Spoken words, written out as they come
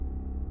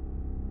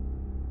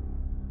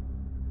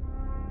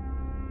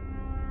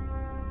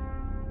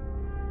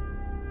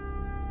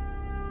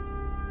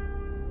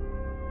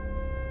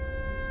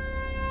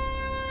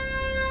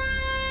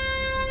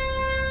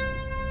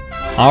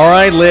All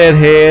right, lead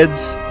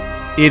heads,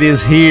 it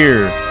is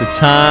here. The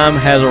time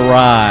has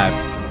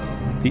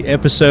arrived. The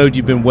episode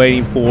you've been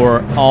waiting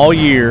for all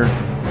year.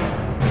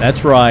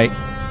 That's right.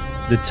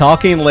 The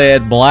Talking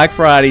Lead Black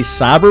Friday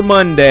Cyber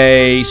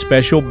Monday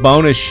special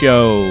bonus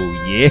show.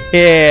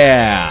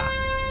 Yeah.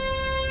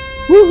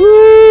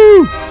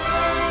 Woohoo!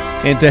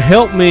 And to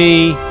help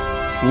me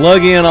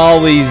lug in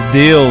all these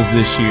deals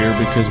this year,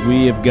 because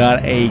we have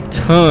got a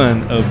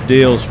ton of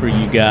deals for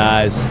you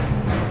guys,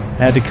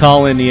 had to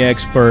call in the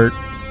expert.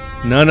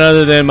 None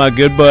other than my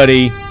good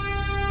buddy,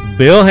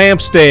 Bill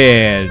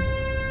Hampstead.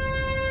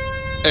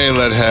 Hey,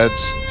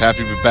 Leadheads.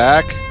 Happy to be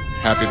back.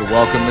 Happy to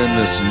welcome in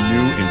this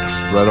new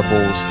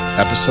incredible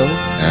episode,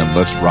 and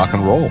let's rock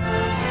and roll.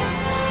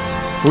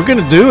 We're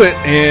going to do it,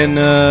 and,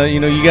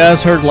 you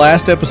guys heard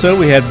last episode,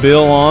 we had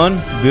Bill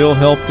on. Bill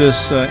helped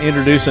us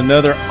introduce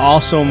another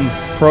awesome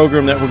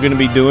program that we're going to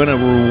be doing, a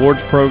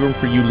rewards program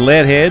for you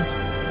Leadheads,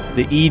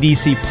 the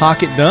EDC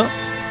Pocket Dump,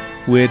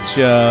 which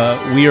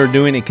we are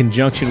doing in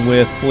conjunction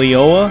with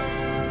Fleoa,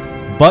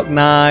 Buck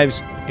Knives,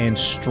 and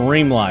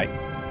Streamlight.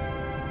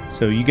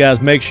 So you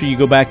guys make sure you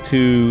go back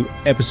to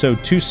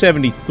episode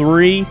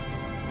 273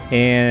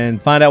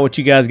 and find out what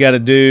you guys got to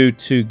do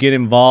to get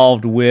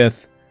involved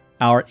with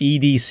our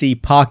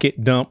EDC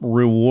Pocket Dump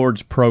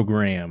Rewards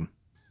program.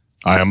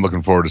 I am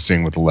looking forward to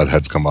seeing what the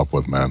Leadheads come up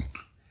with, man.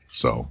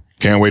 So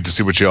can't wait to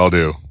see what you all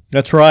do.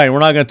 That's right. We're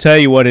not going to tell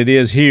you what it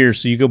is here,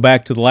 so you go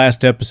back to the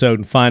last episode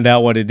and find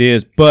out what it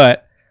is.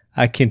 But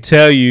I can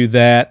tell you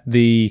that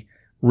the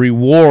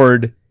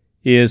reward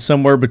is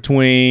somewhere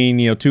between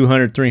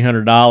 $200,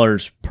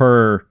 $300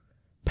 per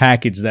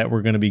package that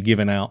we're going to be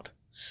giving out.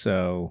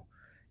 So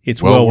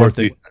it's well worth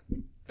it.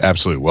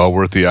 Absolutely. Well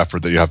worth the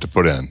effort that you have to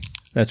put in.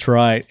 That's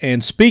right.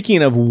 And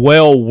speaking of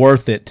well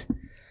worth it,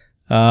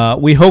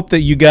 we hope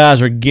that you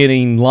guys are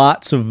getting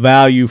lots of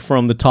value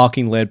from the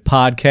Talking Lead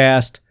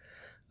podcast.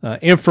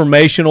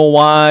 Informational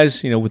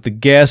wise, with the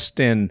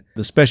guests and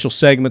the special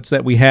segments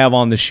that we have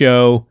on the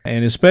show,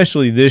 and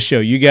especially this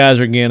show, you guys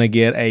are going to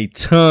get a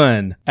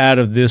ton out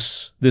of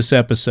this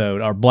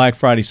episode, our Black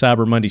Friday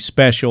Cyber Monday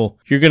special.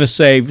 You're going to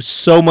save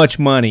so much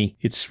money.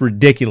 It's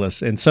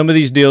ridiculous. And some of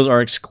these deals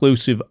are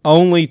exclusive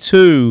only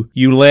to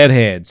you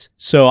Leadheads.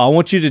 So I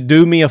want you to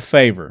do me a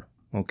favor,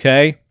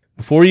 okay?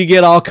 Before you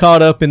get all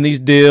caught up in these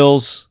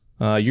deals,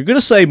 you're going to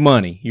save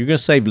money. You're going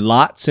to save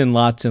lots and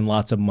lots and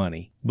lots of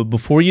money. But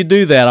before you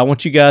do that, I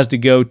want you guys to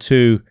go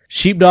to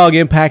Sheepdog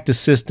Impact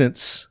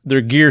Assistance,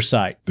 their gear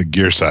site. The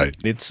gear site.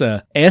 It's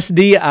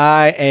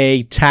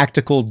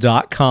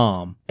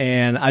SDIAtactical.com.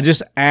 And I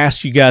just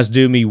ask you guys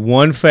do me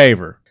one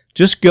favor.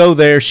 Just go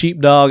there,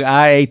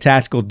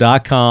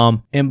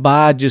 sheepdogiatactical.com, and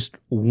buy just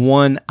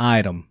one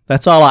item.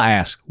 That's all I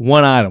ask.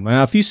 One item.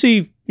 Now, if you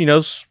see,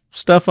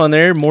 stuff on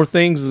there, more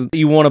things that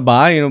you want to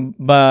buy,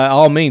 by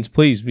all means,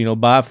 please,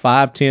 buy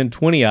 5, 10,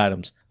 20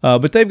 items.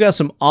 But they've got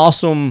some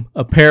awesome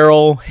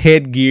apparel,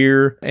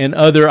 headgear, and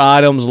other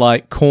items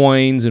like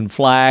coins and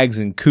flags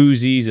and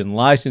koozies and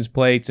license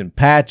plates and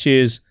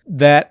patches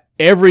that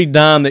every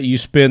dime that you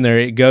spend there,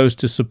 it goes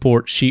to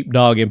support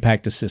Sheepdog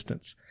Impact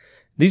Assistance.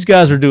 These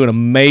guys are doing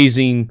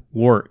amazing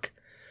work.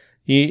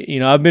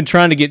 I've been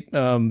trying to get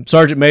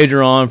Sergeant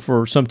Major on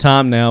for some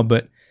time now,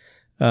 but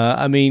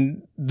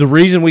the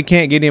reason we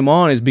can't get him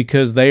on is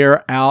because they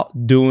are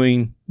out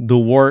doing the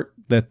work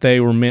that they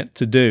were meant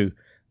to do.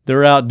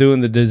 They're out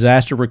doing the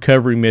disaster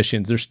recovery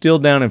missions. They're still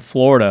down in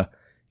Florida,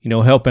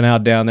 helping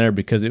out down there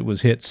because it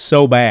was hit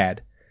so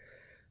bad.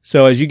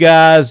 So as you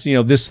guys,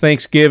 this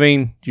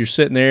Thanksgiving, you're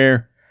sitting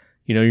there,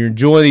 you're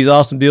enjoying these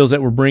awesome deals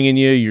that we're bringing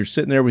you. You're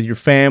sitting there with your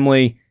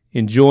family,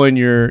 enjoying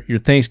your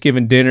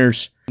Thanksgiving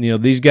dinners.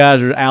 These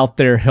guys are out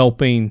there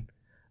helping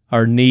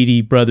our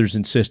needy brothers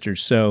and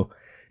sisters. So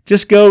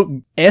just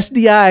go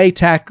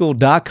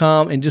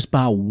SDIAtactical.com and just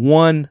buy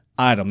one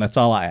item. That's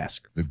all I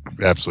ask.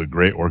 Absolutely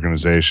great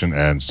organization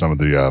and some of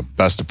the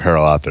best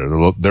apparel out there.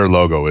 Their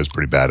logo is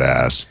pretty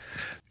badass.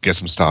 Get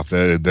some stuff.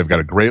 They've got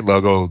a great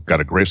logo,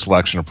 got a great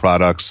selection of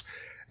products,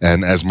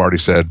 and as Marty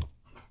said,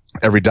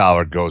 every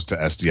dollar goes to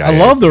SDIA. I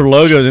love their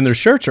logos, and their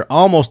shirts are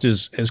almost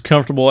as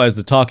comfortable as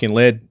the Talking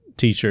Lead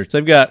t-shirts.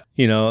 They've got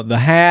the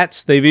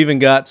hats. They've even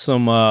got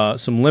some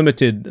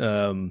limited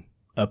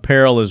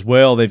apparel as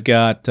well. They've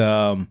got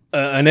an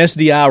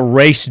SDI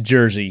race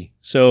jersey.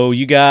 So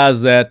you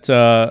guys that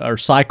are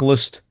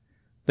cyclists,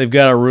 they've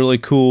got a really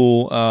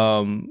cool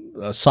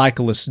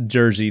cyclist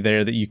jersey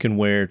there that you can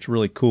wear. It's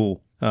really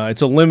cool.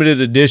 It's a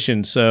limited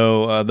edition,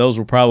 so those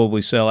will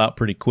probably sell out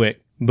pretty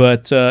quick.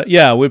 But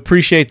yeah, we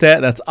appreciate that.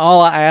 That's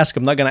all I ask.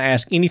 I'm not going to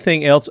ask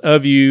anything else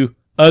of you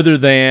other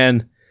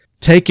than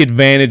take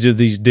advantage of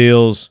these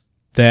deals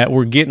that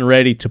we're getting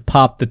ready to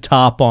pop the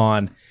top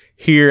on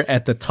here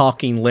at the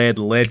Talking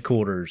Lead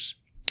Quarters.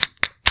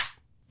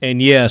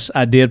 And yes,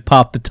 I did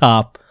pop the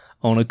top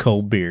on a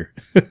cold beer.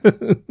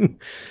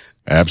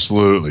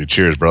 Absolutely.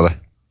 Cheers, brother.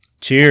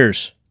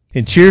 Cheers.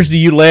 And cheers to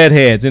you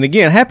Leadheads. And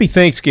again, happy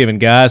Thanksgiving,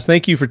 guys.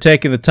 Thank you for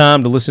taking the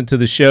time to listen to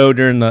the show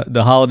during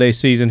the holiday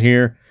season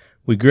here.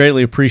 We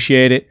greatly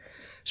appreciate it.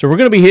 So we're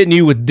going to be hitting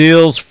you with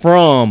deals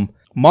from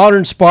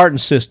Modern Spartan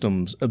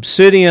Systems,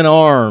 Obsidian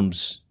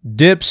Arms,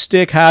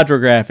 Dipstick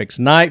Hydrographics,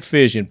 Night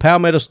Vision,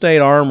 Palmetto State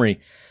Armory,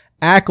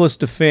 Atlas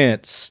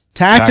Defense,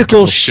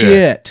 Tactical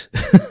Shit,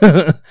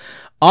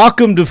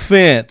 Occam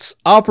Defense,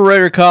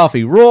 Operator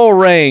Coffee, Royal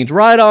Range,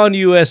 Right On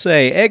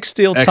USA,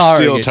 X-Steel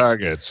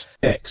Targets.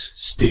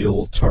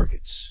 X-Steel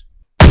Targets.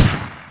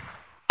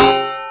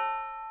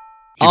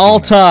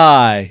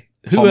 Altai.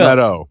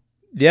 Palmetto.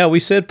 Yeah, we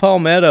said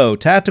Palmetto.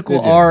 Tactical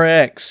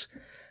RX.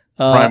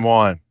 Prime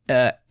One.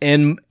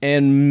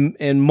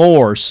 And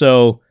more.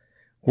 So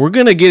we're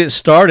going to get it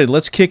started.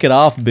 Let's kick it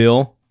off,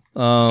 Bill.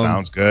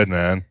 Sounds good,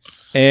 man.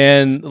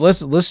 And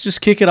let's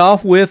just kick it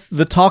off with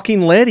the Talking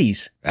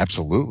Letties.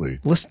 Absolutely.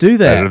 Let's do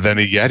that. Better than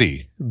a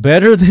Yeti.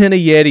 Better than a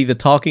Yeti, the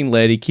Talking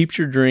Letty. Keeps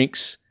your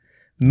drinks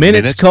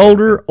minutes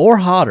colder or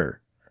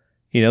hotter.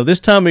 You know, this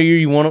time of year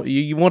you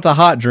want the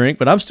hot drink,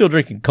 but I'm still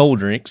drinking cold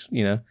drinks,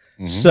 you know.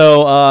 Mm-hmm.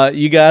 So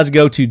you guys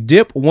go to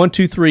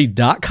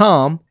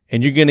dip123.com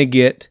and you're going to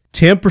get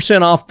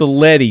 10% off the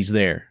Letties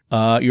there.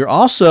 You're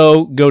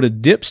also go to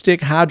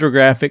Dipstick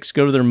Hydrographics,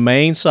 go to their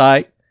main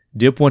site,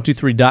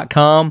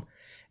 dip123.com,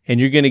 and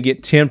you're going to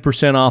get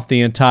 10% off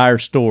the entire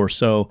store.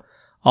 So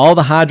all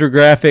the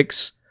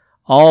hydrographics,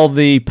 all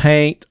the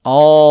paint,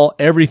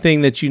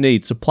 everything that you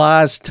need,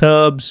 supplies,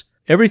 tubs,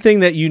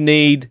 everything that you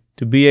need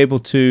to be able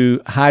to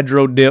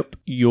hydro dip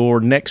your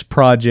next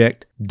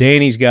project,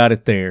 Danny's got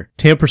it there.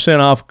 10%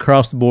 off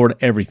across the board,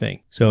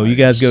 everything. So You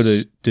guys go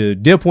to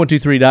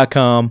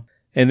dip123.com.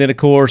 And then, of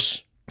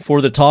course,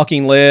 for the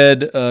Talking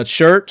Lead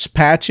shirts,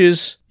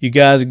 patches, you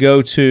guys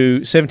go to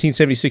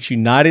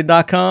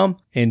 1776united.com.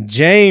 And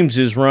James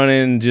is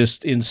running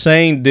just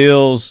insane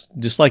deals,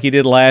 just like he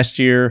did last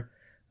year.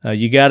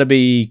 You got to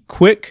be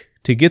quick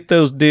to get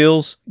those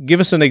deals. Give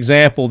us an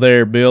example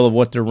there, Bill, of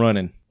what they're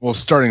running. Well,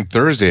 starting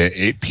Thursday at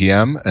 8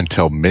 p.m.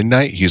 until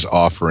midnight, he's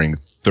offering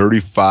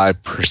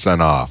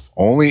 35% off.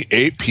 Only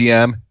 8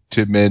 p.m.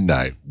 to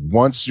midnight.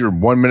 Once you're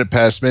 1 minute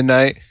past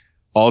midnight,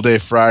 all day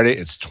Friday,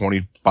 it's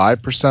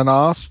 25%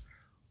 off.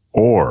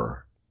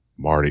 Or,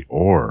 Marty,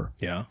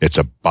 it's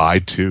a buy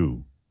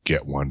two,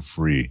 get one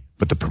free.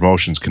 But the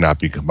promotions cannot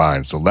be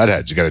combined. So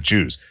leadheads, you got to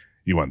choose.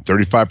 You want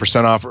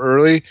 35% off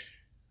early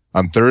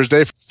on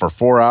Thursday for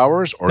 4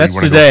 hours, or that's you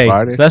want to today. go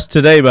Friday? That's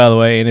today, by the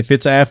way. And if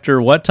it's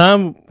after what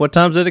time? What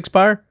time does it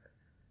expire?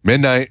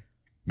 Midnight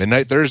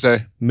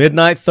Thursday.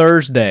 Midnight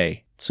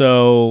Thursday.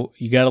 So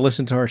you got to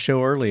listen to our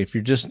show early. If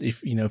you're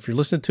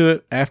listening to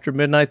it after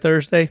midnight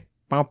Thursday,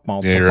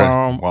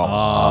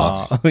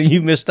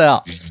 you missed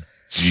out.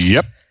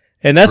 Yep.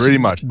 And that's pretty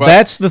much. But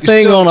that's the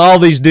thing on all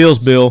these deals,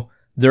 Bill.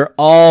 They're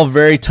all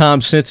very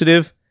time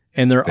sensitive,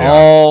 and they're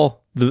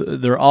all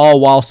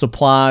while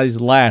supplies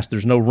last.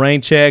 There's no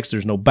rain checks.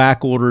 There's no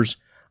back orders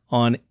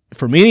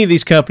from any of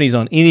these companies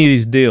on any of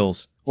these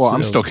deals. Well,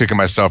 I'm still kicking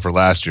myself for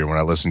last year when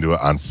I listened to it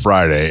on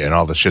Friday and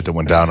all the shit that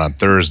went down on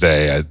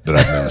Thursday that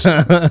I missed.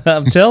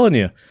 I'm telling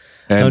you.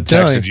 And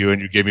texted you,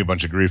 and you gave me a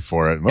bunch of grief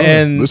for it. Well,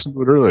 and listen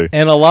to it early.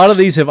 And a lot of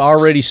these have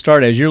already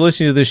started. As you're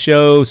listening to this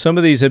show, some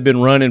of these have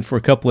been running for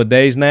a couple of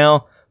days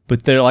now.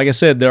 But like I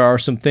said, there are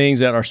some things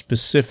that are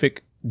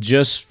specific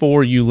just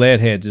for you lead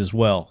heads as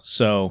well.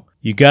 So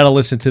you got to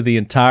listen to the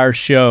entire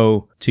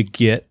show to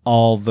get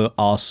all the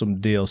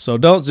awesome deals. So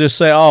don't just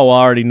say, I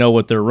already know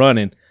what they're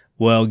running.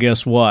 Well,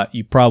 guess what?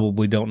 You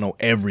probably don't know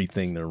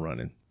everything they're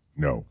running.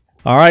 No.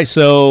 All right,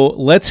 so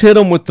let's hit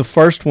them with the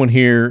first one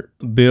here,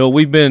 Bill.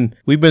 We've been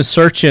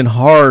searching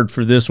hard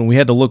for this one. We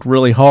had to look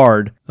really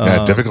hard.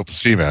 Yeah, difficult to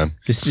see, man.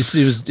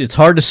 It's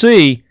hard to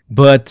see,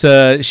 but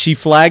she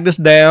flagged us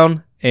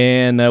down,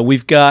 and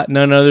we've got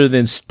none other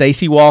than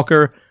Stacy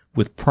Walker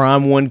with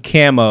Prime One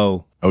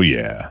Camo. Oh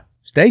yeah,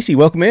 Stacy,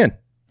 welcome in.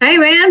 Hey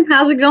man,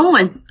 how's it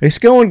going? It's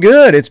going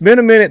good. It's been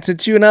a minute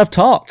since you and I've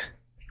talked.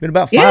 It's been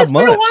about 5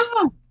 months. Been a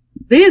while.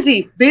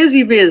 Busy.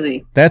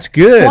 That's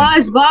good.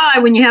 Flies by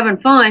when you're having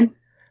fun.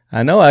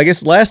 I know. I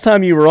guess last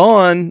time you were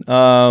on,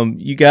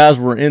 you guys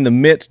were in the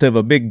midst of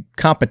a big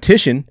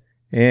competition,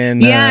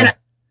 and I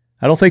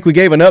don't think we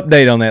gave an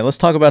update on that. Let's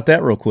talk about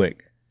that real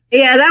quick.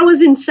 Yeah, that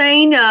was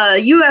insane.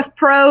 UF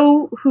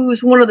Pro,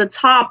 who's one of the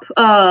top,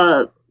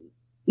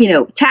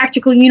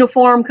 tactical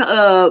uniform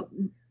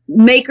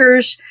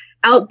makers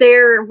out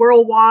there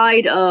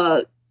worldwide,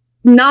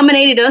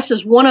 nominated us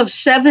as one of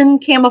 7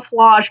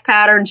 camouflage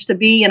patterns to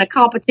be in a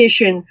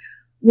competition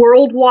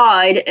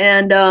worldwide.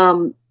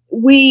 And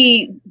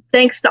we,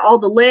 thanks to all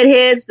the lead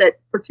heads that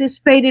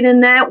participated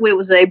in that, it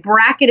was a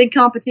bracketed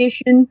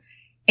competition.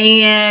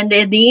 And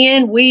at the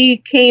end, we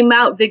came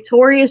out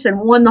victorious and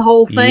won the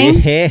whole thing.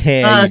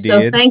 Yeah,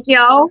 so thank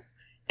y'all.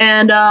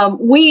 And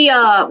we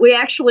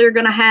actually are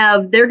going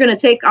to they're going to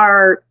take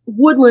our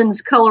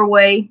Woodlands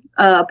colorway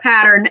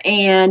pattern,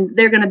 and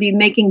they're going to be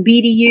making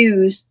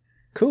BDUs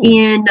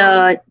in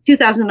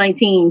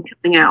 2019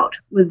 coming out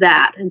with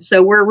that. And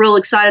so we're real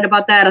excited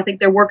about that. I think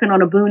they're working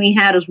on a boonie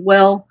hat as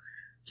well.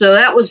 So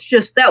that was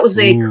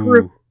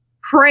a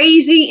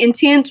crazy,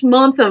 intense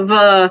month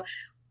of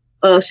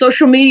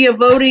social media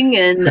voting,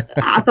 and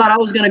I thought I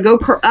was going to go.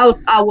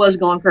 I was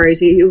going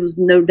crazy. It was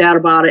no doubt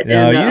about it.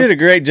 No, and, you did a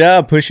great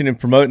job pushing and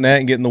promoting that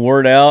and getting the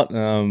word out.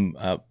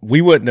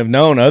 We wouldn't have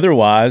known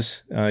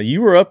otherwise.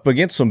 You were up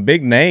against some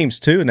big names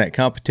too in that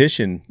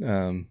competition.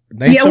 Name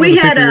some of the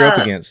people you were up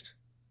against.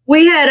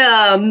 We had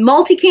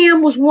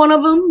Multicam was one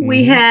of them. Mm-hmm.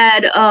 We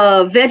had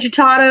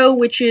Vegetato,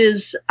 which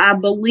is, I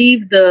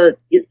believe,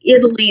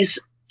 Italy's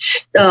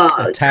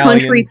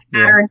country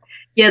pattern.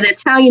 Yeah, the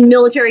Italian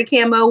military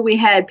camo. We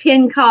had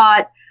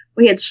Pincot.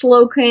 We had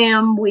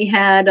Slowcam. We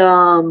had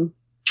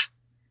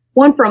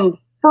one from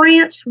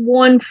France,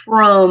 one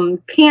from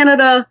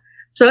Canada.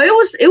 So it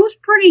was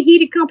pretty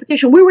heated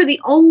competition. We were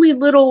the only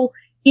little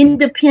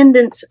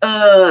independent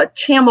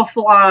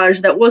camouflage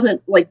that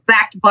wasn't like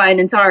backed by an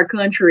entire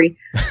country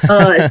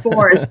as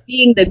far as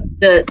being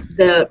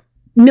the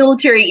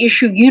military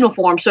issue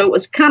uniform. So it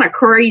was kind of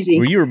crazy.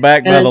 Well, you were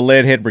backed by the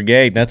Leadhead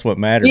Brigade. That's what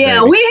mattered.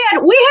 Yeah, baby.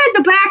 we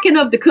had the backing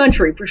of the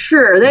country for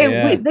sure. They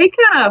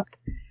kind of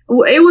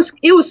it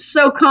was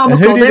so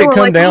comical. And who did it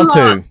come down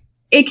to?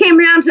 It came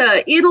down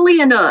to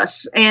Italy and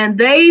us, and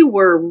they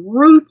were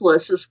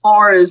ruthless as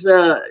far as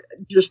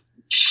just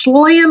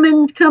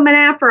slamming, coming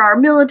after our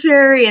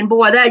military, and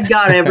boy, that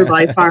got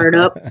everybody fired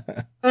up.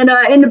 And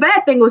the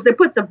bad thing was they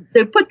put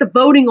the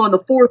voting on the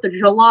 4th of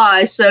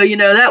July, so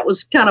that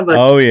was kind of a.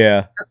 Oh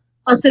yeah.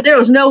 I said there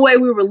was no way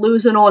we were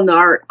losing on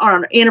our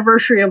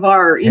anniversary of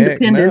our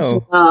independence.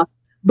 No.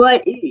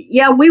 But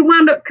yeah, we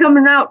wound up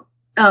coming out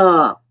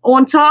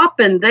on top,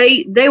 and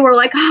they were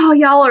like, "Oh,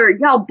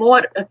 y'all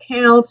bought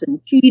accounts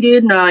and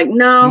cheated," and I'm like,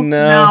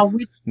 no,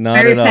 we're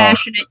very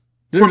passionate.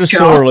 They're just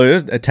sore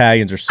losers.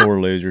 Italians are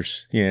sore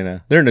losers.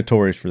 They're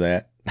notorious for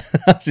that.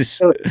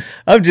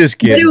 I'm just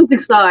kidding. But it was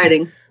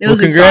exciting.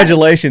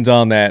 Congratulations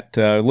on that.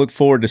 Look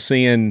forward to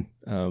seeing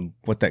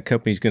what that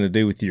company's going to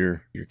do with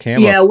your camo.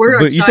 Yeah, we're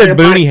excited. You said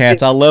boonie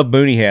hats. I love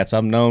boonie hats.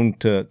 I'm known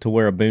to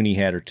wear a boonie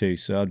hat or two,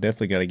 so I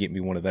definitely got to get me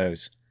one of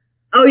those.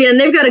 Oh yeah,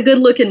 and they've got a good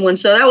looking one.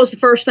 So that was the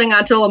first thing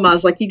I told them. I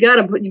was like, you got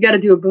to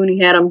do a boonie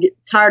hat. I'm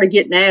tired of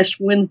getting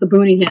asked when's the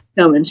boonie hat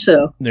coming.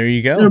 So there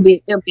you go. It'll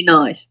be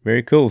nice.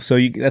 Very cool. So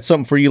that's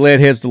something for you lead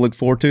heads to look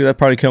forward to. That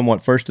probably come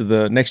first of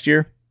the next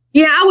year.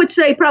 Yeah, I would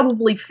say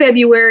probably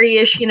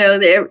February-ish.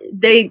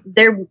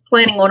 They're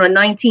planning on a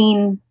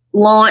 19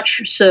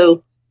 launch.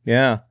 So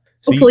yeah,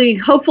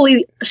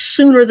 hopefully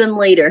sooner than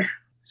later.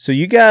 So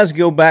you guys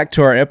go back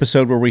to our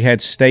episode where we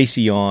had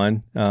Stacy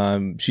on.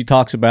 She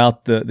talks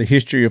about the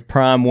history of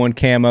Prime 1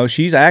 camo.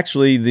 She's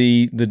actually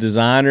the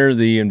designer,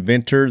 the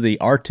inventor, the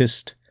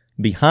artist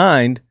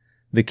behind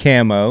the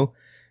camo.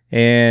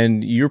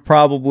 And you're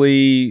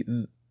probably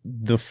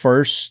the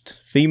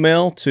first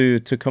female to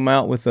come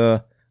out with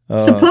a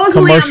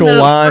commercial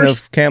line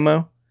of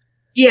camo.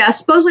 Yeah,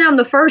 supposedly I'm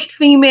the first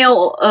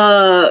female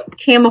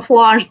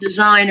camouflage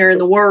designer in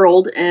the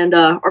world, and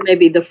or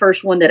maybe the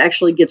first one that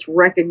actually gets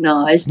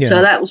recognized. Yeah.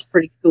 So that was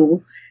pretty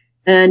cool.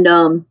 And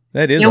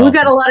that is awesome.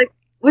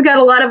 we got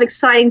a lot of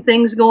exciting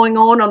things going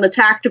on the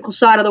tactical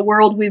side of the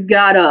world. We've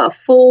got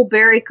full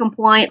Berry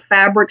compliant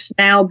fabrics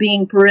now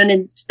being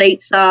printed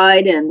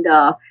stateside, and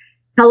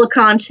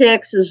Helicon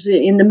Tex is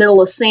in the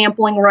middle of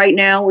sampling right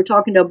now. We're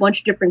talking to a bunch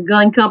of different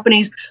gun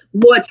companies.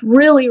 What's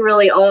really,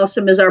 really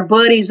awesome is our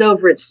buddies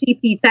over at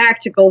CP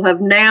Tactical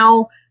have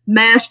now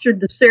mastered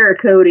the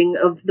Cerakoting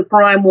of the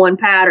Prime 1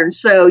 pattern.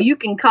 So you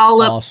can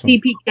call up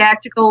CP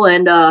Tactical,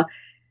 and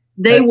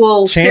they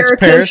will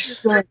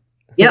Cerakote.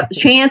 Yep,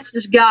 Chance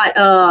has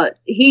got.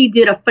 He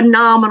did a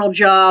phenomenal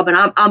job, and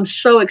I'm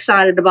so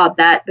excited about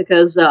that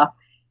because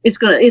it's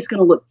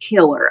gonna look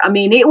killer. I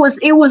mean, it was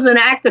an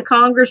act of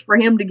Congress for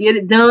him to get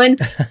it done,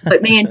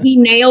 but man, he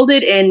nailed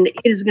it, and it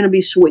is gonna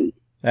be sweet.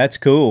 That's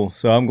cool.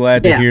 So I'm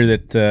glad to hear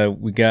that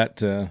we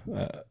got.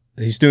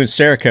 He's doing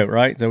Cerakote,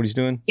 right? Is that what he's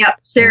doing? Yep,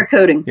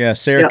 Cerakoting. Yeah,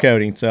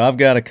 Cerakoting. Yep. So I've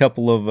got a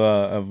couple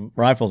of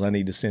rifles I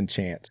need to send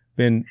Chance.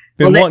 Been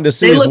wanting to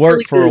see his work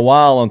really for a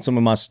while on some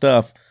of my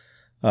stuff.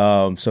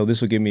 So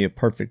this will give me a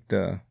perfect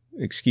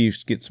excuse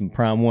to get some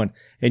Prime 1.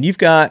 And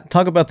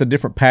talk about the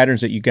different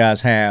patterns that you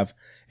guys have.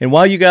 And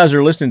while you guys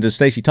are listening to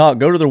Stacy talk,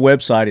 go to their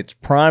website. It's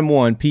Prime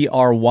 1,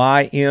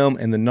 PRYM,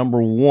 and the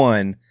number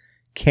 1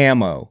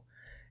 camo.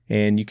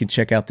 And you can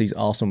check out these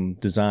awesome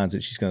designs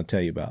that she's going to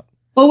tell you about.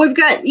 Well, we've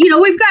got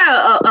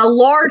a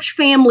large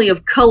family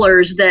of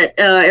colors that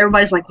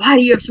everybody's like, why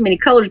do you have so many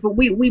colors? But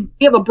we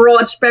have a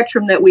broad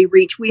spectrum that we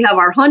reach. We have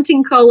our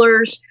hunting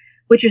colors,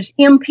 which is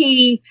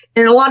MP,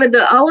 and a lot of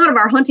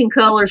our hunting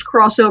colors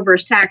cross over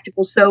as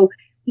tactical. So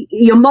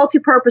your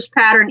multi-purpose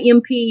pattern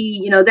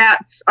MP,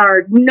 that's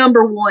our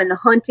number 1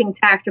 hunting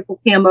tactical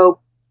camo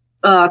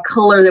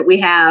color that we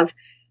have.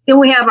 Then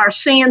we have our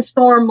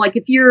sandstorm. Like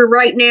if you're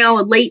right now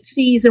in late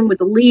season with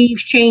the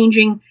leaves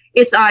changing,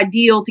 it's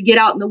ideal to get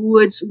out in the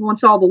woods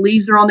once all the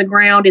leaves are on the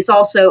ground. It's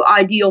also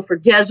ideal for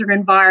desert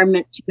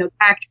environments,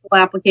 tactical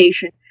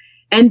application.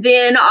 And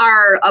then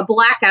a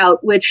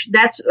blackout, which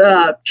that's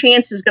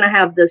Chance is going to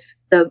have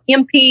the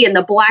MP and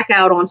the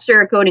blackout on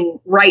Cerakoting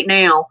right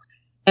now.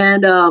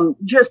 And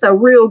just a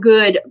real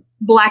good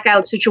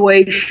blackout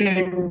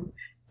situation.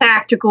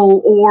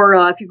 tactical, or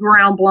if you're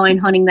ground blind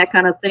hunting, that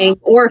kind of thing,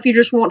 or if you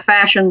just want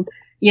fashion,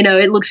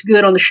 it looks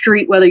good on the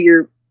street, whether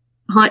you're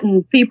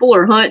hunting people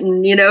or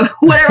hunting,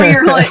 whatever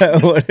you're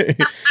hunting.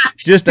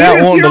 Just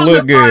out wanting to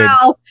look good.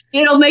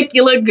 It'll make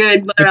you look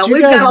good. But you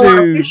we've guys got a lot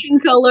of fishing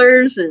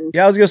colors. And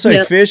yeah, I was going to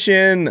say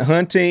fishing,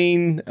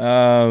 hunting.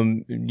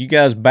 You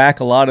guys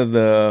back a lot of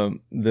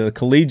the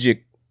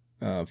collegiate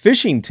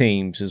fishing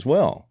teams as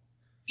well.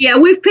 Yeah,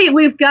 we've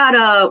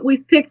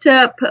picked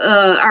up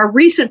our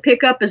recent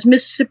pickup is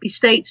Mississippi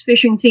State's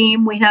fishing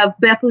team. We have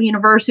Bethel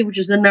University, which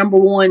is the number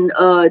one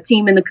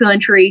team in the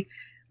country.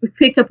 We've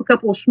picked up a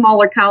couple of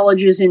smaller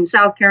colleges in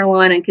South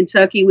Carolina and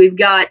Kentucky. We've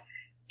got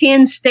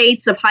 10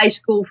 states of high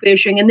school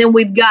fishing, and then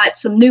we've got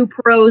some new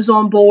pros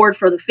on board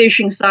for the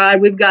fishing side.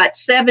 We've got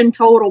 7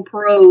 total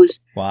pros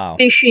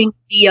fishing.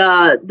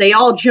 They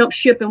all jumped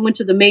ship and went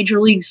to the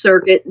major league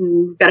circuit,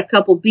 and we've got a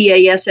couple of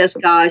BASS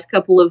guys, a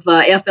couple of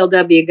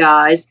FLW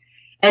guys.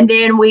 And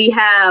then we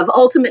have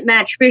Ultimate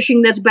Match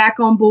Fishing that's back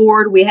on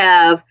board. We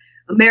have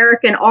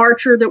American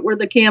Archer that we're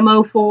the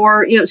camo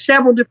for,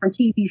 several different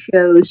TV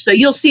shows. So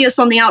you'll see us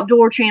on the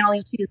Outdoor Channel.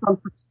 You'll see us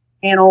on the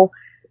Channel,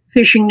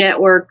 Fishing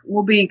Network.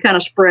 We'll be kind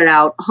of spread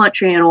out. Hunt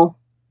Channel.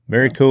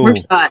 Very cool. We're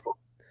excited.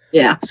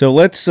 Yeah. So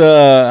let's,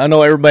 I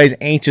know everybody's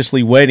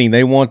anxiously waiting.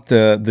 They want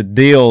the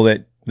deal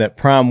that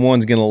Prime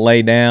One's going to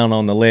lay down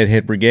on the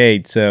Leadhead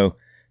Brigade. So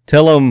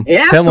tell them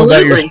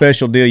about your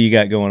special deal you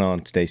got going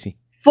on, Stacy.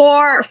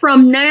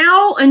 From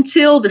now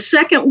until the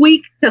second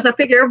week, because I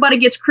figure everybody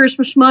gets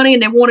Christmas money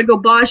and they want to go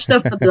buy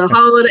stuff for the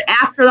holiday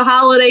after the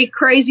holiday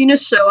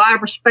craziness. So I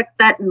respect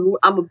that, and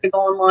I'm a big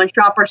online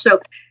shopper. So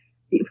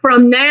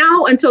from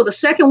now until the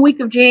second week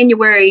of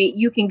January,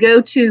 you can go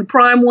to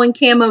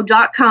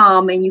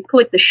prime1camo.com and you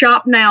click the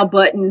Shop Now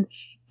button,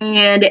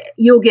 and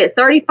you'll get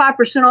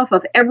 35% off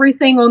of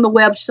everything on the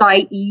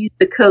website. You use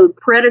the code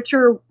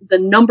Predator, the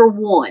number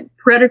 1,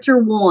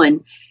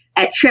 Predator1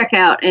 at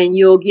checkout, and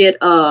you'll get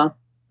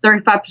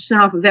 35%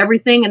 off of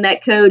everything, and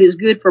that code is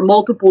good for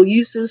multiple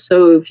uses.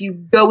 So if you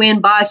go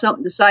in, buy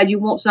something, decide you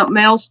want something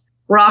else,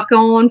 rock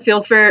on.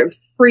 Feel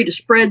free to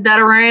spread that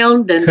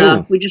around, and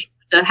cool. We just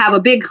have a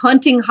big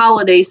hunting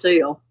holiday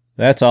sale.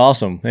 That's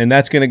awesome. And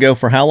that's going to go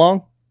for how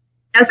long?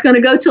 That's going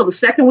to go till the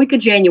second week of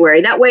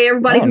January. That way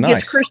everybody who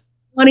gets Christmas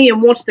money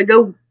and wants to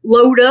go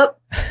load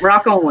up,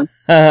 rock on.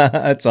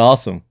 That's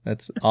awesome.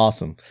 That's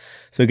awesome.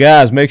 So,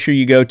 guys, make sure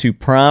you go to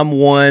Prime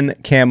One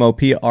Camo,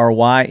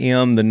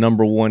 PRYM, the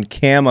number 1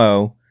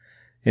 camo,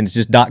 and it's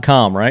just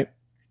 .com, right?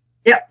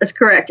 Yep, that's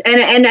correct.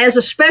 And as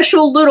a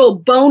special little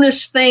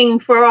bonus thing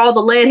for all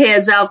the lead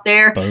heads out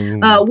there,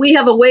 we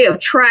have a way of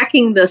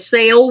tracking the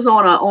sales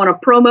on a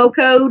promo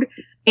code.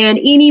 And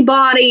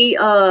anybody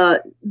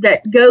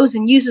that goes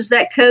and uses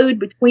that code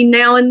between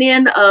now and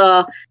then,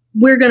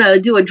 we're going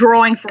to do a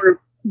drawing for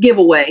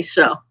giveaway.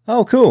 So.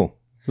 Oh, cool.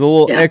 It's a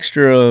little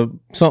extra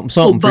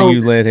something for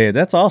you, Leadhead.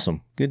 That's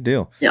awesome. Good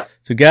deal. Yeah.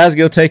 So, guys,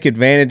 go take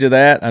advantage of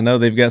that. I know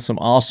they've got some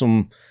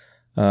awesome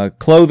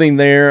clothing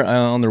there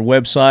on their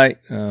website.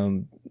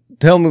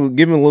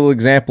 Give them a little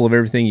example of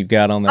everything you've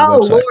got on their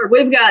website. Oh, Lord.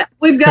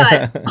 We've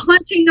got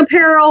hunting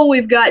apparel.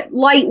 We've got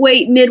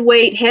lightweight,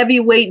 midweight,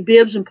 heavyweight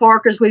bibs and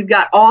parkas. We've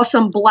got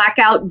awesome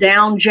blackout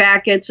down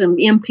jackets and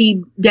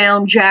MP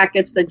down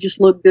jackets that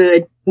just look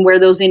good. You can wear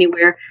those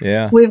anywhere.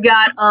 Yeah. We've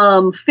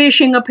got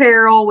fishing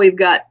apparel. We've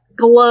got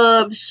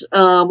gloves.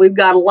 We've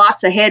got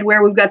lots of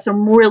headwear. We've got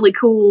some really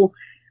cool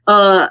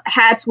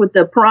hats with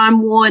the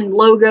Prime One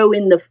logo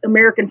in the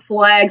American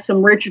flag,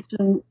 some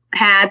Richardson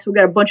hats. We've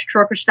got a bunch of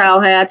trucker style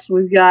hats.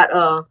 We've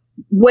got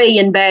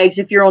weigh-in bags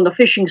if you're on the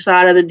fishing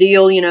side of the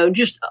deal,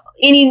 just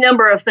any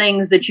number of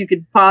things that you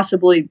could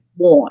possibly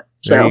want.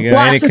 So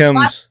lots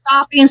of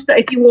stopping stuff.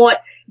 If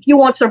you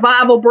want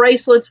survival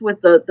bracelets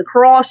with the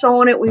cross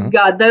on it, we've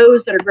got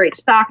those that are great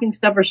stocking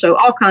stuffers. So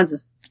all kinds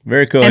of stuff.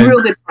 Very cool. And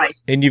real good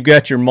price. And you've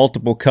got your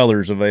multiple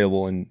colors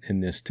available in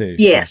this too.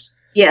 Yes. So.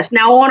 Yes.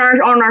 Now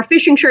on our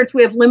fishing shirts,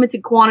 we have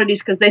limited quantities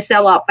because they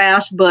sell out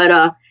fast. But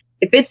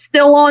if it's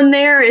still on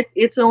there,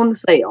 it's on the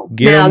sale.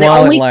 Now the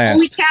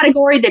only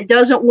category that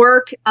doesn't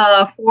work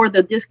for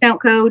the discount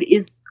code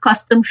is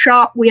custom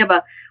shop. We have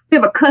a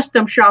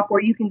custom shop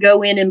where you can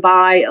go in and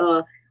buy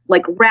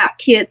like wrap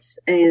kits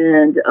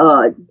and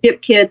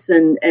dip kits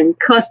and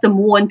custom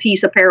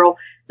one-piece apparel.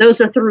 Those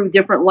are through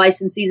different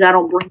licensees. I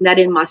don't bring that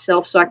in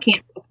myself, so I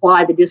can't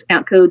apply the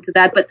discount code to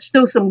that. But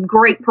still some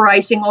great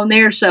pricing on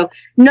there. So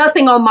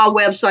nothing on my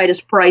website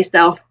is priced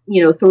out,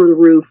 through the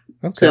roof.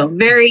 Okay. So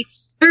very,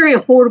 very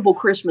affordable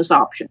Christmas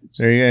options.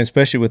 There you go.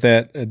 Especially with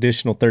that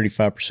additional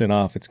 35%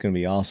 off, it's going to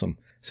be awesome.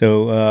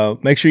 So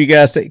make sure you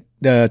guys take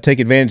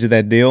advantage of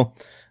that deal.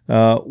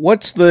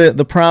 What's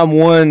the Prime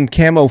One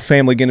camo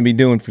family going to be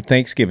doing for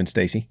Thanksgiving,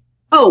 Stacy?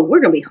 Oh, we're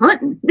going to be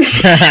hunting.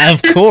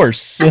 Of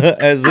course,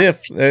 as if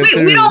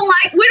we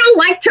don't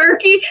like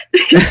turkey,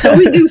 so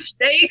we do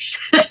steaks.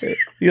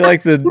 You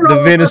like the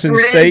venison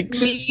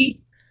steaks?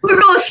 We're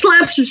going to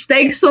slap some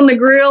steaks on the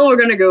grill. We're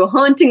going to go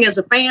hunting as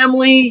a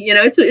family.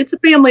 It's a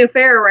family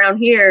affair around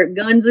here.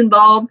 Guns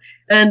involved.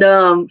 And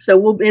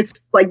it's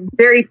like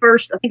very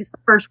first, I think it's the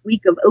first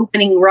week of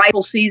opening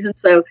rifle season.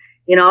 So,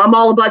 I'm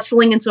all about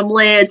slinging some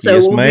lead. So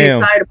yes, we'll be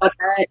excited about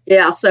that.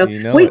 Yeah. So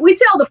we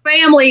tell the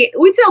family,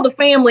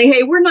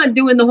 hey, we're not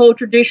doing the whole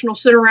traditional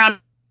sit around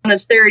and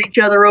stare at each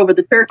other over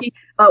the turkey.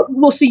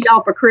 We'll see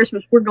y'all for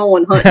Christmas. We're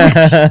going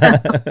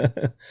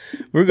hunting.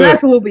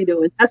 That's what we'll be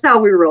doing. That's how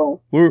we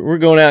roll. We're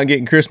going out and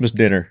getting Christmas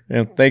dinner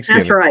and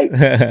Thanksgiving. That's right.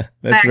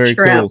 That's very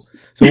cool.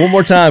 So one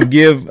more time,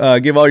 give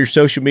all your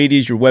social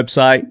medias, your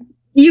website.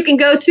 You can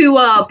go to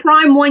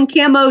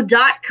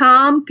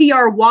prime1camo.com,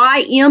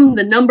 PRYM,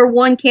 the number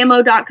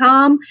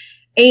 1camo.com,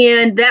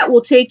 and that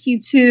will take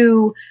you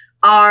to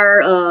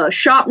our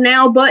Shop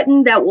Now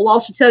button. That will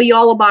also tell you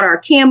all about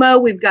our camo.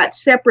 We've got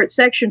separate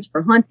sections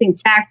for hunting,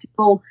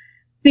 tactical,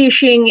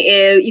 fishing.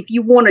 If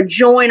you want to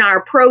join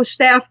our pro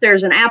staff,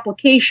 there's an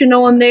application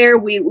on there.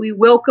 We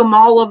welcome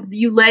all of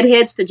you lead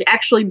heads to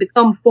actually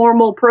become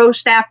formal pro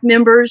staff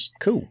members.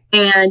 Cool.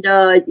 And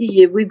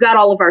we've got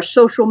all of our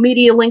social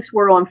media links.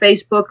 We're on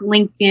Facebook,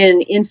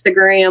 LinkedIn,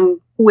 Instagram,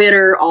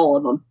 Twitter, all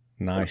of them.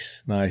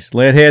 Nice.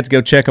 Lead heads,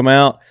 go check them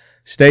out.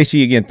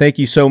 Stacy, again, thank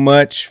you so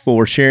much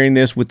for sharing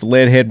this with the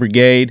Leadhead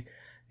Brigade.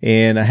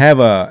 And have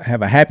a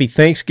happy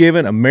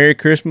Thanksgiving, a Merry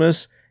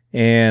Christmas,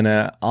 and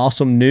an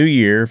awesome New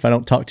Year if I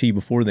don't talk to you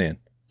before then.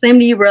 Same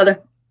to you, brother.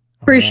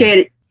 Appreciate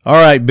it. All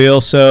right, Bill.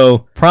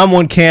 So Prime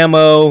 1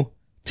 Camo,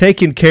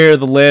 taking care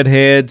of the lead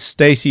heads.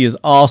 Stacy is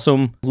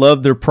awesome.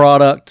 Love their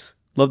product.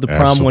 Love the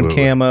Prime 1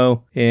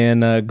 Camo.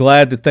 And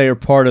glad that they are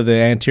part of the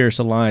Antares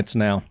Alliance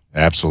now.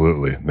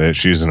 Absolutely.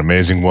 She's an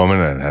amazing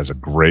woman and has a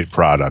great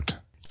product.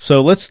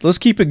 So let's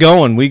keep it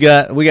going. We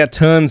got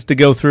tons to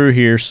go through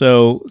here.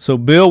 So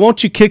Bill,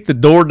 won't you kick the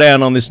door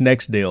down on this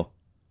next deal?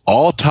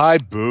 All-tie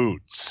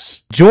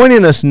boots.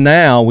 Joining us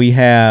now, we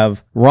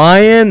have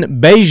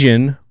Ryan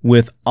Bajan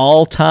with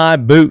All-Tie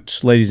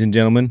Boots, ladies and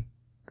gentlemen.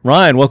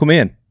 Ryan, welcome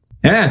in.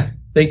 Yeah,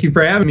 thank you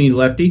for having me,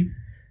 Lefty.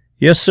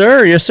 Yes,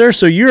 sir. Yes, sir.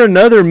 So you're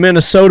another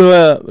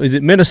Minnesota, is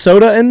it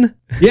Minnesotan?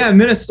 Yeah,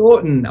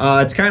 Minnesotan.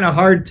 It's kind of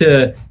hard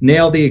to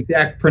nail the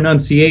exact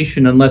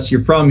pronunciation unless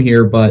you're from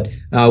here, but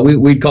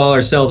we call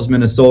ourselves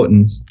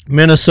Minnesotans.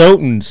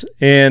 Minnesotans.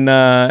 And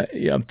I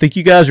think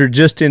you guys are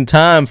just in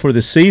time for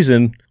the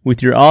season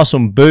with your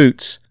awesome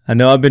boots. I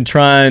know I've been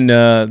trying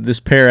this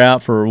pair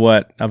out for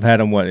I've had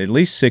them, at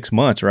least 6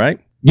 months,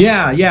 right?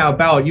 Yeah,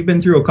 about. You've been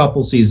through a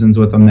couple seasons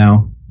with them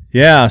now.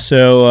 Yeah,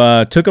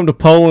 so took them to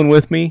Poland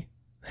with me.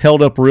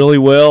 Held up really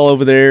well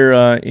over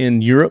there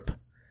in Europe.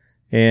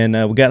 And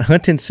we got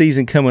hunting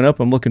season coming up.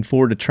 I'm looking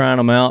forward to trying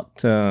them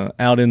out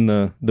in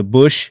the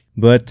bush.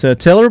 But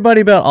tell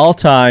everybody about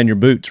All-Tie and your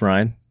boots,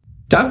 Ryan.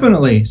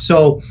 Definitely.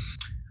 So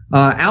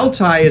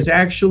All-Tie is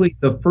actually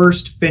the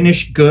first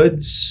finished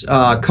goods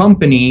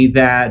company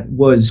that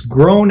was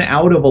grown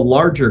out of a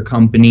larger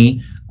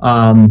company.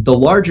 The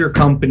larger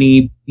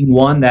company being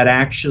one that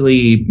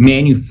actually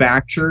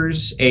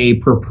manufactures a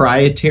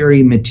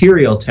proprietary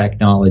material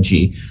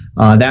technology.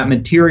 That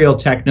material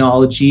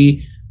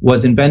technology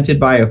was invented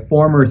by a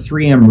former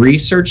 3M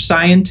research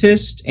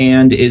scientist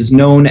and is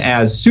known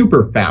as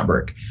super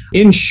fabric.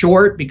 In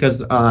short,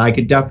 because I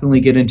could definitely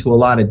get into a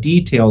lot of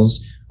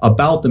details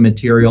about the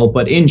material,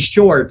 but in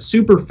short,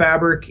 super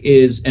fabric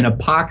is an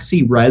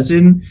epoxy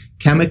resin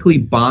chemically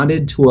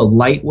bonded to a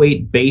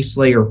lightweight base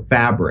layer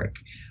fabric.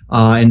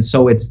 And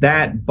so it's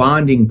that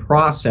bonding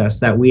process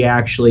that we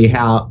actually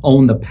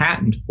own the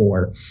patent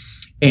for.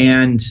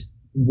 And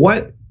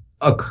what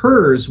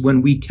occurs when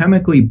we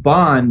chemically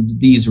bond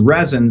these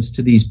resins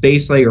to these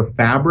base layer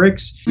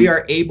fabrics, we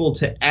are able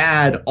to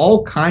add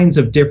all kinds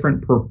of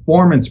different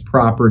performance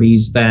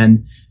properties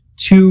then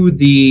to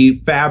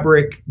the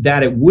fabric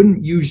that it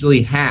wouldn't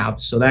usually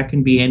have. So that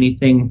can be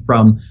anything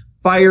from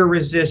fire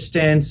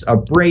resistance,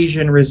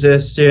 abrasion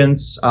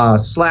resistance,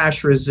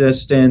 slash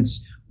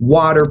resistance,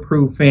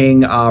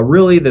 waterproofing.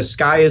 Really, the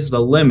sky is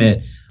the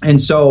limit. And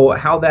so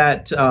how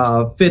that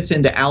fits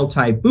into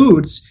All-Tie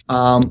boots,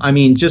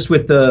 just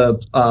with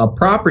the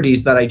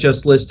properties that I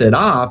just listed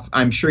off,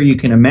 I'm sure you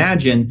can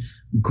imagine,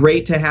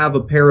 great to have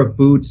a pair of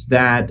boots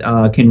that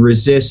can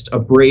resist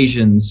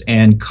abrasions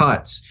and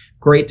cuts.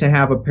 Great to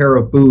have a pair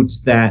of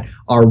boots that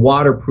are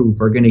waterproof,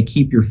 are going to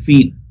keep your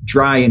feet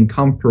dry and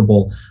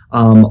comfortable.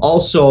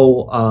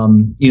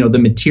 The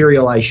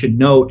material, I should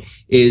note,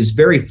 is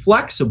very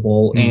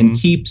flexible and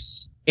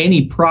keeps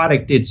any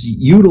product it's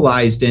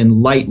utilized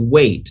in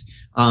lightweight.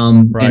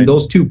 Right. And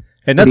those two.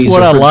 And that's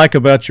what I like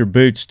about your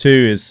boots too,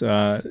 is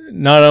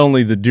not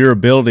only the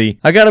durability.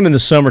 I got them in the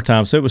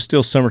summertime, so it was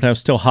still summertime,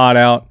 still hot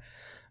out.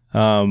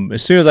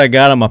 As soon as I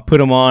got them, I put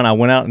them on. I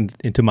went out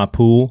into my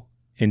pool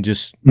and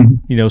just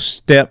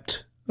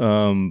stepped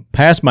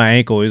past my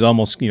ankle. It was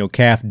almost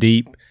calf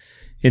deep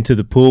into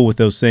the pool with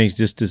those things,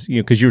 just as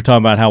because you were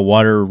talking about how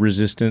water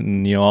resistant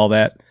and all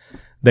that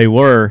they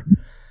were.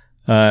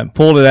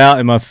 Pulled it out,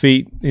 and my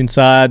feet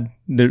inside,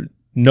 they're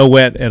no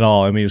wet at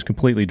all. I mean, it was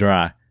completely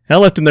dry. And I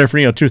left them there for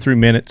 2 or 3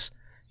 minutes,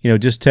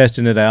 just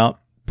testing it out.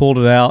 Pulled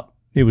it out,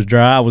 it was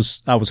dry. I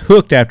was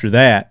hooked after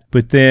that.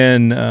 But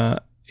then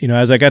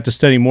as I got to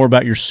study more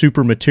about your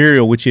super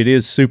material, which it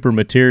is super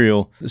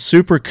material,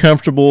 super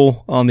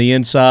comfortable on the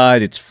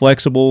inside. It's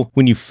flexible.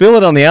 When you feel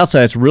it on the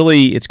outside,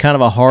 it's kind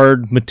of a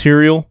hard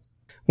material.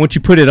 Once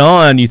you put it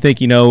on, you think,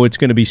 it's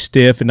going to be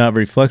stiff and not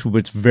very flexible, but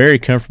it's very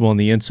comfortable on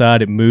the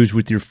inside. It moves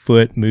with your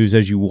foot, moves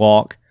as you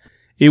walk.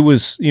 It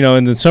was,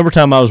 in the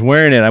summertime I was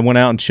wearing it, I went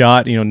out and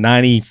shot,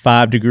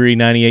 95 degree,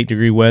 98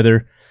 degree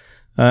weather.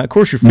 Of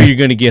course, your feet are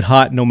going to get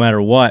hot no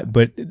matter what,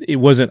 but it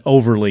wasn't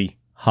overly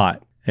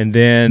hot. And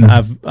then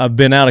I've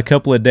been out a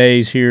couple of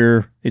days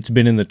here. It's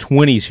been in the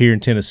 20s here in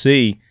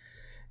Tennessee,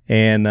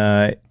 and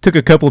took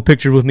a couple of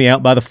pictures with me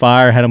out by the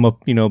fire. Had them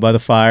up, by the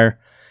fire.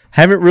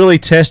 Haven't really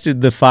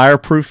tested the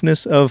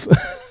fireproofness of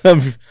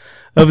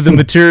the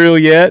material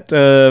yet.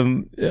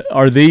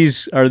 Are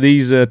these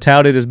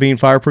touted as being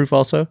fireproof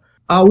also?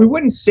 We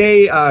wouldn't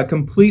say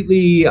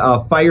completely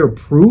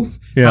fireproof.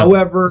 Yeah.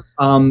 However,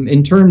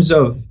 in terms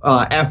of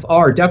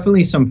FR,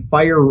 definitely some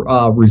fire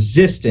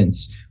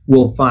resistance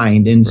we'll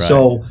find. And Right.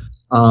 so,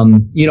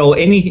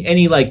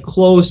 any like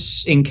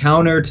close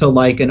encounter to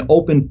like an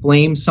open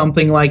flame,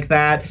 something like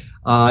that,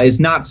 is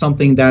not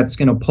something that's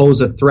going to pose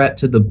a threat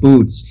to the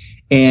boots.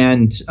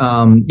 And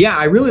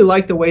I really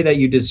like the way that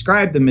you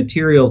described the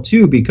material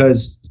too,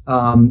 because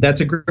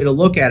that's a great way to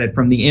look at it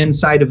from the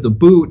inside of the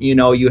boot.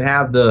 You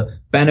have the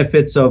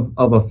benefits of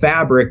a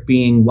fabric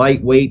being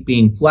lightweight,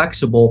 being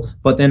flexible,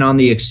 but then on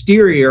the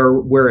exterior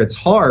where it's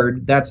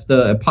hard, that's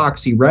the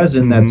epoxy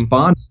resin that's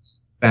bonded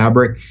to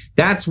fabric.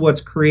 That's what's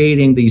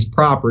creating these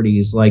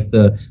properties like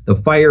the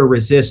fire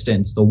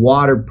resistance, the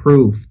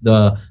waterproof,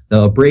 the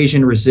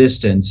abrasion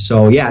resistance.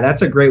 So yeah,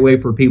 that's a great way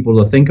for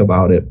people to think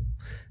about it.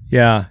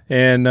 Yeah,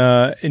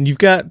 and you've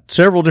got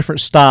several different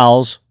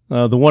styles.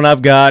 The one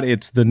I've got,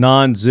 it's the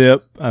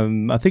non-zip.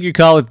 I think you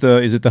call it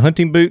is it the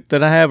hunting boot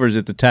that I have, or is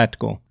it the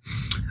tactical?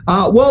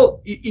 Well,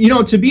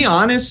 to be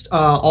honest,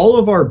 all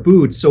of our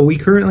boots, so we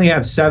currently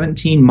have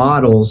 17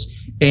 models,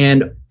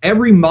 and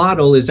every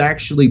model is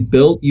actually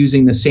built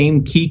using the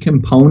same key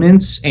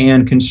components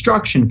and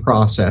construction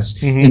process.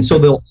 Mm-hmm. And so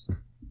they'll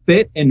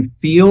fit and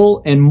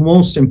feel, and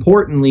most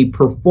importantly,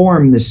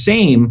 perform the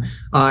same.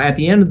 At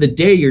the end of the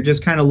day, you're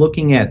just kind of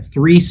looking at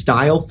three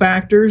style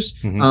factors.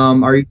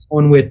 Mm-hmm. Are you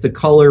going with the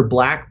color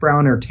black,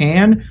 brown, or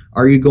tan?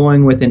 Are you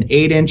going with an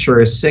 8-inch or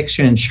a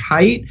 6-inch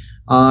height?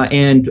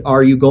 And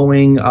are you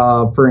going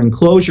for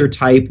enclosure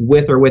type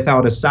with or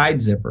without a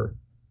side zipper?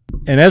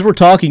 And as we're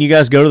talking, you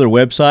guys go to their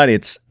website.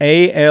 It's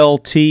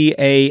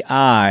altai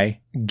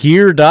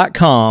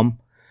gear.com.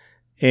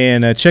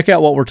 And check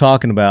out what we're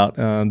talking about.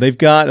 They've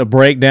got a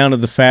breakdown of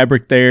the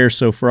fabric there.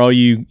 So for all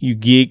you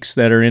geeks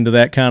that are into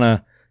that kind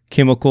of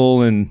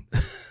chemical and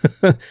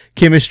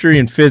chemistry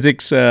and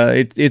physics,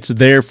 it's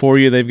there for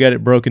you. They've got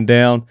it broken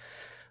down.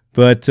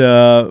 But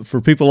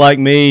for people like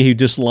me who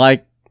just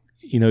like,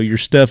 your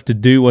stuff to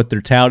do what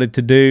they're touted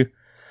to do,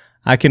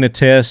 I can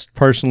attest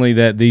personally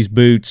that these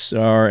boots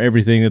are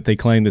everything that they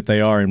claim that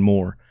they are and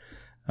more.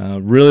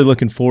 Really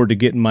looking forward to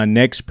getting my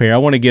next pair. I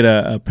want to get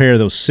a pair of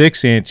those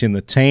 6-inch in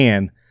the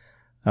tan.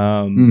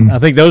 I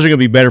think those are going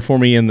to be better for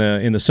me in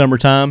the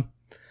summertime.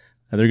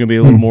 They're going to be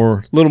a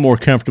little more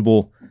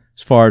comfortable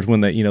as far as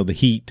when the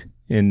heat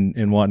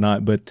and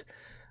whatnot. But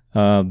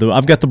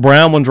I've got the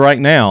brown ones right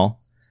now,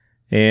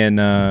 and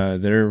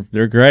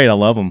they're great. I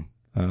love them.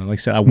 Like I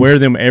said, I wear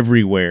them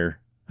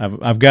everywhere.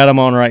 I've got them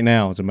on right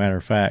now, as a matter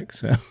of fact.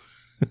 So.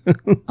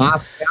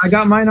 Awesome. I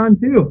got mine on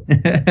too.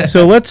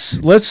 So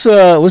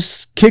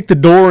let's kick the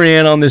door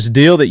in on this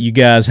deal that you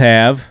guys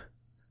have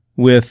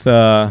with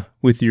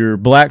your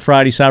Black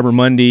Friday, Cyber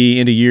Monday,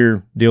 end of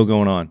year deal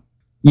going on.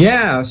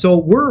 Yeah, so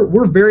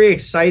we're very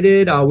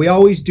excited. We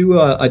always do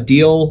a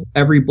deal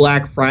every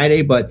Black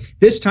Friday, but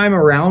this time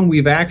around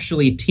we've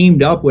actually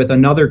teamed up with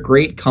another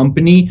great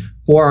company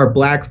for our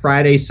Black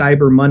Friday,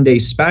 Cyber Monday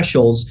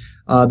specials.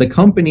 The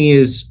company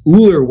is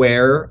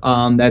Ulerware.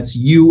 That's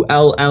ULLERWARE,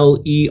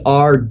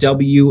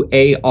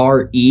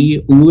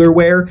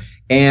 Ulerware.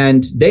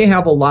 And they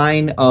have a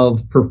line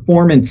of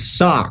performance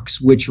socks,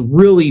 which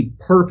really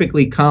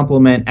perfectly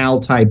complement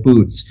Altai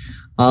boots.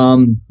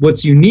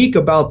 What's unique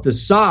about the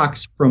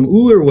socks from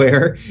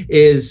Ulerware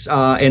is,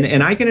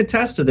 and I can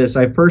attest to this,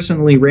 I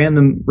personally ran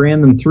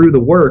them through the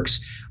works.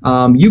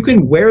 You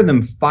can wear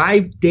them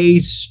 5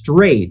 days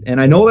straight.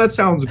 And I know that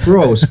sounds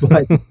gross,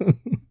 but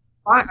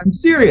I'm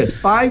serious.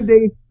 5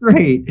 days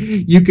straight,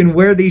 you can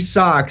wear these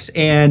socks,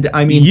 and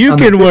I mean, you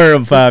can wear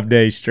them 5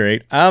 days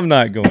straight. I'm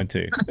not going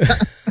to.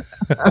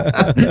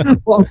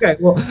 Okay,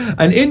 well,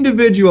 an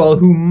individual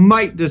who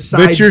might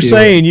decide. But you're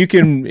saying you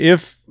can,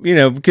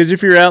 because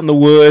if you're out in the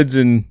woods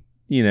and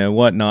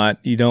whatnot,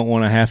 you don't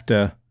want to have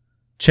to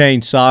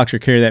change socks or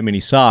carry that many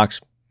socks.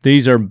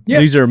 These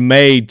are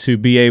made to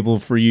be able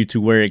for you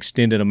to wear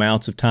extended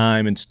amounts of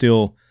time and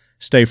still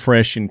stay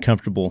fresh and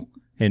comfortable.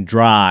 And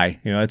dry,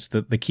 that's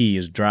the key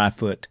is dry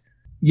foot.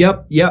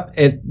 Yep.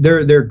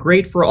 They're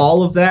great for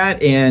all of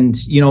that, and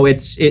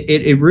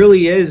it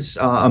really is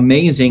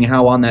amazing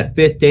how on that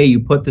 5th day you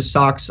put the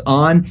socks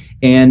on,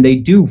 and they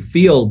do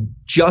feel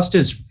just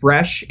as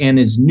fresh and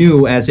as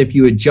new as if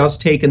you had just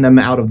taken them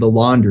out of the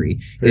laundry.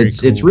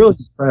 It's really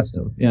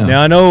impressive. Yeah.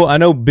 Now I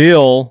know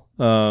Bill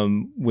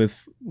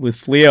with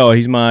Fleo.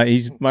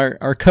 He's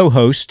our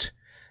co-host.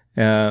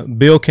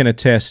 Bill can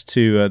attest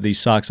to these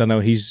socks. I know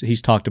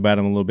he's talked about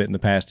them a little bit in the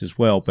past as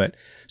well. But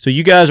so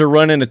you guys are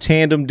running a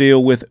tandem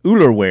deal with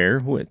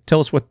Ulerwear. Tell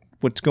us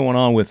what's going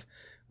on with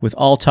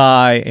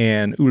Altai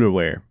and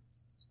Ulerwear.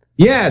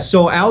 Yeah,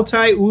 so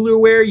Altai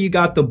Ulerwear, you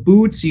got the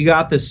boots, you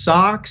got the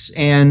socks,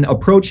 and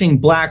approaching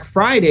Black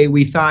Friday,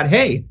 we thought,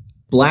 hey,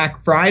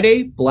 Black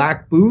Friday,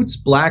 black boots,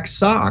 black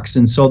socks.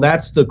 And so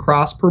that's the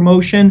cross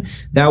promotion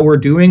that we're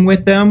doing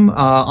with them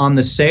on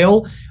the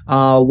sale.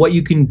 What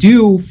you can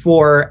do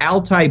for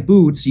Altai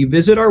boots, you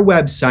visit our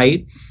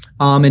website.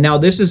 And now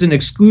this is an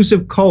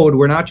exclusive code.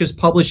 We're not just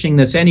publishing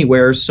this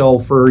anywhere. So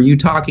for you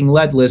Talking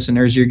Lead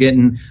listeners, you're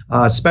getting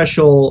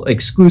special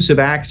exclusive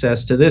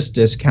access to this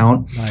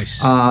discount.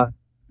 Nice.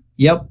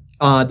 Yep.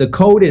 The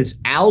code is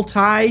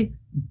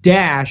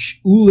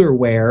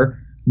Altai-Ulerwear,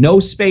 no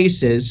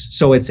spaces.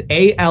 So it's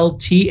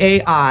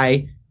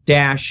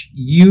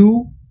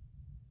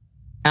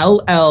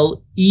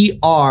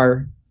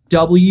ALTAI-ULLERWARE.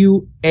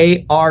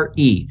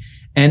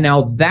 And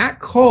now that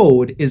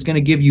code is going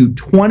to give you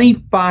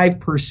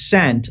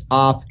 25%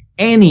 off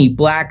any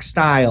black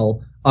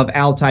style of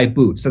Altai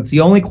boots. That's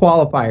the only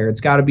qualifier. It's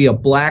got to be a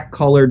black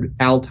colored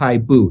Altai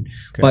boot.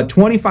 Okay. But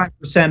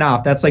 25%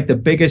 off, that's like the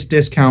biggest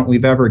discount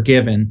we've ever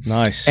given.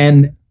 Nice.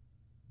 And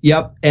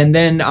yep. And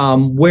then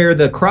where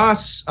the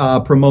cross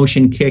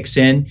promotion kicks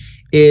in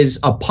is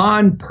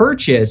upon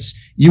purchase,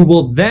 you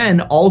will then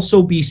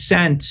also be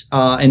sent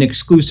an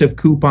exclusive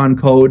coupon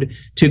code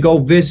to go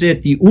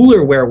visit the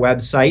Ulerwear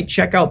website,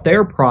 check out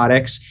their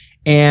products,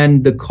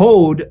 and the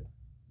code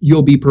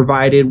you'll be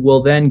provided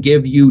will then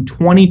give you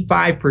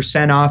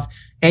 25% off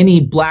any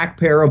black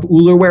pair of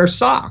Ulerwear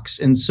socks.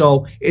 And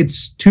so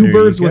it's two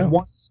birds with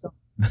one stone.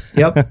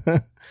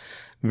 Yep.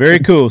 Very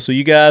cool. So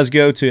you guys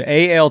go to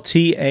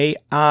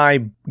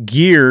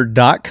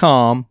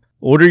altaigear.com.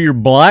 Order your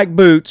black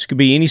boots. Could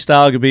be any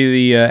style. Could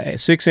be the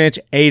 6-inch,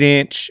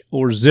 8-inch,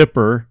 or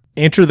zipper.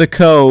 Enter the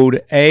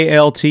code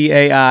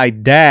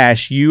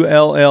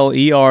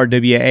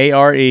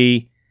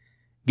ALTAI-ULLERWARE.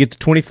 Get the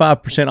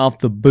 25% off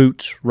the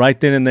boots right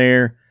then and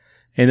there.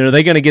 And are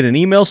they going to get an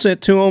email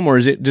sent to them, or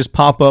is it just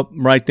pop up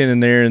right then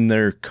and there in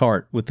their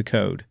cart with the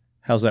code?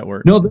 How's that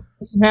work? No, they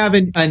have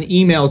an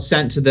email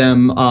sent to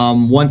them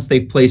once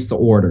they've placed the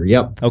order.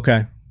 Yep.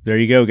 Okay. There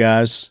you go,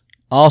 guys.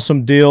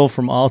 Awesome deal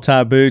from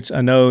Altai Boots.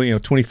 I know,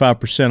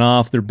 25%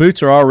 off. Their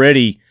boots are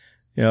already,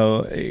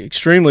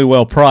 extremely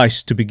well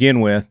priced to begin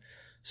with.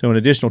 So an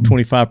additional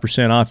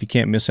 25% off. You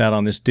can't miss out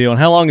on this deal. And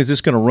how long is this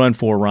going to run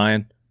for,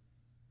 Ryan?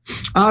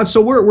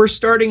 So we're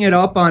starting it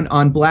up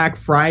on Black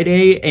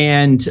Friday,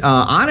 and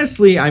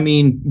honestly, I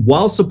mean,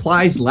 while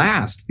supplies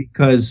last,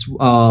 because with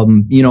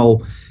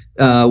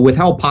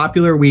how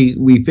popular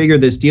we figure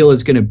this deal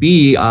is going to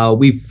be,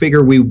 we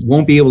figure we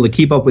won't be able to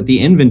keep up with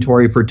the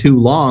inventory for too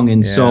long,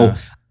 and so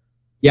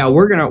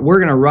we're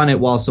gonna run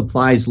it while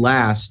supplies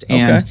last.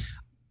 And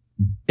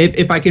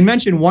if I can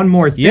mention one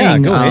more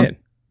thing, go ahead.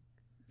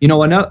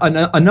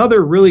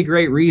 Another really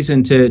great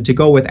reason to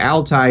go with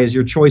Altai as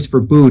your choice for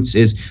boots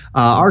is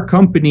our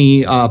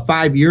company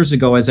 5 years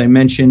ago, as I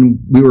mentioned,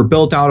 we were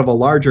built out of a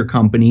larger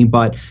company.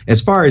 But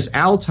as far as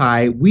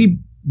Altai, we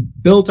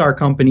built our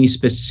company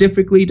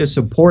specifically to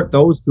support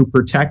those who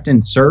protect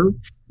and serve.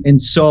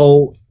 And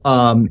so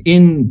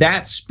in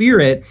that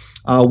spirit,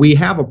 we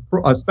have a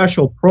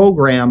special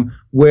program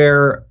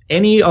where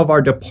any of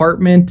our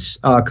department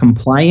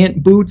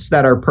compliant boots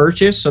that are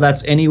purchased, so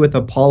that's any with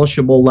a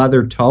polishable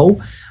leather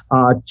toe,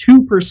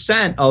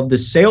 2% of the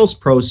sales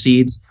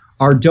proceeds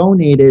are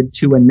donated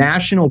to a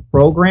national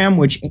program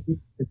which aims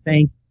to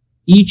thank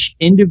each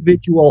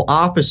individual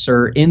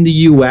officer in the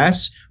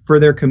U.S. for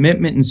their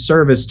commitment and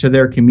service to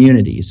their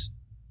communities.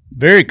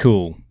 Very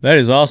cool. That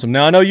is awesome.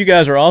 Now, I know you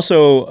guys are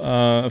also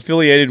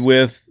affiliated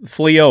with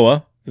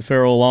FLEOA, the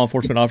Federal Law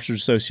Enforcement Officers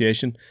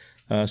Association.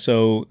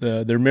 So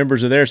they're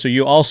members of there. So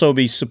you'll also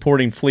be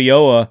supporting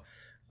FLEOA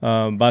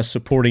by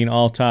supporting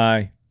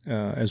Altai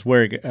as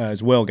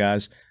well,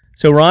 guys.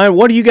 So, Ryan,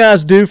 what do you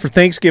guys do for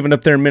Thanksgiving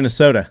up there in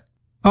Minnesota?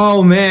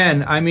 Oh,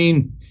 man. I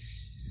mean,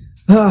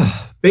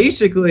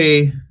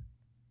 basically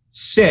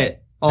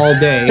sit all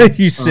day.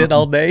 You sit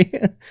all day?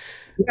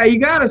 Yeah, you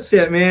gotta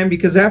sit, man,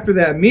 because after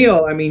that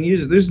meal, I mean,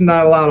 there's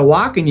not a lot of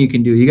walking you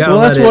can do. You gotta.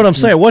 Well, that's what I'm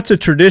saying. What's a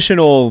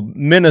traditional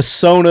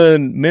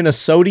Minnesotan,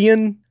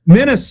 Minnesotan,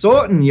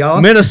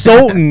 y'all?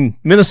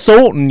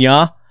 Minnesotan,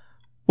 yeah.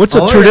 What's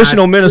a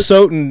traditional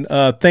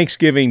Minnesotan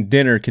Thanksgiving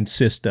dinner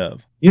consist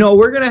of?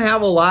 We're going to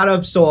have a lot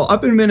of, so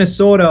up in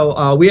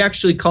Minnesota, we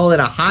actually call it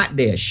a hot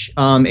dish.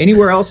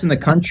 Anywhere else in the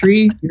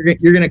country,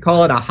 you're going to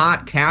call it a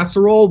hot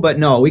casserole, but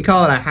no, we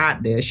call it a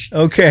hot dish.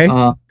 Okay.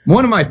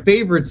 One of my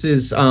favorites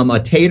is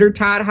a tater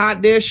tot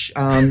hot dish.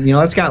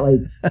 It's got like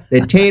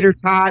the tater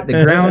tot,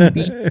 the ground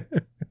beef.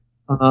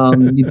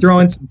 You throw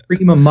in some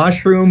cream of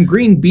mushroom,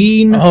 green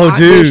bean. Oh,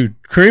 dude,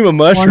 cream of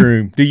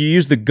mushroom. Do you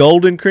use the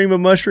golden cream of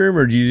mushroom,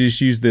 or do you just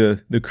use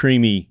the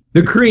creamy?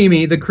 The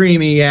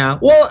creamy, yeah.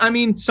 Well, I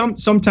mean,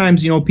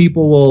 sometimes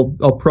people will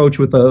approach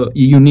with a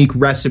unique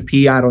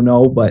recipe. I don't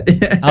know, but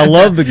I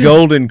love the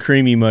golden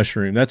creamy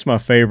mushroom. That's my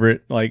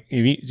favorite. Like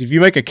if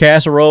you make a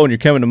casserole and you're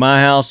coming to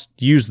my house,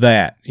 use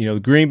that. The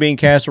green bean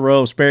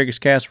casserole, asparagus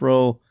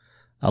casserole.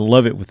 I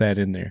love it with that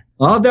in there.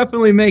 I'll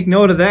definitely make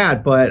note of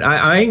that, but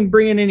I ain't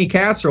bringing any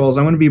casseroles.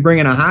 I'm going to be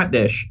bringing a hot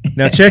dish.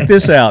 Now check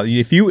this out.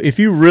 If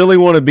you really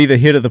want to be the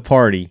hit of the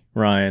party,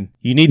 Ryan,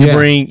 you need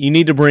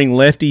to bring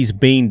Lefty's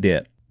bean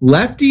dip.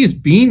 Lefty's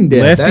bean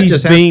dip.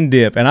 Lefty's bean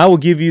dip, and I will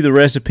give you the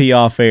recipe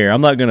off air. I'm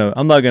not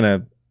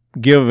gonna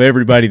give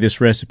everybody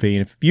this recipe.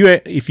 And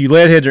if you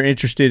leadheads are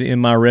interested in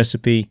my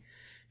recipe,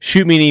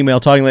 shoot me an email,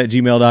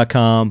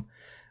 talkinglead@gmail.com.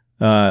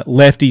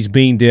 Lefty's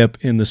bean dip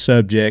in the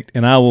subject,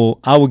 and I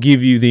will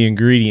give you the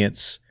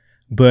ingredients.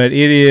 But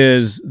it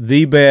is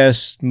the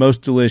best,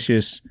 most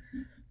delicious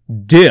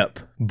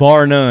dip,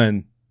 bar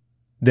none,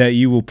 that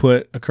you will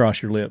put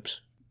across your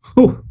lips.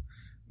 Whew.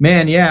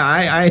 Man, yeah,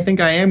 I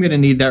think I am going to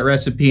need that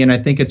recipe, and I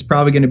think it's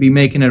probably going to be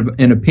making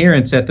an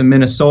appearance at the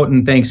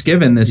Minnesotan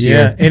Thanksgiving this year.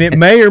 Yeah, and it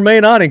may or may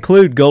not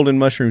include golden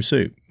mushroom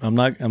soup. I'm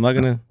not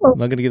gonna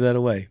give that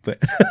away. But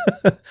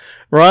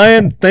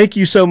Ryan, thank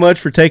you so much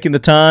for taking the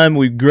time.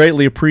 We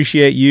greatly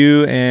appreciate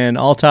you and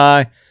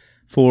Altai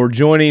for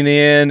joining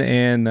in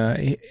and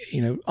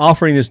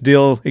offering this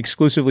deal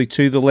exclusively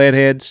to the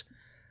Leadheads.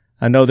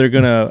 I know they're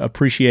going to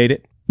appreciate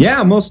it.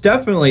 Yeah, most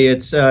definitely.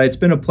 It's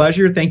been a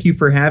pleasure. Thank you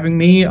for having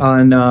me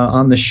on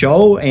the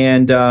show.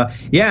 And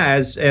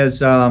as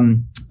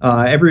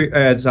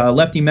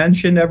Lefty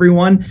mentioned,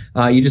 everyone,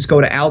 you just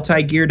go to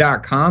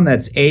altaigear.com.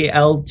 That's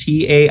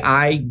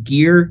ALTAI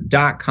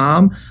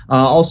gear.com.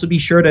 Also, be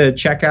sure to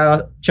check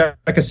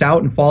us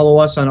out and follow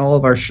us on all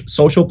of our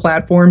social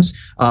platforms.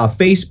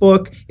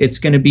 Facebook, it's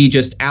going to be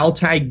just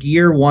Altai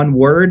Gear, one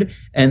word.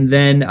 And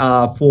then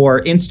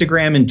for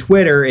Instagram and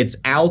Twitter, it's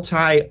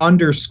Altai_gear.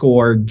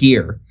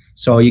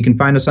 So you can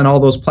find us on all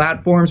those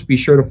platforms. Be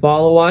sure to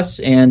follow us.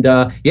 And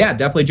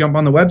definitely jump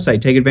on the website.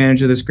 Take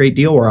advantage of this great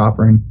deal we're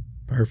offering.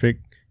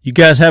 Perfect. You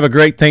guys have a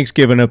great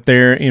Thanksgiving up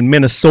there in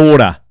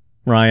Minnesota,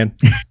 Ryan.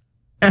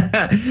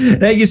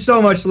 Thank you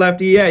so much,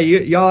 Lefty. Yeah,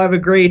 y'all have a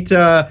great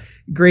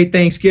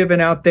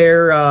Thanksgiving out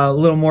there, a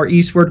little more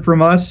eastward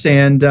from us,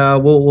 and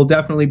we'll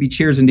definitely be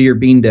cheersing to your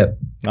bean dip.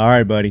 All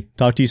right, buddy.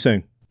 Talk to you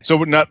soon. So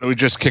we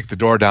just kicked the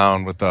door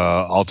down with the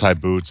Altai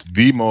boots,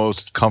 the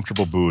most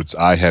comfortable boots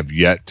I have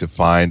yet to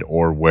find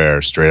or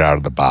wear straight out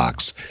of the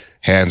box,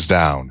 hands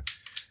down.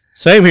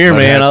 Same here,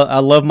 man. I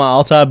love my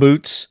Altai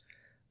boots.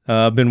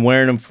 I've been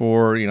wearing them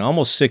for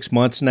almost 6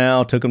 months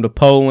now. Took them to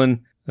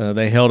Poland.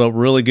 They held up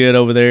really good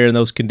over there in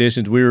those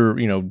conditions. We were,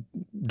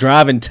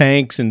 driving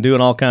tanks and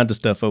doing all kinds of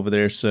stuff over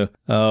there. So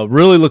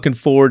really looking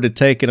forward to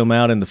taking them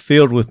out in the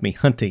field with me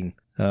hunting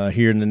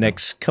here in the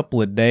next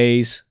couple of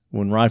days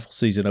when rifle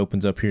season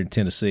opens up here in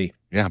Tennessee.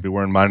 Yeah, I'll be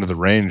wearing mine to the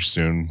range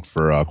soon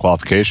for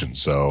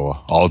qualifications. So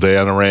all day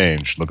on the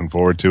range. Looking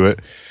forward to it.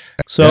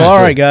 So, all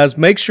right, guys,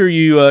 make sure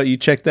you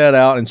check that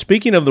out. And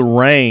speaking of the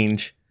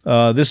range,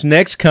 this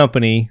next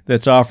company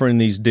that's offering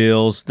these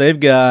deals, they've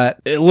got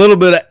a little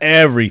bit of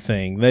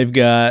everything. They've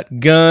got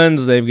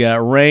guns, they've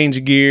got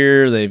range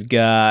gear, they've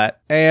got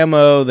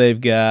ammo, they've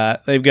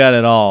got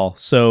it all.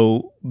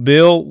 So,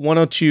 Bill, why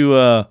don't you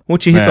hit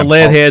the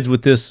lead heads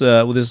with this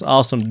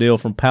awesome deal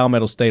from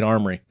Palmetto State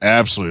Armory?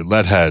 Absolutely,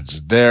 lead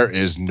heads. There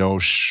is no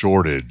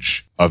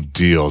shortage of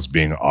deals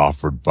being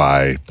offered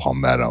by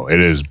Palmetto. It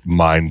is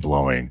mind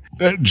blowing.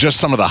 Just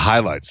some of the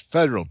highlights: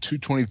 Federal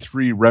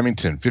 223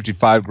 Remington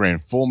 55 grain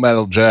full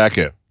metal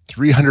jacket,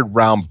 300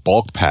 round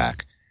bulk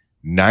pack,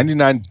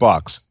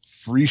 $99,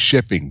 free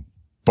shipping,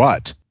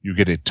 but you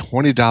get a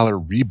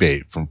 $20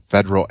 rebate from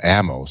Federal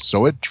Ammo,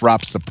 so it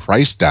drops the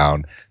price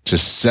down to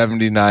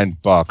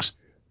 $79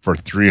 for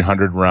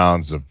 300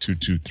 rounds of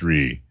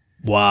 223.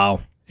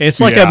 Wow.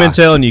 It's like I've been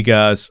telling you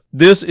guys,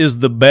 this is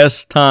the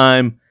best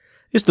time.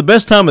 It's the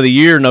best time of the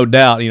year, no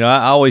doubt.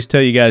 I always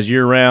tell you guys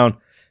year round,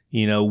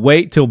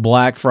 wait till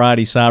Black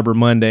Friday, Cyber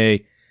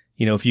Monday,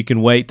 if you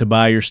can wait to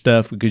buy your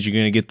stuff because you're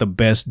going to get the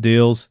best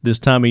deals this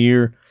time of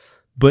year.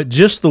 But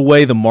just the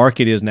way the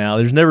market is now,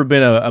 there's never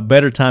been a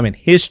better time in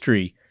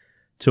history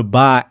to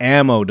buy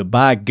ammo, to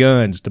buy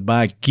guns, to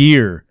buy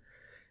gear.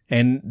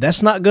 And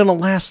that's not going to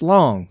last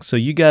long. So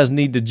you guys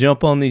need to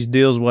jump on these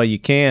deals while you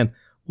can.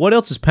 What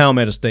else has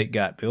Palmetto State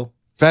got, Bill?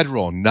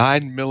 Federal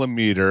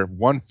 9mm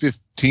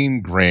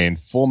 115 grain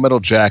full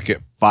metal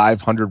jacket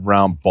 500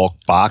 round bulk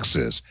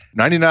boxes,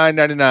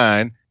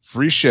 $99.99,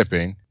 free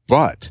shipping.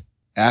 But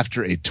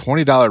after a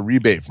 $20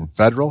 rebate from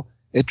Federal,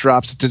 it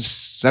drops to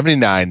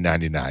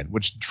 $79.99,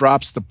 which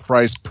drops the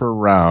price per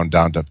round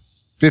down to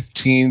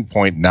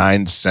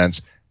 15.9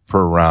 cents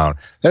per round.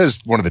 That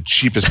is one of the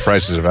cheapest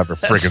prices I've ever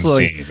freaking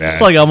seen, man.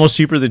 It's like almost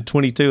cheaper than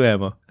 22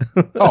 ammo.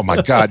 Oh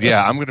my God.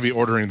 Yeah. I'm going to be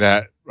ordering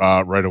that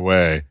right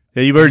away.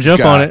 Yeah, you better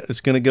jump on it.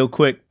 It's going to go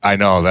quick. I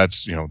know.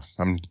 That's,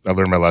 I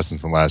learned my lesson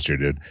from last year,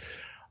 dude.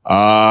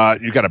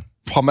 You got a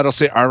Palmetto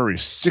State Armory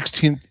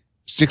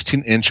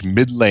 16-inch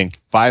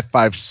mid-length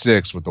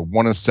 5.56 with a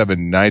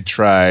 1-7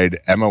 nitride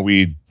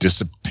MOE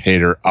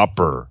dissipator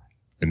upper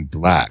in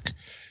black.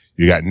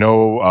 You got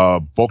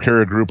no bulk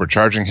carrier group or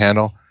charging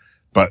handle,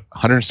 but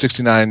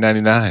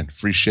 $169.99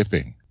 free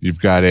shipping. You've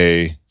got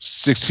a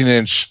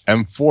 16-inch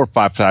M4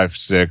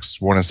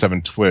 5.56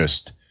 1-7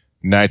 twist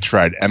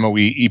nitride MOE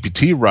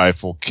EPT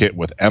rifle kit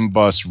with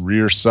M-Bus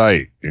rear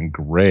sight in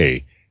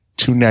gray,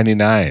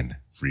 $299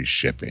 free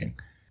shipping.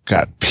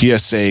 Got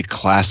PSA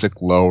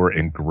classic lower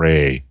in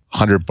gray,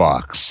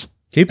 $100.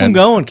 Keep them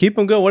going. Keep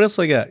them going. What else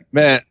they got?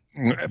 Man,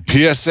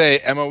 PSA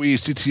MOE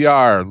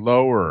CTR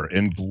lower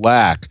in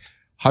black,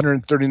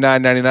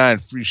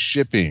 $139.99 free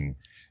shipping.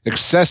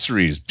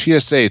 Accessories,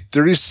 PSA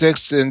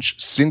 36-inch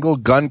single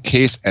gun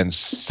case and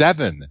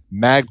 7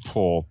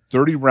 Magpul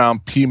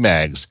 30-round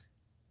PMags,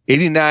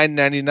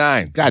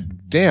 $89.99.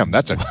 God damn,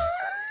 that's a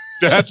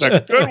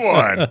good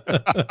one.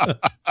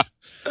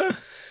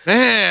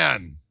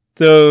 Man.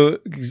 So,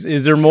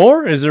 is there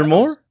more? Is there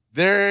more?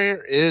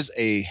 There is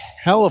a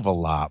hell of a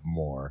lot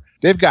more.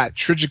 They've got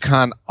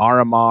Trigicon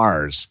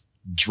RMRs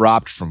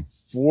dropped from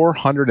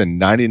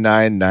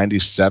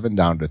 $499.97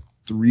 down to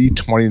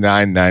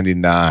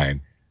 $329.99.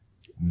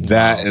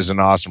 That is an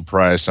awesome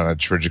price on a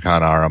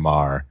Trigicon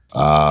RMR.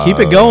 Keep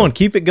it going.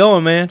 Keep it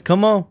going, man.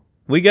 Come on.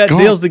 We got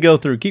deals to go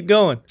through. Keep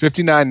going.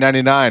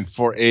 $59.99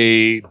 for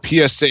a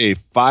PSA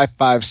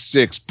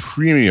 5.56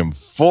 premium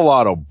full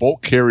auto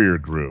bolt carrier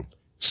group.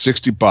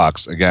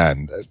 $60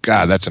 again.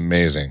 God, that's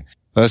amazing.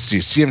 Let's see.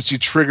 CMC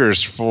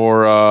triggers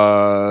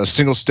for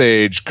single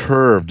stage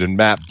curved and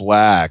matte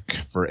black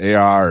for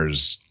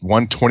ARs.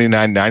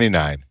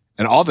 $129.99.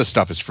 And all this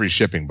stuff is free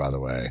shipping, by the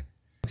way.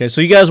 Okay,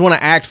 so you guys want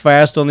to act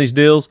fast on these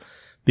deals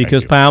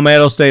because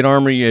Palmetto State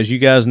Armory, as you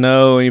guys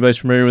know, anybody's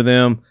familiar with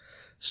them,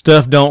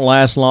 stuff don't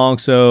last long.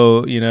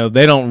 So,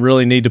 they don't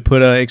really need to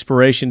put an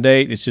expiration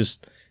date. It's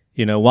just,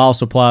 while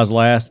supplies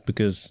last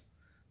because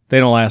they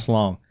don't last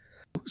long.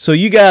 So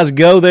you guys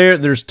go there.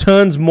 There's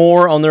tons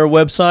more on their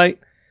website.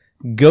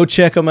 Go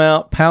check them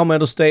out,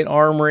 Palmetto State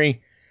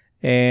Armory.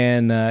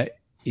 And,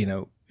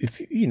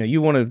 if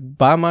you want to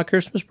buy my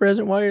Christmas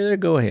present while you're there,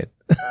 go ahead.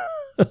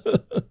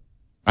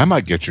 I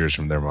might get yours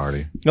from there,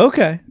 Marty.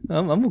 Okay.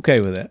 I'm okay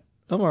with that.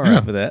 I'm all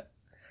right with that.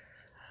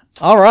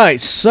 All right.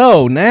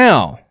 So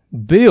now,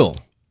 Bill,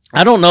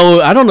 I don't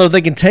know if they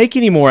can take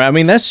any more. I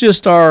mean, that's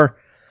just our,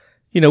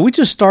 we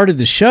just started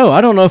the show. I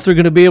don't know if they're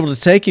going to be able to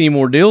take any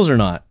more deals or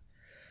not.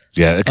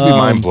 Yeah, it can be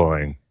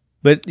mind-blowing.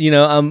 But,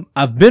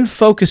 I've been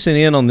focusing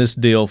in on this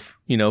deal,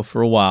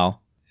 for a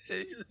while.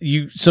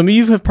 Some of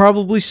you have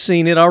probably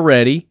seen it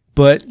already,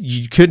 but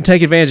you couldn't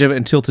take advantage of it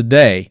until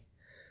today.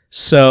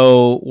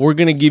 So we're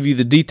going to give you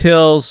the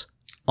details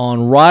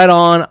on Right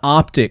On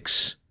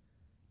Optics.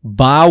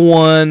 Buy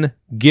one,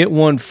 get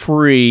one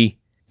free,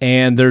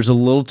 and there's a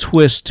little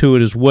twist to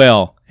it as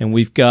well. And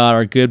we've got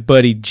our good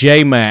buddy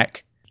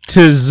J-Mac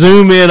to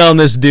zoom in on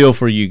this deal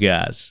for you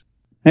guys.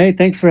 Hey,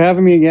 thanks for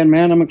having me again,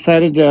 man. I'm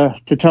excited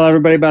to tell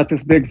everybody about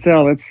this big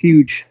sale. It's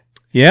huge.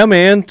 Yeah,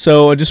 man.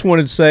 So I just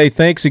wanted to say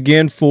thanks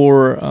again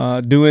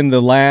for doing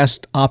the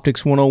last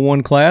Optics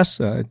 101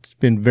 class. It's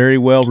been very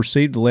well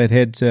received. The lead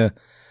heads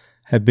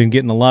have been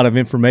getting a lot of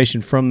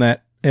information from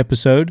that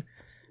episode,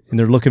 and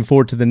they're looking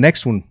forward to the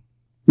next one.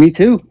 Me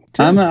too.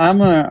 I'm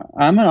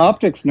an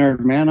optics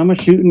nerd, man. I'm a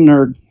shooting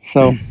nerd.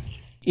 So,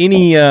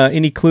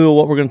 any clue of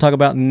what we're going to talk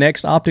about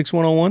next Optics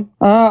 101?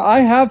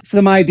 I have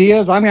some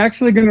ideas. I'm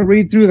actually going to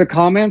read through the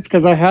comments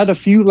because I had a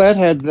few lead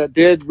heads that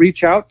did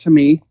reach out to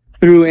me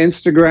through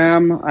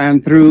Instagram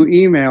and through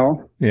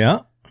email. Yeah.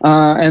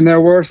 And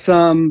there were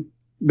some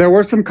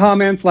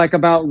comments like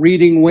about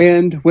reading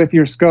wind with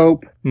your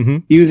scope,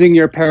 using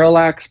your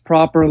parallax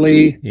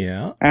properly,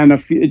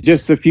 and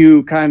just a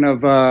few kind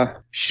of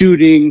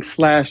shooting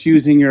 /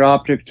 using your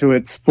optic to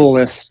its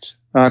fullest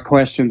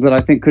questions that I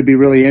think could be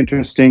really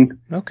interesting.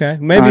 Okay,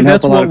 maybe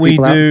that's what we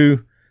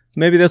do.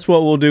 Maybe that's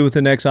what we'll do with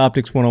the next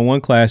Optics 101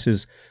 class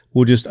is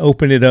we'll just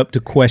open it up to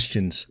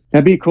questions.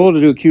 That'd be cool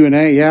to do a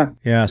Q&A, yeah.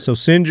 Yeah, so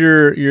send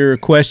your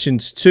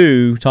questions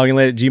to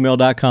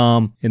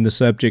talkinglate@gmail.com. In the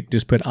subject,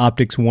 just put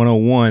Optics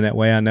 101. That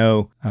way I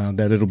know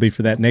that it'll be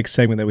for that next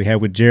segment that we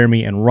have with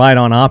Jeremy and Right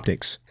On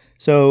Optics.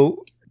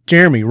 So,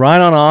 Jeremy,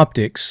 Right On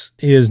Optics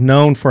is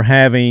known for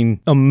having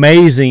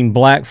amazing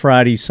Black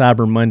Friday,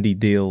 Cyber Monday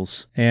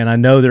deals. And I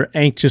know they're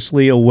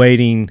anxiously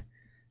awaiting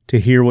to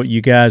hear what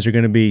you guys are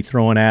going to be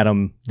throwing at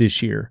them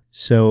this year.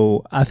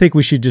 So I think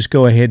we should just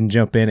go ahead and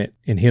jump in it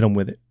and hit them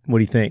with it. What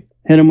do you think?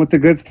 Hit them with the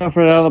good stuff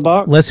right out of the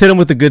box? Let's hit them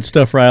with the good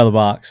stuff right out of the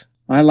box.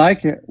 I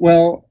like it.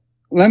 Well,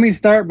 let me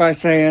start by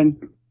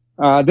saying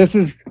this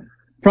is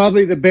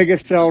probably the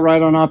biggest sale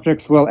Right On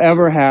Optics will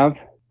ever have.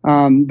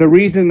 The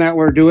reason that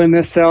we're doing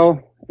this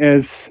sale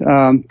is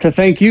to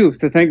thank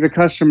the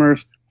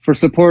customers for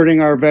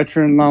supporting our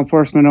veteran law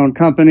enforcement owned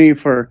company,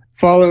 for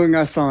following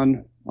us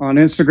on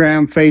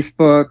Instagram,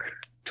 Facebook,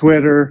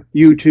 Twitter,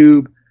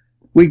 YouTube.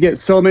 We get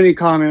so many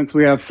comments.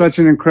 We have such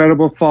an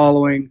incredible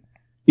following.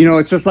 You know,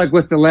 it's just like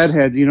with the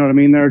Leadheads, you know what I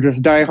mean? They're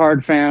just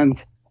diehard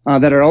fans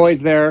that are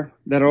always there,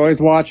 that are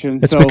always watching.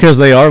 That's because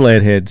they are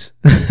Leadheads.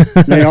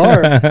 They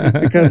are. It's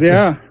because,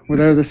 well,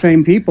 they're the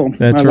same people.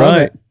 That's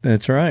right.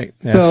 That's right.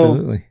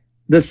 Absolutely. So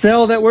the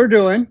sale that we're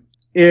doing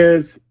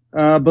is,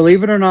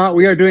 believe it or not,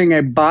 we are doing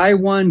a buy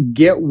one,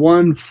 get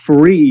one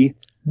free.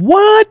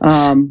 What?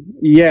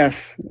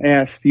 Yes,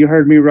 you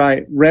heard me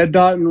right. Red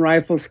dot and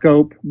rifle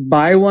scope,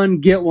 buy one,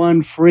 get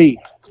one free.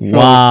 So,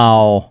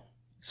 wow.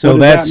 So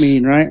what does that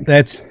mean, right?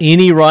 That's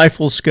any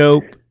rifle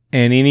scope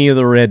and any of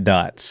the red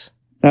dots.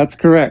 That's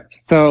correct.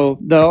 So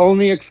the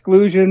only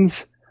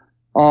exclusions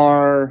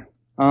are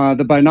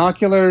the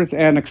binoculars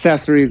and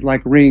accessories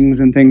like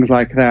rings and things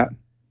like that.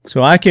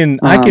 So I can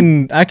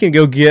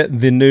go get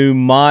the new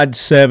Mod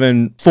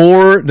 7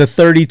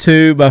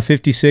 4-32 by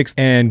 56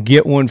 and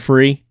get one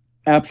free.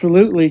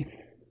 Absolutely.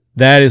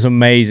 That is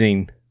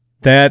amazing.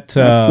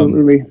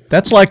 Absolutely.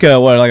 That's like a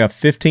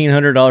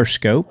 $1,500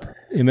 scope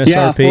MSRP.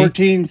 Yeah,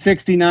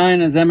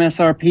 $1,469 is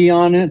MSRP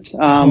on it.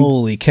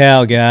 Holy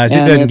cow, guys!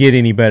 It doesn't get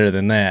any better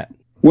than that.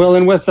 Well,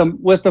 and with the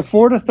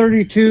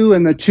 4-32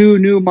 and the two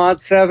new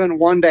Mod 7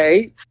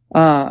 1-8,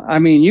 I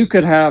mean, you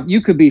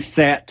could be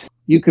set.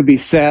 You could be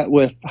set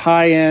with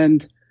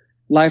high-end,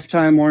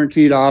 lifetime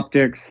warranted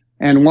optics,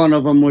 and one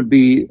of them would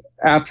be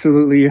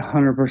absolutely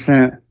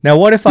 100%. Now,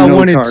 what if I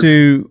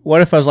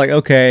what if I was like,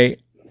 okay,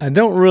 I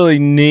don't really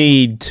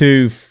need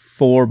two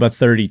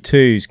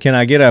 4x32s. Can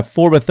I get a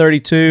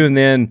 4x32 and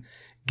then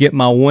get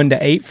my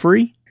 1-8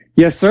 free?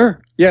 Yes,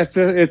 sir. Yes,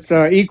 it's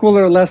equal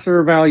or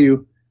lesser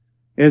value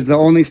is the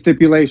only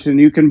stipulation.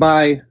 You can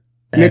buy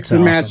mix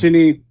and match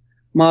any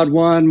Mod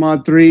 1,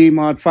 Mod 3,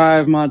 Mod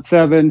 5, Mod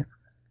 7,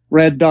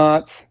 red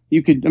dots.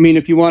 You could, I mean,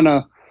 if you want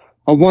a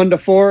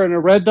 1-4 and a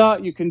red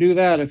dot, you can do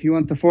that. If you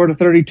want the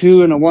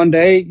 4-32 and a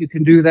 1-8, you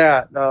can do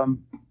that.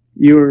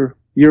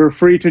 You're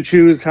free to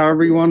choose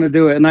however you want to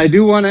do it. And I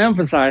do want to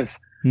emphasize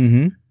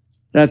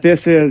that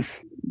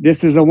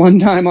this is a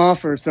one-time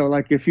offer. So,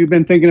 like, if you've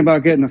been thinking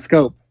about getting a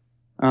scope,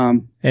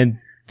 and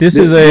this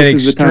is an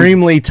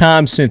extremely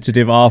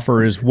time-sensitive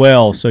offer as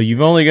well. So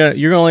you're only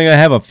gonna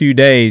have a few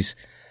days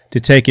to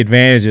take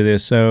advantage of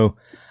this. So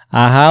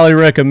I highly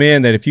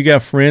recommend that if you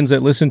got friends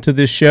that listen to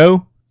this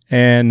show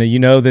and you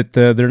know that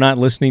they're not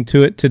listening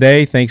to it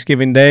today,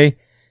 Thanksgiving Day,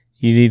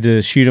 you need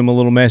to shoot them a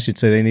little message.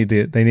 Say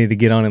they need to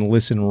get on and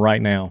listen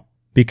right now,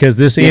 because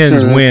this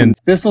ends when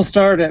this will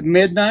start at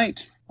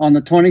midnight on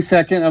the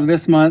 22nd of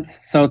this month.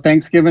 So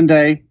Thanksgiving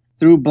Day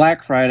through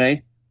Black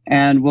Friday.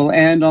 And we'll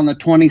end on the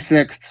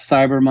 26th,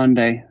 Cyber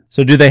Monday.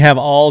 So do they have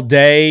all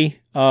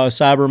day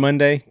Cyber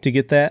Monday to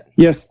get that?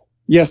 Yes,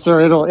 sir.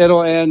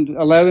 It'll end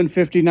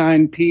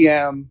 11:59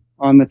 p.m.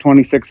 on the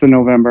 26th of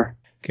November.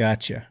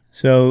 Gotcha.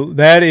 So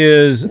that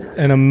is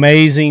an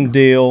amazing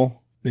deal.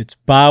 It's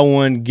buy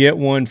one, get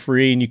one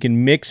free, and you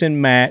can mix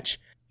and match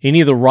any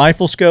of the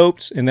rifle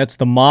scopes, and that's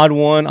the Mod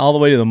 1 all the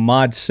way to the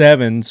Mod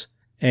 7s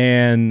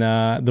and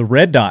the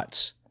red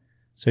dots.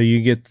 So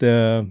you get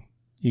the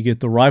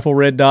rifle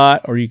red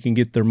dot, or you can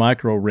get their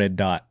micro red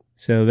dot.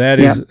 So that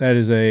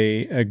is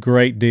a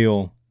great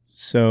deal.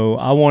 So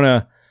I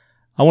want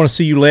to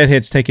see you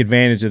leadheads take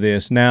advantage of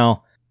this.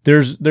 Now,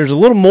 there's a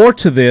little more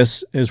to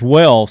this as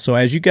well. So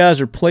as you guys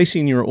are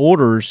placing your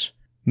orders,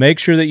 make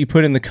sure that you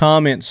put in the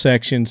comments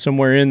section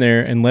somewhere in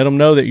there and let them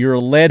know that you're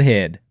a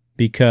leadhead,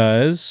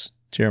 because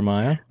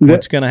Jeremiah,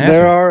 what's going to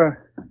happen?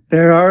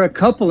 There are a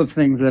couple of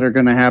things that are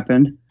going to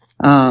happen.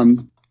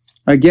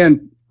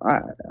 Again,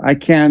 I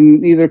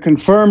can neither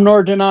confirm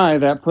nor deny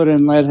that put in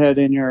leadhead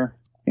in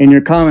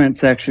your comment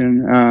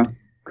section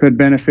could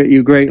benefit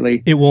you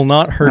greatly. It will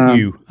not hurt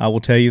you. I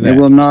will tell you that. It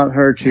will not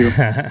hurt you.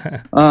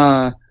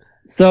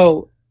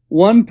 So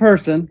one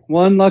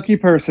lucky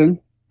person,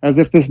 as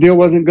if this deal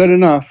wasn't good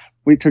enough,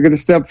 we took it a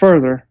step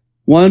further.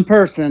 One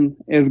person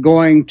is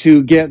going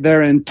to get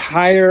their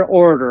entire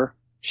order,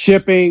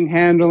 shipping,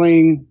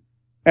 handling,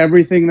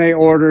 everything they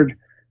ordered,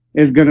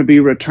 is going to be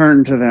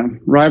returned to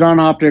them. Right On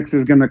Optics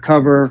is going to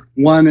cover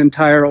one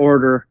entire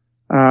order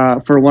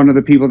for one of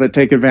the people that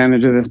take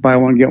advantage of this buy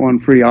one, get one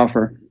free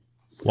offer.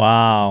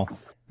 Wow.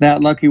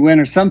 That lucky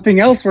winner.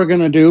 Something else we're going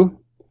to do.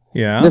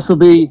 Yeah.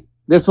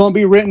 This won't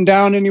be written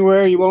down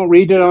anywhere. You won't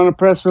read it on a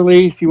press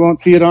release. You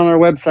won't see it on our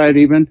website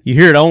even. You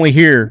hear it only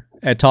here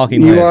at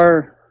Talking Lead. You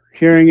are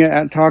hearing it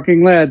at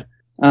Talking Lead.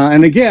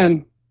 And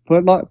again,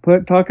 put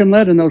Talking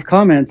Lead in those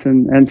comments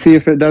and see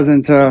if it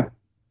doesn't,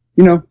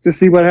 just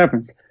see what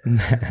happens.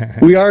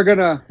 We are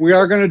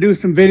gonna do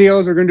some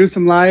videos. We're gonna do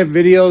some live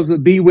videos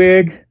with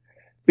B-Wig.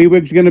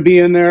 B-Wig's gonna be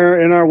in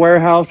there in our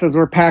warehouse as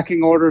we're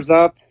packing orders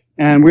up,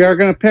 and we are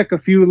gonna pick a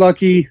few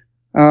lucky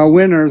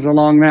winners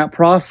along that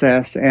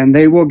process, and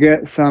they will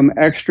get some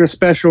extra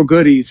special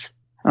goodies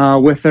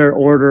with their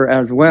order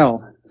as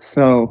well.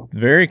 So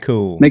very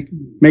cool.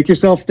 Make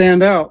yourself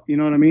stand out. You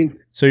know what I mean?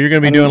 So you're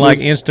going to be doing like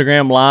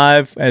Instagram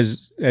Live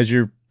as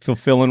you're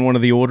fulfilling one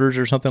of the orders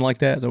or something like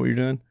that? Is that what you're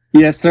doing?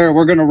 Yes, sir.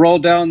 We're going to roll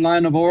down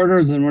line of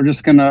orders, and we're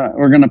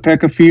gonna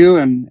pick a few,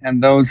 and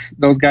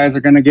those guys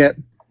are gonna get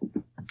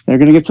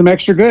some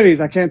extra goodies.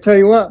 I can't tell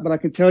you what, but I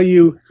can tell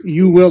you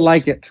will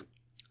like it.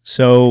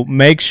 So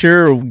make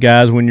sure,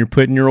 guys, when you're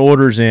putting your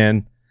orders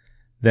in,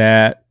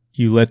 that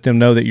you let them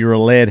know that you're a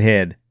lead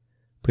head.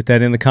 Put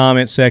that in the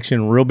comment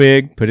section real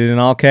big. Put it in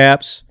all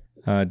caps,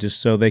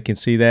 just so they can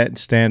see that and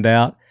stand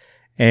out.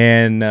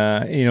 And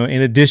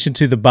in addition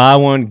to the buy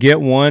one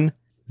get one,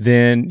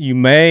 then you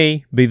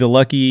may be the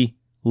lucky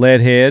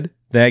lead head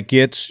that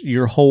gets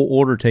your whole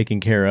order taken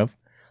care of,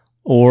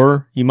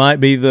 or you might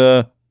be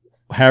the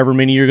however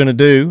many you're going to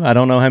do. I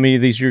don't know how many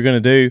of these you're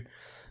going to do,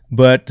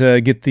 but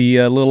get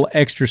the little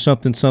extra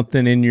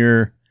something in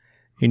your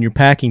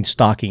packing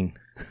stocking.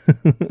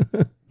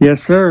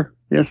 Yes, sir.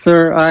 Yes,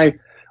 sir.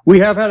 We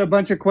have had a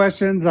bunch of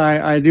questions.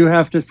 I do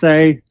have to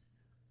say,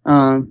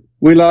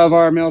 we love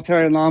our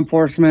military and law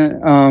enforcement.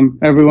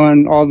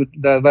 Everyone, all the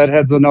lead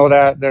heads will know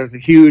that there's a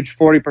huge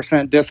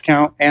 40%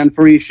 discount and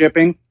free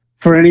shipping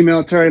for any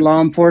military law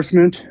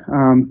enforcement,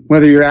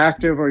 whether you're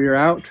active or you're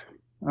out.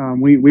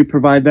 We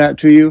provide that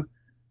to you.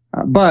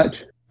 But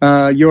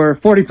your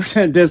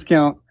 40%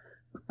 discount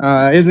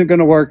isn't going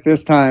to work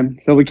this time.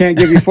 So we can't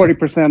give you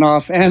 40%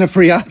 off and a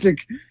free optic.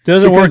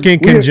 Doesn't work in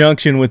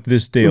conjunction with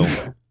this deal.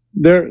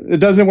 It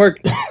doesn't work.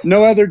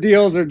 No other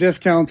deals or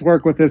discounts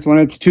work with this one.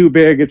 It's too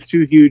big. It's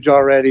too huge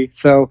already.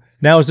 So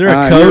now, is there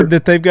a code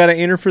that they've got to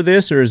enter for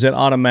this, or is it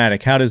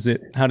automatic? How does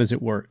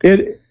it work?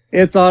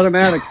 It's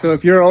automatic. So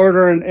if you're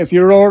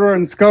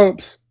ordering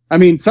scopes, I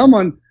mean,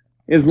 someone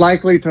is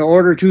likely to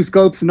order 2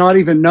 scopes, not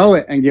even know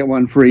it, and get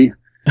one free,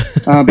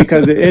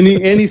 because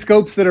any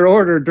scopes that are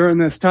ordered during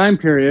this time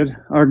period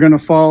are going to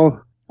fall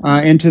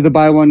into the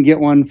buy one get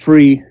one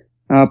free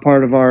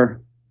part of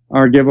our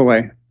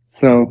giveaway.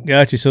 So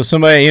gotcha. So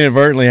somebody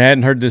inadvertently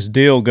hadn't heard this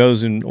deal,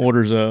 goes and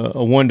orders a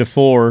 1 to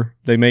 4.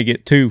 They may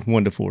get 2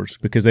 1 to 4s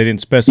because they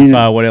didn't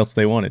specify what else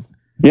they wanted.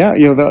 Yeah,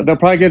 they'll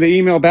probably get an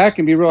email back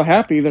and be real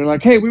happy. They're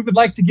like, "Hey, we would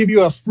like to give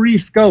you a free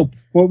scope.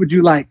 What would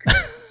you like?"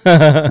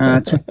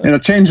 It'll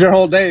change their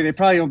whole day. They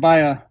probably will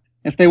buy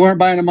if they weren't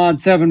buying a Mod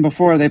 7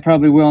 before, they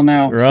probably will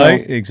now.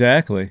 Right? So,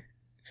 exactly.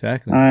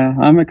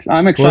 I'm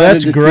excited. Well,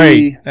 that's to great.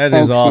 See that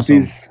is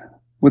awesome.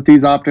 With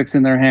these optics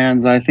in their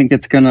hands, I think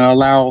it's going to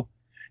allow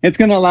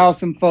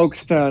some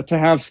folks to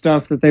have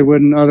stuff that they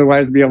wouldn't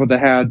otherwise be able to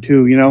have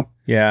too,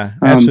 Yeah,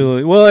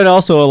 absolutely. Well, it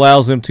also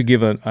allows them to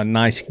give a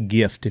nice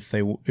gift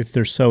if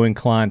they're so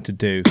inclined to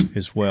do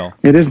as well.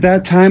 It is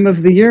that time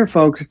of the year,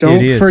 folks.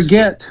 Don't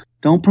forget.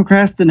 Don't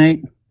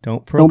procrastinate.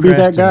 Don't procrastinate. Don't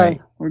be that guy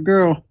or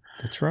girl.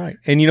 That's right.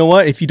 And you know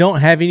what? If you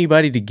don't have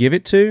anybody to give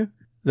it to,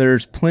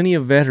 there's plenty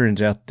of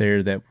veterans out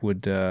there that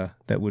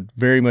would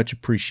very much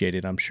appreciate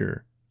it, I'm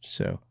sure.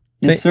 So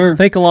yes, sir.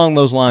 Think along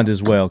those lines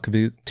as well,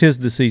 because 'tis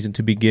the season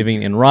to be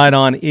giving, and Right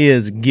On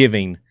is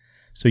giving.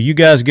 So you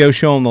guys go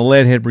show them the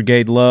Leadhead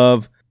Brigade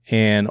love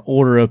and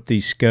order up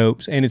these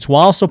scopes. And it's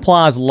while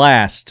supplies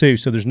last, too.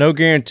 So there's no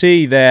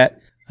guarantee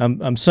that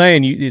I'm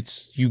saying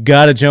you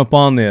got to jump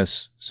on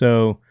this.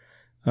 So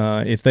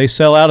if they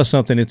sell out of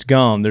something, it's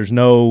gone. There's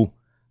no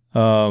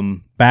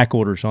back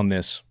orders on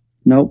this.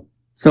 Nope.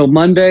 So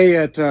Monday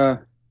at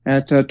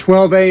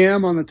 12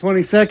 a.m. on the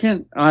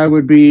 22nd, I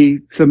would be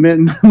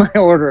submitting my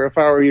order if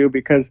I were you,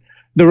 because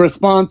the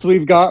response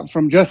we've got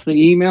from just the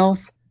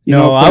emails.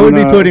 I would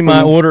be putting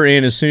my order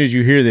in as soon as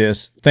you hear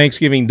this.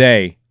 Thanksgiving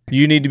Day,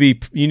 you need to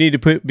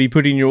be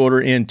putting your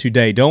order in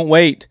today. Don't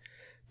wait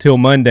till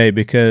Monday,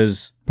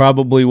 because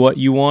probably what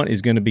you want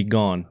is going to be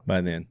gone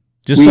by then.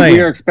 Just saying.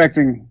 We are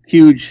expecting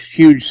huge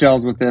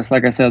sales with this.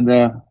 Like I said,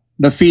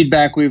 the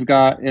feedback we've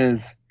got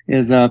is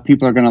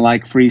people are going to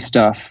like free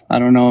stuff. I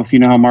don't know if you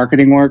know how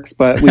marketing works,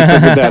 but we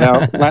figured that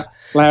out.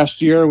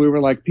 Last year, we were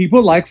like,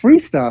 people like free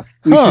stuff.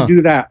 We should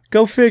do that.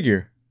 Go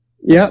figure.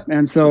 Yep,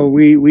 and so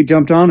we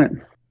jumped on it.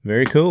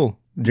 Very cool.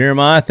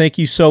 Jeremiah, thank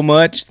you so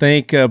much.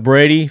 Thank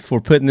Brady for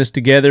putting this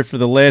together for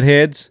the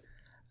Leadheads.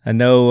 I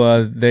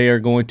know they are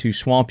going to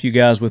swamp you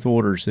guys with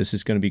orders. This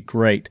is going to be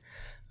great.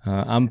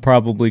 I'm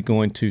probably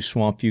going to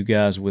swamp you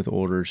guys with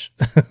orders.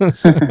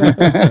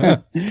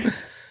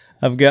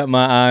 I've got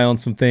my eye on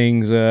some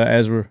things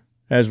as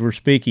we're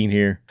speaking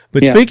here.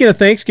 But Speaking of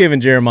Thanksgiving,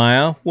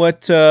 Jeremiah,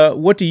 what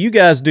do you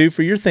guys do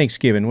for your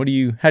Thanksgiving?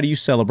 How do you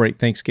celebrate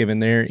Thanksgiving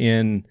there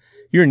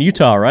you're in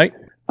Utah, right?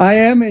 I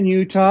am in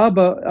Utah,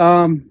 but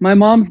my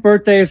mom's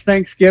birthday is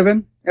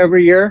Thanksgiving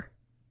every year.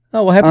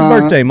 Oh, well, happy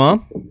birthday,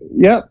 Mom.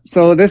 Yep.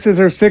 So this is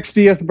her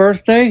 60th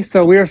birthday,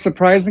 so we are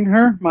surprising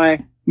her.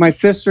 My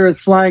sister is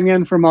flying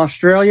in from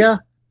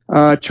Australia.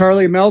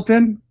 Charlie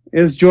Melton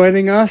is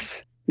joining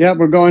us. Yeah,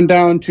 we're going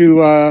down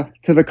to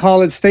the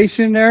College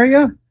Station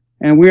area,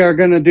 and we're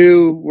gonna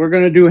do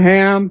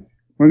ham.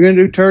 We're gonna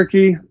do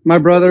turkey. My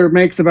brother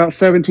makes about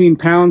 17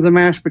 pounds of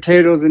mashed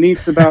potatoes and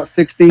eats about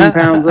 16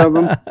 pounds of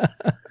them.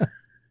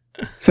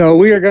 So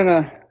we are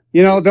gonna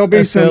there'll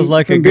be some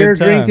beer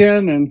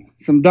drinking and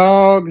some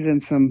dogs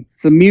and some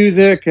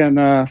music and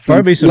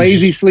some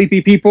lazy,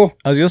 sleepy people.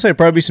 I was going to say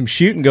probably some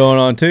shooting going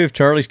on too if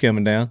Charlie's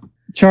coming down.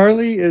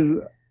 Charlie is,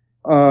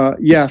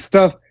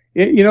 stuff.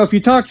 If you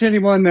talk to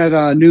anyone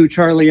that knew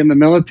Charlie in the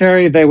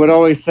military, they would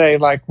always say,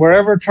 like,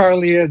 wherever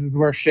Charlie is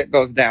where shit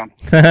goes down.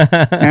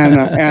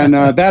 and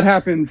that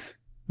happens.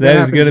 That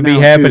is going to be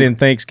happening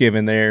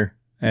Thanksgiving there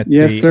at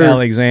the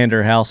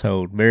Alexander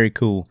household. Very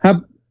cool.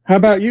 How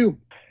about you?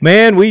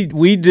 Man, we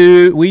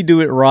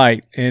do it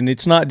right, and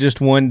it's not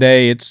just one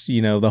day, it's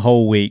the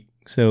whole week.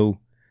 So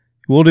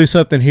we'll do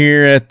something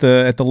here at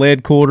the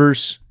lead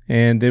quarters,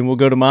 and then we'll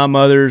go to my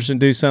mother's and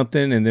do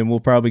something, and then we'll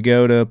probably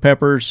go to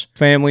Pepper's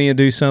family and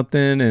do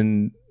something,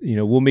 and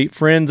we'll meet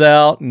friends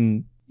out,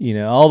 and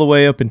all the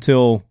way up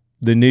until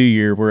the new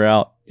year we're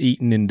out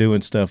eating and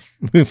doing stuff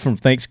from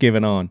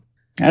Thanksgiving on.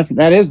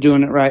 That is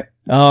doing it right.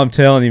 Oh, I'm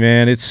telling you,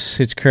 man,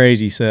 it's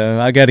crazy. So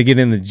I got to get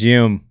in the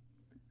gym.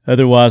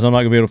 Otherwise, I'm not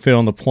going to be able to fit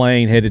on the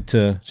plane headed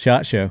to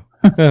SHOT Show.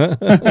 We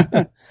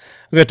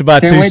got to buy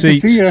two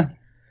seats. To see you.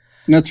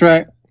 That's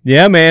right.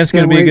 Yeah, man, it's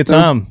going to be a good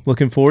time.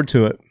 Looking forward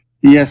to it.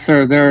 Yes,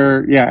 sir. There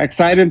are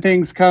exciting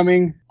things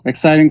coming,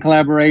 exciting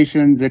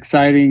collaborations,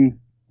 exciting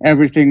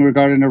everything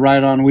regarding the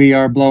Ride On. We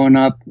are blowing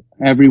up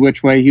every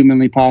which way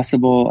humanly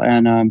possible,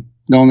 and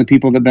the only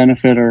people that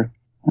benefit are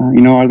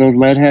those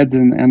lead heads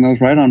and those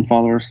Ride On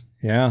followers.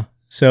 Yeah.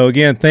 So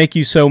again, thank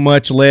you so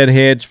much, lead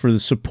heads, for the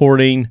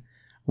supporting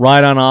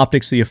Ride On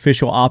Optics, the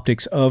official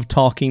optics of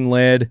Talking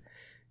Lead.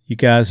 You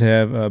guys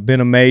have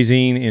been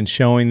amazing in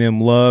showing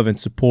them love and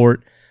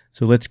support.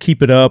 So let's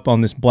keep it up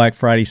on this Black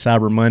Friday,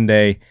 Cyber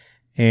Monday.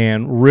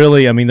 And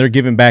really, they're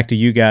giving back to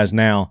you guys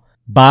now.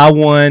 Buy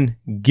one,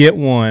 get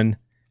one,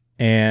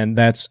 and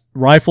that's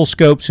rifle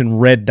scopes and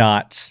red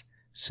dots.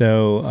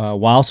 So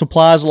while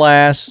supplies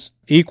last,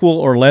 equal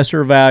or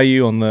lesser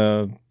value on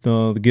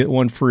the get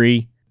one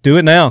free. Do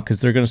it now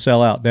because they're going to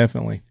sell out,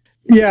 definitely.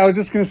 Yeah, I was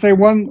just going to say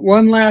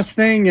one last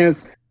thing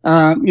is,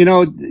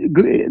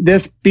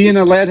 this being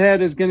a lead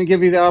head is going to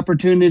give you the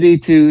opportunity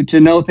to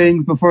know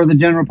things before the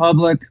general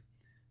public.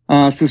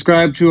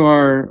 Subscribe to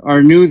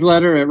our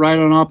newsletter at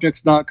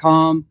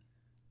rideonoptics.com.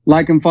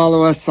 Like and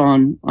follow us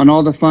on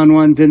all the fun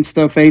ones,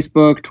 Insta,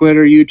 Facebook,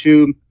 Twitter,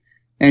 YouTube,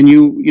 and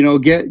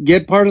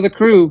get part of the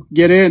crew.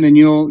 Get in, and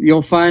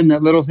you'll find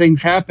that little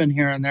things happen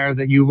here and there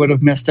that you would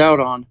have missed out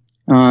on.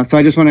 So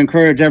I just want to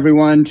encourage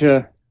everyone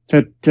to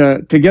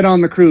get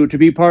on the crew, to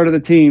be part of the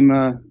team.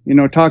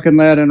 Talking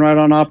Lead and Ride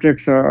On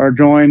Optics are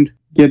joined.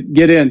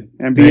 Get in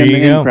and be in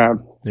the in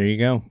crowd. There you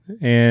go.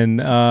 And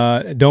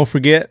don't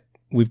forget,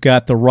 we've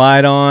got the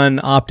Ride On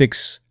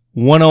Optics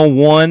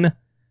 101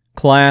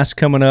 class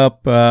coming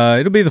up.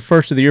 It'll be the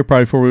first of the year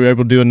probably before we were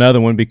able to do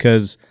another one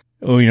because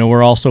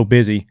we're all so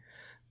busy.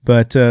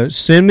 But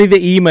send me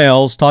the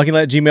emails,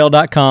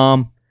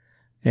 talkinglead@gmail.com,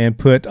 and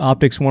put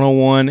Optics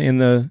 101 in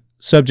the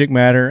subject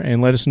matter, and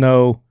let us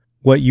know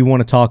what you want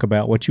to talk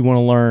about, what you want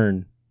to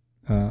learn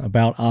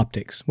about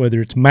optics,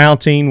 whether it's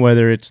mounting,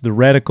 whether it's the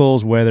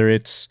reticles, whether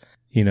it's,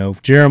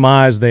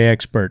 Jeremiah's the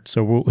expert.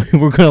 So we're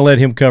going to let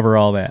him cover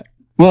all that.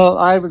 Well,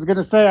 I was going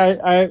to say,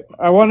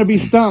 I want to be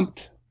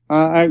stumped.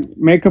 I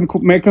make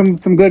them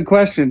some good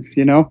questions,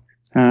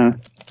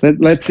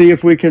 let's see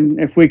if we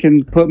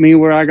can put me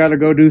where I got to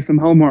go do some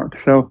homework.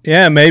 So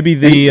yeah,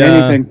 maybe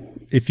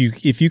anything. If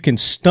you can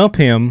stump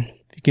him,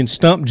 if you can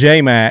stump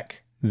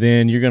J-Mac,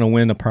 then you're going to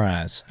win a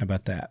prize. How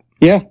about that?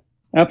 Yeah,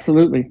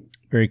 absolutely.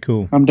 Very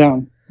cool. I'm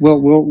down.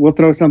 We'll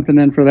throw something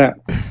in for that.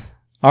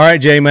 All right,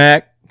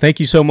 J-Mac. Thank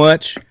you so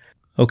much.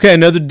 Okay,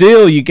 another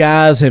deal you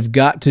guys have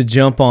got to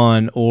jump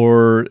on,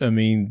 or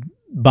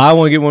buy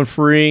one get one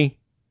free.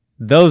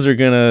 Those they're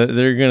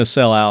gonna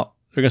sell out.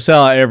 They're gonna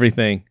sell out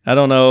everything. I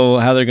don't know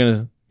how they're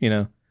gonna.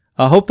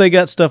 I hope they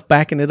got stuff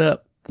backing it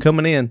up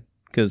coming in.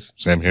 Cause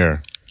same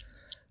here.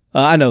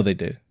 I know they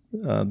do.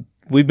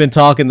 We've been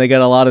talking. They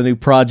got a lot of new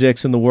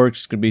projects in the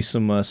works. Could be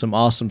some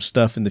awesome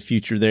stuff in the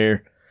future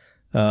there.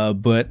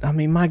 But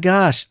my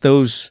gosh,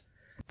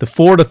 the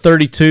 4 to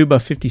 32 by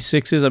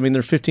 56s. They're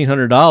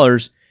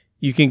 $1,500.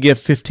 You can get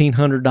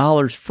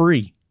 $1,500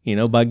 free.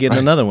 By getting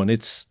another one.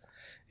 It's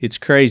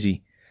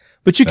crazy.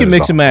 But you can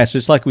mix and match,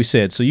 just like we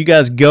said. So you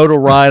guys go to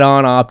Ride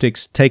On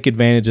Optics, take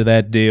advantage of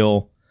that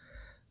deal.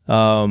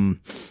 I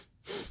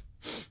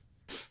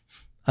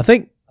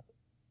think.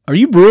 Are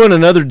you brewing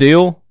another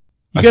deal?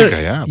 I think I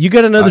am. You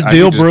got another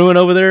deal brewing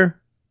over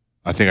there?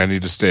 I think I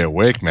need to stay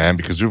awake, man,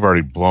 because we've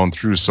already blown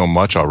through so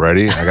much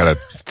already. I got to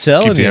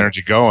keep the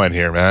energy going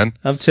here, man.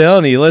 I'm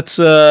telling you, let's,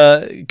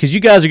 because you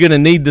guys are going to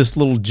need this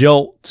little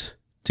jolt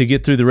to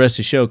get through the rest of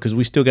the show because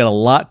we still got a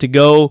lot to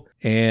go.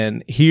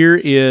 And here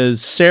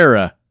is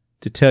Sarah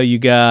to tell you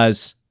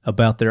guys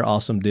about their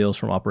awesome deals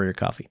from Operator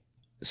Coffee.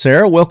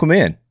 Sarah, welcome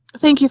in.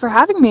 Thank you for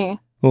having me.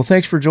 Well,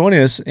 thanks for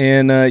joining us.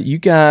 And you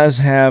guys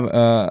have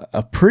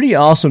a pretty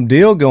awesome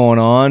deal going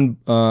on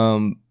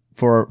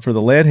for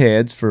the lead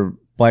heads for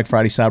Black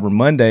Friday, Cyber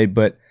Monday.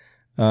 But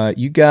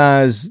you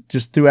guys,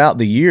 just throughout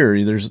the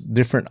year, there's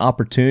different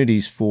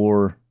opportunities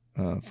for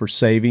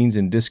savings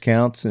and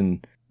discounts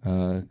and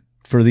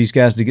for these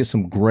guys to get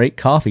some great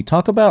coffee.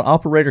 Talk about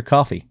Operator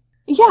Coffee.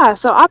 Yeah,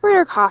 so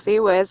Operator Coffee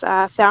was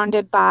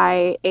founded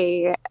by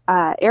a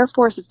Air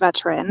Force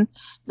veteran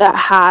that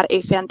had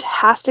a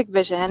fantastic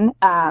vision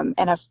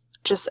and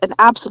just an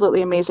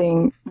absolutely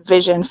amazing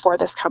vision for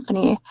this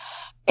company.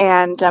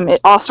 And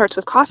it all starts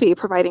with coffee,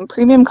 providing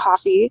premium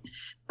coffee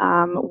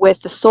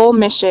with the sole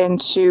mission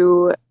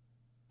to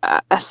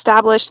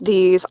establish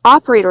these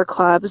operator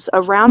clubs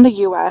around the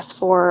U.S.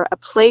 for a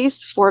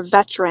place for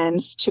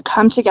veterans to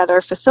come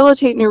together,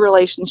 facilitate new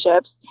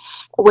relationships,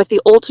 with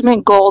the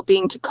ultimate goal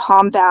being to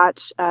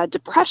combat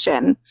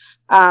depression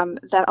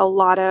that a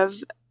lot of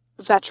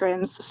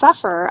veterans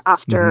suffer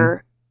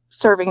after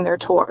serving their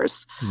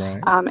tours.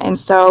 Right. And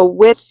so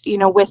with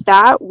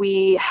that,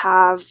 we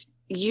have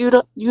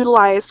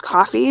utilized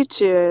coffee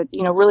to,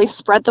 really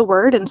spread the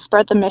word and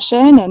spread the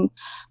mission. And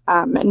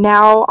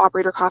now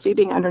Operator Coffee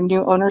being under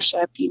new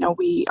ownership,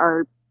 we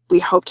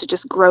hope to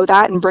just grow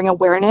that and bring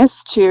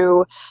awareness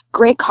to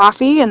great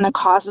coffee and the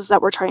causes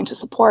that we're trying to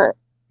support.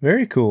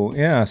 Very cool.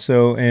 Yeah.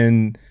 So,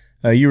 and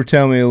you were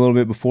telling me a little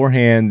bit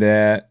beforehand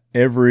that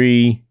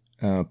every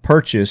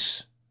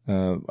purchase,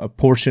 a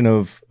portion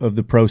of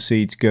the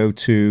proceeds go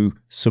to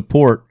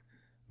support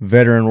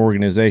veteran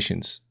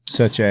organizations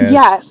such as...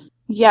 Yes.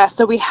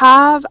 So we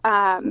have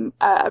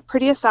a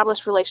pretty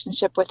established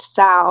relationship with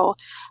SAO,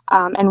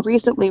 and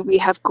recently we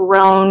have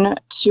grown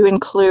to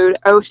include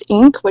Oath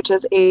Inc., which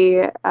is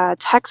a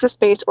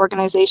Texas-based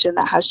organization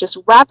that has just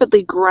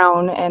rapidly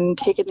grown and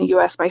taken the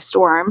U.S. by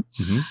storm.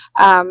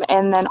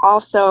 And then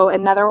also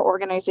another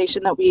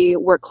organization that we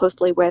work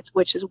closely with,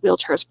 which is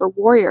Wheelchairs for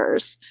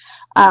Warriors.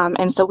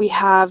 And so we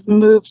have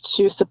moved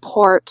to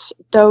support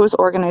those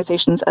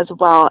organizations as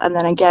well. And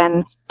then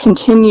again,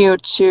 continue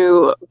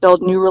to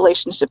build new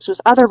relationships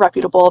with other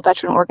reputable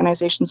veteran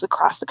organizations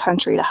across the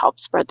country to help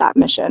spread that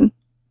mission.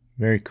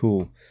 Very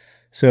cool.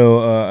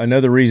 So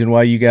another reason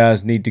why you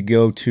guys need to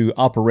go to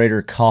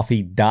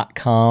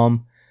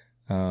operatorcoffee.com.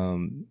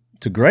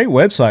 It's a great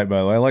website,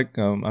 by the way.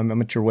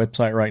 I'm at your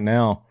website right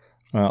now.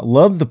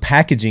 Love the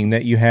packaging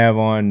that you have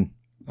on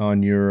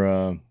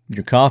your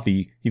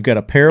coffee. You've got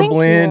a para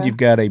blend, you've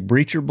got a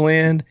breacher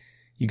blend,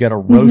 you got a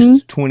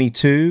roast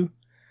 22,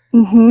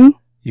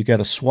 you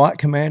got a SWAT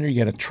commander,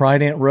 you got a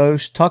Trident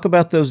roast. Talk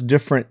about those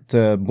different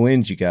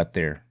blends you got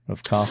there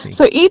of coffee.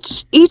 So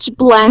each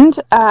blend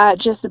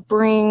just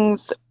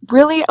brings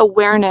really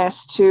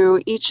awareness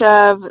to each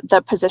of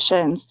the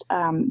positions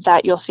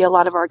that you'll see a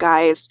lot of our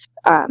guys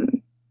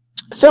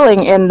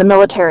filling in the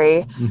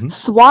military.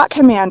 SWAT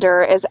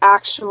Commander is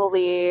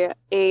actually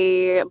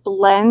a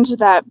blend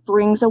that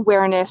brings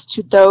awareness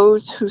to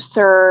those who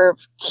serve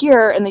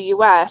here in the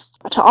U.S.,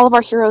 to all of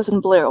our heroes in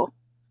blue.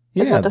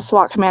 Is what the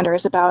SWAT Commander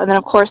is about. And then,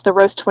 of course, the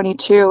Roast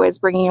 22 is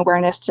bringing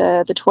awareness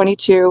to the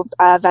 22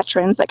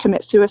 veterans that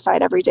commit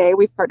suicide every day.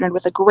 We've partnered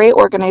with a great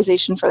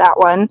organization for that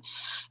one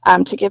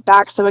to give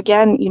back. So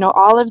again,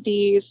 all of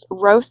these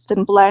roasts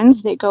and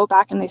blends, they go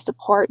back and they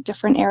support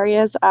different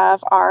areas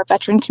of our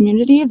veteran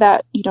community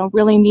that,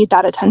 really need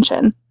that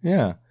attention.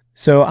 Yeah.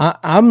 So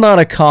I'm not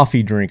a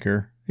coffee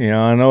drinker.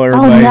 I know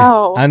everybody. Oh,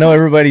 no. I know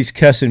everybody's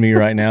cussing me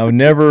right now.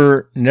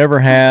 Never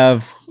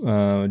have,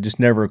 just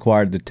never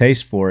acquired the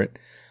taste for it.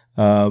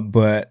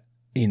 But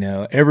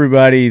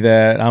everybody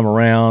that I'm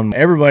around,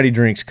 everybody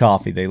drinks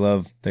coffee. They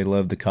love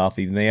the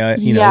coffee. And they,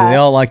 they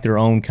all like their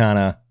own kind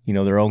of,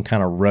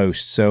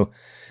 roast. So,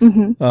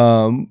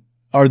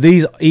 are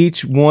these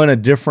each one a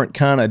different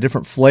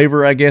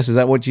flavor, I guess? Is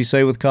that what you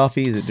say with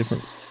coffee? Is it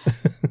different?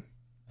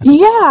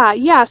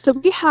 Yeah. So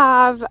we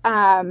have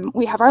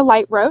our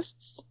light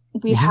roasts.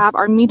 We have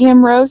our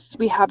medium roasts.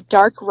 We have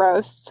dark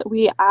roasts.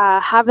 We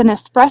have an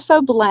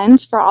espresso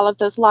blend for all of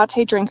those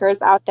latte drinkers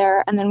out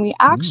there. And then we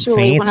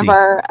actually,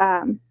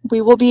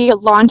 we will be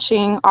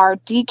launching our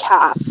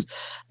decaf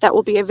that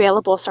will be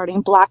available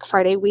starting Black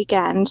Friday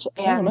weekend.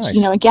 And, nice.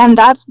 Again,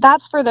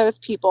 that's for those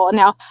people.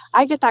 Now,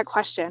 I get that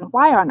question,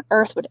 why on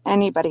earth would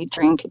anybody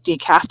drink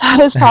decaf? That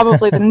is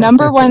probably the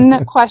number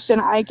one question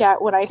I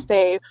get when I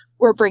say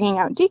we're bringing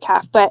out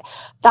decaf. But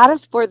that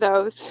is for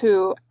those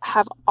who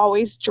have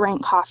always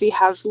drank coffee,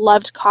 have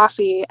loved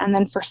coffee, and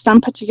then for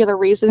some particular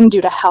reason,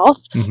 due to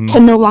health,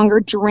 can no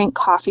longer drink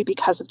coffee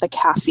because of the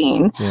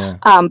caffeine. Yeah.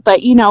 But,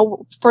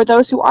 for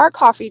those who are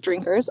coffee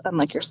drinkers,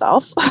 unlike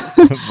yourself,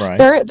 right.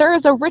 there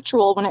is a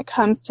ritual when it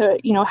comes to,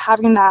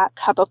 having that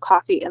cup of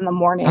coffee in the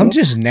morning. I'm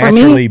just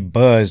naturally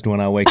buzzed when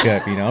I wake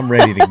up. I'm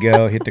ready to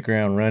go, hit the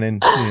ground running.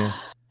 Yeah.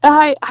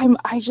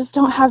 I just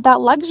don't have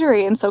that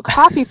luxury, and so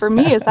coffee for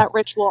me is that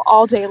ritual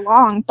all day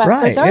long. But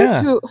for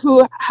those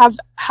who have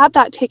had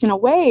that taken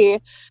away,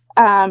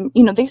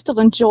 they still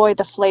enjoy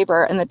the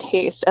flavor and the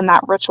taste and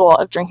that ritual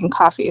of drinking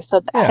coffee.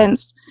 So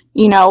hence,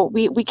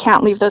 we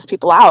can't leave those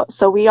people out.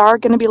 So we are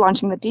going to be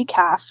launching the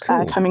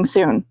decaf coming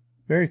soon.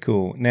 Very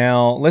cool.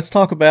 Now let's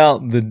talk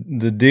about the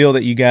deal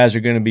that you guys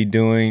are going to be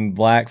doing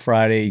Black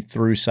Friday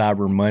through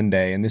Cyber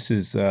Monday, and this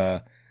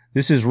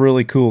is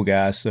really cool,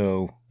 guys.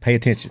 So pay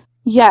attention.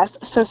 Yes.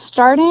 So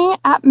starting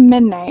at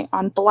midnight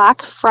on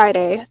Black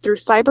Friday through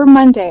Cyber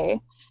Monday,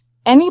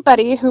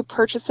 Anybody who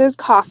purchases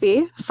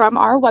coffee from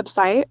our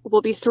website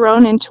will be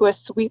thrown into a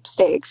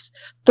sweepstakes.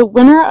 The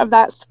winner of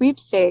that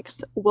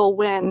sweepstakes will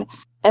win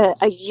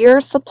a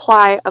year's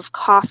supply of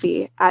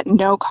coffee at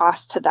no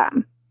cost to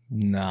them.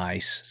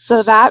 Nice.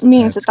 So that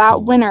means That's that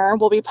cool. winner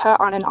will be put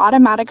on an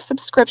automatic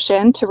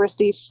subscription to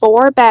receive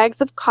 4 bags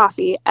of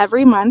coffee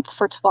every month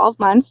for 12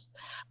 months.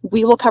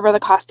 We will cover the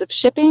cost of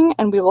shipping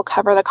and we will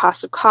cover the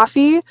cost of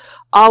coffee.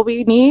 All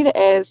we need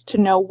is to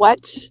know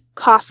what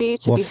coffee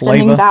to be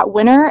sending that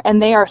winner,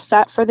 and they are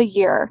set for the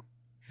year.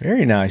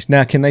 Very nice.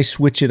 Now, can they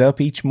switch it up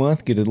each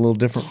month, get a little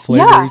different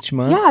flavor each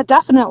month? Yeah,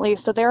 definitely.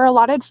 So they're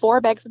allotted 4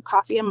 bags of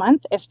coffee a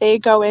month. If they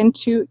go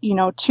into,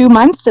 2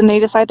 months and they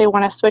decide they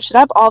want to switch it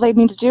up, all they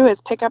need to do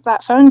is pick up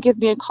that phone, give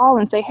me a call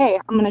and say, hey,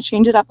 I'm going to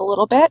change it up a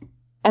little bit,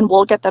 and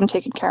we'll get them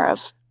taken care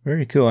of.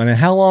 Very cool. And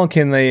how long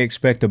can they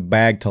expect a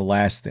bag to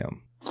last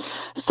them?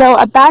 So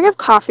a bag of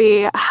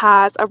coffee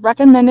has a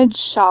recommended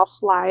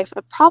shelf life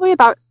of probably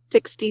about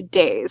 60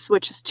 days,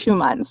 which is 2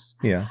 months.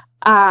 Yeah.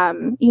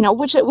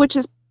 Which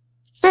is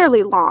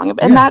fairly long.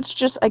 And that's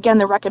just, again,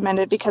 the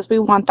recommended because we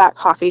want that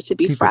coffee to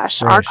be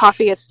fresh. Our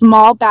coffee is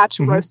small batch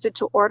roasted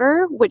to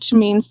order, which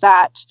means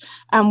that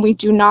we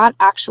do not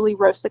actually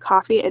roast the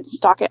coffee and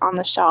stock it on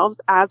the shelves.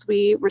 As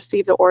we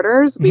receive the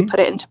orders, we put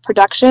it into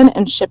production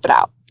and ship it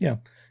out. Yeah.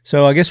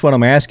 So I guess what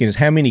I'm asking is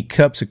how many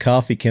cups of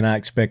coffee can I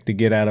expect to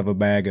get out of a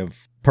bag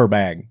per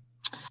bag?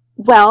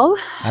 Well,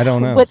 I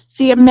don't know. With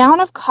the amount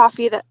of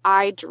coffee that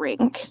I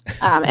drink,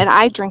 and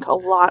I drink a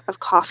lot of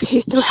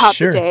coffee throughout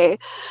the day,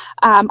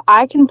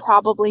 I can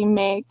probably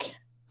make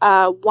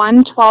 1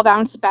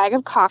 12-ounce bag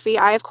of coffee.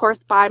 I, of course,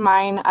 buy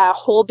mine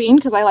whole bean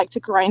because I like to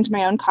grind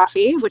my own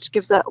coffee, which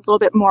gives it a little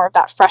bit more of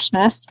that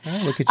freshness.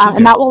 Oh, look at you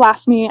and that will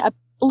last me a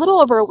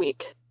little over a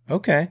week.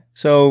 Okay.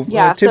 So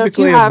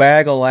typically a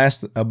bag will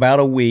last about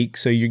a week.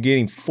 So you're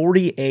getting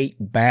 48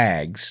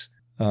 bags.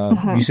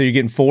 You say you're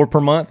getting 4 per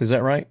month. Is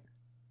that right?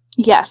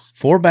 Yes.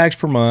 4 bags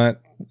per month,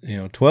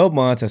 12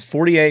 months, that's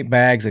 48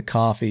 bags of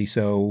coffee.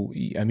 So,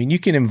 I mean, you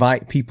can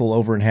invite people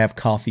over and have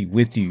coffee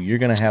with you. You're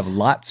going to have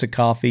lots of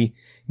coffee,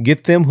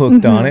 get them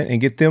hooked on it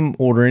and get them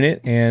ordering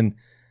it and,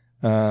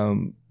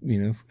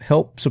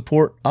 help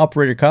support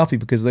Operator Coffee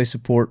because they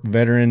support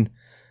veteran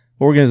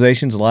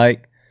organizations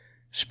like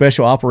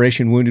Special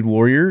Operation Wounded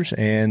Warriors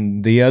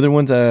and the other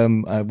ones.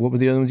 What were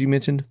the other ones you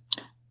mentioned?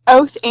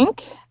 Oath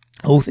Inc.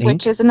 Oath Inc.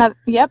 Which is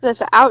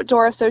that's an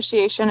outdoor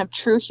association of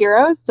true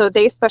heroes. So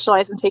they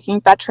specialize in taking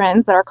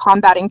veterans that are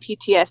combating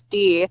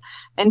PTSD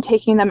and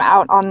taking them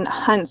out on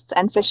hunts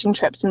and fishing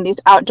trips and these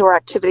outdoor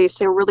activities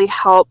to really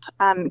help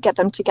get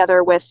them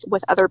together with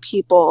other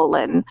people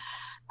and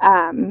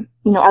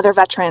other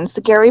veterans.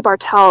 Gary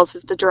Bartels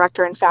is the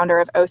director and founder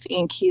of Oath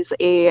Inc. He's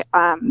a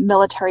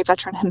military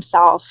veteran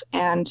himself,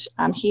 and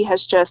he's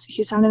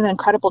done an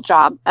incredible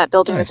job at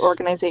building this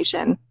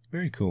organization.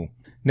 Very cool.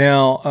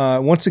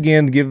 Now, once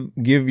again,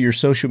 give your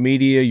social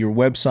media, your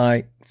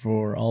website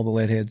for all the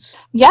leadheads.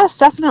 Yes,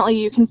 definitely.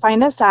 You can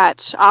find us at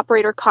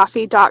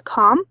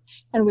operatorcoffee.com,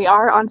 and we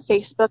are on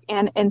Facebook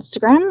and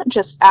Instagram,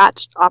 just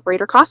at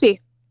Operator Coffee.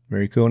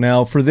 Very cool.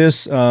 Now, for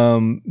this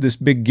this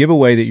big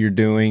giveaway that you're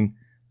doing,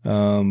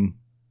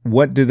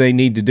 what do they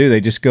need to do?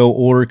 They just go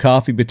order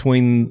coffee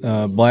between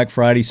Black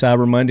Friday,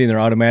 Cyber Monday, and they're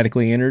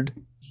automatically entered?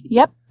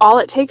 Yep. All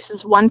it takes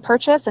is one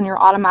purchase, and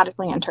you're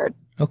automatically entered.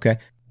 Okay.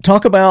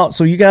 Talk about,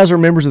 so you guys are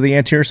members of the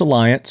Antares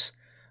Alliance.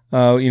 We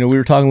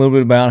were talking a little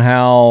bit about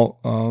how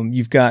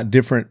you've got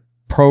different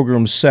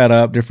programs set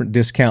up, different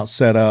discounts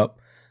set up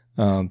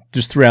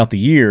just throughout the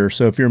year.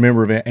 So if you're a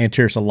member of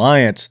Antares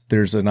Alliance,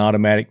 there's an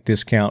automatic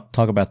discount.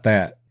 Talk about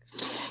that.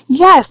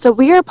 Yeah, so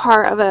we are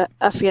part of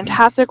a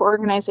fantastic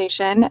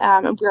organization.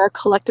 We're a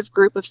collective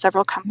group of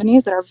several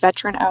companies that are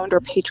veteran-owned or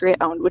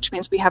patriot-owned, which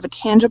means we have a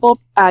tangible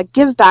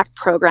give-back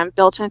program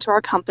built into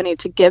our company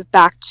to give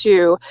back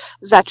to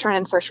veteran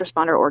and first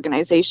responder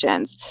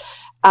organizations.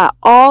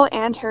 All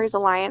Antares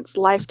Alliance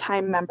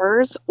lifetime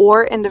members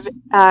or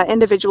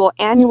individual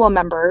annual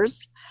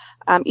members,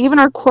 even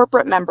our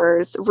corporate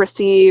members,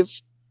 receive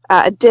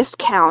a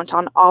discount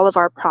on all of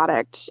our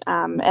products.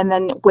 And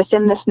then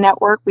within this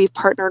network, we've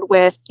partnered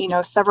with,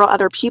 several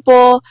other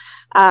people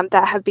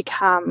that have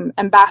become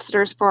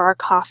ambassadors for our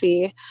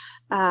coffee.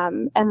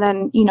 And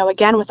then,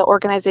 again, with the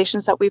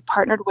organizations that we've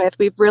partnered with,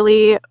 we've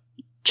really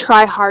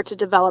try hard to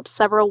develop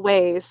several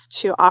ways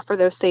to offer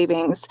those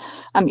savings.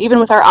 Even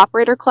with our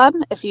Operator Club,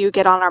 if you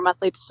get on our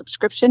monthly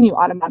subscription, you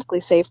automatically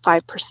save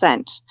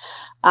 5%.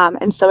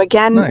 And so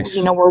again, nice.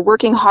 We're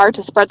working hard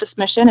to spread this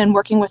mission and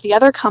working with the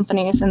other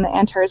companies in the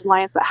Antares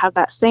Alliance that have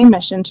that same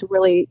mission to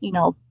really,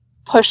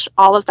 push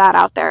all of that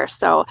out there.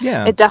 So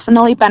It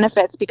definitely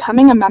benefits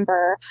becoming a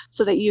member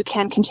so that you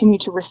can continue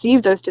to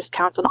receive those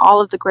discounts on all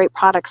of the great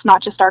products,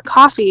 not just our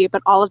coffee,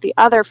 but all of the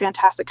other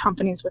fantastic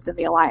companies within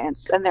the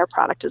Alliance and their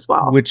product as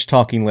well. Which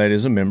Talking Lead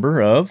is a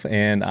member of,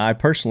 and I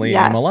personally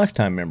am a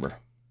lifetime member.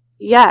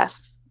 Yes.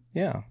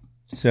 Yeah.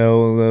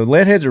 So the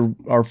Leadheads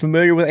are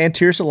familiar with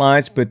Antares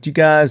Alliance, but you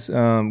guys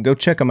go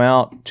check them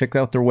out. Check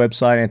out their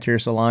website,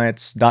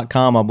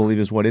 AntaresAlliance.com, I believe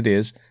is what it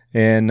is,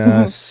 and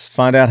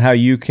find out how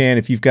you can,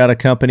 if you've got a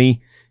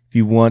company, if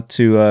you want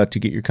to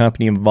get your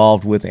company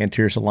involved with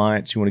Antares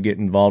Alliance, you want to get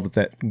involved with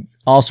that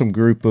awesome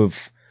group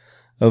of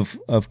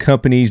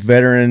companies,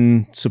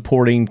 veteran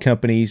supporting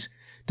companies.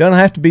 Doesn't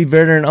have to be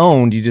veteran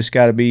owned. You just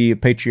got to be a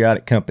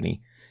patriotic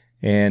company,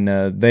 and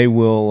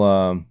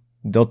they'll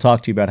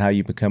talk to you about how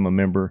you become a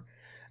member.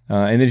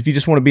 And then if you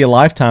just want to be a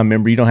lifetime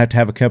member, you don't have to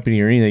have a company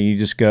or anything. You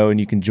just go and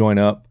you can join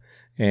up,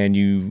 and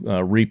you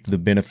reap the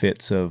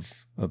benefits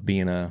of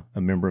being a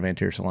member of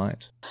Antares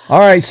Alliance. All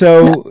right,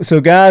 so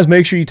guys,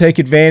 make sure you take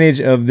advantage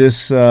of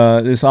this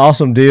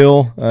awesome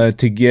deal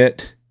to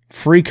get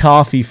free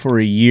coffee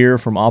for a year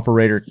from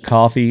Operator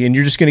Coffee. And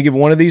you're just going to give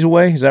one of these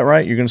away? Is that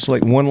right? You're going to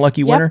select one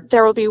lucky winner?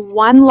 There will be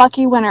one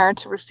lucky winner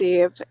to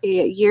receive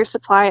a year's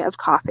supply of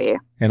coffee.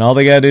 And all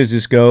they got to do is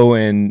just go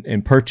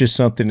and purchase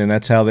something, and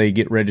that's how they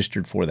get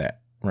registered for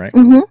that, right?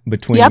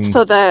 Mm-hmm.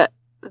 So the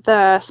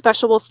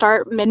special will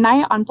start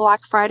midnight on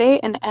Black Friday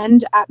and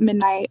end at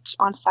midnight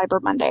on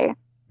Cyber Monday.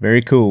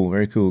 Very cool.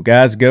 Very cool.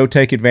 Guys, go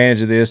take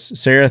advantage of this.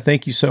 Sarah,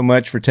 thank you so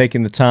much for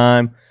taking the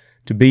time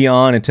to be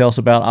on and tell us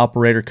about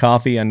Operator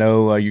Coffee. I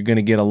know you're going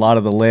to get a lot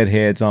of the lead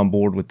heads on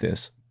board with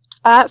this.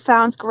 That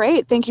sounds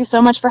great. Thank you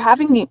so much for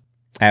having me.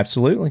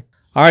 Absolutely.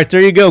 All right,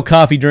 there you go,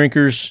 coffee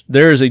drinkers.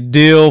 There is a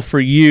deal for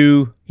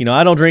you. You know,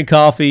 I don't drink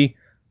coffee,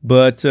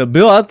 but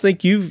Bill, I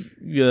think you've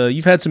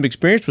had some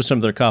experience with some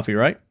of their coffee,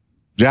 right?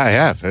 Yeah, I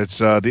have. It's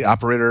the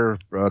Operator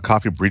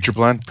Coffee Breacher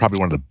Blend, probably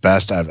one of the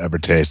best I've ever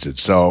tasted.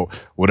 So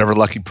whatever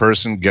lucky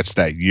person gets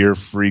that year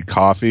free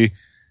coffee,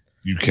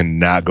 you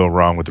cannot go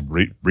wrong with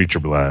the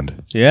Breacher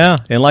Blend. Yeah,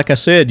 and like I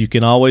said, you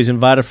can always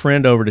invite a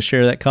friend over to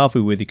share that coffee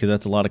with you because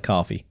that's a lot of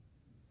coffee.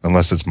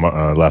 Unless it's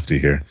Lefty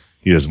here.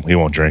 He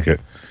won't drink it.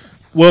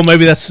 Well,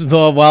 maybe that's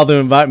why they'll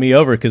invite me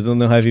over, because then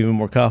they'll have even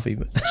more coffee.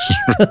 But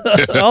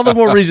all the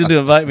more reason to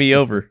invite me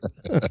over.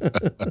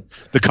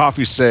 The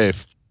coffee's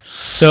safe.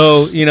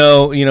 So,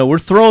 we're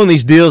throwing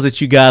these deals at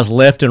you guys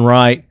left and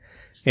right,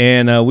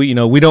 and we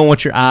don't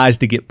want your eyes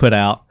to get put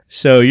out.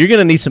 So you're going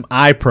to need some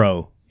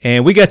iPro,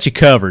 and we got you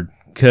covered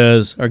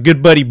because our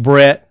good buddy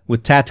Brett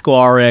with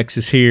Tactical RX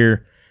is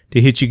here to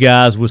hit you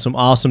guys with some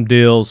awesome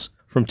deals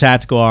from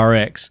Tactical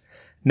RX.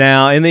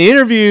 Now, in the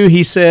interview,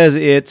 he says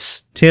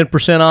it's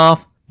 10%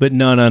 off, but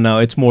no,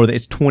 it's more than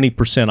it's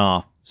 20%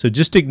 off. So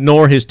just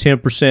ignore his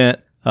 10%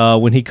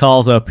 when he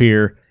calls up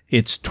here.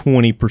 It's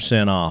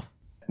 20% off.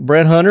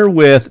 Brett Hunter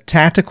with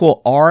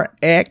Tactical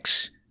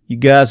RX. You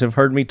guys have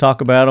heard me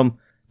talk about them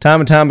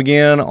time and time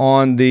again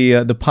on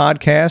the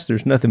podcast.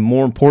 There's nothing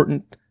more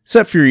important,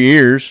 except for your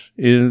ears,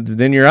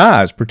 than your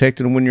eyes,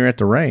 protecting them when you're at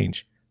the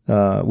range.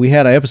 We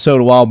had an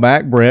episode a while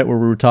back, Brett, where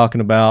we were talking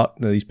about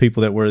these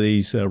people that wear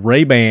these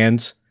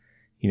Ray-Bans,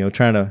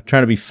 trying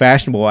to be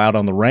fashionable out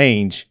on the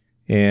range,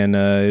 and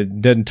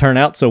it doesn't turn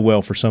out so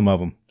well for some of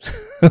them.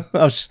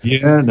 There's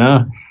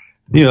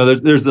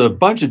a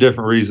bunch of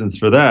different reasons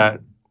for that.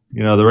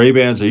 The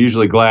Ray-Bans are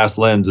usually glass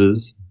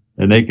lenses,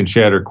 and they can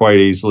shatter quite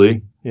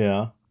easily.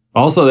 Yeah.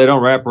 Also, they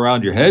don't wrap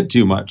around your head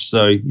too much,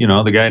 so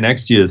the guy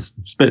next to you is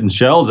spitting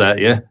shells at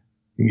you.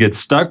 You get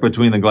stuck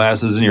between the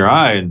glasses and your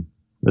eye, and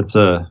gets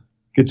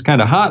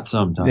kind of hot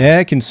sometimes. Yeah,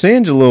 it can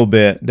singe a little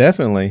bit,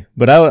 definitely.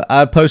 But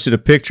I posted a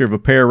picture of a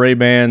pair of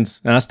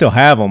Ray-Bans, and I still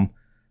have them,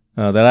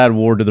 that I'd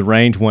wore to the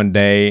range one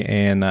day,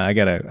 and I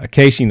got a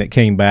casing that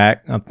came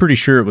back. I'm pretty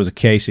sure it was a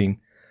casing,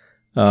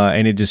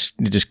 and it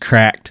just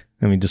cracked.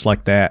 I mean, just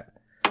like that.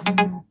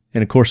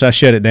 And of course, I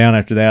shut it down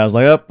after that. I was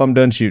like, "Oh, I'm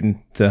done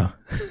shooting." So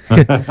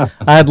I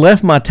had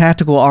left my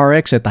Tactical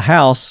RX at the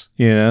house,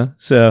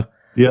 So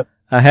yep.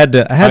 I had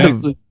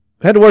to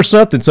wear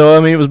something. So I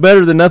mean, it was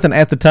better than nothing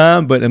at the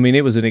time, but I mean,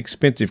 it was an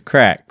expensive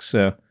crack.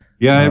 So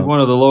yeah, I had one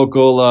of the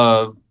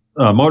local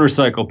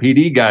motorcycle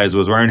PD guys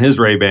was wearing his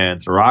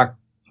Ray-Bans. A rock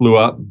flew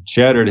up, and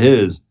shattered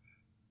his.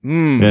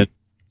 And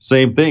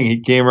same thing.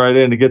 He came right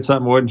in to get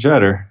something wouldn't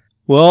shatter.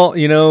 Well,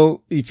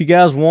 if you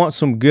guys want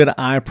some good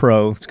eye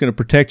pro, it's going to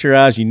protect your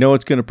eyes.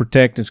 It's going to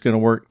protect. It's going to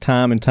work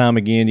time and time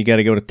again. You got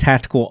to go to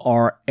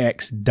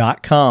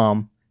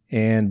tacticalrx.com,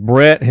 and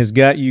Brett has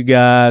got you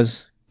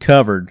guys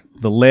covered.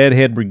 The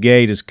Leadhead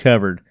Brigade is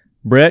covered.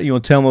 Brett, you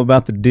want to tell them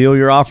about the deal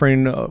you're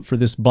offering for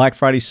this Black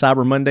Friday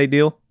Cyber Monday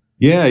deal?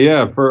 Yeah.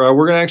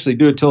 We're going to actually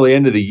do it till the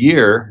end of the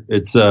year.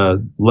 It's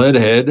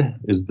Leadhead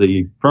is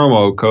the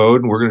promo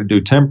code, and we're going to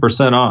do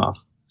 10%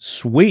 off.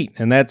 Sweet.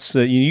 And that's,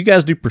 you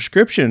guys do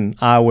prescription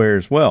eyewear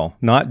as well,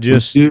 not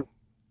just your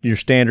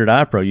standard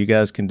eye pro. You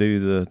guys can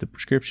do the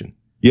prescription.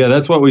 Yeah,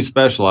 that's what we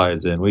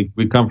specialize in. We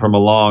come from a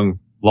long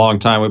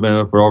time. We've been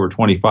in it for over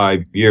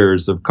 25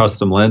 years of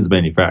custom lens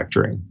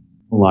manufacturing.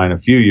 Line a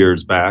few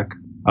years back.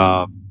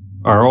 Our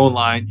own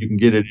line, you can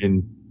get it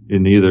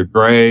in either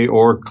gray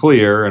or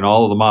clear in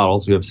all of the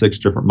models. We have 6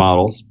 different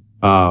models.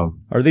 Are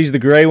these the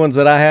gray ones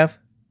that I have?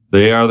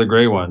 They are the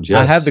gray ones, yes.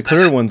 I have the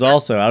clear ones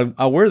also.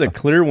 I wear the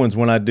clear ones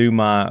when I do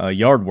my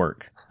yard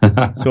work.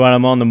 So when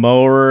I'm on the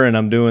mower and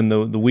I'm doing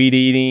the weed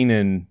eating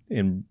and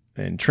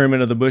and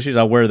trimming of the bushes.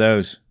 I wear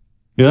those.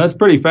 Yeah, that's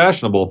pretty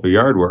fashionable for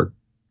yard work.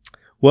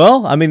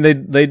 Well, I mean,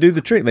 they do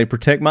the trick. They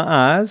protect my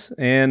eyes,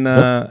 and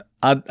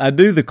I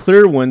do the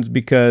clear ones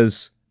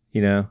because,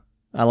 you know,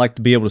 I like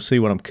to be able to see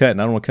what I'm cutting.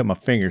 I don't want to cut my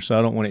finger, so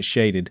I don't want it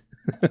shaded.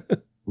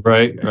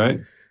 Right.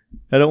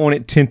 I don't want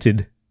it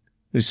tinted.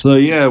 So,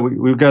 yeah,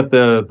 we've got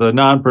the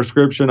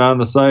non-prescription on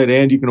the site,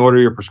 and you can order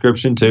your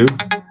prescription, too.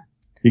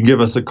 You can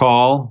give us a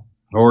call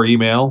or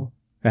email.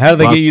 How do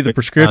they get you the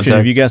prescription?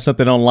 Have you got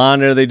something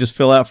online there they just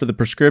fill out for the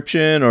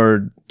prescription,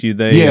 or do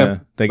they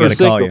they got to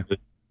call you?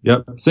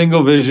 Yep.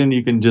 Single vision,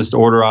 you can just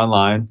order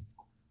online.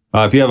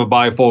 If you have a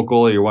bifocal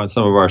or you want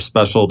some of our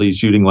specialty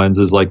shooting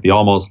lenses like the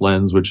Almost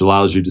lens, which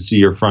allows you to see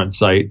your front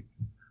sight,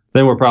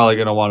 then we're probably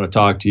going to want to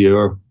talk to you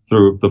or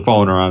through the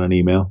phone or on an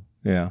email.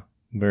 Yeah,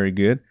 very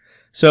good.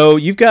 So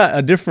you've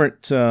got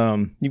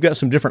you've got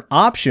some different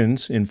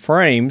options in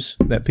frames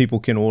that people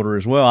can order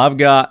as well. I've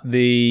got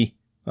the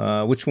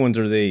which ones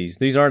are these?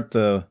 These aren't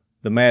the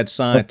Mad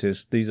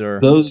Scientist. These are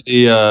those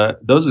are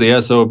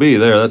the SOB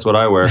there. That's what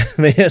I wear.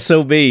 The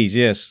SOBs,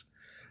 yes.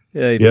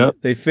 Yeah,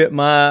 they fit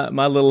my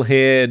little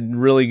head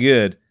really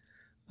good.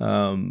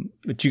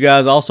 But you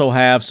guys also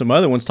have some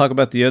other ones. Talk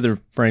about the other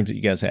frames that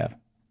you guys have.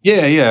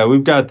 Yeah.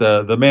 We've got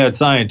the Mad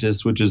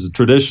Scientist, which is a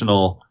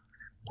traditional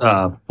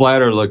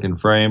flatter looking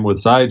frame with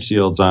side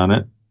shields on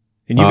it.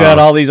 And you got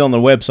all these on the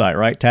website,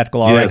 right?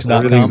 TacticalRx.com. Yes,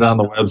 everything's on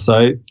the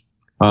website.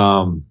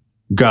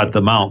 Got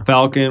the Mount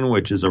Falcon,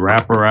 which is a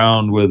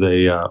wraparound with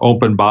a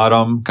open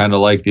bottom, kind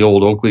of like the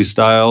old Oakley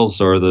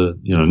styles or the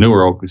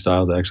newer Oakley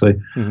styles actually.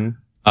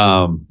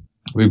 Mm-hmm.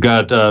 We've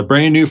got a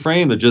brand new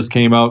frame that just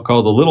came out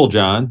called the Little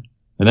John,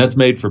 and that's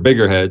made for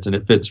bigger heads, and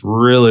it fits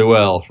really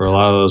well for a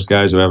lot of those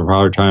guys who have a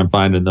hard time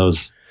finding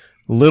those.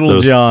 Little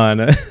John.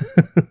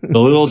 The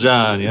Little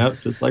John, yep,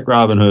 just like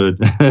Robin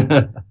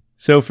Hood.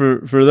 So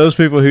for those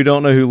people who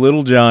don't know who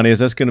Little John is,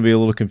 that's going to be a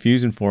little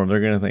confusing for them. They're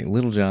going to think,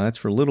 Little John, that's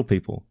for little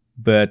people.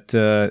 But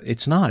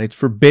it's not. It's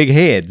for big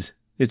heads.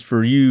 It's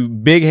for you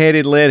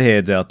big-headed lead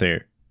heads out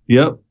there.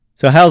 Yep.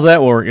 So how's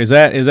that work? Is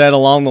that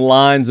along the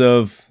lines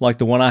of like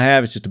the one I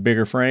have? It's just a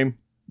bigger frame?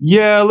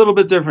 Yeah, a little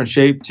bit different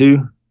shape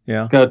too.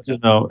 Yeah. It's got,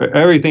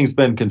 everything's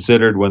been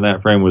considered when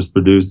that frame was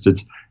produced.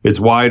 It's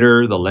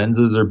wider, the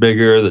lenses are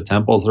bigger, the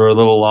temples are a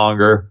little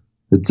longer.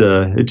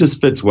 It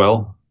just fits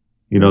well.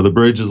 The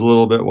bridge is a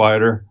little bit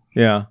wider.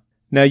 Yeah.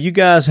 Now you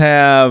guys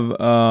have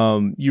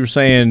you were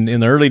saying in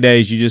the early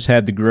days you just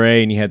had the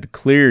gray and you had the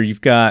clear.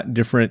 You've got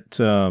different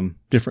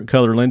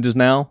color lenses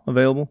now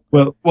available?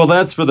 Well,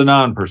 that's for the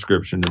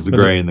non-prescription is the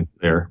gray and the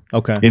clear.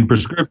 Okay. In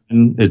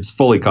prescription, it's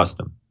fully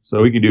custom.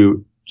 So we can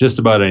do just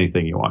about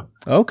anything you want.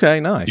 Okay,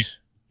 nice.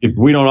 If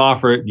we don't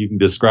offer it, you can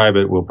describe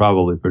it. We'll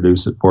probably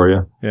produce it for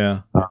you.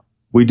 Yeah.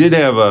 We did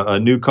have a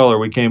new color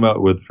we came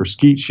out with for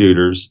skeet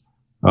shooters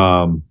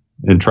and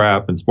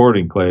trap and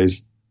sporting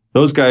clays.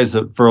 Those guys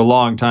for a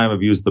long time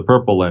have used the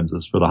purple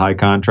lenses for the high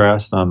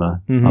contrast on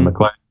the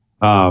clay.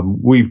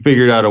 We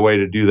figured out a way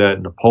to do that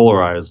in a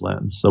polarized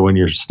lens. So when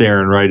you're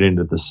staring right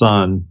into the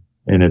sun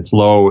and it's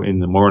low in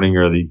the morning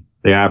or the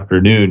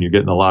afternoon, you're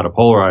getting a lot of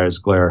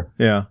polarized glare.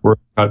 Yeah. We're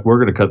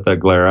going to cut that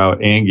glare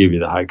out and give you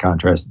the high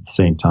contrast at the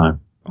same time.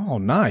 Oh,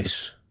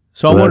 nice.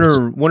 So I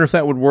wonder if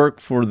that would work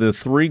for the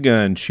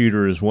 3-gun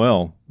shooter as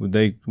well. Would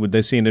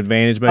they see an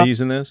advantage by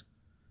using this?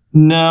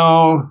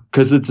 No,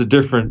 because it's a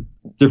different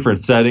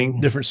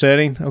setting. Different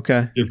setting?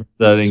 Okay. Different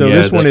setting. So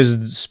this one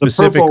is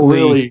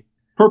specifically...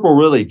 Purple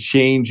really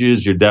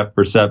changes your depth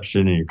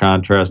perception and your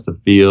contrast of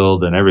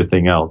field and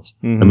everything else.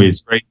 Mm-hmm. I mean,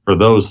 it's great for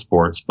those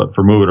sports, but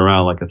for moving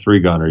around like a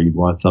 3-gunner, you'd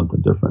want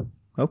something different.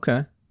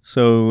 Okay.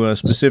 So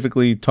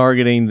specifically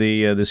targeting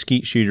the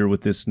skeet shooter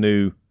with this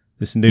new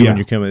one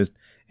you're coming with.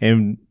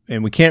 And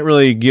we can't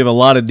really give a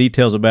lot of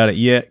details about it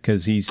yet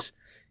because he's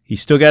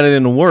still got it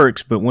in the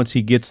works, but once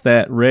he gets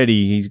that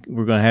ready,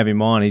 we're going to have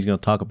him on. He's going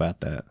to talk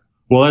about that.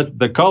 Well,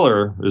 the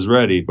color is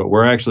ready, but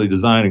we're actually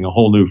designing a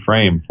whole new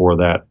frame for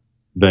that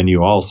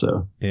venue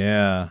also.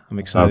 Yeah, I'm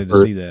excited to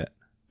see that.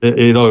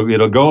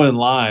 It'll go in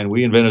line.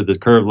 We invented the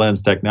curved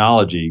lens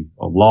technology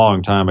a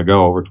long time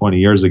ago, over 20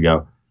 years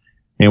ago,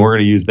 and we're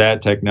going to use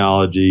that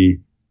technology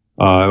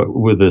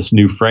with this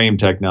new frame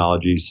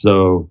technology,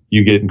 so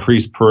you get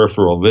increased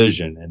peripheral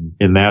vision. And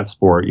in that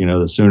sport,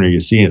 the sooner you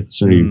see it, the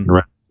sooner you can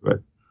run into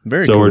it.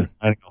 Very so cool. We're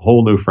designing a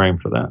whole new frame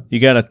for that. You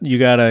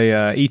got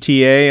a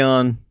ETA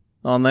on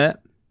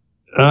that?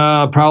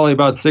 Probably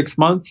about 6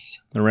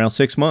 months. Around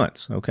 6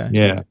 months. Okay.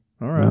 Yeah.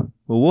 All right. Yeah.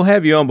 Well, we'll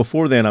have you on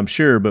before then, I'm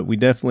sure, but we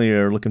definitely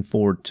are looking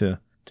forward to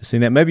seeing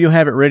that. Maybe you'll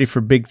have it ready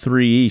for Big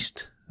 3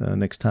 East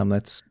next time.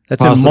 That's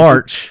awesome. In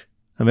March.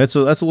 I mean, that's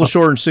a little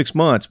shorter than 6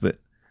 months, but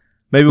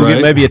maybe we'll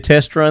get maybe a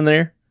test run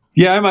there.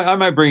 Yeah, I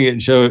might bring it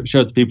and show it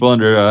to people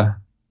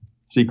under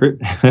secret.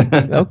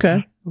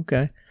 Okay.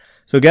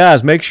 So,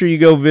 guys, make sure you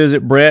go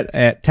visit Brett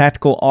at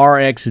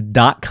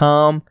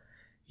tacticalrx.com.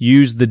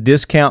 Use the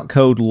discount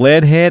code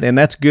LEADHEAD, and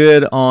that's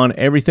good on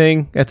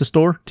everything at the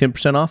store,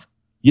 10% off?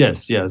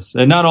 Yes.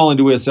 And not only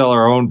do we sell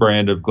our own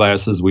brand of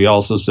glasses, we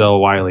also sell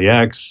Wiley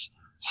X,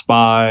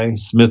 Spy,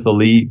 Smith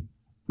Elite,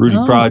 Rudy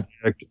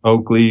Project,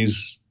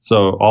 Oakley's.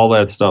 So all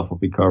that stuff will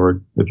be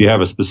covered if you have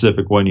a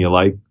specific one you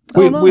like.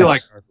 We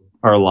like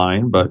our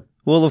line, but.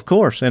 Well, of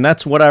course. And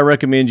that's what I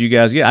recommend you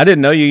guys get. I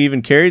didn't know you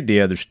even carried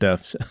the other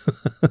stuff. So.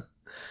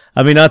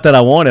 I mean, not that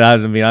I want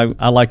it.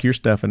 I like your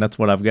stuff, and that's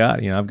what I've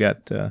got. I've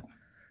got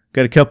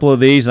a couple of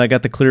these, and I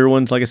got the clear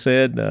ones, like I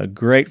said.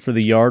 Great for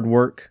the yard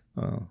work.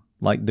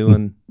 Like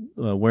doing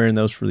wearing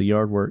those for the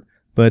yard work.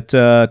 But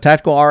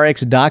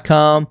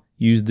tacticalrx.com.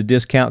 Use the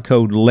discount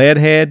code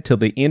LEADHEAD till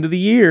the end of the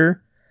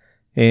year,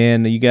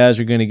 and you guys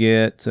are going to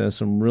get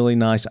some really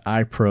nice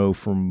iPro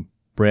from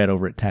Brett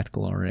over at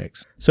Tactical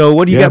RX. So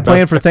what do you got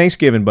planned for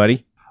Thanksgiving,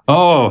 buddy?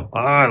 Oh,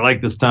 I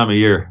like this time of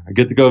year. I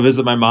get to go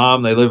visit my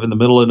mom. They live in the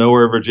middle of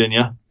nowhere,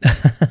 Virginia.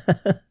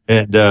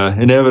 And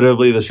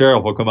inevitably the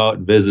sheriff will come out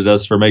and visit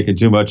us for making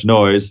too much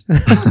noise.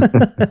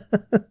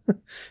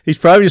 He's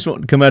probably just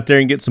wanting to come out there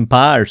and get some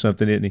pie or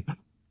something, isn't he?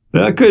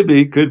 That could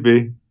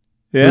be.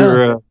 Yeah.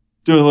 We're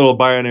doing a little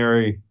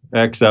binary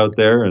X out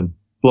there and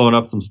blowing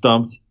up some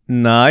stumps.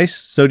 Nice.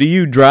 So do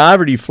you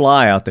drive or do you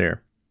fly out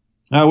there?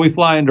 We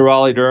fly into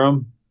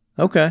Raleigh-Durham.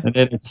 Okay. And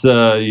then it's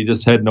you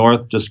just head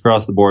north, just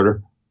across the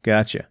border.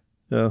 Gotcha.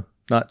 So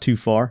not too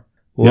far.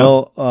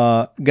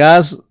 Well,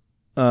 guys,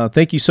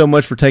 thank you so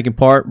much for taking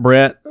part,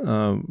 Brett.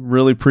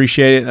 Really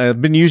appreciate it.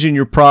 I've been using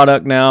your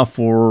product now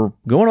for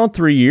going on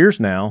 3 years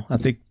now. I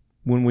think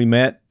when we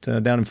met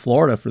down in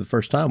Florida for the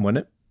first time, wasn't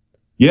it?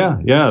 Yeah.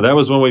 That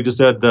was when we just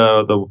had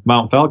the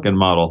Mount Falcon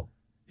model.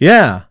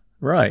 Yeah,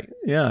 right.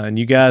 Yeah, and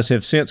you guys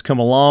have since come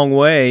a long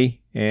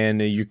way,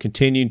 and you're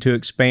continuing to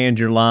expand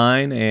your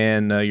line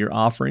and your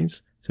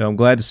offerings. So I'm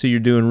glad to see you're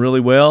doing really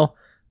well.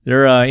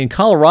 They're in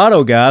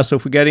Colorado, guys. So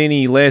if we got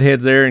any lead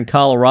heads there in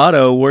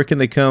Colorado, where can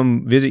they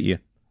come visit you?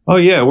 Oh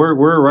yeah,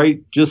 we're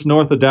right just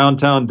north of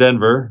downtown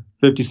Denver,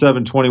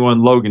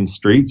 5721 Logan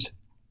Street,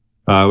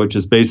 which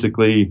is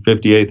basically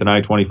 58th and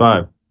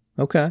I-25.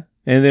 Okay,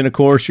 and then of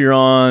course you're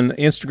on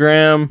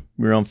Instagram,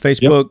 you're on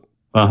Facebook.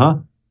 Yep.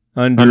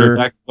 Under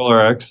Tactical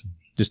RX,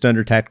 just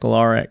under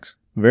Tactical RX.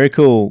 Very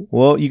cool.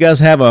 Well, you guys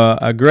have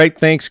a great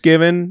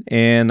Thanksgiving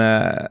and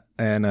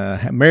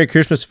Merry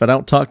Christmas. If I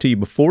don't talk to you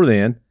before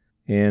then.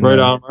 And, right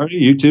on, Marty.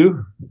 You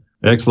too.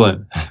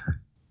 Excellent.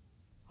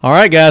 All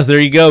right, guys. There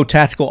you go.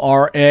 Tactical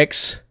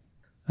RX.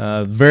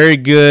 Very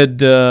good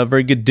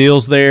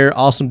deals there.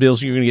 Awesome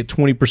deals. You're going to get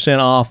 20%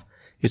 off.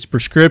 It's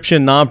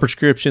prescription,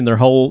 non-prescription. Their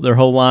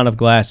whole line of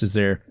glasses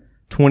there.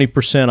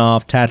 20%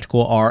 off.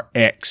 Tactical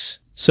RX.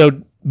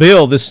 So,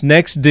 Bill, this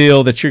next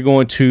deal that you're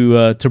going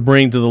to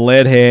bring to the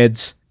lead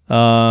heads,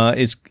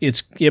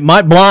 it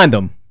might blind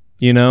them.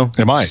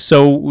 It might.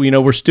 So,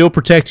 we're still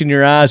protecting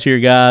your eyes here,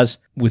 guys.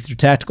 With your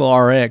Tactical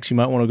RX, you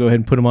might want to go ahead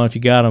and put them on if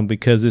you got them,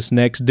 because this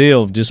next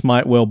deal just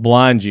might well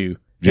blind you.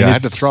 Yeah, I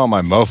had to throw on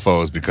my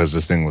mofos because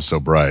this thing was so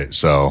bright.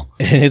 So,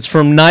 and it's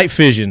from Night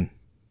Vision.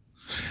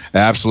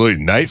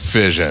 Absolutely, Night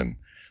Vision,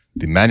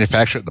 the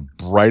manufacturer of the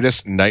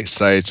brightest night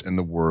sights in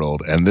the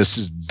world, and this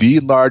is the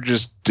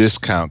largest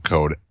discount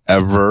code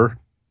ever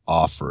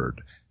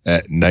offered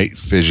at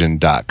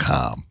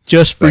nightvision.com.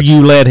 Just for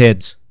you lead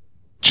heads.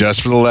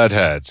 Just for the lead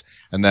heads.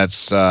 And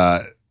that's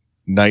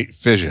Night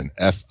Vision,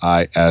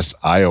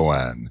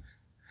 Fision.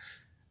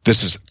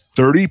 This is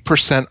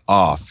 30%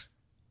 off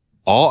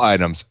all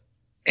items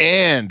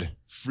and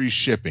free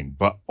shipping,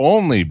 but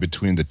only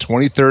between the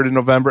 23rd of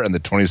November and the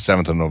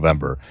 27th of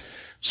November.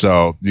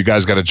 So you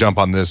guys got to jump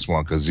on this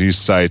one because these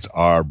sights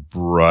are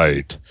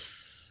bright.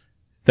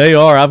 They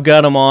are. I've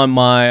got them on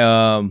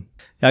my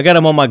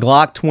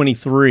Glock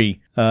 23.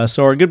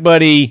 So our good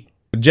buddy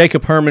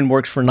Jacob Herman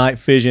works for Night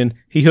Vision.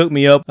 He hooked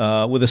me up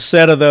with a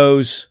set of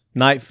those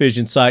Night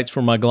Vision sights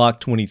for my Glock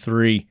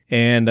 23,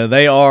 and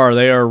they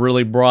are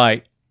really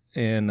bright,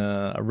 and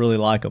I really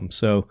like them.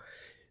 So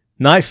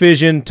Night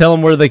Vision, tell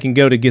them where they can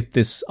go to get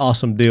this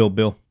awesome deal,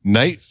 Bill.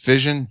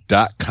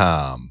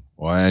 Nightvision.com.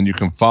 And you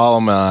can follow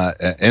them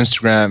at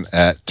Instagram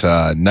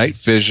at Night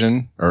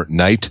Vision or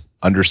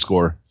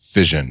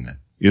Night_Vision.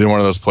 Either one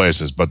of those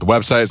places. But the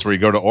website is where you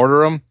go to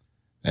order them.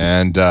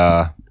 And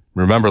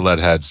remember,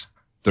 leadheads,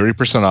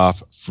 30%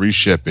 off, free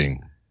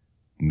shipping.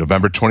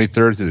 November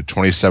 23rd to the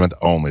 27th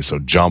only. So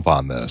jump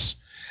on this.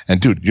 And,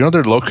 dude,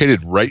 they're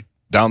located right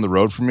down the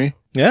road from me?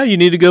 Yeah, you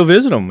need to go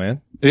visit them,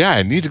 man. Yeah,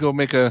 I need to go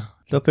make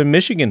It's up in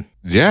Michigan.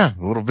 Yeah,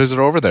 a little visit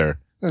over there.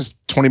 It's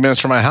 20 minutes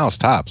from my house,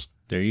 tops.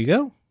 There you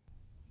go.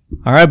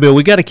 All right, Bill,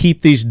 we got to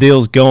keep these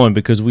deals going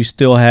because we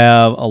still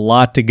have a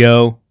lot to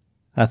go.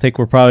 I think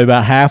we're probably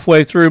about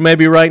halfway through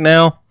maybe right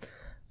now.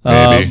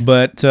 Maybe.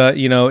 But,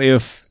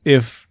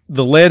 if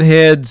the lead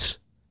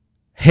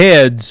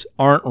heads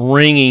aren't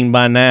ringing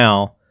by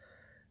now,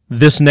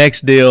 this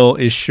next deal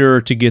is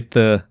sure to get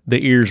the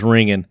ears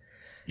ringing.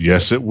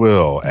 Yes, it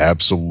will.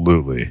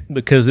 Absolutely.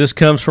 Because this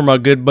comes from our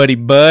good buddy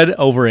Bud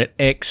over at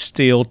X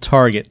Steel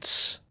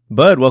Targets.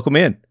 Bud, welcome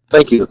in.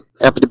 Thank you.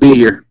 Happy to be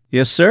here.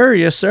 Yes, sir.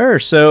 Yes, sir.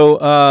 So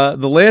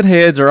the lead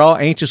heads are all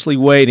anxiously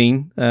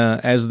waiting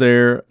as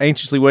they're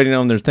anxiously waiting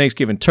on their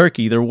Thanksgiving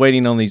turkey. They're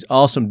waiting on these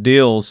awesome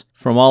deals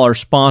from all our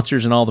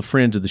sponsors and all the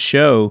friends of the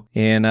show.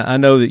 And I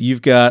know that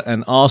you've got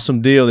an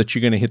awesome deal that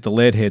you're going to hit the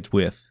lead heads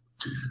with.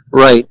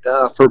 Right.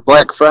 For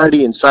Black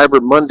Friday and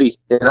Cyber Monday.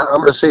 And I'm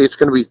going to say it's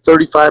going to be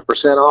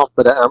 35% off,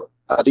 but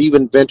I'd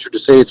even venture to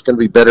say it's going to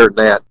be better than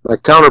that. My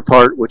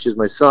counterpart, which is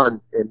my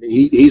son, and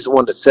he's the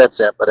one that sets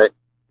that, but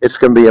it's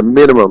going to be a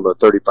minimum of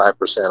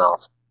 35%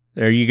 off.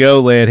 There you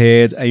go,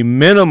 Leadheads. A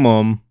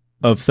minimum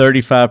of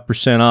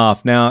 35%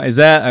 off. Now, is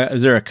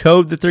there a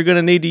code that they're going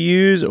to need to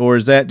use, or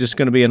is that just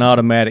going to be an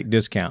automatic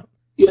discount?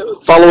 Yeah,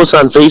 follow us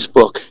on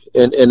Facebook,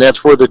 and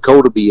that's where the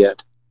code will be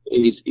at.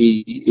 He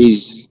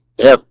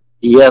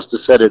has to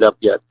set it up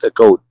yet, the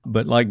code.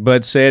 But like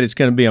Bud said, it's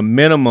going to be a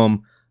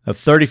minimum of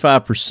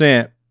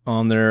 35%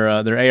 on their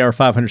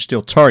AR500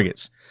 steel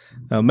targets,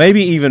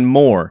 maybe even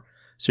more.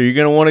 So you're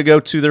going to want to go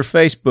to their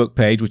Facebook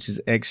page, which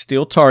is X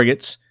Steel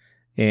Targets,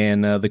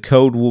 and the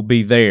code will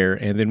be there.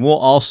 And then we'll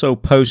also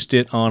post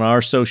it on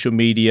our social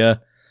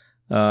media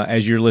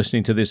as you're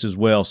listening to this as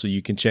well, so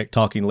you can check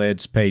Talking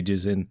Lead's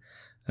pages. And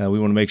we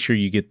want to make sure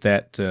you get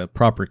that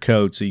proper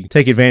code so you can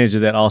take advantage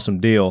of that awesome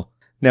deal.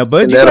 Now,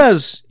 Bud,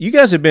 you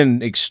guys have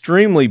been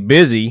extremely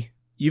busy.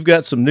 You've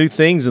got some new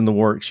things in the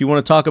works. You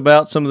want to talk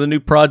about some of the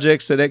new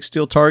projects that X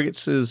Steel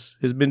Targets has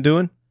been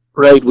doing?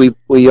 Right.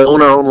 We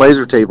own our own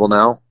laser table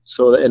now.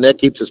 And that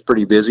keeps us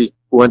pretty busy.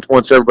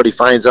 Once everybody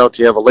finds out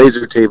you have a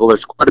laser table,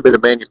 there's quite a bit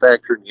of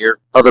manufacturing here.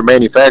 Other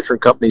manufacturing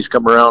companies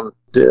come around,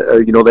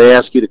 they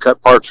ask you to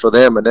cut parts for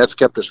them, and that's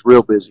kept us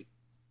real busy.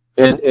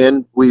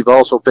 And we've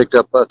also picked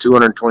up a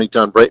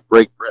 220-ton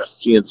brake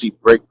press, CNC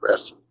brake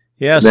press.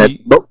 Yeah,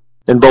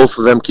 and both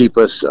of them keep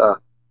us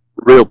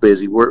real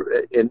busy.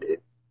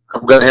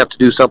 I'm going to have to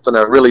do something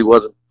I really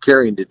wasn't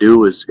caring to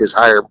do is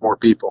hire more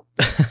people.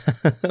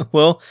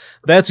 Well,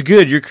 that's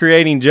good. You're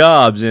creating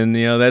jobs, and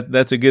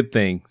that's a good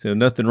thing. So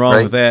nothing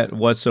wrong with that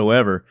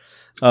whatsoever.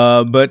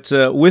 But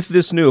with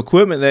this new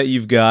equipment that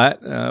you've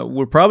got,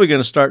 we're probably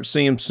going to start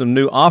seeing some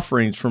new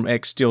offerings from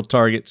X Steel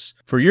Targets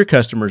for your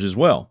customers as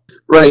well.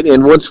 Right,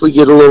 and once we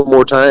get a little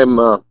more time,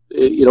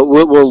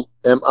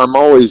 I'm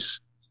always,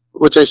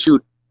 which I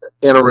shoot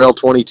NRL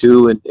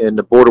 22 and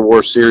the Border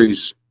War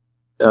Series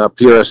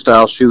PRS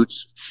style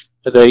shoots.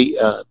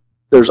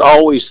 There's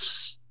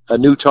always a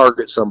new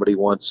target somebody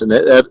wants, and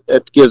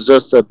that gives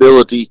us the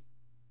ability,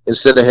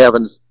 instead of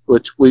having,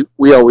 which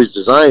we always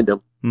designed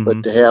them,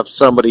 but to have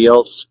somebody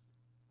else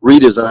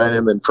redesign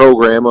them and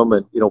program them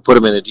and put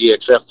them in a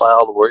DXF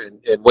file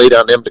and wait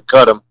on them to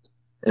cut them.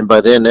 And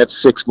by then, that's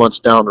 6 months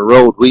down the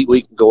road.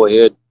 We can go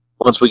ahead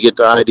once we get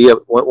the idea.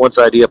 Once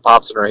idea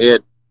pops in our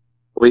head,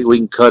 we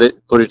can cut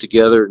it, put it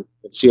together,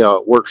 and see how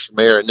it works from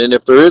there. And then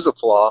if there is a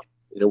flaw,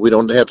 we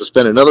don't have to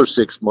spend another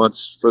 6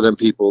 months for them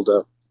people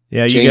to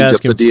change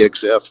up the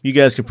DXF. You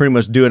guys can pretty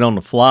much do it on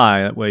the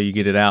fly. That way you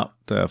get it out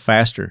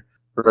faster.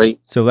 Right.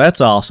 So that's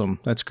awesome.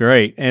 That's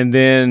great. And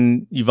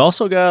then you've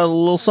also got a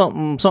little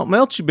something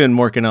else you've been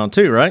working on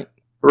too, right?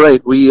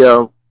 Right. We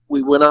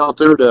went out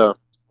there to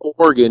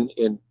Oregon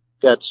and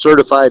got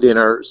certified in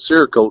our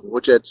Cerakoting,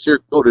 which had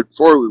Cerakoted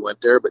before we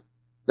went there, but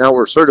now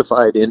we're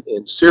certified in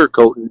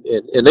Cerakoting,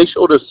 and they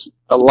showed us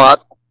a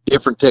lot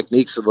different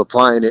techniques of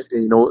applying it,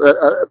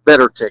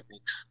 better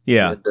techniques.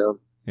 Yeah. And,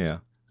 yeah.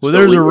 Well,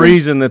 there's a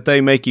reason that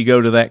they make you go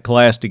to that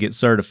class to get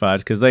certified,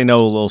 because they know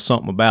a little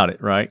something about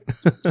it, right?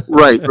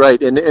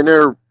 Right. And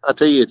I'll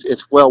tell you,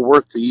 it's well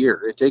worth the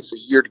year. It takes a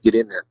year to get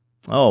in there.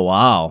 Oh,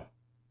 wow.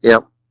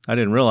 Yep. I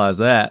didn't realize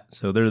that.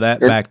 So they're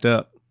backed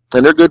up.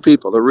 And they're good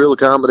people. They're real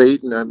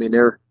accommodating. I mean,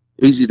 they're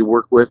easy to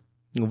work with.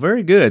 Well,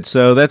 very good.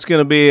 So that's going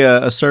to be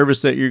a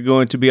service that you're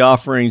going to be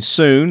offering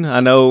soon.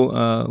 I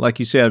know, like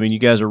you said, I mean, you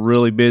guys are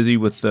really busy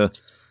with the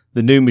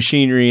new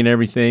machinery and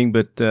everything,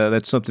 but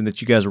that's something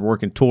that you guys are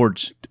working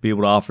towards to be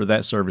able to offer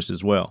that service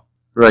as well.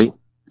 Right.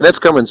 And that's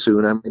coming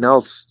soon. I mean,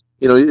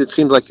 it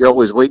seems like you're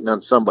always waiting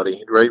on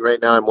somebody. Right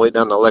now I'm waiting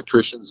on the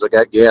electricians. I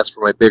got gas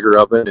for my bigger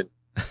oven, and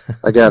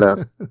I got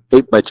a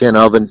 8x10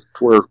 oven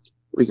where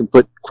we can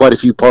put quite a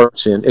few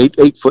parts in.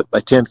 8 foot by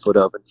 10 foot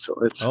oven. So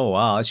it's. Oh,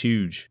 wow. That's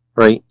huge.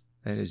 Right.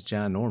 That is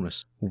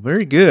ginormous. Well,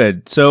 very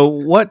good. So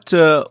what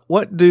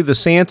do the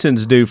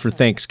Sansons do for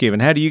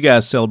Thanksgiving? How do you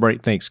guys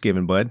celebrate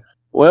Thanksgiving, Bud?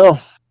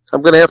 Well,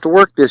 I'm going to have to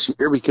work this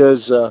year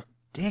because I've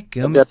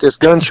got this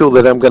gun show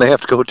that I'm going to have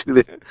to go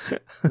to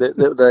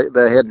that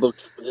I had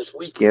booked for this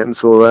weekend.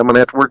 So I'm going to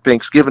have to work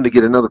Thanksgiving to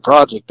get another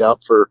project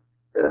out for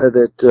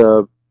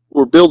that.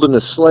 We're building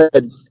a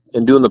sled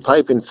and doing the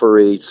piping for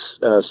a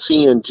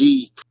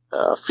CNG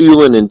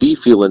fueling and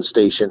defueling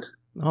station.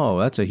 Oh,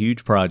 that's a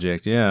huge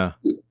project. Yeah.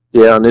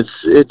 Yeah, and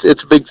it's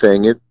a big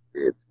thing.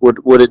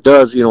 What it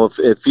does,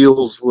 it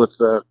fuels with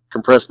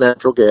compressed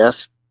natural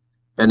gas.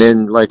 And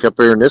then, like up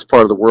here in this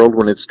part of the world,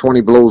 when it's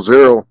 20 below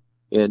zero,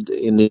 and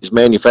in these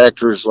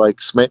manufacturers like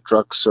cement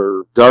trucks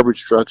or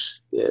garbage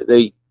trucks,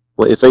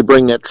 if they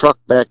bring that truck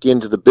back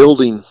into the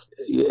building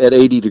at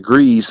 80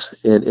 degrees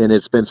and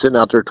it's been sitting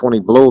out there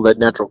 20 below, that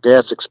natural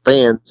gas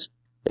expands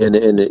and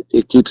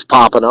it keeps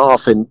popping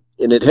off, and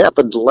it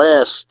happened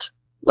last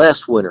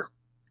winter.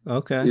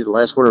 Okay. The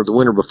last winter of the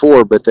winter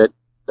before, but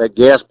that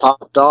gas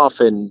popped off,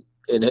 and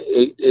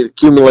it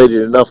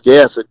accumulated enough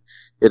gas that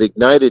it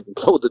ignited and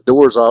blew the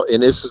doors off.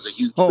 And this is a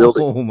huge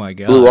building. Oh my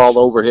God! Blew all the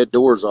overhead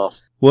doors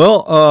off.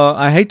 Well,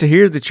 I hate to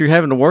hear that you're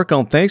having to work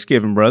on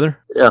Thanksgiving, brother.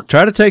 Yeah.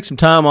 Try to take some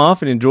time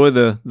off and enjoy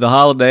the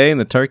holiday and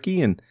the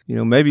turkey, and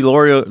maybe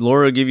Laura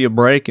will give you a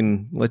break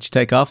and let you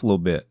take off a little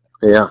bit.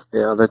 Yeah.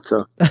 That's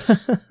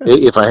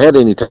if I had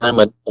any time,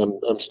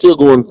 I'm still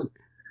going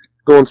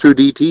through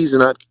DTs and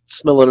not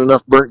smelling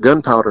enough burnt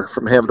gunpowder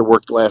from having to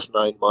work the last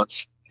 9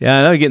 months. Yeah,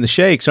 I know you're getting the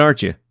shakes,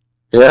 aren't you?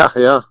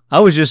 Yeah. I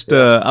was just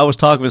I was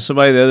talking with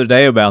somebody the other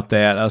day about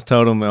that. I was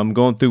told them I'm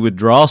going through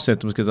withdrawal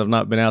symptoms because I've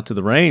not been out to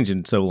the range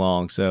in so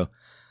long. So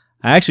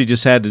I actually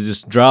just had to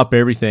just drop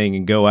everything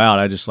and go out.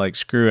 I just like,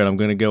 screw it, I'm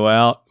going to go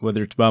out,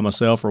 whether it's by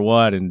myself or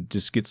what, and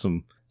just get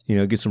some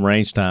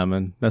range time.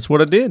 And that's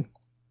what I did.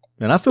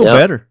 And I feel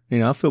better.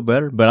 I feel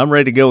better. But I'm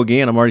ready to go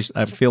again.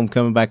 I feel them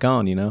coming back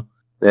on.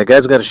 Yeah,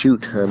 guys got to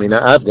shoot. I mean,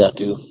 I've got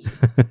to.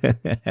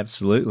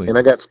 Absolutely. And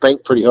I got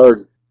spanked pretty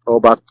hard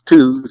about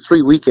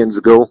 2-3 weekends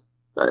ago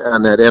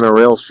on that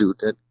NRL shoot,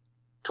 that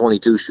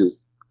 22 shoot.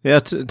 Yeah,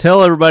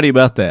 tell everybody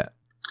about that.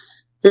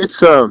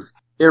 It's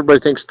everybody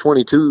thinks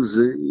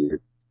 22s.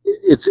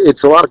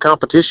 It's a lot of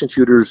competition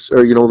shooters,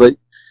 or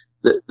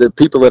the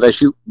people that I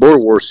shoot Border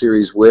War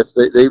series with.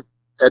 They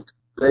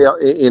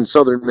in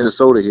southern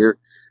Minnesota here,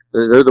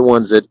 they're the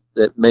ones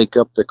that make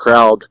up the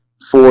crowd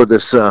for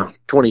this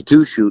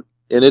 22 shoot.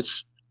 And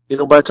it's,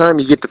 by the time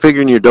you get to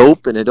figuring your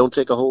dope, and it don't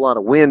take a whole lot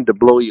of wind to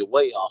blow you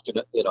way off at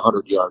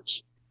 100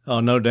 yards. Oh,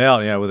 no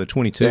doubt. Yeah, with a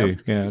 22.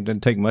 Yeah, it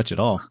doesn't take much at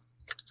all.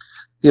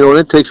 And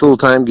it takes a little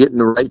time getting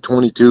the right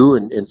 22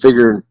 and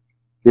figuring,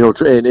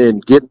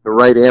 and getting the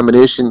right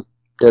ammunition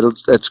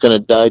that's going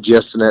to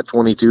digest in that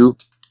 22.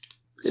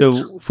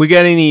 So if we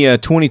got any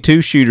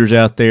 22 shooters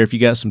out there, if you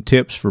got some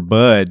tips for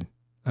Bud,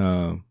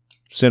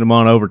 send them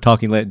on over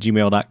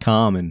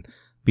talkinglead@gmail.com and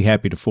be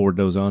happy to forward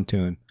those on to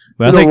him.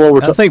 But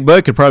I think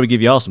Bud could probably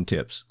give you all some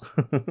tips.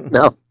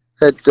 Now,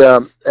 at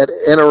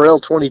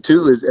NRL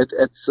 22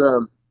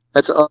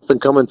 that's an up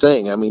and coming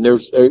thing. I mean,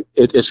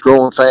 it's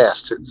growing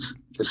fast.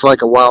 It's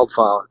like a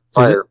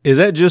wildfire. Is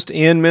that just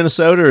in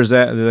Minnesota, or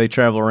do they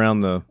travel around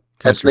the country?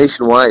 That's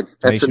nationwide.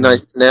 That's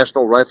the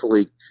National Rifle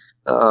League.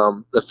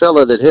 The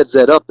fella that heads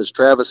that up is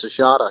Travis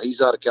Ashada.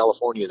 He's out of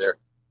California there.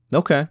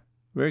 Okay,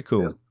 very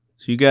cool. Yeah.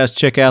 So you guys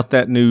check out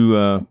that new.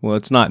 Well,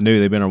 it's not new.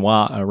 They've been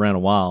around a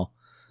while,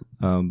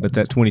 but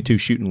that 22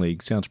 shooting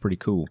league sounds pretty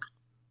cool.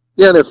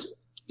 Yeah, and if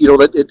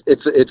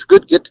it's a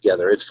good get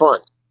together. It's fun.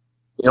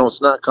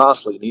 It's not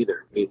costly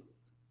neither. I mean,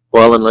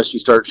 unless you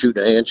start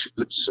shooting hand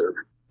shoots, or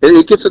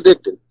it gets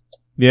addicting.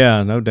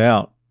 Yeah, no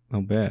doubt.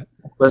 I'll bet.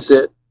 That's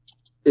it.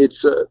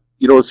 It's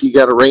if you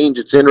got a range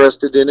that's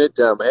interested in it,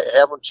 have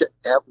them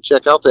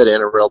check out that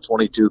NRL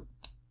 22.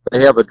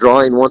 They have a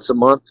drawing once a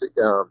month.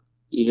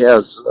 He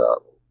has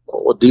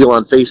a deal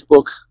on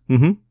Facebook,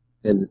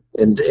 and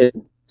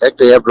heck,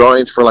 they have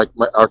drawings for like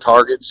our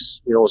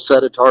targets. A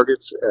set of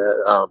targets,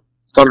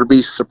 Thunder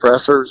Beast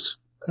suppressors.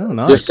 Oh,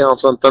 nice.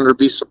 Discounts on Thunder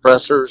Beast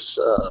suppressors,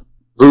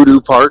 voodoo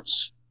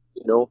parts,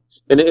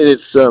 and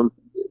it's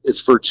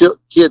for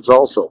kids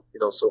also,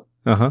 so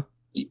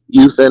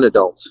youth and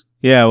adults.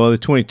 Yeah, well, the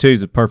 22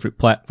 is the perfect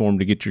platform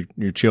to get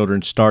your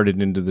children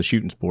started into the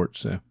shooting sports.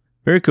 So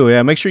very cool.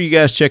 Yeah, make sure you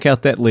guys check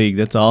out that league.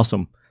 That's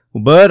awesome.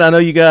 Well, Bud, I know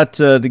you got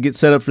to get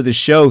set up for this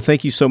show.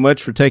 Thank you so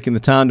much for taking the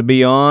time to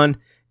be on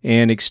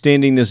and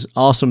extending this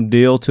awesome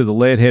deal to the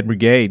Leadhead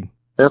Brigade.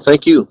 Yeah,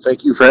 thank you.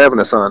 Thank you for having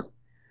us on.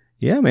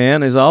 Yeah,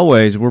 man, as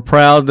always, we're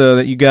proud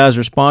that you guys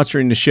are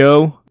sponsoring the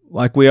show.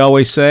 Like we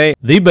always say,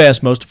 the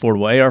best, most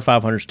affordable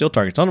AR-500 steel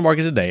targets on the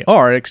market today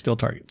are X Steel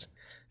Targets.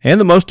 And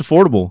the most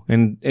affordable,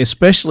 and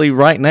especially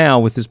right now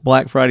with this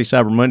Black Friday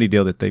Cyber Monday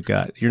deal that they've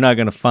got. You're not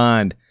going to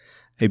find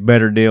a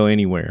better deal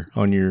anywhere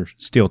on your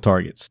steel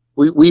targets.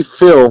 We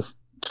fill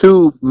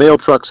 2 mail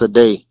trucks a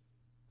day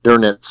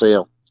during that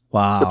sale.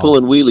 Wow. They're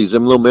pulling wheelies.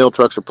 Them little mail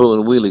trucks are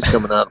pulling wheelies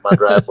coming out of my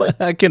driveway.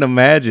 I can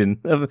imagine.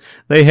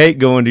 They hate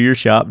going to your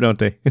shop, don't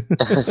they?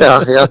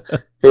 Yeah.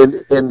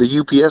 And the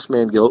UPS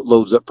man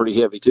loads up pretty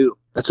heavy, too.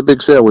 That's a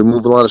big sale. We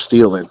move a lot of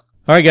steel in. All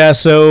right,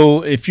 guys.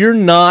 So if you're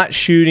not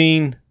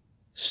shooting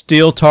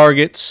steel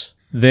targets,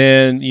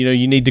 then,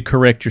 you need to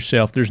correct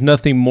yourself. There's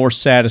nothing more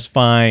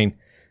satisfying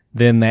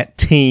than that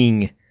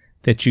ting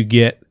that you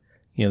get,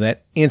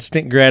 that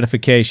instant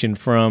gratification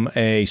from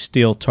a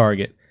steel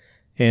target.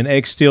 And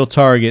X Steel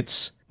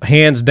Targets,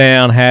 hands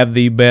down, have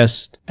the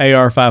best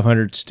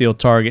AR-500 steel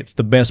targets,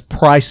 the best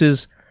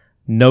prices,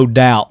 no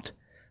doubt.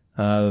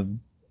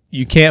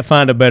 You can't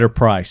find a better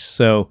price.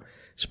 So,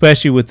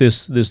 especially with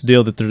this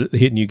deal that they're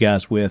hitting you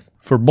guys with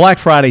for Black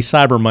Friday,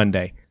 Cyber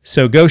Monday.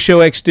 So go show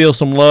X Steel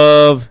some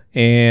love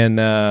and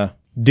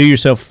do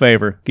yourself a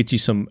favor. Get you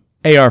some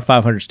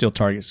AR-500 steel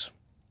targets.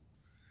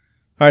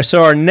 All right,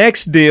 so our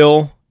next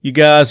deal, you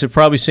guys have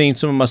probably seen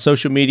some of my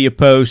social media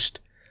posts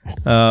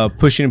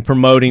pushing and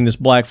promoting this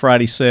Black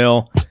Friday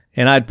sale,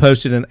 and I'd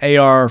posted an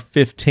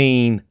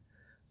AR-15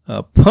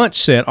 punch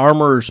set,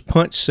 Armor's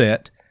punch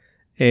set.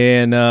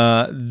 And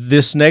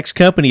this next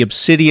company,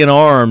 Obsidian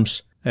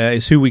Arms,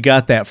 is who we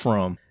got that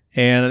from.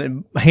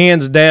 And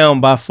hands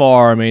down, by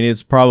far, I mean,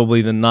 it's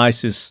probably the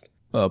nicest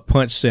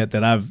punch set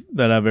that I've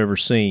ever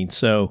seen.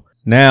 So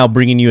now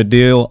bringing you a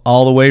deal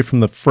all the way from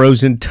the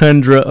frozen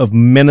tundra of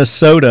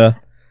Minnesota,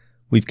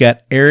 we've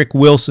got Eric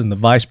Wilson, the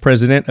Vice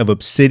President of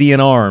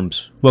Obsidian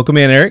Arms. Welcome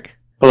in, Eric.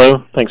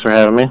 Hello. Thanks for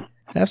having me.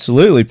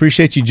 Absolutely.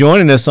 Appreciate you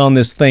joining us on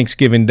this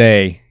Thanksgiving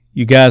Day.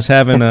 You guys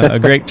having a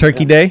great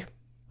turkey day?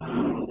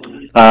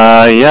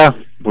 Yeah,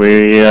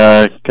 we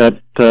got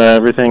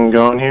everything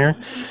going here.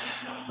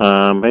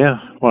 But yeah,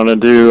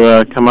 wanted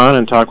to come on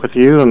and talk with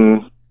you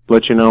and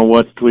let you know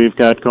what we've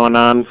got going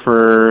on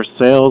for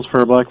sales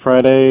for Black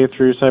Friday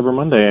through Cyber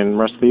Monday and the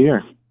rest of the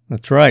year.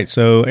 That's right.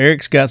 So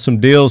Eric's got some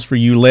deals for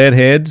you lead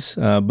heads.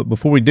 But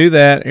before we do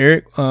that,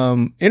 Eric,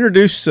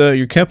 introduce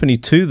your company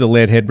to the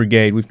Lead Head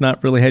Brigade. We've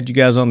not really had you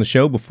guys on the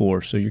show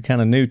before, so you're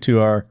kind of new to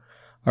our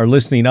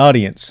listening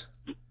audience.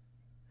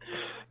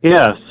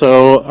 Yeah,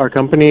 so our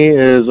company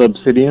is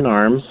Obsidian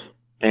Arms,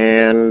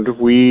 and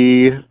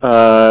we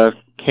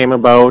came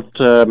about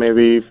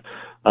maybe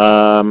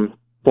 4,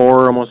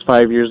 almost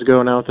 5 years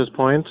ago now at this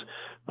point.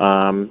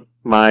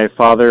 My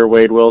father,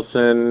 Wade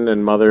Wilson,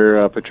 and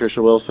mother,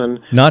 Patricia Wilson.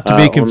 Not to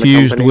be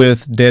confused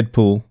with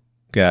Deadpool,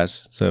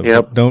 guys. So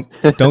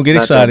don't get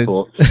excited.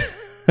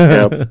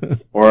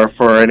 Yep. Or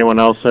for anyone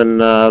else in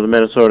the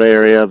Minnesota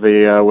area,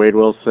 the Wade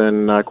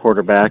Wilson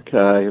quarterback,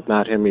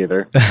 not him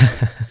either.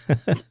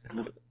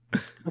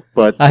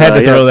 But I had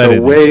to throw that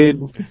in. Wade,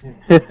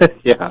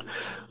 yeah.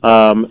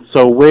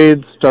 So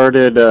Wade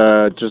started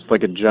just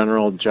like a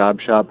general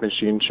job shop,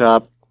 machine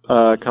shop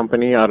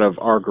company out of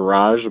our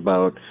garage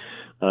about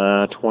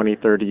 20,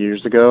 30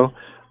 years ago.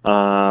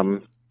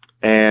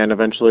 And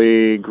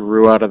eventually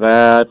grew out of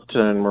that,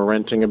 and we're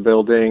renting a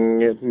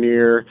building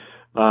near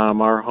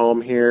our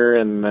home here,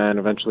 and then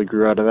eventually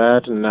grew out of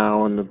that, and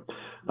now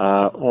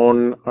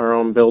own our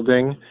own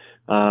building.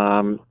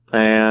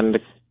 And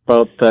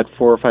about that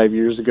 4 or 5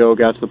 years ago,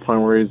 got to the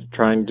point where he's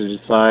trying to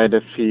decide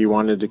if he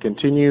wanted to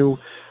continue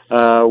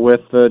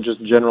with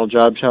just general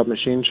job shop,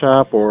 machine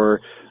shop,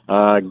 or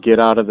get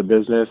out of the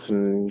business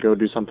and go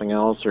do something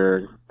else,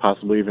 or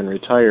possibly even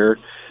retire.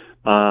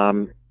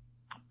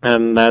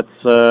 And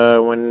that's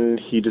when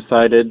he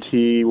decided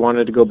he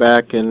wanted to go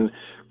back and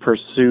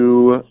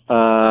pursue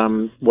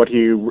what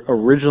he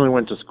originally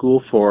went to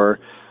school for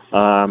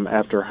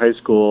after high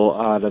school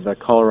out of the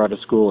Colorado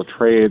School of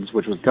Trades,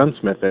 which was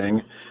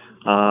gunsmithing.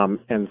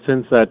 And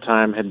since that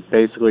time had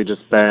basically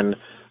just been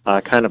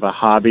kind of a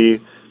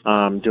hobby,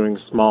 doing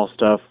small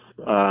stuff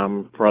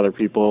for other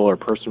people or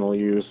personal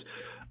use.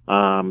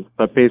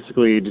 But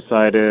basically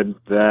decided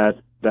that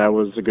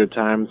was a good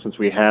time, since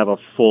we have a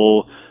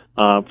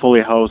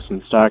fully housed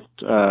and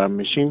stocked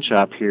machine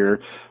shop here,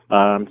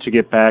 to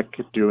get back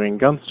doing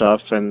gun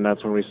stuff. And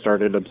that's when we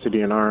started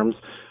Obsidian Arms,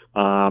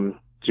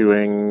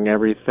 doing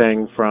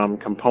everything from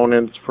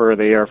components for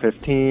the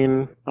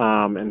AR-15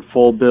 and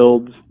full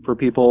builds for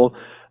people,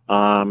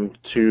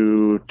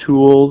 to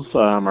tools.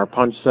 Our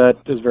punch set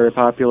is very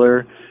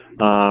popular,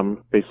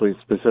 basically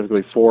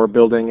specifically for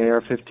building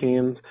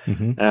AR-15s,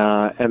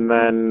 and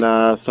then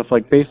stuff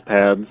like base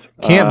pads.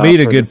 Can't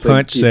beat a good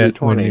punch set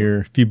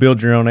if you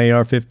build your own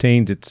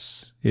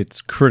AR-15s.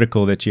 It's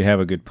critical that you have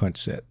a good punch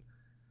set.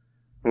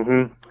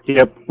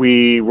 Yep,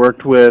 we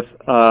worked with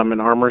an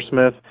armor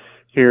smith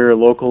here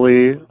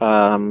locally,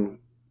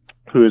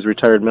 who's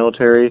retired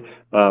military,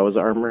 was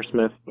an armor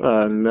smith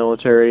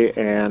military,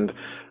 and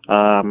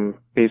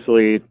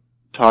basically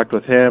talked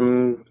with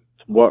him.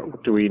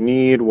 What do we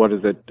need? What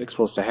is it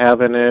supposed to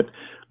have in it?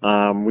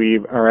 We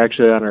are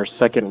actually on our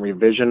second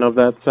revision of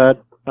that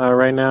set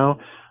right now.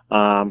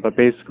 But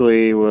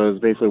basically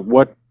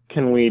what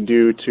can we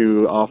do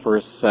to offer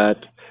a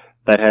set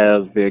that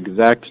has the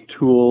exact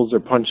tools or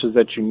punches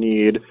that you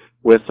need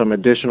with some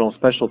additional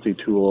specialty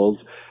tools,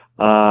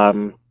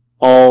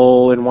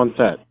 all in one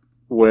set,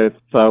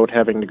 without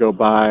having to go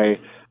buy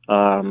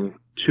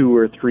 2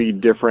 or 3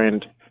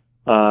 different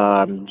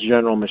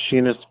general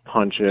machinist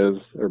punches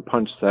or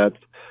punch sets,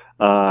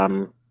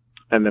 and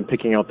then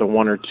picking out the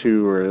 1 or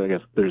 2, or I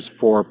guess there's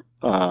 4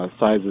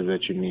 sizes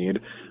that you need,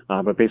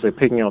 but basically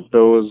picking out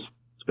those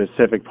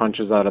specific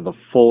punches out of the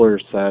fuller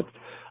set,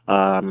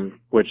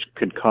 which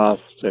could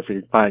cost, if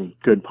you're buying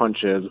good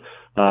punches,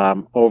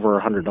 over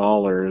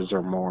 $100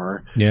 or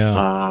more.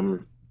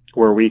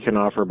 Where we can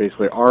offer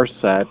basically our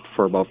set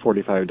for about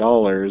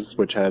 $45,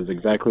 which has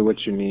exactly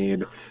what you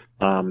need.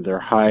 They're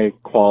high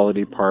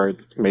quality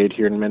parts made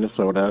here in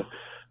Minnesota.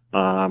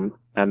 And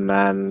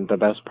then the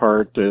best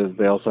part is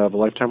they also have a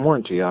lifetime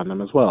warranty on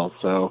them as well.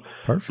 So,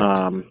 perfect.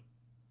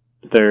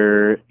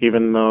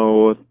 Even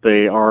though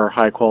they are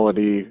high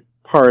quality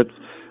parts,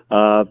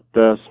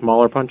 the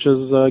smaller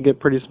punches get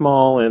pretty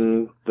small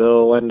and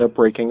they'll end up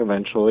breaking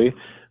eventually.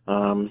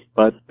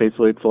 But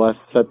basically it's the last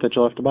set that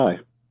you'll have to buy.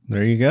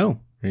 There you go.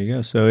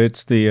 So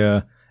it's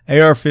the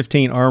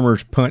AR-15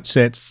 Armor's punch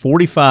set,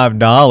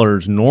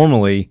 $45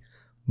 normally,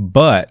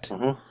 but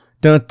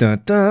Dun,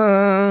 dun,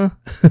 dun.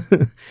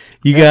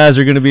 You guys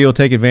are going to be able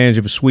to take advantage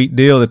of a sweet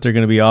deal that they're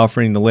going to be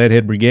offering the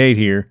Leadhead Brigade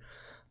here.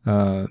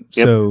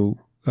 So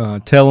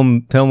tell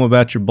them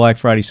about your Black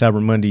Friday,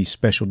 Cyber Monday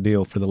special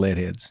deal for the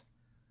Leadheads.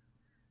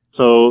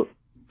 So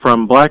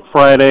from Black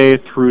Friday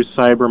through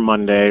Cyber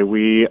Monday,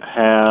 we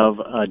have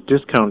a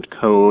discount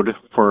code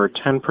for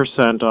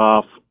 10%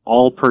 off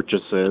all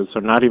purchases. So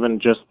not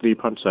even just the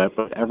punch set,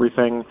 but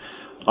everything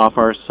off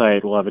our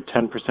site will have a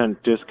 10%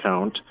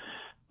 discount.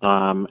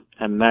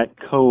 And that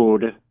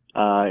code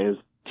is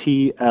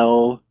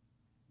TLBF18.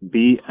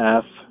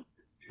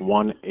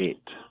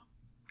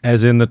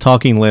 As in the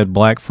Talking Lead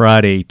Black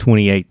Friday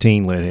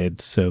 2018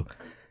 Leadheads. So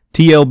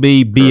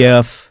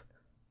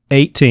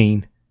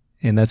TLBBF18,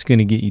 and that's going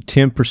to get you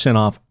 10%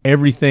 off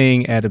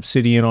everything at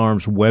Obsidian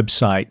Arms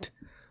website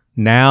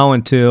now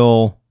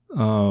until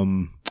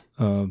through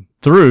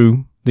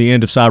the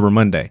end of Cyber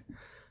Monday.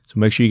 So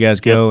make sure you guys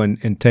go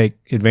and take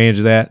advantage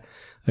of that.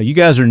 You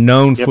guys are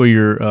known for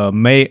your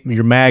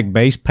mag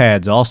base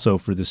pads also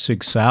for the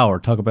Sig Sauer.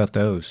 Talk about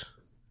those.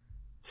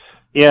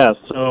 Yeah,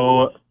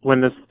 so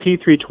when this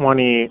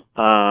P320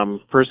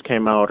 first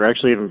came out, or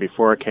actually even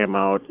before it came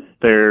out,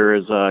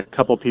 there's a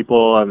couple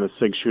people on the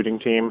SIG shooting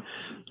team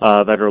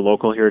that are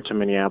local here to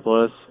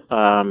Minneapolis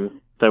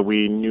that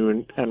we knew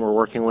and were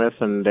working with,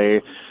 and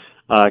they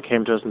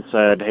came to us and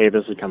said, hey,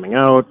 this is coming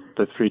out,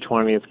 the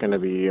 320, it's going to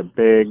be a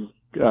big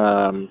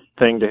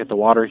thing to hit the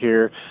water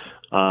here.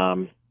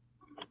 And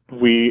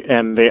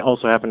they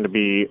also happen to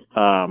be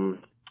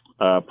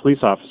police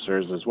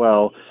officers as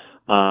well,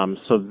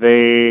 so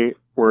they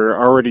were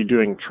already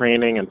doing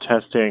training and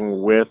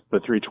testing with the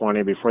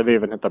 320 before they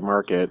even hit the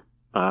market,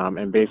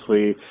 and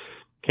basically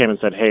came and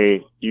said,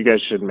 hey, you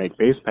guys should make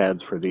base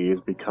pads for these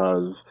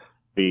because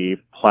the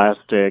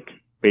plastic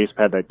base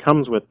pad that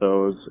comes with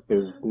those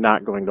is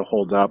not going to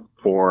hold up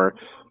for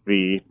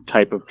the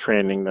type of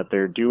training that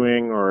they're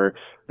doing, or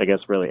I guess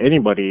really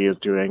anybody is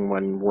doing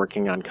when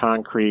working on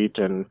concrete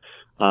and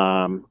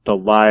the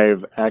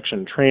live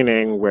action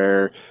training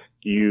where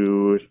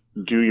you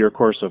do your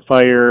course of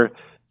fire,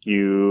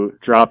 you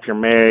drop your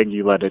mag,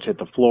 you let it hit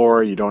the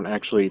floor, you don't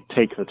actually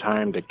take the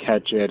time to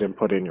catch it and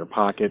put it in your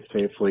pocket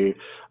safely.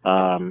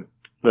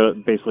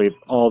 Basically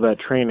all that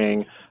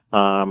training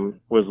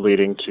was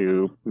leading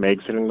to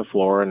mags hitting the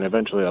floor, and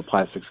eventually the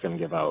plastic's going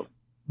to give out.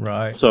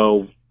 Right.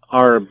 So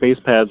our base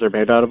pads are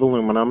made out of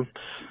aluminum,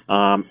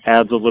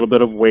 adds a little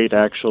bit of weight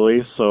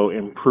actually, so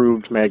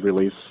improved mag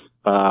release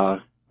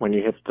when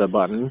you hit the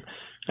button,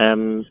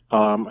 and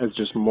is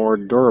just more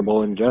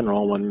durable in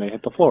general when they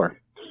hit the floor.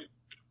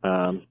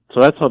 So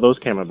that's how those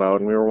came about,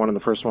 and we were one of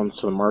the first ones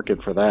to the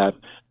market for that.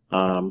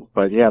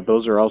 But yeah,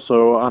 those are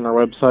also on our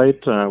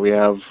website. We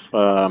have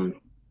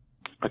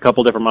a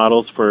couple different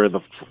models for the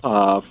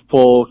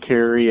full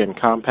carry and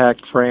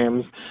compact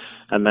frames,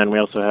 and then we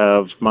also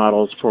have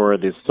models for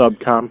the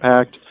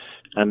subcompact.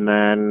 And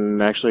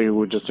then actually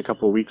just a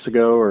couple of weeks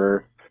ago,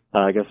 or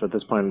I guess at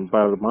this point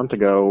about a month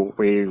ago,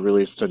 we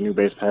released a new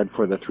base pad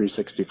for the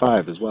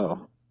 365 as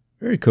well.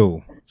 Very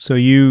cool. So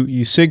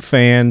you SIG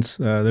fans,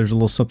 there's a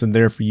little something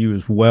there for you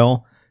as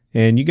well.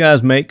 And you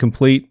guys make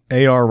complete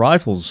AR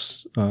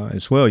rifles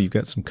as well. You've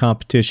got some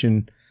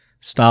competition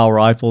style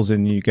rifles,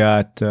 and you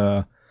got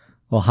a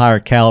higher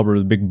caliber,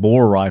 the big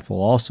bore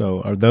rifle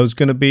also. Are those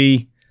going to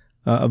be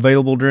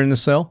available during the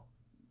sale?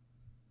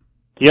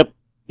 Yep.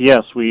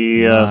 Yes,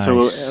 we nice. So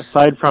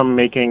aside from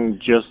making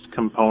just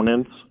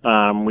components,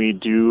 we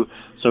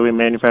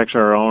manufacture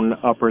our own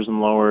uppers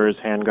and lowers,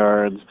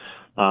 handguards,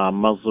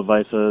 muzzle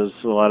devices,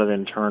 a lot of the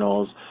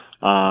internals.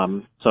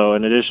 So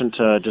in addition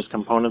to just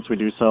components, we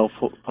do sell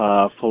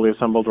fully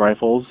assembled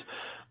rifles.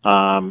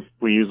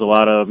 We use a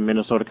lot of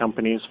Minnesota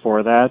companies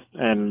for that,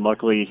 and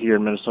luckily here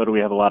in Minnesota we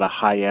have a lot of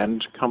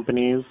high-end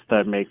companies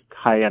that make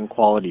high-end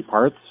quality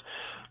parts.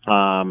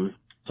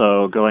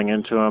 So going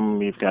into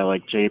them, you've got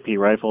like JP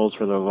rifles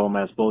for the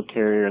low-mass bullet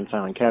carrier and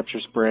silent capture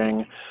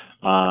spring.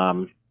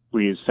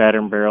 We use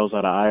Saturn barrels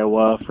out of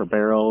Iowa for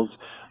barrels.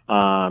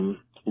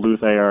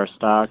 Luth AR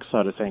stocks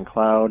out of St.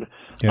 Cloud.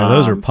 Yeah,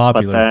 those are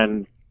popular.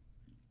 And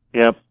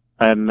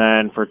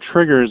then for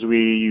triggers, we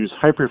use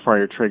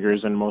Hyperfire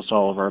triggers in most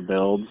all of our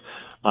builds.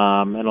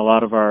 And a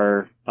lot of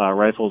our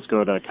rifles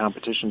go to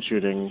competition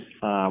shooting,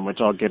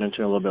 which I'll get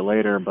into a little bit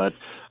later. But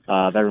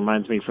that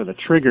reminds me, for the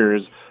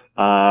triggers,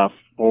 I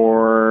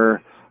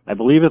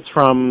believe it's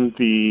from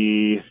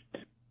the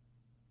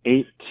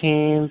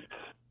 18th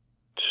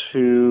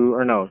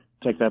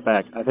take that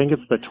back. I think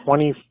it's the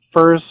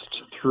 21st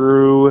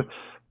through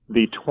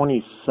the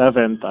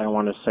 27th, I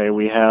want to say,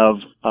 we have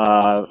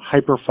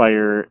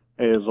Hyperfire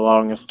is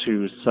allowing us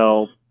to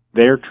sell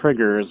their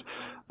triggers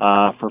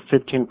for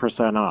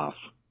 15% off.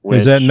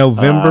 Is that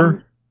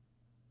November?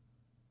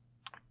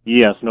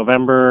 Yes,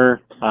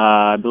 November.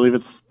 I believe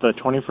it's the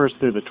 21st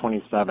through the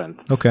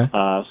 27th. Okay.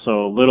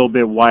 So a little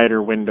bit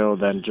wider window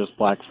than just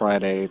Black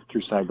Friday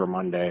through Cyber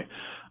Monday.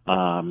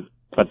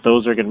 But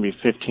those are going to be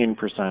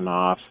 15%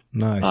 off.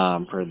 Nice.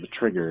 For the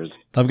triggers.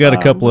 I've got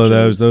a couple of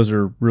those. Those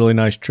are really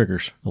nice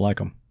triggers. I like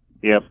them.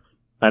 Yep.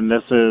 and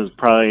this is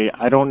probably,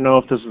 I don't know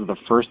if this is the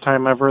first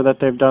time ever that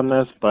they've done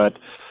this, but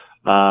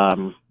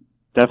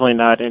definitely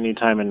not any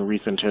time in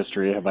recent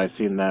history have I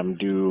seen them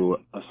do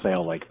a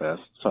sale like this.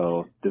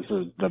 So this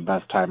is the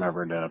best time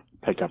ever to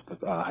pick up the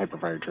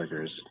Hyperfire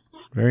triggers.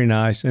 Very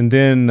nice. And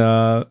then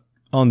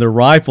on the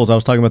rifles, I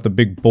was talking about the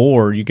big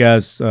bore. You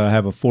guys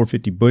have a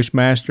 450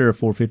 Bushmaster, a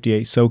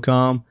 458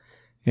 SOCOM,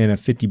 and a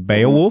 50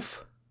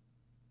 Beowulf.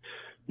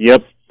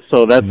 Yep.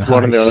 So that's nice.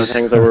 One of the other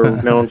things that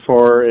we're known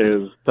for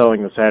is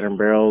selling the Saturn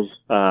barrels,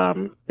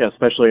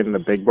 especially in the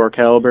big bore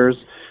calibers.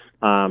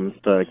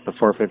 The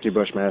 450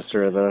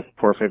 Bushmaster, the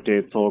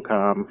 458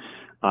 SOCOM,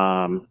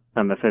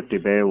 and the 50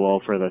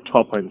 Beowulf for the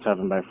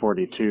 12.7 by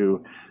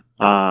 42.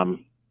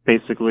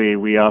 Basically,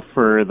 we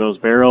offer those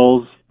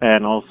barrels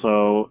and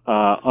also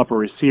upper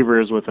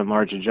receivers with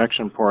enlarged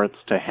ejection ports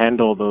to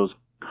handle those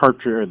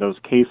those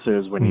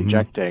cases when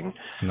ejecting.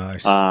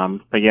 Nice.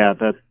 But yeah,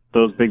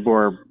 those big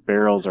bore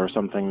barrels are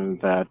something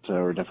that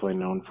we're definitely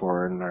known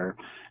for, and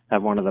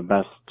have one of the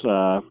best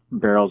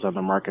barrels on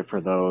the market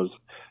for those.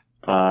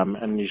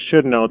 And you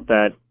should note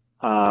that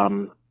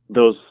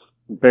those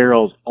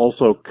barrels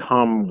also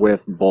come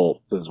with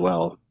bolts as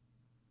well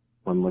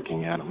when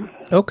looking at them.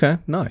 Okay,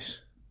 nice.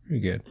 Very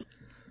good.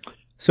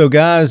 So,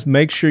 guys,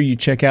 make sure you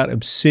check out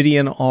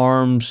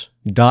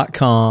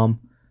obsidianarms.com.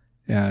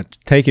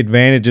 Take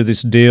advantage of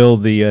this deal,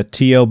 the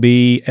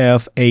TLB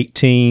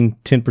F18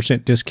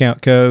 10%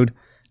 discount code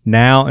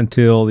now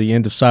until the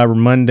end of Cyber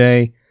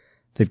Monday.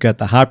 They've got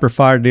the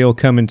Hyperfire deal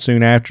coming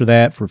soon after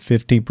that for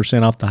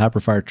 15% off the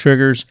Hyperfire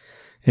triggers.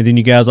 And then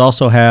you guys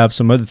also have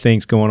some other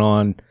things going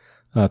on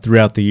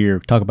throughout the year.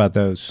 Talk about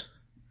those.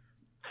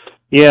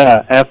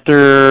 Yeah,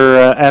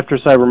 after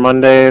Cyber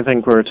Monday, I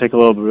think we're take a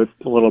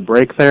little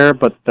break there,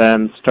 but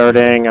then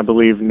starting, I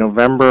believe,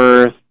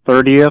 November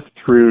 30th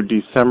through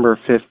December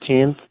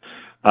 15th,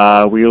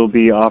 we will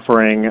be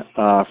offering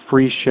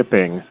free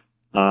shipping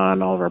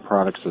on all of our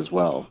products as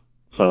well.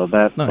 So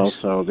that's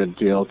also a good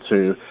deal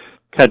to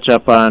catch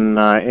up on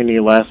any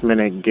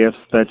last-minute gifts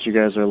that you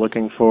guys are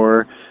looking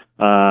for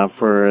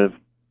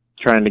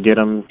trying to get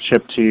them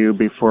shipped to you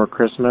before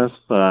Christmas.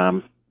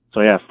 So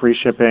yeah, free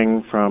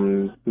shipping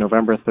from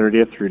November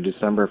 30th through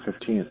December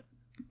 15th.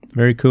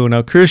 Very cool.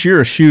 Now, Chris,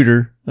 you're a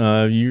shooter.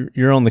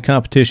 You're on the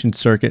competition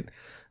circuit,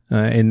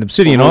 and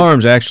Obsidian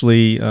Arms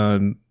actually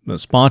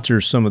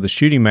sponsors some of the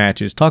shooting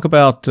matches. Talk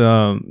about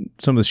some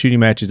of the shooting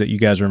matches that you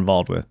guys are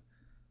involved with.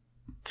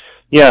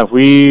 Yeah,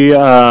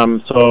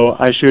 so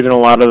I shoot in a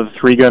lot of the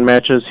 3-gun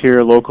matches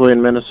here locally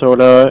in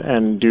Minnesota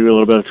and do a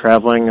little bit of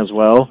traveling as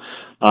well.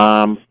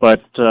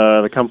 But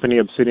the company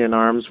Obsidian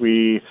Arms,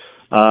 we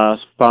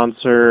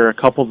sponsor a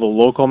couple of the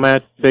local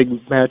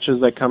big matches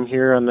that come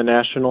here on the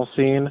national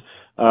scene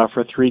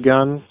for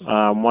 3-gun,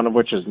 one of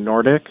which is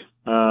Nordic.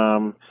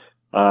 It's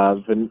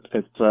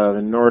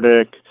the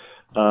Nordic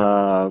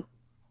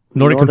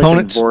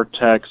Components? And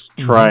Vortex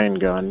Tri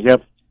Gun.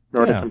 Yep,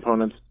 Nordic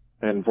Components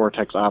and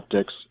Vortex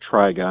Optics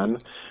Tri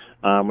Gun.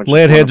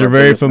 Leadheads are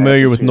very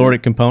familiar with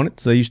Nordic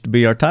Components. They used to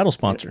be our title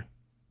sponsor.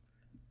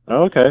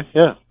 Okay,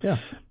 yeah.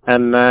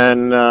 And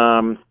then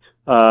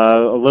a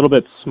little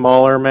bit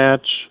smaller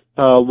match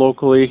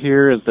locally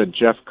here is the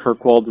Jeff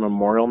Kirkwald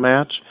Memorial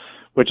Match,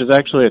 which is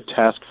actually a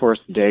Task Force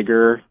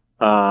Dagger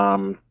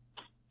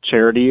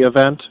charity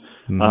event.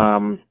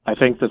 I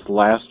think this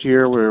last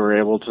year we were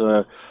able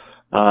to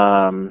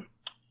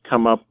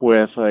come up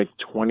with like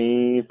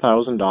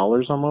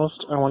 $20,000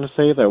 almost, I want to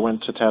say, that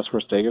went to Task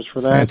Force Daggers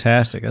for that.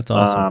 Fantastic. That's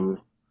awesome.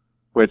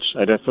 Which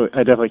I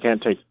definitely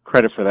can't take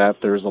credit for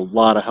that. There was a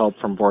lot of help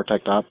from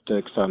Vortex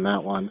Optics on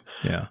that one.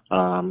 Yeah.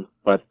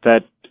 But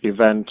that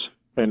event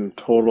in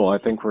total, I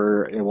think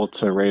we're able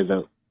to raise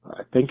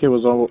I think it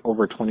was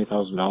over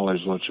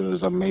 $20,000, which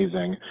was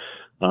amazing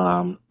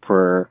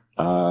for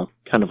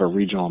kind of a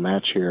regional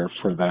match here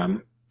for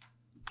them.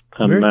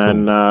 And Very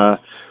then cool.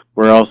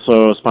 We're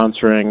also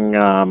sponsoring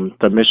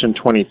the Mission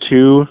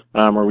 22,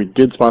 or we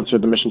did sponsor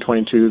the Mission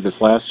 22 this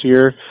last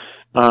year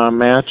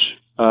match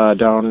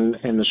down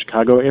in the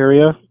Chicago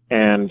area,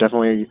 and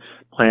definitely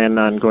plan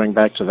on going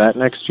back to that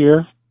next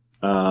year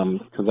because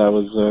that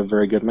was a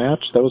very good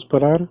match that was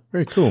put on.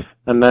 Very cool.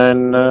 And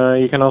then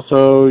you can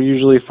also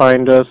usually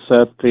find us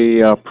at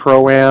the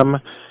Pro-Am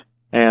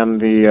and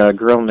the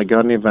Girl in the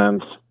Gun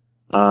events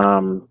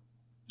down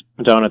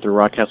at the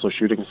Rockcastle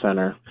Shooting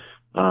Center.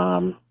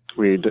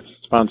 We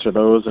sponsor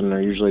those, and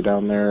they're usually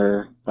down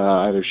there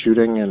either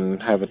shooting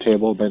and have a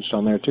table bench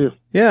down there too.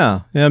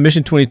 Yeah.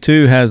 Mission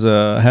 22 has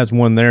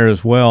one there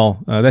as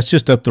well. That's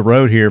just up the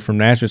road here from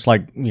Nashville. It's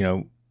like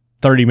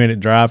 30-minute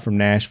drive from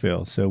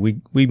Nashville. So we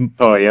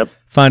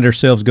find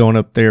ourselves going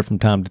up there from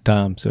time to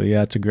time. So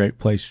yeah, it's a great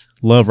place.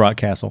 Love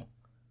Rockcastle.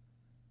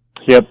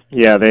 Yep.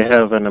 Yeah, they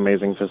have an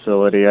amazing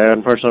facility. I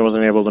unfortunately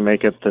wasn't able to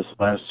make it this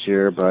last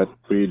year, but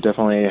we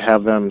definitely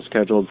have them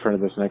scheduled for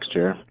this next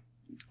year.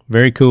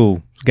 Very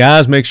cool.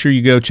 Guys, make sure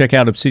you go check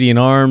out Obsidian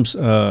Arms.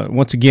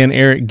 Once again,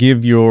 Eric,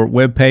 give your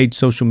webpage,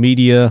 social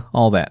media,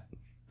 all that.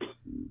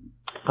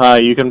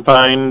 You can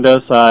find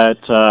us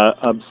at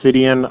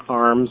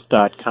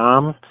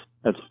obsidianarms.com.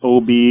 That's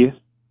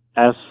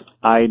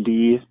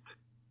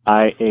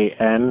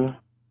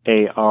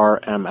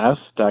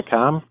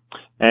IDIANARMS.com.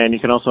 And you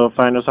can also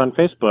find us on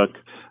Facebook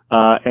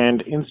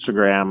and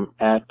Instagram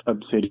at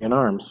Obsidian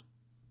Arms.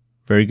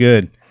 Very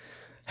good.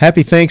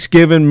 Happy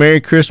Thanksgiving, Merry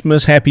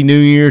Christmas, Happy New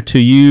Year to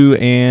you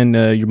and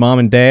your mom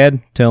and dad.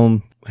 Tell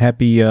them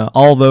happy,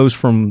 all those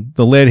from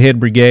the Leadhead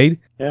Brigade.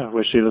 Yeah,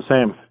 wish you the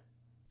same.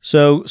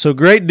 So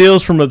great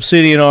deals from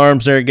Obsidian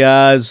Arms there,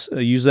 guys.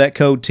 Use that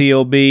code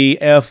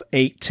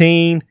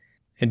TLBF18.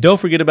 And don't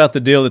forget about the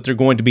deal that they're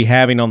going to be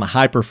having on the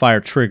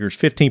Hyperfire triggers,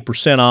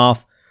 15%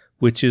 off,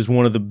 which is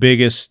one of the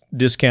biggest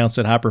discounts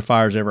that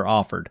Hyperfire's ever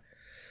offered.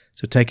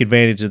 So take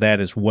advantage of that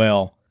as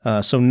well.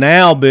 So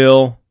now,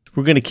 Bill,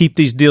 we're going to keep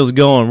these deals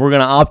going. We're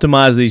going to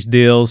optimize these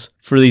deals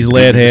for these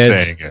lead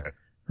heads.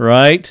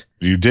 Right?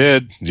 You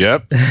did.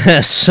 Yep.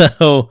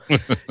 So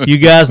you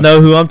guys know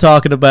who I'm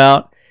talking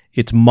about.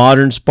 It's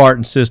Modern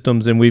Spartan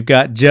Systems, and we've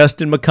got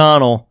Justin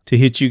McConnell to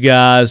hit you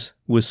guys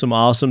with some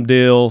awesome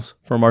deals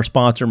from our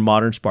sponsor,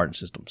 Modern Spartan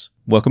Systems.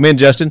 Welcome in,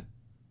 Justin.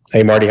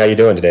 Hey, Marty. How you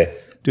doing today?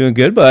 Doing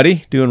good,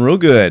 buddy. Doing real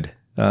good.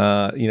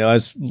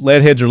 As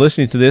leadheads are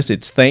listening to this,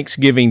 it's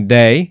Thanksgiving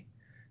Day,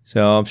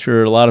 so I'm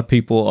sure a lot of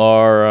people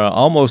are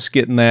almost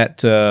getting that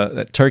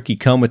turkey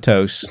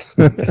comatose.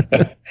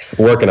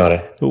 Working on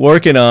it.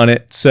 Working on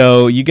it.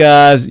 So you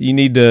guys, you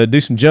need to do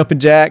some jumping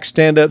jacks,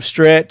 stand up,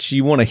 stretch.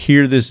 You want to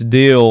hear this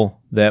deal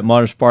that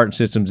Modern Spartan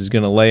Systems is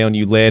going to lay on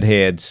you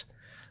leadheads.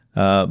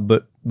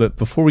 But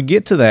before we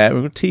get to that,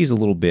 we're going to tease a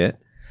little bit.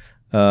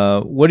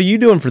 What are you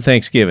doing for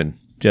Thanksgiving,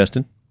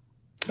 Justin?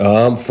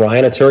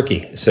 Frying a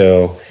turkey.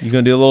 So you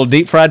going to do a little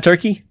deep fried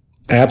turkey?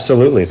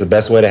 Absolutely. It's the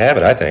best way to have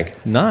it, I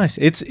think. Nice.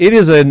 It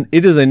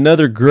is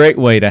another great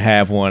way to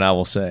have one, I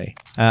will say.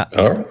 All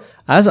right.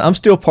 I'm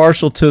still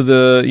partial to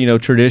the,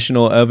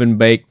 traditional oven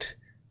baked,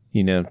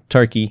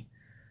 turkey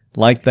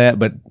like that,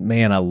 but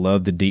man, I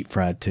love the deep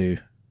fried too.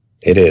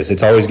 It is.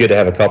 It's always good to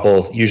have a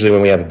couple. Usually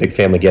when we have a big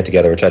family get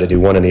together, we try to do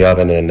one in the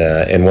oven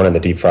and one in the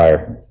deep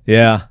fryer.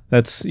 Yeah.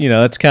 That's kind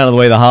of the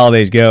way the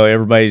holidays go.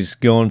 Everybody's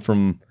going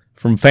from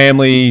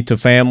family to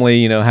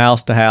family,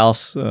 house to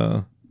house.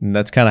 And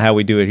that's kind of how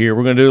we do it here.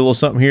 We're going to do a little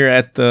something here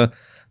at the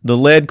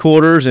lead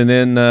quarters, and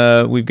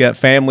then we've got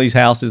families'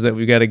 houses that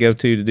we've got to go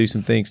to do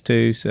some things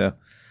too. So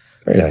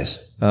very nice.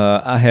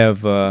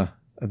 I've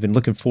been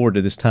looking forward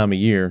to this time of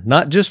year,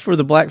 not just for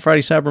the Black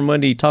Friday, Cyber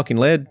Monday Talking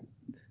Lead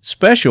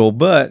special,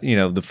 but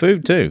the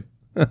food too.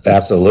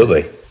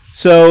 Absolutely.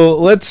 So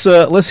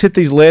let's hit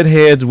these lead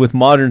heads with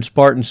Modern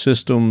Spartan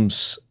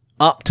Systems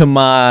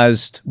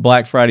optimized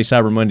Black Friday,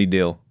 Cyber Monday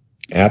deal.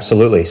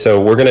 Absolutely. So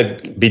we're going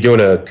to be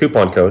doing a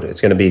coupon code. It's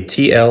going to be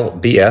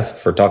TLBF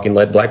for Talking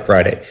Lead Black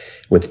Friday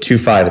with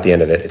 25 at the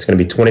end of it. It's going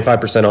to be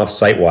 25% off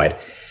site-wide.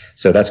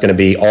 So that's going to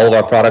be all of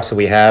our products that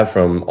we have,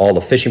 from all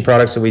the fishing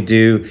products that we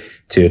do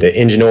to the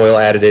engine oil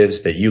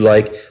additives that you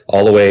like,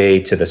 all the way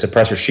to the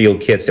suppressor shield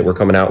kits that we're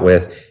coming out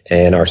with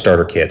and our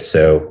starter kits.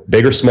 So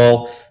big or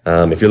small,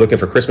 if you're looking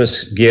for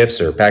Christmas gifts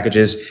or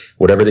packages,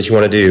 whatever that you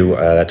want to do,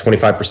 that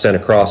 25%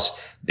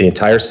 across the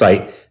entire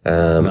site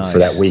nice. For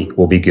that week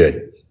will be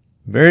good.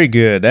 Very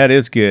good. That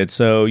is good.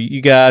 So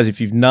you guys, if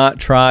you've not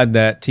tried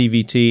that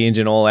TVT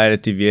engine oil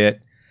additive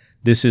yet,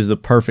 this is the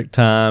perfect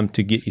time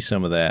to get you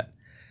some of that.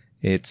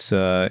 It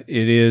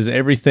is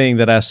everything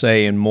that I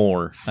say and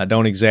more. I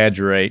don't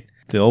exaggerate.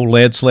 The old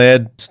lead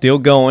sled still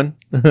going.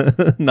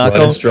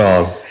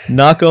 Strong.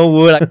 Knock on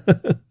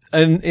wood.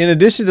 And in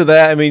addition to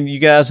that, you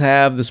guys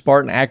have the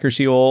Spartan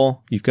Accuracy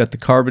Oil. You've got the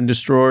Carbon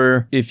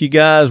Destroyer. If you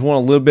guys want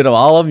a little bit of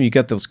all of them, you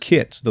got those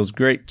kits, those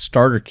great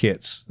starter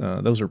kits.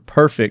 Those are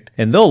perfect,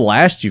 and they'll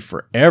last you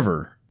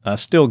forever. I've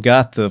still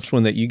got the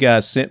one that you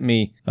guys sent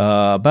me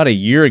about a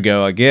year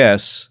ago, I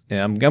guess.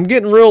 And I'm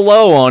getting real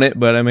low on it,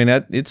 but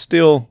it's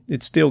still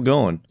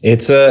going.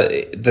 It's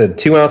the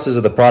 2 ounces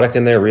of the product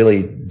in there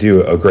really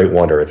do a great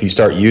wonder. If you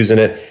start using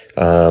it,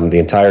 the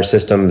entire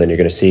system, then you're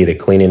going to see that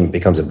cleaning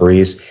becomes a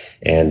breeze,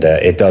 and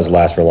it does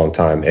last for a long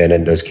time. And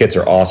then those kits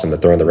are awesome to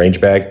throw in the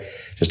range bag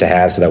just to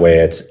have, so that way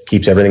it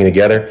keeps everything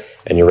together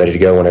and you're ready to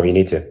go whenever you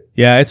need to.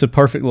 Yeah, it's a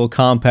perfect little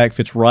compact,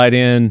 fits right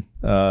in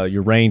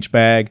your range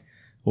bag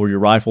or your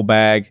rifle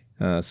bag,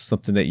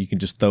 something that you can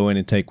just throw in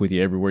and take with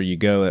you everywhere you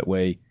go. That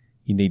way,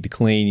 you need to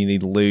clean, you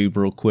need to lube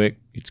real quick.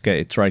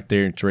 It's right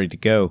there, and it's ready to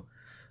go.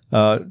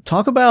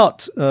 Talk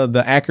about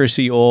the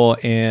accuracy oil,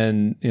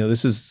 and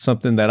this is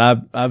something that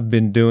I've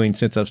been doing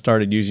since I've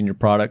started using your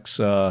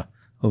products.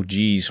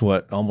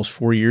 Almost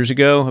 4 years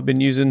ago I've been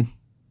using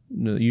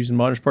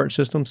Modern Spartan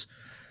Systems.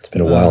 It's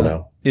been a while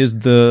now. Is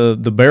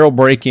the barrel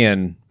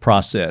break-in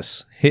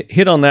process?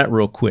 Hit on that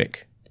real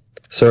quick.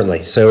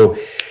 Certainly. So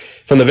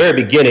from the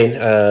very beginning,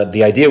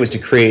 the idea was to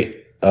create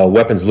a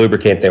weapons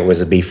lubricant that was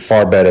to be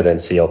far better than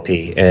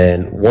CLP.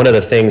 And one of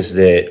the things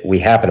that we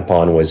happened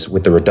upon was,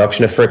 with the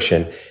reduction of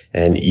friction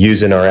and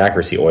using our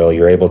accuracy oil,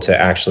 you're able to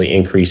actually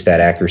increase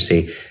that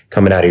accuracy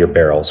coming out of your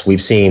barrels.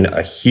 We've seen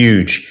a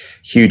huge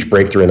huge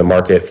breakthrough in the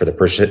market for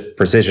the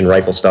precision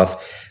rifle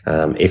stuff.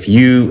 If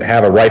you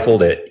have a rifle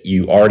that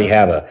you already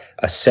have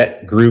a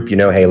set group,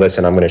 hey,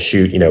 listen, I'm going to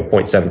shoot,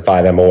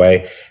 0.75 MOA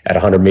at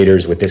 100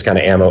 meters with this kind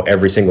of ammo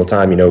every single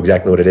time, you know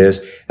exactly what it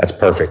is. That's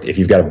perfect. If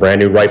you've got a brand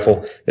new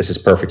rifle, this is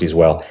perfect as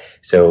well.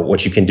 So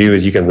what you can do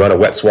is you can run a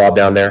wet swab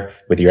down there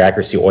with your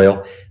accuracy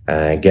oil,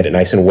 get it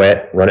nice and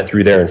wet, run it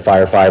through there and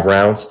fire 5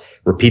 rounds,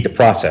 repeat the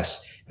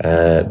process.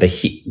 The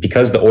heat,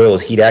 because the oil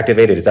is heat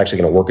activated, it's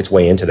actually going to work its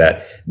way into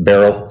that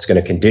barrel. It's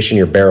going to condition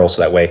your barrel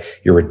so that way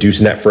you're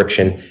reducing that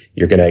friction.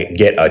 You're going to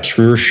get a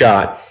truer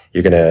shot.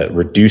 You're going to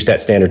reduce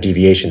that standard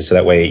deviation so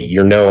that way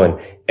you're knowing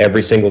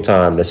every single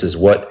time this is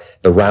what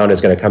the round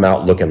is going to come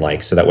out looking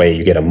like. So that way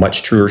you get a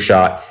much truer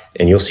shot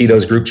and you'll see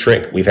those groups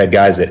shrink. We've had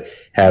guys that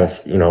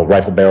have,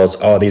 rifle barrels.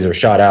 Oh, these are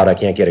shot out. I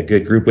can't get a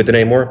good group with it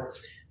anymore.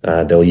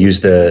 They'll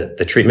use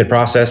the treatment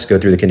process, go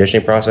through the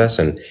conditioning process,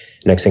 and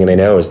next thing they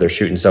know is they're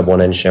shooting sub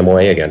 1 inch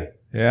MOA again.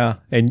 Yeah,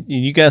 and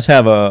you guys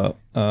have a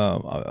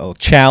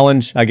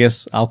challenge, I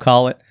guess I'll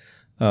call it,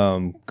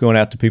 going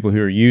out to people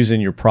who are using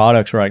your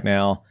products right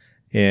now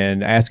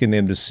and asking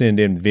them to send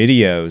in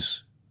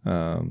videos.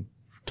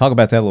 Talk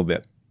about that a little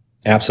bit.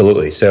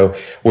 Absolutely. So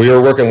we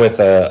are working with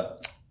a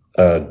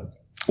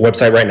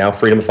website right now,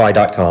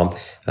 freedomify.com.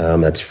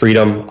 That's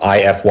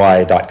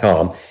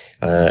freedomify.com.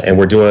 And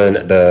we're doing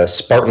the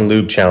Spartan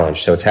Lube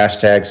Challenge. So it's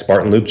hashtag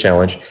Spartan Lube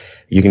Challenge.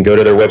 You can go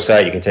to their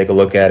website. You can take a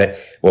look at it.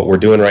 What we're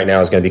doing right now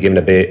is going to be giving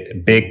a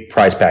big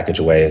prize package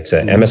away. It's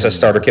an MSS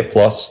Starter Kit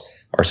Plus,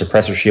 our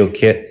Suppressor Shield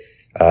Kit,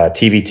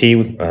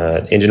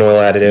 TVT, engine oil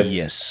additive.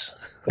 Yes.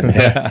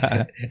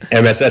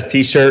 MSS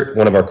T-shirt,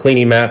 one of our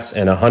cleaning mats,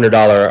 and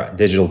 $100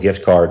 digital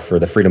gift card for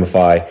the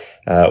Freedomify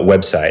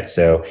website.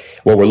 So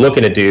what we're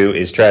looking to do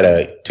is try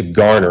to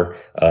garner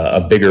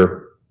a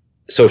bigger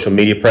social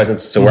media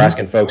presence. So we're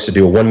asking folks to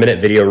do a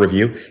 1-minute video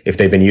review if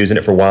they've been using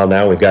it for a while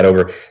now. We've got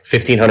over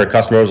 1,500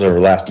 customers over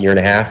the last year and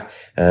a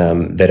half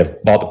that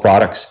have bought the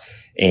products,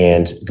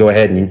 and go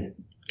ahead and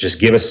just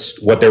give us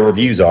what their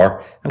reviews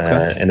are,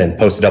 and then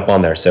post it up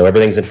on there. So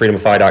everything's in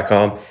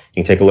freedomify.com. You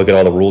can take a look at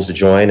all the rules to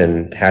join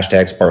and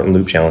hashtag Spartan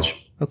Loop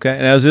Challenge. Okay.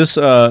 Now, is this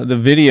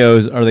the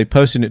videos? Are they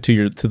posting it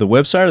to the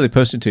website? Or are they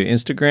posting it to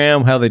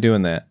Instagram? How are they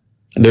doing that?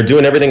 They're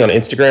doing everything on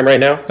Instagram right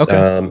now.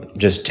 Okay.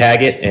 Just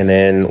tag it, and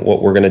then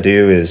what we're going to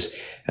do is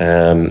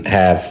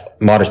have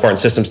Modern Spartan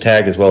Systems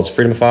tagged as well as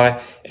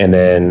Freedomify, and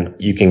then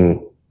you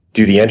can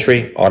do the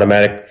entry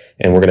automatic,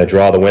 and we're going to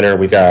draw the winner.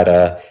 We've got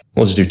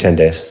we'll just do 10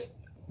 days.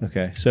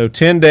 Okay, so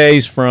 10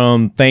 days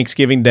from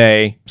Thanksgiving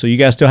Day. So you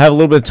guys still have a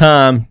little bit of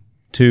time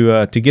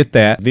to get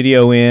that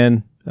video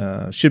in.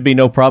 Should be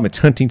no problem. It's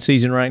hunting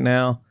season right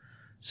now,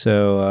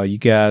 so you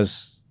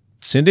guys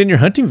send in your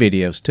hunting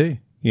videos too.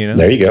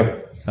 There you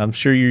go. I'm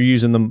sure you're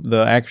using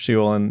the accuracy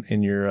oil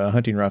in your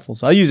hunting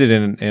rifles. I use it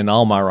in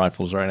all my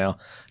rifles right now.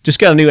 Just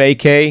got a new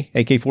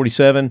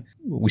AK-47.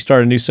 We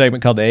started a new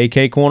segment called the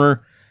AK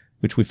Corner,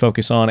 which we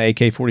focus on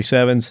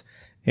AK-47s.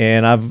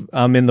 And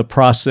I'm in the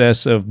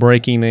process of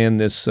breaking in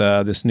this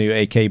new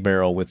AK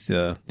barrel with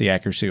the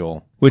accuracy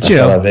oil, which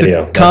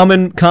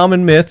common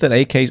myth that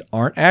AKs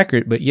aren't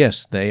accurate, but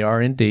yes, they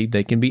are indeed.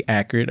 They can be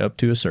accurate up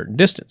to a certain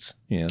distance.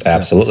 Yes,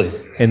 absolutely,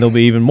 and they'll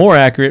be even more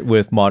accurate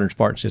with Modern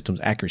Spartan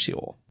Systems accuracy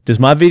oil. Does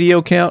my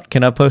video count?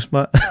 Can I post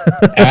my?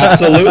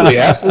 Absolutely.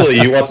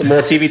 You want some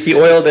more TVT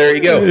oil? There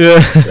you go.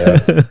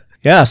 Yeah.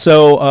 Yeah.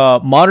 So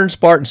Modern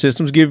Spartan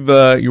Systems, give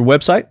your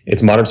website.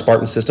 It's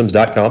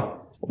modernspartansystems.com.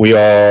 We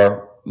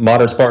are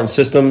Modern Spartan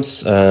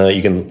Systems.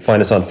 You can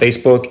find us on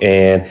Facebook,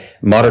 and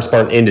Modern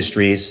Spartan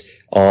Industries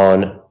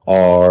on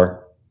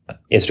our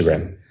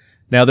Instagram.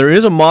 Now, there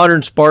is a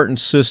Modern Spartan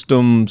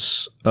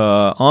Systems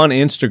on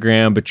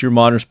Instagram, but you're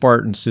Modern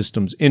Spartan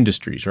Systems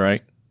Industries,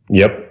 right?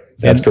 Yep,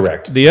 that's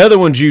correct. The other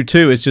one's you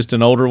too. It's just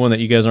an older one that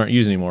you guys aren't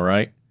using anymore,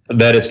 right?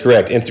 That is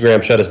correct.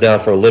 Instagram shut us down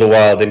for a little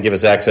while, didn't give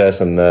us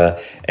access, and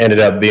ended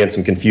up being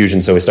some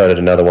confusion. So we started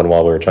another one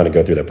while we were trying to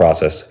go through the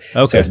process.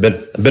 Okay. So it's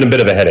been a bit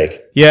of a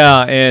headache.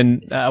 Yeah,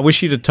 and I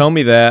wish you'd have told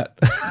me that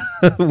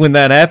when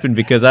that happened,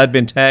 because I'd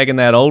been tagging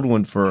that old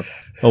one for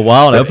a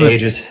while now. For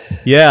ages.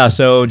 Yeah,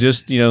 so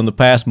just in the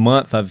past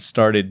month, I've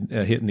started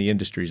hitting the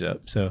industries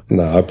up. So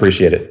no, I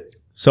appreciate it.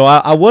 So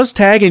I was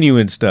tagging you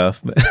and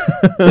stuff.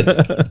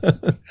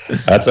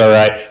 That's all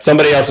right.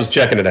 Somebody else was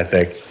checking it, I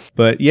think.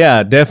 But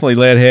yeah, definitely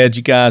lead heads.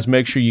 You guys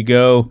make sure you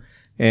go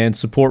and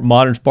support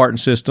Modern Spartan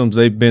Systems.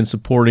 They've been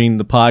supporting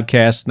the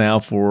podcast now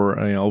for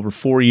over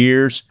 4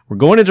 years. We're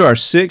going into our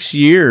 6th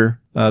year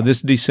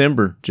this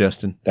December,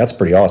 Justin. That's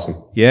pretty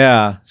awesome.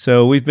 Yeah.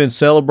 So we've been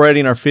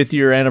celebrating our 5th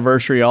year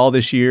anniversary all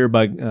this year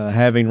by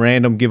having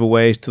random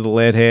giveaways to the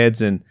lead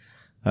heads, and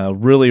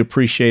really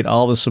appreciate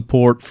all the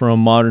support from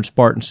Modern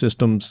Spartan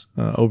Systems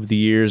over the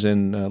years,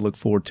 and look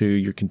forward to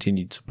your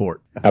continued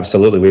support.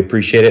 Absolutely. We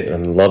appreciate it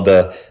and love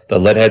the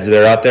lead heads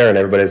that are out there and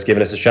everybody that's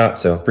giving us a shot.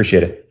 So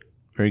appreciate it.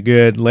 Very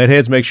good. Lead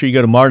heads, make sure you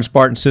go to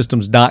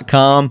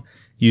modernspartansystems.com.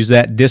 Use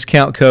that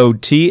discount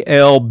code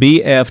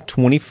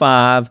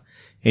TLBF25,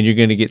 and you're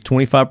going to get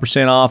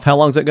 25% off. How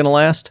long is that going to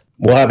last?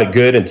 We'll have it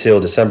good until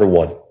December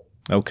 1.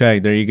 Okay,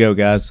 there you go,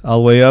 guys. All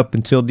the way up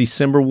until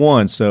December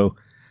 1. So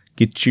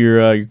get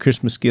your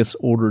Christmas gifts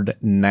ordered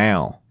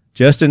now.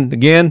 Justin,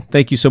 again,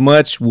 thank you so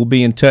much. We'll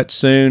be in touch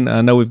soon.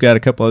 I know we've got a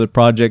couple other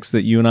projects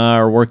that you and I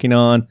are working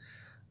on.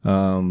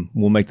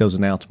 We'll make those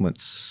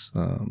announcements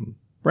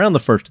around the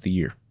first of the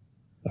year.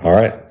 All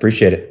right.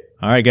 Appreciate it.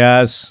 All right,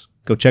 guys.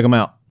 Go check them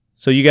out.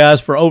 So you guys,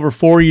 for over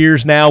 4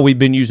 years now, we've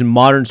been using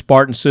Modern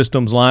Spartan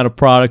Systems line of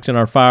products in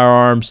our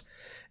firearms.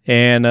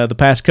 And the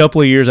past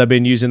couple of years, I've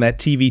been using that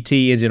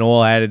TVT engine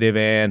oil additive,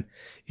 and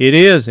it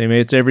is. I mean,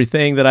 it's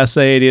everything that I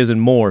say it is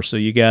and more. So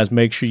you guys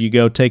make sure you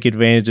go take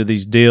advantage of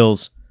these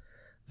deals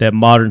that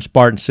Modern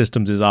Spartan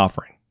Systems is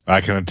offering.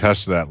 I can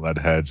attest to that,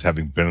 Leadheads,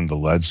 having been in the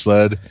lead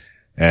sled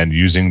and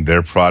using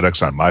their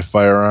products on my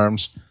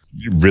firearms.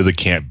 You really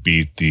can't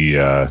beat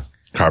the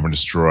Carbon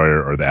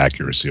Destroyer or the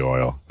Accuracy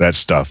oil. That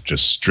stuff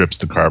just strips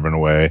the carbon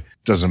away.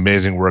 Does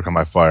amazing work on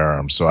my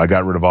firearms. So I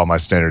got rid of all my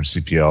standard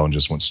CPL and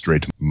just went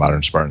straight to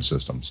Modern Spartan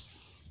Systems.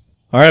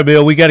 All right,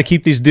 Bill, we got to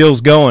keep these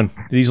deals going.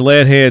 These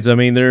lead heads, I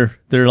mean, they're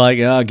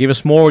like, give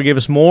us more, give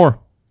us more.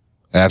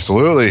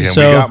 Absolutely, and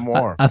so we got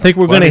more. I think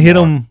we're going to hit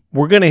them.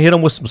 We're going to hit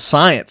them with some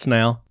science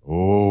now.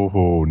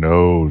 Oh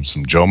no,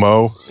 some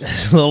Jomo.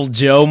 A little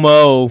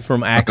Jomo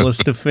from Atlas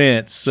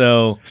Defense.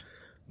 So,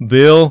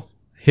 Bill,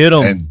 hit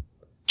them. And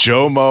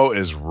Jomo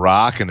is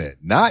rocking it,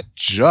 not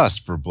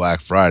just for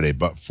Black Friday,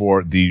 but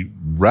for the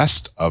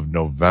rest of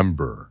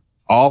November.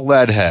 All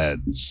lead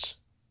heads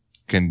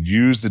can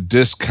use the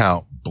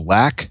discount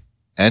Black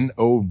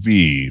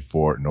NOV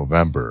for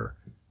November.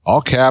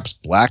 All caps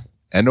Black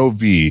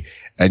NOV,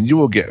 and you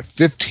will get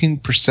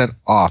 15%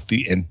 off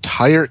the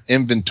entire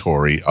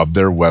inventory of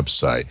their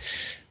website.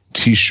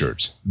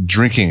 T-shirts,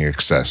 drinking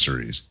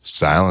accessories,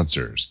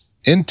 silencers,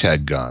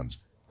 Integ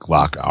guns,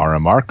 Glock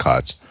RMR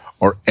cuts,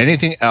 or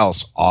anything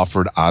else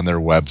offered on their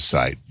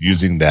website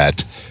using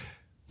that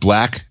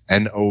Black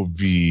NOV.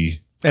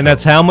 And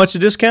that's how much a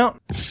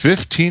discount?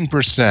 15%.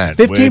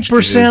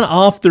 15%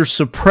 off their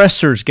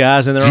suppressors,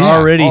 guys, and there are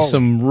already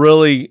some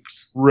really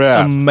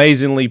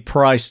amazingly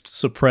priced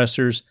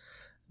suppressors.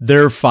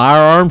 Their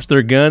firearms,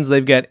 their guns,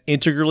 they've got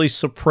integrally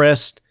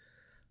suppressed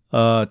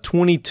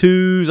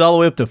 22s all the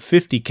way up to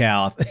 50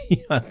 cal,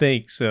 I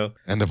think. So.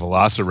 And the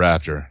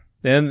Velociraptor.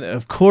 And,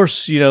 of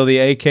course, the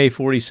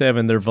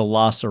AK-47, their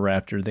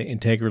Velociraptor, the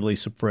integrally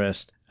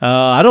suppressed.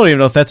 I don't even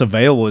know if that's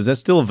available. Is that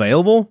still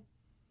available?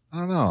 I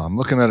don't know. I'm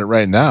looking at it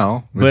right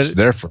now. It's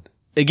there for.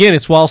 Again,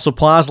 it's while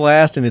supplies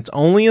last, and it's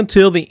only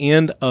until the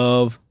end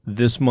of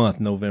this month,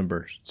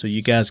 November. So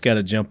you guys got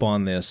to jump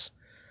on this.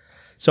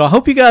 So I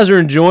hope you guys are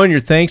enjoying your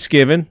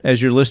Thanksgiving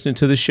as you're listening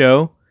to the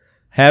show,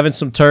 having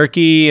some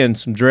turkey and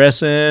some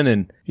dressing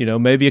and,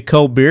 maybe a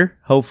cold beer,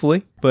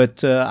 hopefully.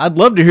 But I'd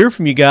love to hear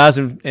from you guys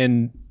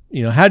and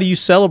how do you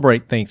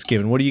celebrate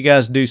Thanksgiving? What do you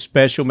guys do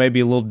special,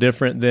 maybe a little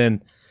different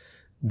than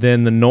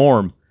the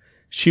norm?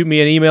 Shoot me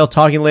an email,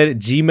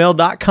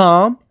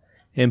 talkingled@gmail.com,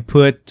 and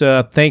put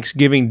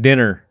Thanksgiving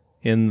dinner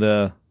in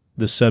the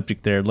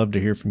subject there. I'd love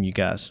to hear from you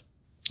guys.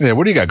 Yeah,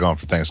 what do you got going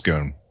for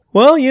Thanksgiving?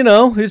 Well,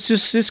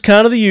 it's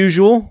kind of the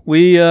usual.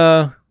 We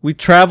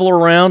travel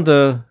around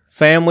to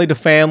family to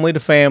family to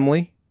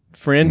family,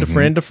 friend to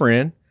friend to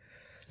friend.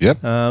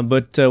 Yep.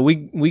 But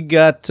we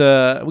got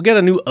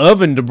a new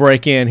oven to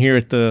break in here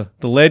at the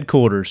lead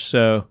quarters.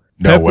 So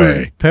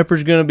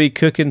Pepper's going to be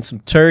cooking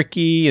some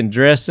turkey and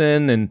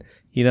dressing, and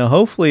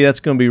hopefully that's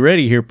going to be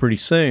ready here pretty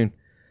soon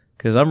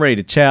because I'm ready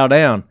to chow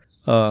down.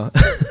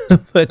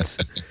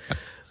 But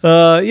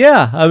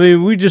yeah, I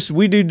mean we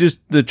do just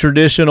the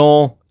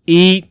traditional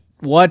eat.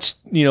 Watch,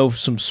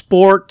 some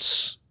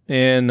sports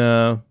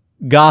and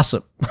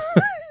gossip.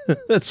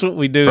 That's what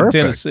we do in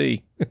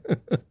Tennessee.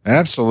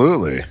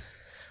 Absolutely.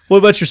 What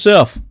about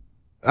yourself?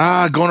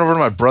 Going over to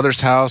my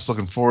brother's house,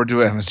 looking forward to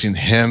it. I haven't seen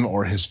him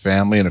or his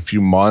family in a few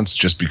months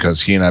just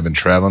because he and I have been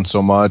traveling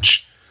so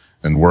much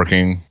and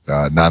working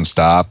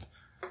nonstop.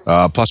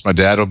 Plus, my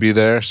dad will be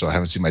there, so I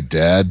haven't seen my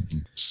dad.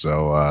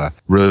 So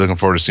really looking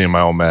forward to seeing my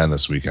old man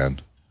this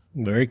weekend.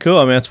 Very cool.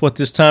 I mean, that's what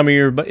this time of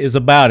year is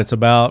about. It's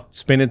about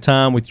spending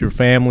time with your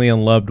family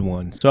and loved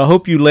ones. So I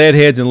hope you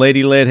leadheads and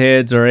lady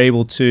leadheads are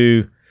able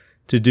to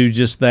do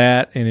just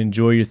that and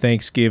enjoy your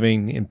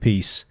Thanksgiving in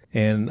peace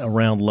and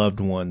around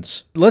loved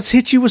ones. Let's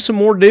hit you with some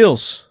more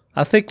deals.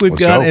 I think we've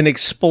got an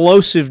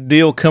explosive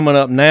deal coming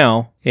up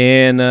now,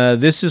 and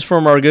this is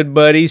from our good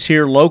buddies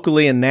here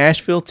locally in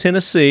Nashville,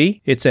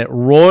 Tennessee. It's at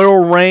Royal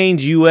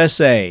Range,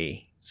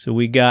 USA. So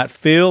we got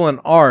Phil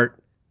and Art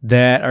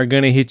that are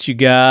going to hit you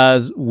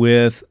guys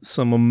with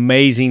some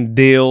amazing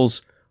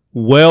deals,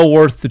 well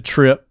worth the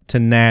trip to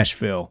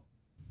Nashville.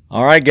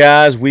 All right,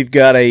 guys, we've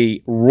got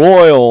a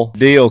royal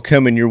deal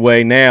coming your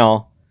way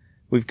now.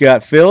 We've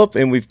got Philip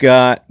and we've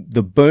got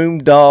the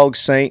Boondog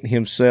Saint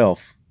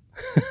himself.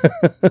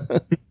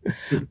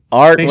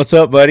 Art, Thanks. What's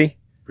up, buddy?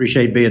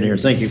 Appreciate being here.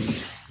 Thank you.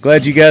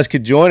 Glad you guys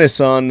could join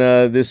us on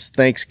this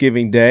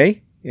Thanksgiving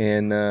Day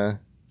and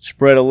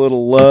spread a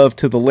little love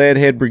to the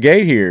Leadhead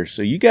Brigade here.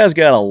 So you guys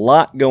got a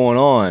lot going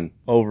on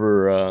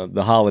over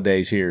the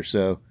holidays here.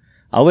 So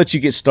I'll let you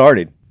get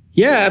started.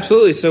 Yeah,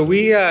 absolutely. So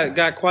we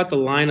got quite the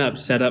lineup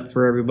set up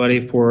for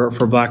everybody for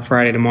Black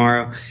Friday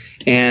tomorrow.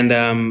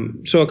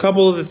 And so a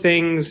couple of the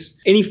things,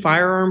 any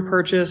firearm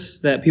purchase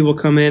that people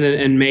come in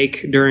and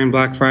make during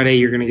Black Friday,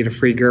 you're going to get a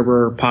free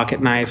Gerber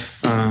pocket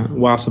knife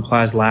while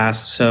supplies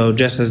last. So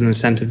just as an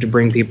incentive to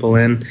bring people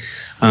in.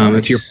 Nice.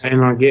 If you're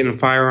planning on getting a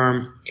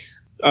firearm,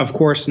 of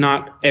course,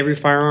 not every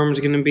firearm is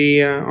going to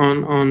be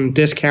on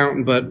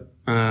discount, but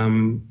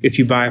if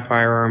you buy a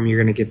firearm,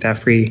 you're going to get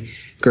that free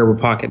Gerber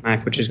pocket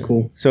knife, which is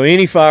cool. So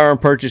any firearm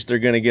purchase, they're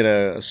going to get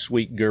a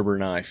sweet Gerber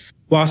knife.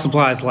 While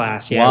supplies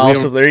last. Yeah.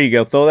 So there you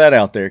go. Throw that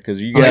out there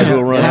because you guys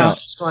will run out.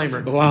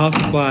 Disclaimer. While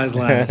supplies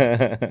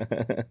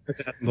last.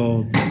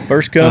 Bold.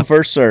 First come,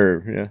 first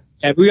serve. Yeah.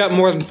 Yeah, we got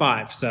more than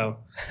 5, so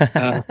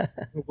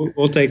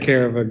we'll take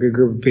care of a good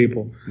group of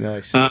people.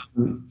 Nice.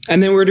 And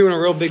then we're doing a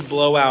real big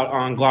blowout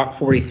on Glock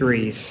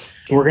 43s.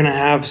 We're going to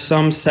have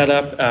some set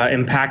up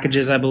in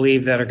packages, I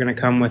believe, that are going to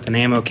come with an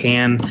ammo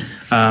can,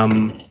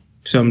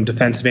 some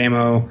defensive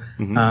ammo,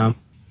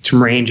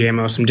 some range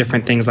ammo, some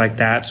different things like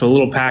that. So a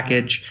little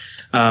package.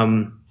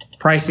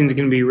 Pricing is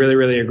going to be really,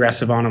 really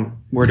aggressive on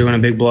them. We're doing a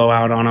big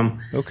blowout on them.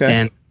 Okay.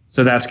 And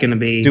so that's going to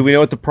be. Do we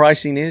know what the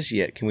pricing is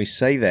yet? Can we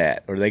say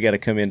that, or they got to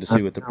come in to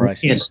see what the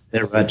pricing is?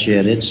 Yes, right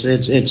yet.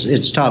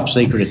 It's top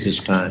secret at this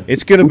time.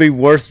 It's going to be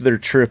worth their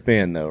trip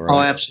in, though, right? Oh,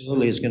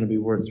 absolutely, it's going to be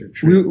worth their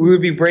trip. We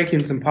would be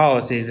breaking some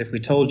policies if we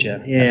told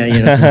you. Yeah,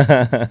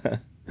 yeah.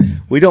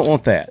 We don't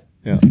want that.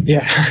 Yeah.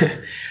 Yeah.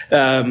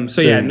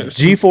 So yeah.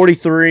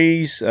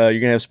 G43s, you're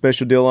going to have a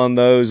special deal on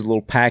those,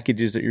 little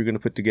packages that you're going to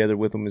put together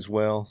with them as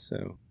well.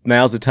 So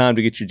now's the time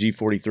to get your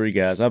G43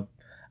 guys.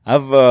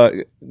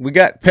 We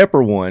got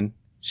Pepper one.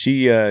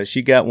 She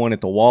got one at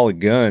the Wall of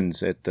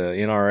Guns at the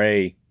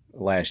NRA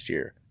last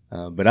year.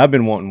 But I've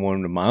been wanting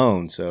one of my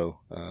own, so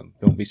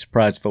don't be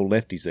surprised if old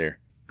Lefty's there.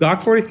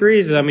 Glock 43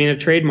 is, a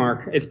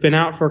trademark. It's been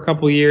out for a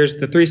couple of years.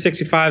 The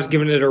 365's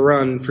giving it a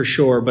run for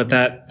sure, but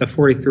the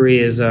 43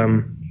 is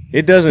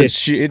it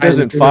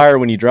doesn't fire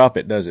when you drop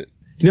it, does it?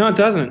 No, it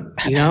doesn't.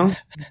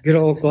 Good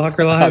old Glock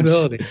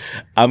reliability.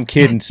 I'm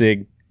kidding,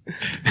 Sig.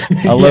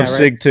 I love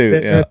Sig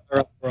too. Yeah,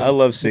 I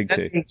love Sig too.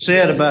 That being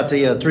said about the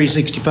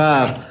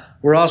 365,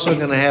 we're also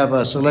going to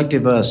have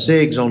selective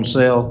SIGs on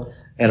sale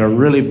at a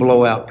really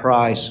blowout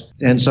price.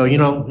 And so,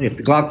 if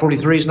the Glock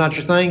 43 is not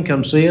your thing,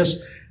 come see us,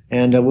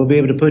 and we'll be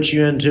able to put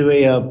you into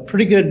a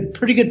pretty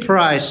good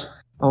price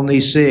on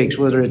these SIGs,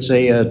 whether it's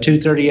a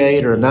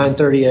 238 or a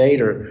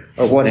 938 or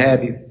what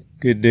have you.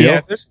 Good deal.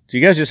 Yeah. So you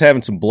guys just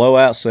having some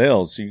blowout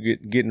sales. You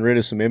getting rid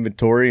of some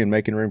inventory and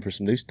making room for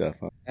some new stuff.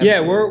 Huh? Yeah,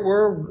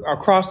 we're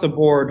across the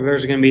board.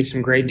 There's going to be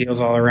some great deals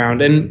all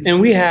around,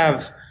 and we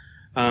have,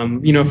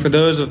 for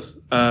those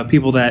of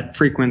people that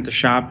frequent the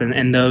shop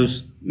and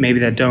those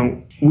maybe that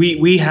don't,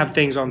 we have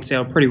things on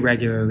sale pretty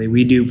regularly.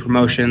 We do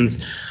promotions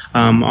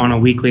on a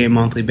weekly and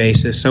monthly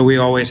basis, so we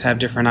always have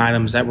different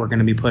items that we're going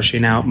to be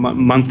pushing out,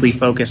 monthly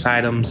focus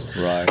items.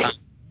 Right.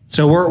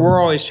 So we're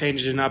always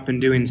changing up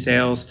and doing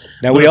sales.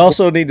 Now, we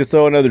also need to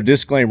throw another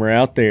disclaimer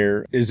out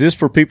there. Is this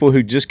for people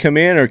who just come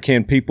in, or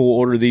can people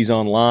order these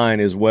online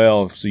as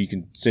well so you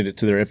can send it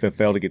to their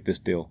FFL to get this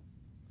deal?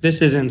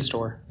 This is in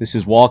store. This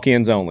is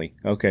walk-ins only.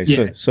 Okay,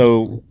 yeah.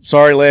 So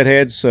sorry,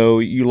 leadheads. So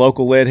you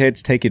local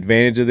leadheads, take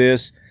advantage of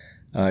this.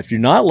 If you're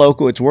not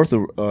local, it's worth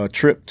a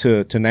trip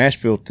to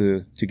Nashville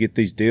to get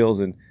these deals.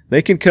 And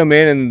they can come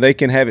in and they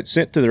can have it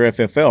sent to their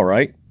FFL,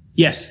 right?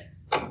 Yes.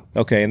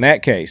 Okay, in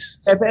that case.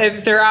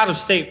 If they're out of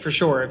state, for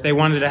sure. If they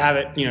wanted to have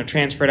it,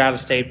 transferred out of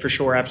state, for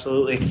sure,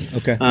 absolutely.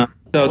 Okay.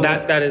 So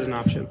that is an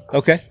option.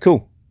 Okay,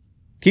 cool.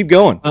 Keep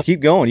going. Keep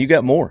going. You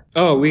got more.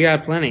 Oh, we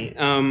got plenty.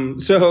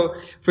 So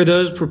for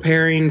those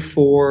preparing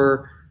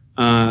for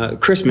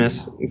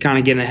Christmas, kind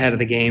of getting ahead of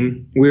the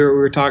game, we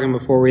were talking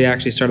before we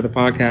actually started the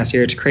podcast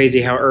here. It's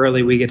crazy how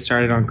early we get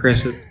started on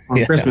Christmas.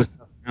 Christmas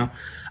stuff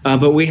now.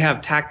 But we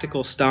have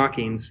tactical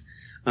stockings.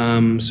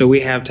 So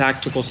we have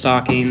tactical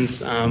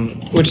stockings,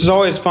 which is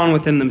always fun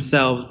within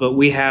themselves, but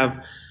we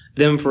have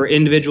them for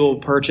individual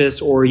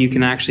purchase, or you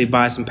can actually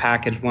buy some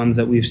packaged ones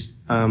that we've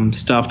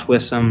stuffed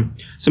with some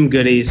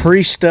goodies.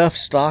 Pre-stuffed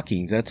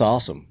stockings. That's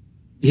awesome.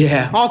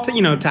 Yeah, all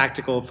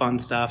tactical fun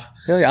stuff.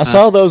 Hell yeah. I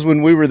saw those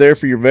when we were there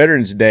for your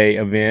Veterans Day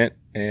event,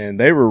 and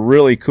they were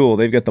really cool.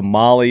 They've got the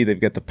MOLLE, they've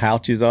got the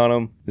pouches on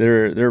them.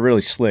 They're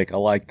really slick. I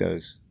like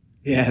those.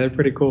 Yeah, they're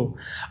pretty cool.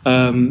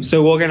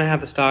 So we're going to have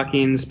the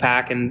stockings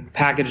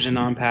packaged and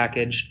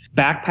non-packaged.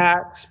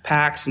 Backpacks,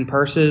 packs, and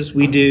purses.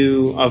 We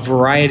do a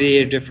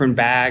variety of different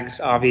bags.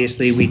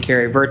 Obviously, we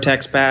carry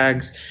Vertex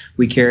bags.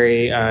 We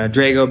carry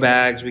Drago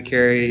bags. We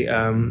carry,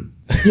 all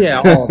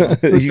of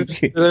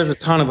them. There's a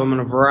ton of them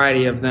and a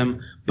variety of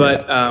them.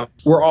 But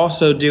we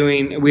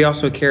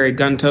also carry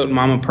gun-toting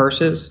mama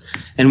purses,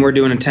 and we're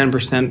doing a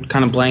 10%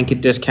 kind of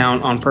blanket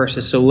discount on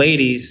purses. So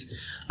ladies,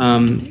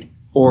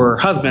 or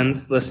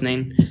husbands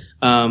listening,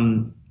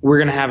 we're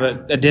going to have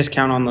a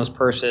discount on those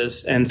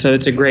purses. And so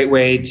it's a great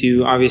way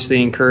to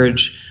obviously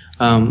encourage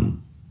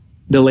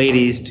the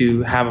ladies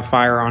to have a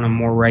fire on them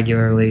more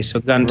regularly.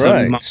 So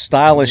gun-toting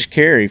stylish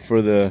carry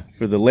for the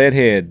lead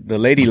head, the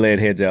lady lead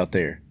heads out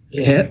there.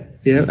 Yeah.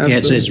 Yeah,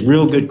 absolutely. It's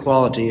real good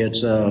quality.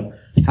 It's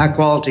high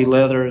quality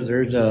leather.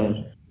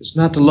 It's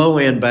not the low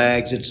end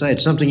bags.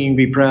 It's something you can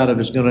be proud of.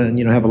 It's going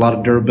to have a lot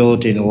of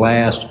durability and it'll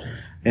last.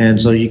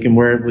 And so you can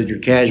wear it with your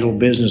casual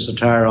business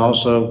attire.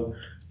 Also,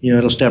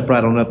 it'll step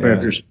right on up there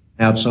if you're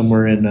out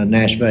somewhere in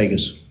Nash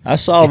Vegas. I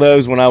saw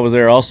those when I was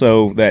there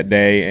also that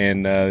day,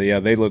 and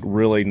they look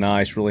really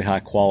nice, really high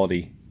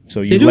quality.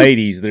 So you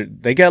ladies,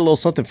 they got a little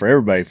something for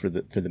everybody, for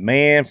the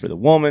man, for the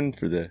woman,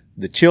 for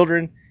the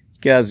children.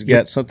 You guys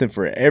got something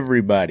for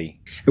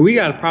everybody. We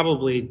got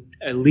probably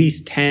at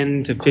least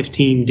 10 to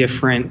 15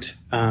 different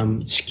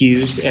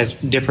SKUs as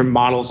different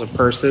models of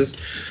purses.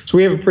 So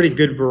we have a pretty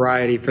good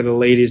variety for the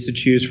ladies to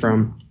choose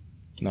from.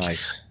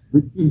 Nice.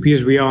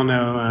 Because we all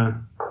know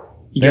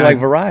they like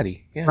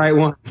variety. Yeah. Right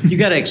one. You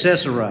got to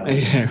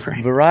accessorize. Yeah,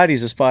 right.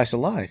 Variety's the spice of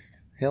life.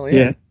 Hell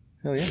yeah.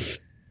 Hell yeah.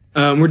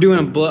 We're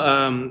doing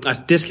a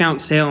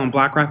discount sale on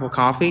Black Rifle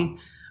coffee.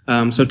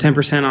 So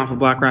 10% off of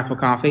Black Rifle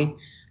coffee.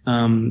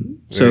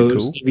 So cool.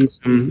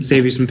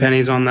 save you some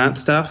pennies on that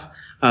stuff.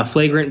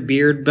 Flagrant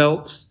beard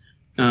belts.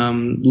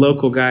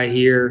 Local guy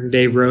here,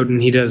 Dave Roden,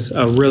 he does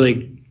a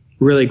really,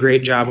 really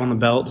great job on the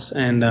belts,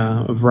 and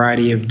a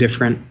variety of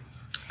different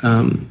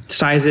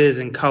sizes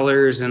and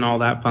colors and all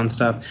that fun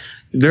stuff.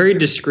 Very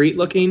discreet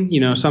looking,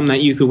 something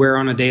that you could wear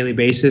on a daily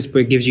basis, but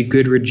it gives you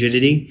good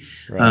rigidity.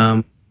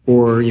 Right.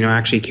 Or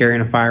actually carrying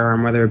a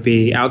firearm, whether it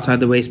be outside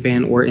the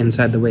waistband or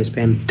inside the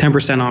waistband.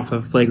 10% off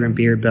of Flagrant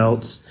beard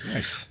belts.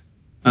 Nice.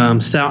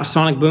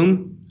 Sonic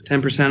Boom,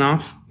 10%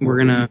 off. We're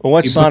gonna. Well,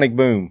 what's Sonic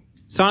Boom?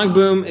 Sonic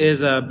Boom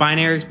is a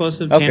binary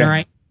explosive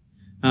tannerite.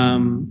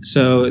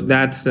 So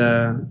that's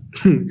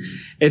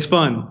it's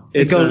fun.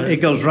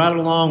 It goes right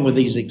along with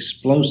these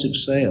explosive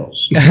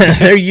sales.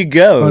 There you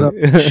go.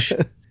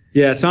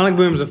 Yeah, Sonic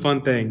Boom is a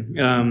fun thing.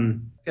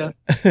 Yeah.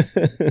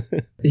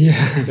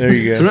 There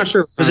you go. I'm not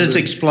sure because it's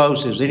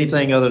explosives.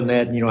 Anything other than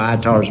that,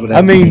 ITARs would.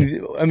 I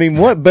mean,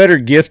 what better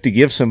gift to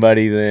give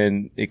somebody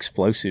than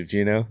explosives?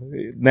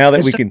 Now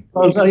that we can.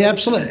 Yeah,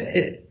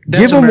 absolutely.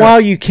 Give them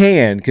while you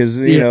can, because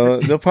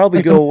they'll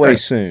probably go away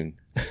soon.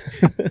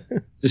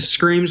 Just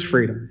screams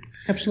freedom.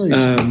 Absolutely.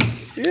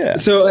 Yeah.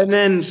 So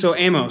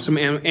ammo, some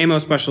ammo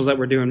specials that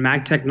we're doing.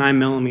 MagTech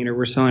 9mm,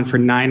 we're selling for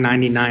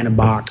 $9.99 a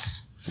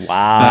box.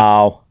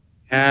 Wow.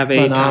 Have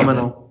a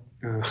phenomenal.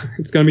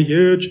 It's going to be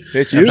huge.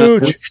 It's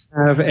huge.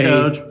 Have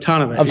a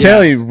ton of it. I'm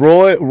telling you,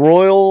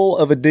 royal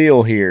of a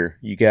deal here,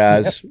 you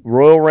guys. Yep.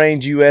 Royal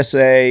Range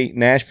USA,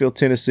 Nashville,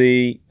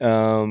 Tennessee.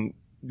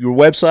 Your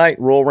website,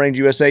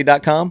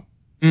 royalrangeusa.com.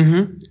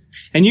 Mm-hmm.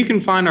 And you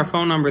can find our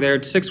phone number there.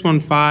 It's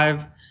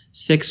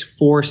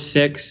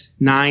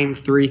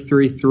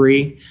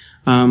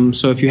 615-646-9333.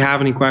 So if you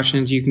have any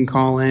questions, you can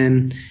call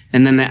in.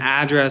 And then the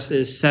address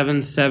is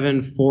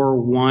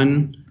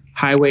 7741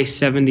 Highway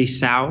 70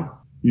 South,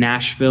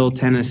 Nashville,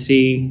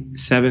 Tennessee,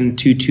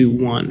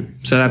 72221.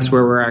 So that's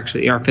where we're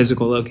actually, our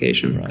physical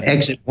location. Right.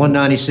 Exit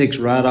 196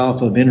 right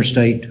off of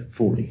Interstate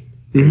 40.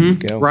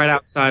 Mm-hmm. Right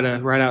outside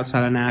of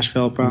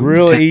Nashville.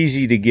 Real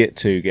easy to get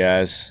to,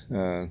 guys.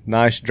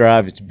 Nice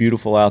drive. It's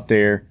beautiful out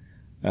there.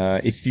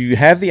 If you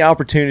have the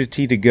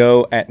opportunity to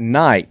go at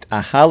night, I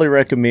highly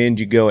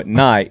recommend you go at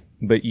night,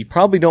 but you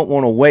probably don't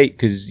want to wait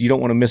because you don't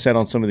want to miss out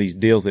on some of these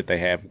deals that they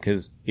have,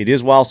 because it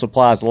is while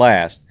supplies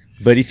last.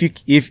 But if you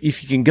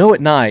can go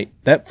at night,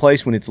 that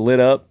place when it's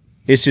lit up,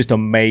 it's just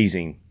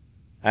amazing.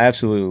 I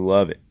absolutely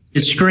love it.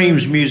 It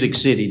screams Music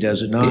City,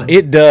 does it not?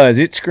 It does.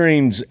 It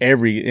screams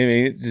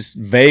it's just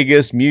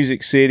Vegas,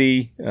 Music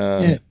City.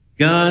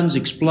 Guns,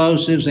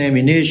 explosives,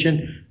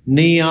 ammunition,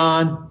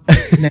 neon.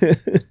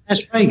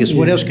 That's Vegas.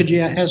 What else could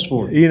you ask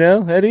for?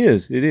 That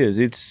is. It is.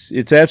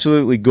 It's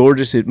absolutely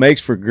gorgeous. It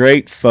makes for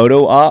great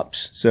photo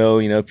ops. So,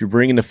 if you're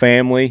bringing the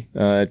family,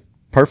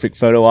 perfect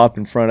photo op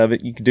in front of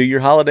it. You can do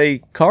your holiday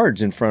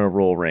cards in front of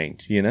Royal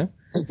Range,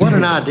 What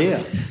an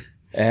idea.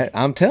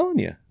 I'm telling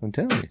you.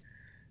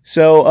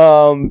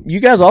 So, you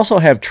guys also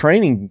have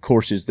training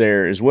courses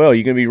there as well.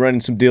 You're going to be running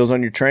some deals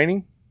on your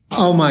training?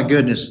 Oh, my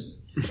goodness.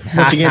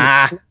 Once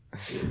again,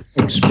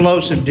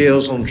 explosive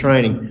deals on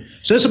training.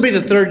 So this will be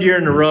the third year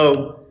in a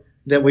row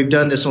that we've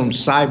done this on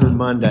Cyber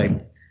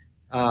Monday.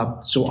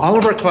 So all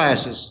of our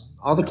classes,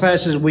 all the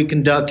classes we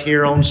conduct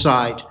here on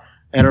site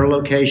at our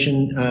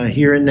location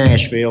here in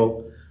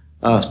Nashville,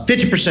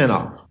 50%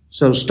 off.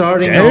 So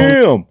starting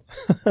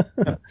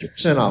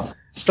 50% off.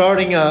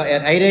 Starting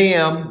at 8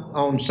 a.m.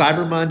 on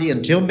Cyber Monday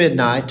until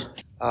midnight,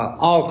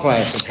 all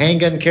classes,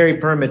 handgun carry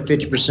permit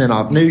 50%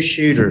 off, new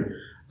shooter,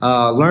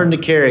 learn to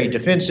carry,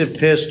 defensive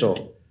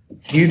pistol,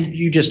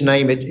 you just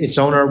name it. It's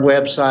on our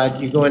website.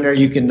 You go in there,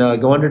 you can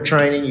go under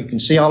training, you can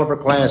see all of our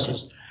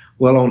classes.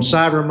 Well, on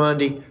Cyber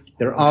Monday,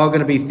 they're all going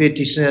to be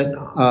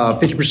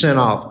 50%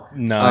 off.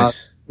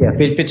 Nice.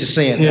 50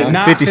 cents.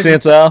 Yeah, 50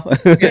 cents off?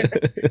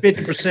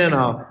 50%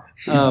 off.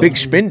 Big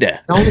spender.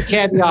 The only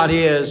caveat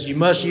is you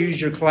must use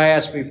your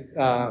class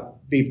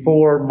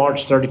before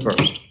March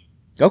 31st.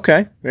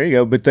 Okay, there you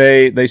go. But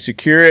they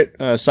secure it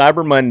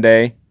Cyber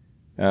Monday,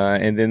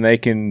 and then they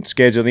can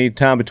schedule any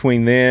time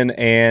between then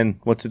and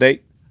what's the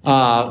date?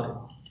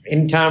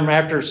 anytime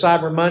after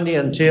Cyber Monday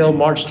until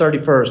March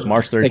 31st.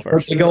 March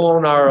 31st. They go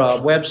on our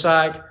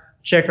website,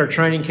 check our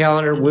training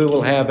calendar. We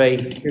will have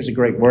here's a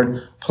great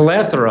word,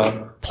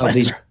 plethora. Of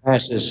these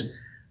classes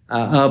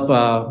up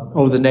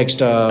over the next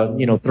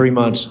 3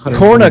 months.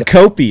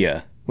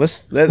 Cornucopia.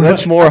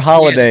 That's more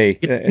holiday.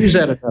 Use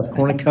that enough,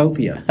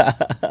 cornucopia.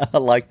 I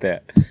like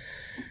that.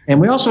 And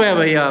we also have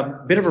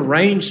a bit of a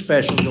range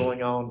special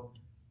going on.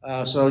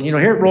 So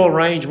here at Royal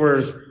Range,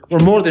 we're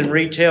more than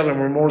retail and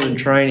we're more than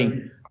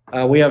training.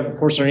 We have, of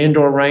course, our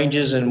indoor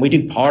ranges, and we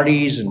do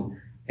parties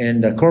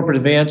and corporate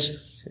events.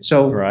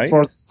 So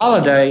for the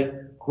holiday,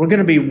 we're going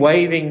to be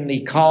waiving the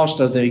cost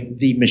of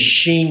the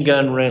machine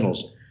gun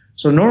rentals.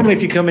 So normally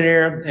if you come in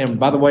here, and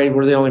by the way,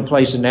 we're the only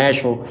place in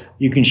Nashville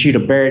you can shoot a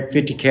Barrett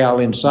 50 cal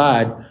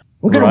inside.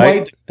 We're going to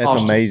waive the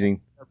cost of the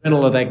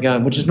rental of that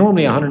gun, which is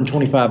normally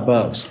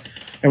 $125.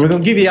 And we're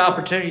going to give you the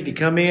opportunity to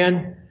come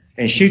in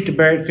and shoot the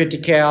Barrett 50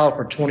 cal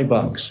for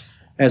 $20,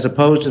 as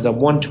opposed to the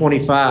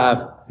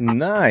 $125.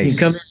 Nice. You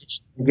come in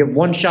and get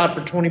one shot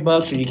for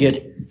 $20, and you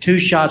get 2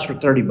 shots for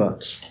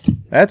 $30.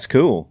 That's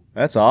cool.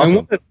 That's awesome. And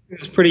one of the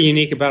things that's pretty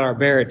unique about our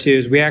Barrett too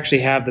is we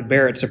actually have the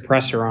Barrett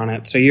suppressor on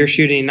it. So you're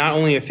shooting not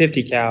only a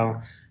 50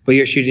 cal, but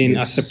you're shooting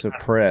a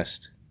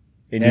suppressed.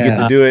 And you get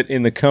to do it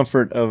in the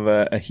comfort of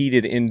a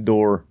heated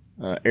indoor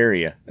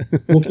area.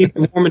 We'll keep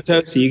it warm and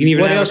toasty. You can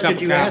even what have else a cup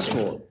could you of ask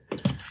coffee. for?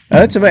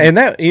 That's amazing. And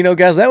that,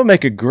 guys, that would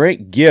make a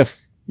great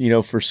gift,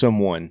 for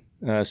someone.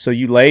 So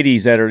you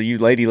ladies you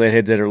lady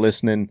heads that are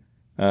listening,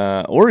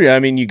 or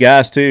you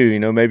guys too,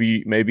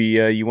 maybe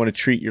you want to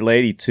treat your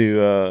lady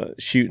to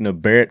shooting a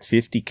Barrett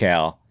 50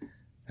 cal.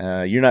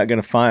 You're not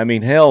going to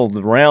find, hell,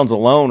 the rounds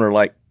alone are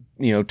like,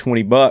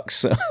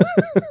 $20.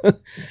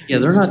 Yeah,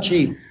 they're not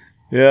cheap.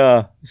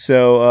 Yeah.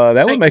 So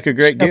that would make a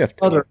great gift.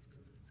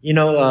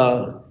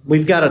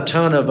 We've got a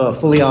ton of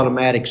fully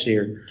automatics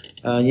here.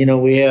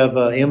 We have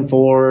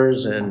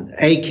M4s and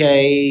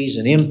AKs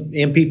and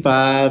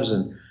MP5s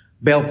and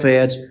belt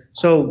feds.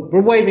 So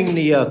we're waiving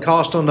the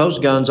cost on those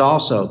guns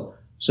also.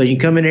 So you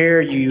come in here,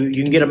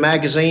 you can get a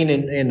magazine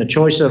and the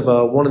choice of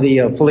one of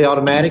the fully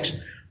automatics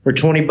for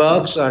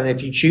 $20, and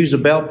if you choose a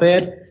belt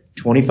fed,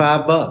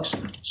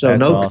 $25. So that's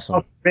no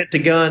awesome. Rent the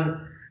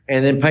gun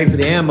and then pay for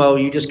the ammo.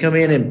 You just come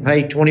in and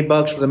pay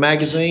 $20 for the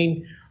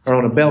magazine, or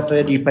on a belt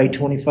fed you pay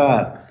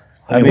 $25.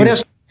 What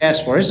else?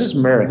 Ask for. This is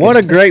America. What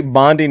a great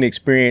bonding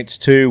experience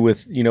too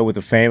with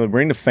the family.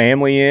 Bring the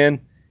family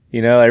in.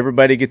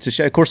 Everybody gets to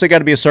shoot. Of course, they got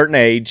to be a certain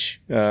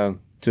age to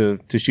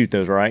shoot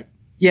those, right?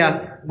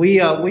 Yeah, we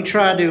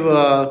try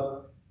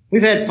to.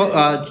 We've had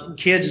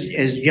kids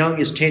as young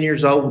as 10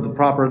 years old with the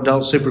proper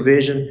adult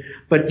supervision,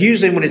 but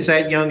usually when it's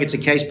that young, it's a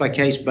case by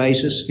case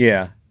basis.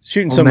 Yeah,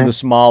 shooting some of the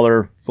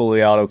smaller,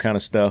 fully auto kind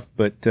of stuff,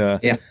 but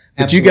yeah.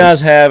 But you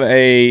guys have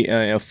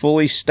a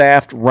fully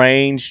staffed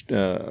range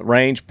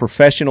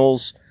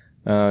professionals.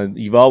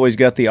 You've always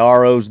got the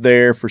ROs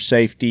there for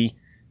safety.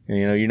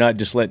 You're not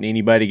just letting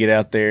anybody get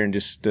out there and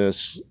just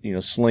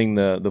sling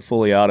the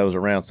fully autos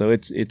around. So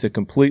it's a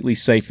completely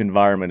safe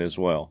environment as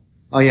well.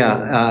 Oh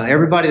yeah,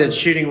 everybody that's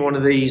shooting one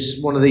of these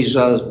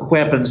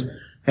weapons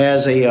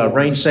has a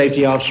range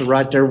safety officer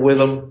right there with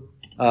them,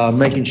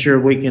 making sure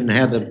we can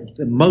have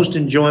the most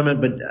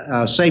enjoyment.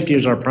 But safety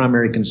is our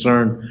primary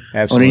concern.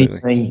 Absolutely.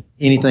 On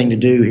anything to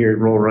do here at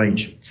Royal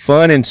Range.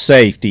 Fun and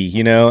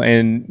safety,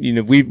 and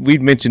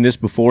we've mentioned this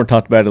before and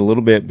talked about it a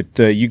little bit.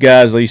 But you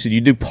guys, like you said, you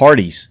do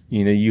parties.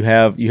 You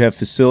have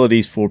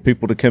facilities for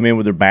people to come in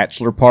with their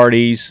bachelor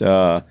parties,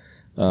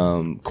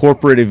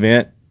 corporate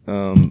event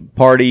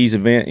parties,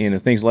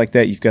 things like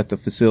that. You've got the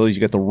facilities,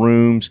 you got the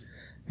rooms,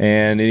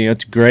 and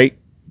it's great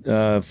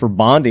for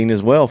bonding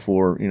as well.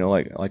 For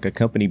like a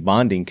company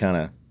bonding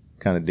kind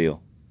of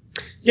deal.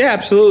 Yeah,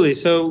 absolutely.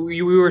 So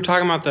we were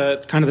talking about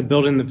the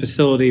building the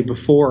facility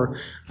before,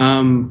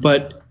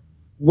 but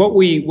what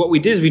we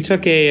did is we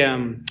took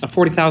a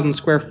 40,000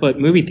 square foot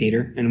movie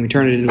theater and we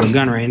turned it into a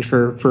gun range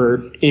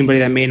for anybody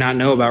that may not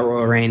know about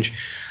Royal Range.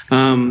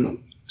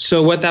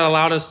 So what that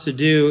allowed us to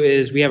do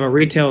is we have a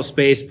retail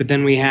space, but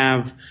then we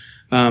have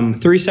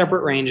 3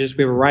 separate ranges.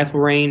 We have a rifle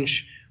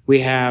range. We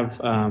have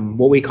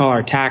what we call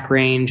our TAC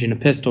range and a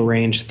pistol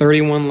range,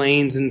 31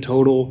 lanes in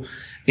total.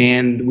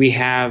 And we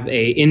have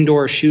a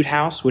indoor shoot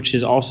house, which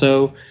is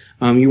also,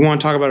 you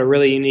want to talk about a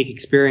really unique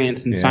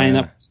experience and signing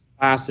up for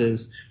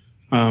classes,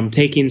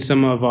 taking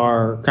some of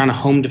our kind of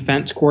home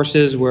defense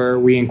courses where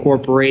we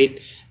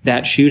incorporate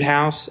that shoot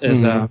house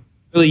as a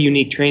really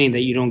unique training that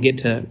you don't get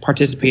to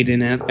participate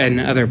in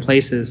other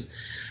places.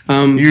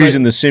 You're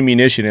using the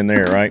simunition in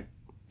there, right?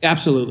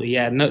 Absolutely,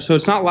 yeah. No, so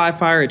it's not live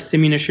fire; it's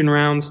simunition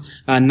rounds,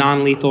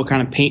 non-lethal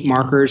kind of paint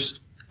markers.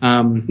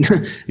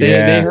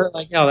 They hurt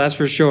like hell, that's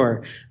for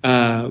sure.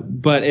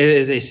 But it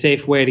is a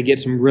safe way to get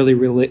some really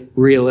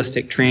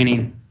realistic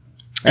training.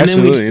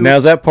 Absolutely. Now,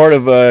 is that part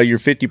of your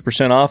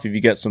 50% off? Have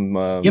you got some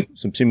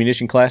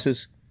simunition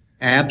classes?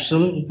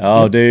 Absolutely.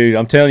 Oh, dude,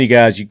 I'm telling you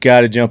guys, you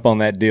got to jump on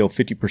that deal.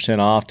 50%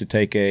 off to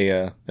take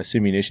a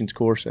simunitions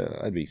course.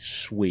 That'd be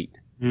sweet.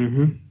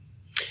 Mm-hmm.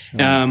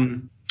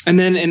 And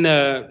then in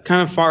the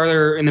kind of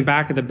farther in the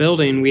back of the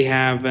building, we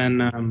have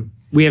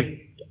we have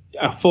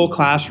a full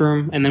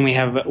classroom, and then we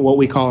have what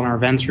we call in our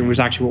events room, which is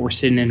actually what we're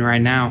sitting in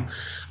right now.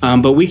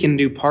 But we can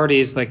do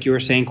parties, like you were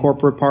saying,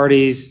 corporate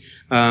parties,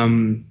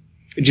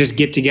 just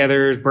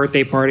get-togethers,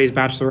 birthday parties,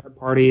 bachelorette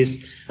parties,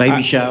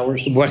 baby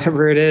showers,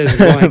 whatever it is.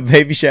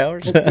 Baby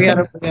showers. we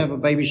have a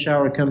baby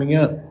shower coming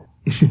up.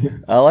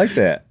 I like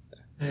that.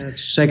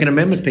 It's Second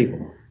Amendment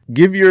people.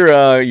 Give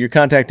your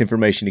contact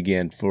information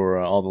again for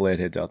all the lead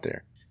heads out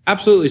there.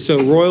 Absolutely. So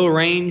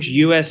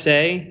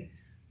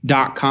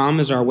RoyalRangeUSA.com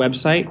is our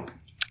website.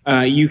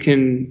 You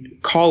can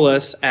call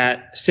us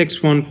at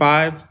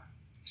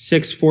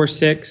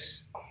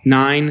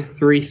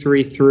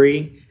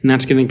 615-646-9333, and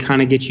that's going to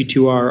kind of get you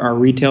to our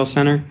retail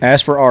center.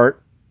 Ask for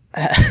Art.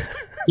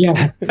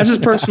 Yeah, that's his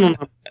personal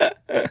number.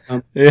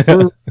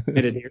 We're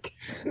committed here.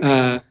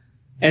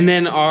 And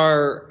then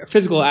our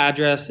physical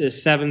address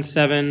is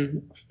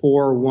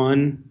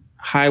 7741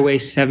 Highway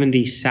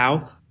 70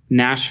 South,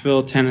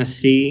 Nashville,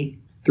 Tennessee,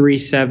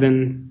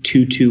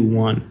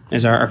 37221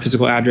 is our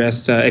physical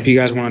address. If you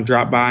guys want to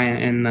drop by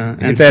and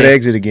hit that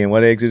exit again.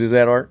 What exit is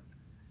that, Art?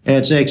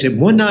 It's exit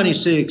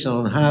 196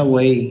 on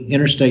Highway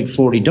Interstate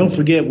 40. Don't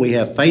forget, we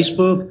have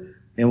Facebook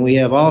and we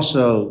have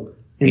also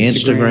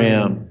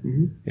Instagram.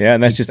 Mm-hmm. Yeah,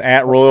 and that's just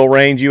at Royal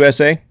Range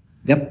USA?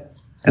 Yep,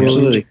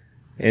 absolutely.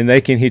 And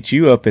they can hit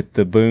you up at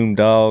the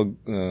Boondog.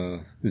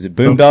 Is it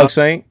Boondog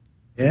Saint?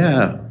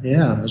 Yeah.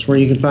 That's where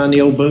you can find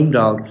the old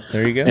Boondog.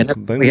 There you go.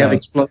 And we have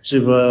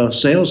explosive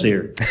sales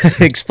here.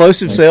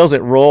 Explosive sales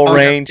at Royal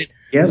Range.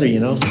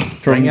 Together,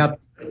 bring out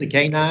the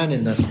K9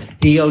 and the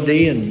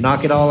EOD and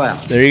knock it all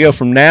out. There you go.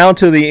 From now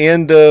to the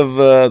end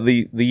of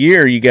the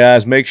year, you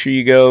guys, make sure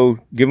you go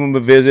give them a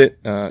visit.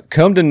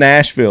 Come to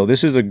Nashville.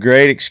 This is a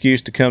great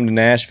excuse to come to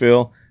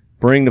Nashville.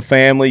 Bring the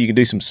family. You can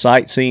do some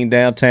sightseeing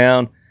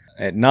downtown.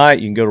 At night,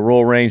 you can go to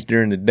Royal Range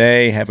during the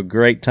day, have a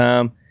great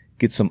time,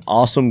 get some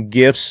awesome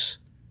gifts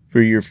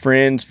for your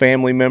friends,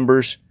 family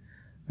members.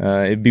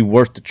 It'd be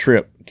worth the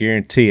trip,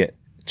 guarantee it.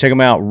 Check them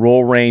out,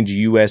 Royal Range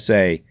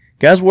USA.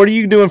 Guys, what are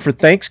you doing for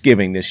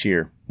Thanksgiving this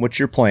year? What's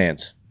your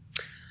plans?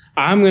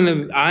 I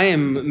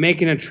am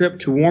making a trip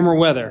to warmer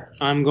weather.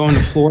 I'm going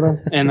to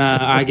Florida, and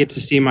I get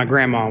to see my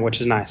grandma, which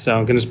is nice. So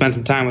I'm going to spend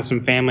some time with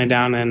some family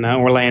down in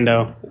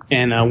Orlando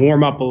and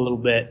warm up a little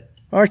bit.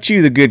 Aren't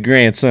you the good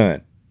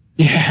grandson?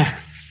 Yeah.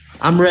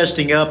 I'm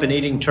resting up and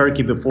eating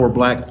turkey before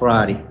Black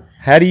Friday.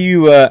 How do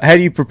you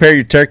prepare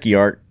your turkey,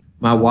 Art?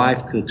 My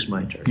wife cooks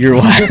my turkey. Your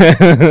wife,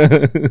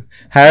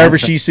 however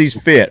she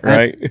sees fit,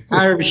 right?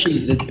 However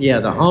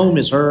the home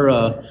is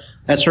her.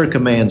 That's her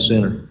command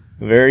center.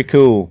 Very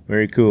cool,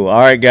 very cool.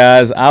 All right,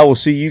 guys, I will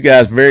see you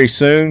guys very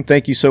soon.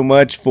 Thank you so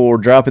much for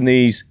dropping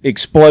these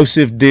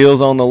explosive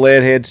deals on the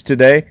lead heads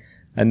today.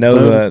 I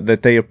know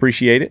that they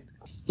appreciate it.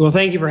 Well,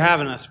 thank you for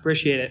having us.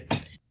 Appreciate it.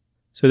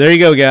 So there you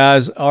go,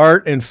 guys.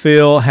 Art and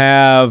Phil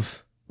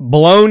have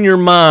blown your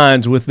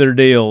minds with their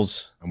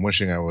deals. I'm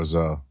wishing I was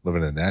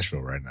living in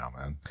Nashville right now,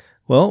 man.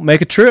 Well,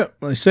 make a trip.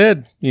 Like I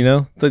said,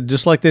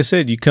 just like they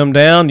said, you come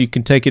down, you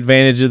can take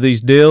advantage of these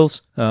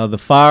deals. The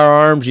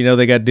firearms,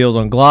 they got deals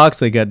on Glocks,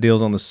 they got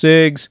deals on the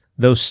SIGs.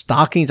 Those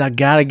stockings, I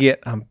gotta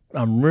get.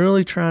 I'm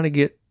really trying to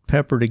get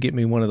Pepper to get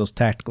me one of those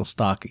tactical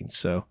stockings.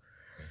 So,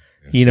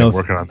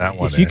 working on that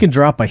one. If you can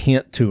drop a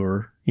hint to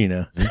her,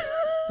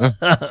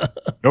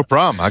 No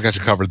problem. I got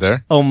you covered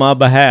there. On my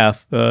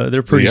behalf.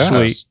 They're pretty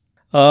sweet.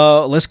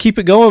 Let's keep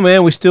it going,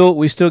 man. We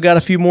still got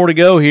a few more to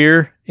go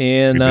here.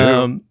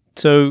 And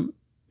so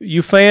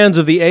you fans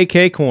of the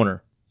AK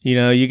Corner,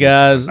 you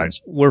guys,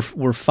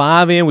 we're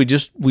 5 in. We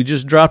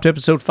just dropped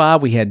episode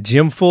 5. We had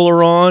Jim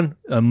Fuller on.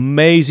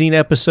 Amazing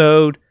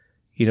episode.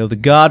 The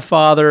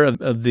godfather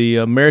of the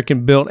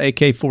American-built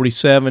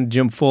AK-47,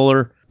 Jim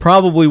Fuller.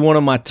 Probably one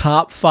of my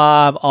top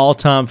 5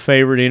 all-time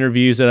favorite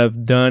interviews that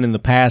I've done in the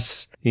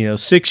past,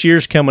 6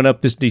 years coming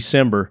up this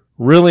December.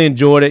 Really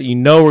enjoyed it.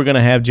 We're going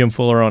to have Jim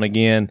Fuller on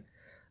again.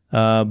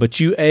 But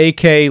you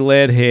AK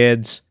lead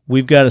heads,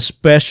 we've got a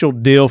special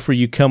deal for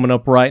you coming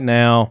up right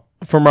now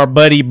from our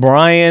buddy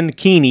Brian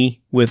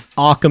Keeney with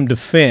Occam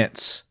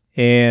Defense.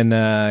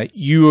 And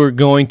you are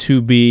going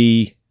to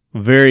be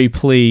very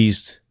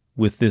pleased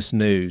with this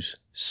news.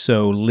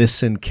 So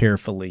listen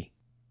carefully.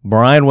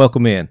 Brian,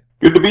 welcome in.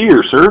 Good to be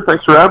here, sir.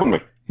 Thanks for having me.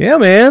 Yeah,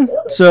 man.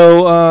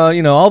 So,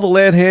 all the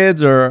lead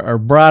heads are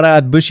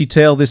bright-eyed,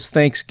 bushy-tailed this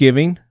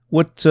Thanksgiving.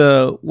 What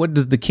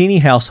does the Keeney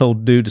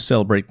household do to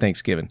celebrate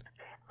Thanksgiving?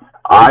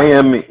 I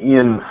am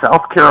in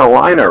South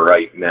Carolina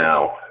right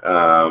now,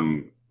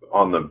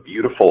 on the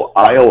beautiful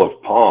Isle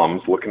of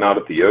Palms, looking out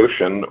at the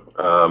ocean,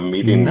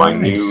 meeting my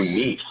new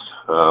niece.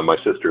 My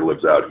sister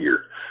lives out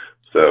here.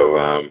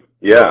 So,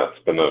 it's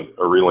been a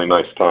really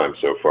nice time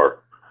so far.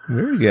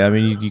 Very good. I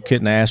mean, you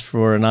couldn't ask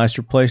for a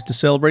nicer place to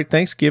celebrate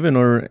Thanksgiving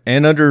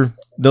and under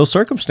those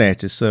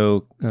circumstances.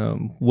 So,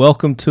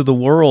 welcome to the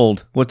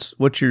world.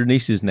 What's your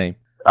niece's name?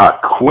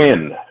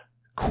 Quinn.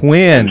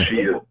 Quinn. And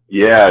she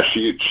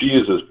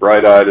is as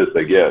bright-eyed as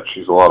they get.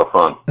 She's a lot of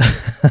fun.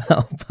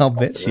 I'll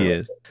bet she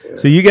is.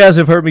 So you guys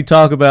have heard me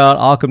talk about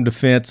Occam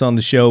Defense on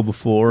the show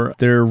before.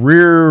 They're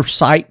rear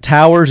sight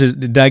towers.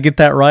 Did I get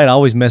that right? I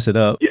always mess it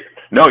up.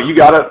 No, you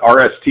got it.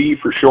 RST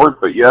for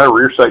short, but yeah,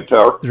 rear sight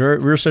tower.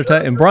 Rear sight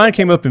tower. And Brian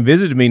came up and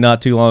visited me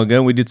not too long ago.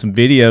 And we did some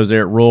videos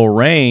there at Royal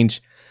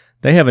Range.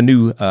 They have a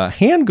new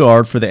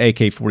handguard for the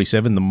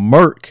AK-47, the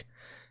Merc.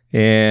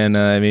 And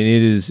I mean,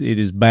 it is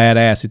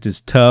badass. It's as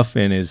tough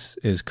and as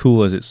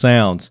cool as it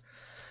sounds.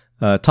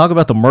 Talk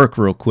about the Merc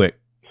real quick.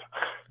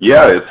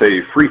 Yeah, it's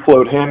a free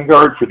float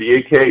handguard for the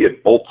AK.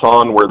 It bolts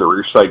on where the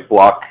rear sight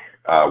block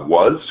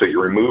was. So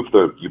you remove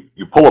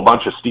you pull a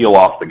bunch of steel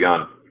off the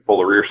gun, pull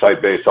the rear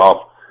sight base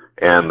off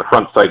and the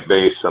front sight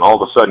base, and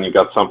all of a sudden you've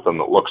got something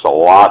that looks a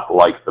lot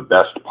like the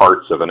best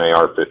parts of an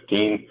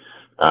AR-15.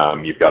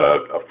 You've got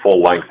a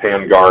full-length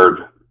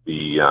handguard.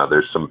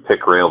 There's some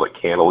pick rail that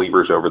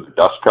cantilevers over the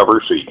dust cover,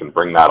 so you can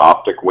bring that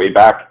optic way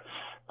back.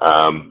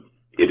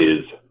 It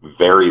is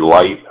very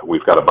light.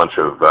 We've got a bunch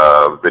of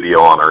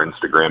video on our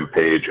Instagram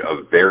page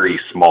of very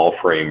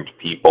small-framed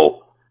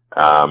people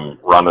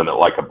running it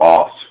like a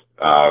boss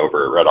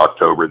over at Red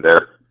October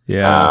there.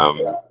 Yeah.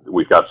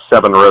 We've got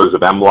 7 rows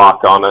of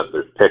M-lock on it.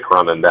 There's pick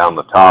running down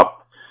the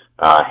top.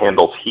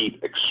 Handles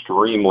heat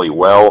extremely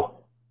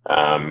well.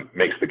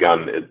 Makes the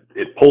gun,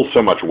 it pulls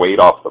so much weight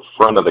off the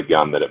front of the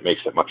gun that it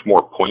makes it much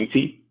more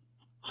pointy.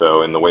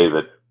 So in the way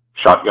that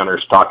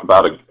shotgunners talk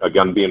about a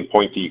gun being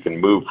pointy, you can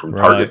move from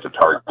target to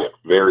target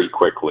very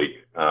quickly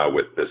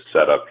with this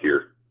setup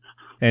here.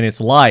 And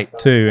it's light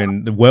too,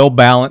 and well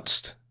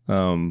balanced.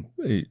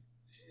 The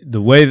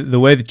way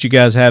that you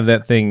guys have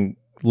that thing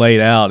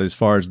laid out, as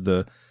far as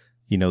the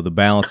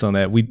balance on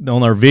that,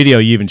 on our video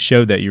you even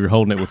showed that you were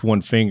holding it with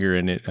one finger,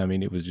 and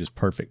it was just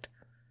perfect.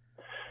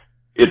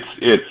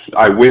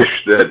 I wish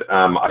that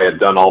I had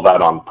done all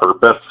that on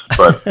purpose,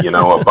 but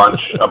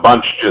a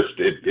bunch just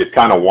it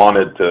kind of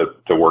wanted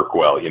to work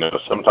well.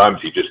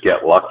 Sometimes you just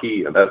get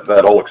lucky, and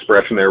that whole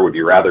expression there, would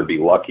you rather be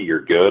lucky or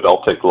good?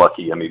 I'll take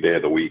lucky any day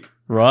of the week.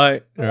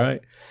 Right.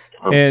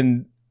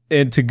 And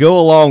to go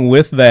along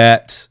with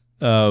that,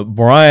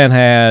 Brian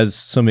has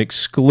some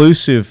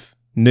exclusive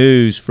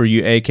news for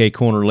you AK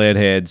Corner lead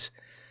heads,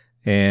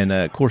 and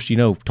of course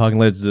Talking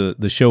Lead's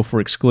the show for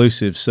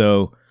exclusives.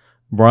 So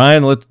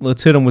Brian,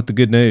 let's hit them with the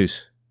good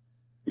news.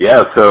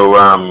 Yeah,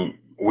 so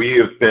we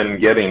have been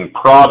getting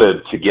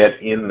prodded to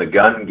get in the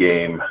gun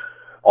game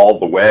all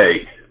the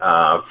way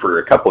for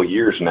a couple of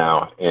years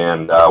now,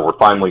 and we're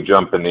finally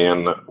jumping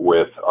in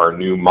with our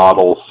new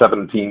model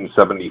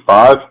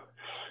 1775.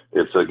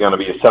 It's going to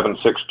be a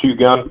 7.62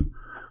 gun,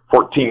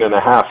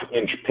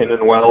 14.5-inch pin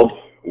and weld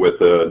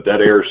with a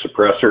dead air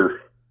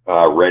suppressor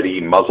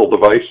ready muzzle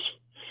device.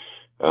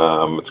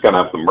 It's going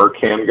to have the Merc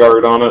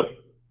handguard on it.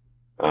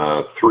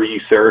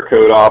 3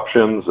 Cerakote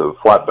options of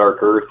flat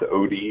dark earth,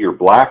 OD, or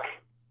black,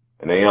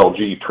 an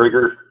ALG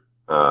trigger,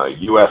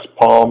 US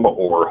palm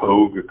or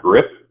Hogue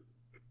grip,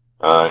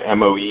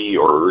 MOE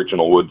or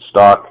original wood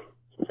stock,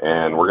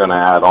 and we're going to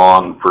add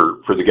on,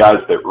 for the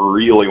guys that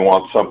really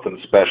want something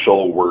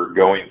special, we're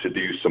going to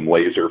do some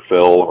laser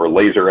fill or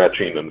laser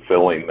etching and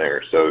filling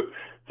there. So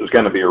this is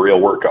going to be a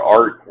real work of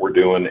art. We're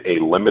doing a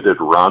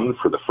limited run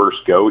for the first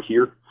go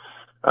here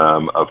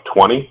of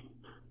 20.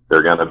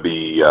 They're going to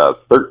be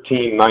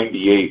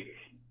 $13.98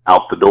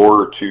 out the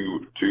door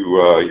to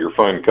your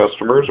fine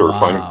customers or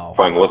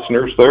fine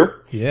listeners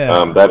there.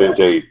 Yeah. That is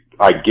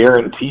I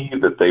guarantee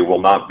that they will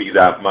not be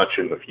that much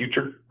in the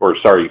future, or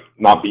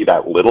not be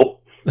that little.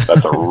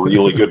 That's a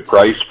really good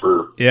price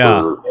for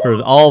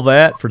all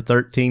that for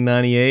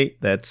 $13.98.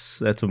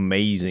 That's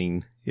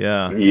amazing.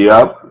 Yeah.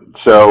 Yep.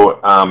 So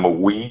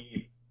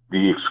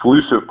the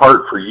exclusive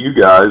part for you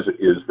guys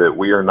is that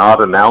we are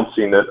not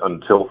announcing it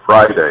until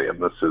Friday,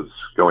 and this is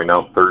going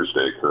out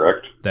Thursday,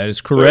 correct? That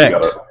is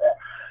correct.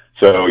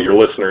 So your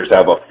listeners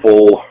have a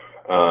full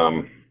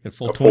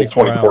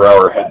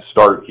 24-hour head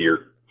start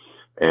here.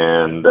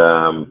 And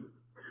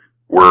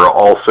we're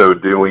also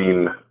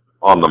doing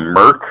on the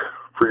Merc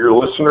for your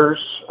listeners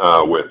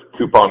with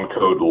coupon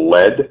code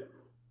LED.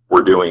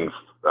 We're doing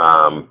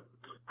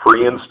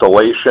free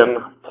installation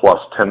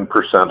plus 10%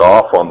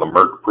 off on the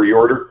Merc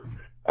pre-order.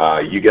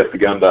 You get the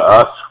gun to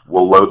us,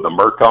 we'll load the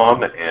Merc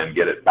on and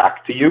get it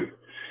back to you.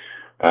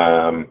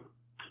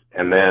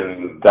 And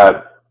then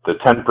the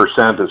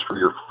 10% is for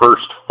your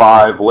first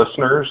 5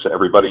 listeners.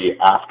 Everybody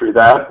after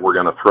that, we're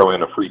going to throw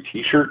in a free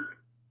t-shirt.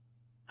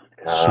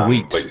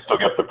 Sweet. But you still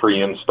get the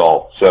free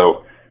install.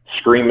 So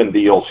screaming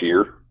deals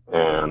here.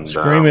 And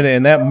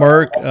that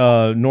Merc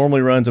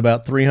normally runs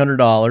about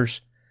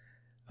 $300.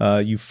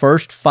 You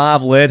first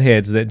 5 lead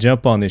heads that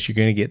jump on this, you're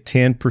going to get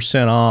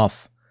 10%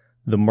 off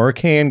the Merc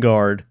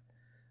handguard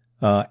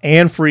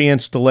and free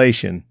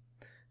installation.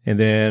 And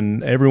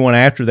then everyone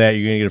after that,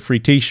 you're going to get a free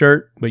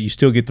t-shirt, but you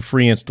still get the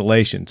free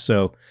installation.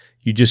 So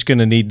you're just going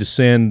to need to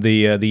send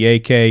the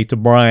AK to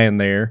Brian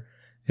there,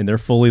 and they're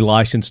fully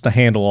licensed to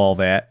handle all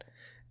that.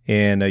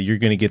 And you're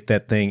going to get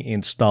that thing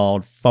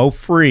installed for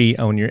free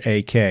on your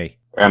AK.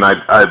 And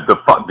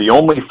the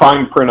only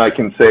fine print I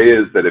can say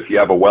is that if you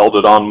have a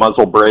welded on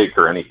muzzle brake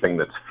or anything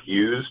that's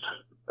fused,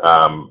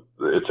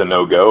 it's a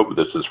no-go. But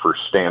this is for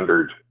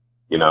standard,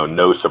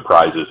 no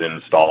surprises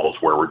installs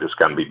where we're just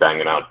going to be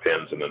banging out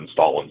pins and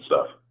installing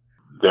stuff.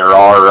 There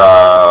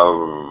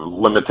are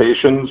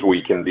limitations.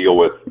 We can deal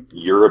with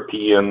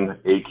European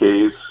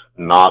AKs,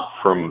 not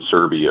from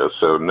Serbia,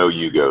 so no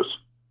Yugos.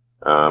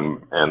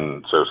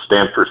 And so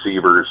stamped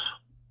receivers,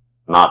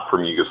 not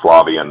from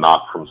Yugoslavia,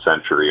 not from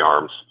Century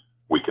Arms,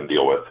 we can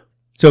deal with.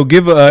 So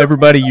give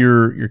everybody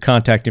your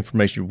contact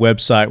information, your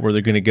website, where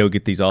they're going to go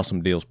get these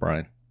awesome deals,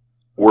 Brian.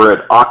 We're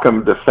at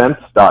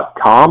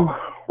occamdefense.com.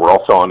 We're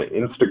also on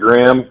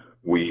Instagram.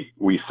 We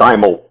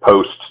simul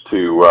post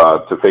to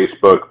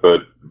Facebook,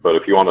 but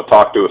if you want to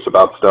talk to us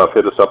about stuff,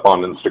 hit us up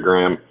on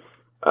Instagram,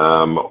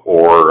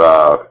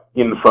 or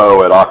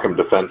info at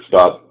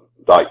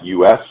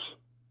occamdefense.us,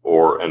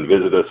 and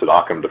visit us at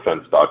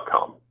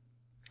occamdefense.com.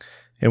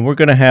 And we're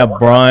going to have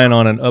Brian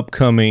on an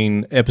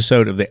upcoming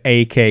episode of the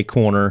AK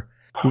Corner.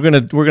 We're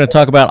gonna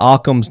talk about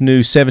Occam's new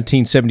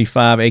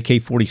 1775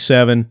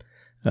 AK-47.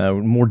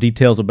 More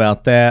details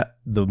about that,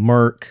 the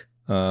Merc,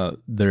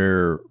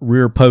 their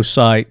rear post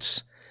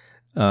sights,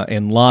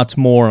 and lots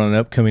more on an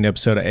upcoming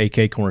episode of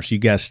AK Corner. So you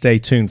guys stay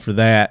tuned for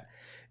that.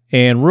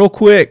 And real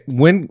quick,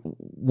 when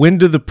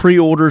do the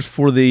pre-orders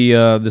for the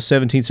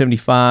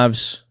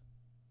 1775s?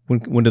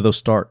 When do those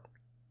start?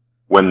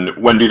 When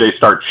do they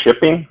start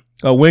shipping?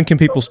 When can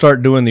people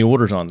start doing the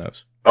orders on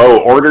those?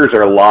 Orders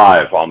are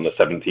live on the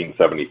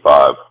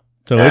 1775.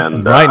 So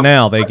right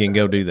now they can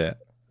go do that.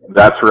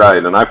 That's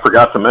right. And I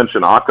forgot to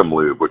mention Occam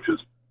Lube, which has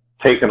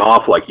taken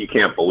off like you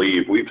can't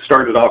believe. We've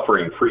started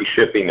offering free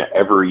shipping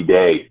every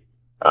day.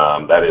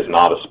 That is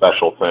not a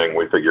special thing.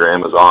 We figure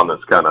Amazon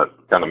has kind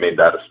of made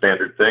that a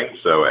standard thing.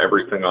 So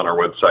everything on our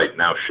website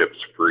now ships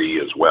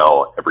free as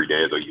well every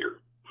day of the year.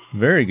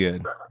 Very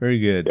good. Very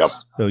good. Yep.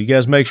 So you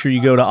guys make sure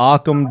you go to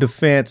Occam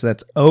Defense.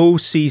 That's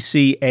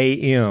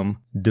OCCAM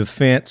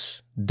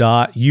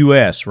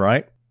defense.us,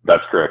 right?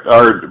 That's correct.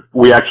 Or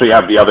we actually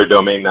have the other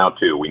domain now,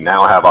 too. We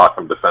now have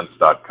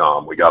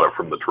occamdefense.com. We got it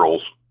from the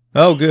trolls.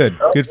 Oh, good.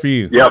 Good for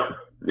you. Yep.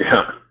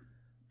 Yeah.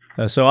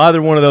 So either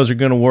one of those are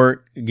going to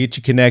work, get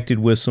you connected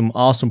with some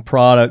awesome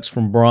products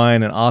from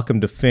Brian and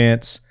Occam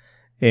Defense,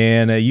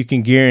 and you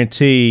can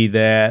guarantee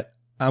that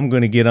I'm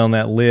going to get on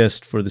that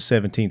list for the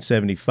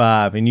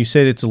 1775. And you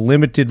said it's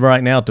limited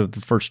right now to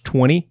the first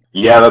 20?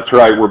 Yeah, that's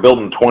right. We're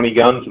building 20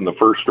 guns in the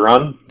first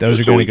run. Those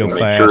are going to go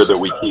fast. Make sure that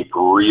we keep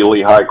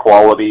really high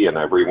quality and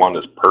everyone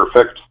is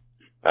perfect.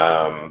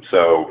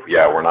 So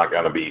yeah, we're not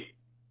going to be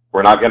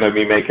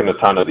making a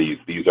ton of these.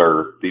 These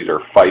are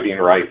fighting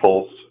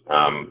rifles.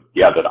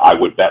 That I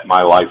would bet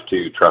my life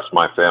to, trust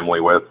my family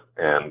with,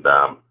 and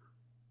I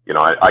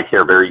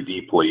care very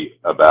deeply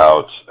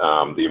about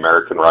the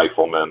American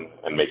rifleman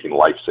and making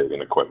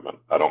life-saving equipment.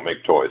 I don't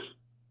make toys.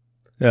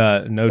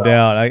 No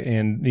doubt.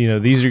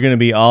 These are going to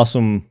be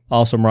awesome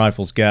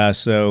rifles, guys.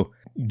 So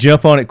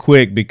jump on it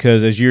quick,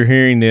 because as you're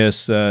hearing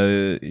this,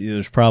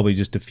 there's probably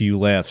just a few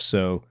left.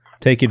 So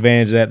take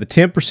advantage of that. The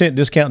 10%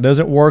 discount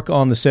doesn't work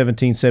on the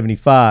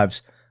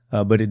 1775s,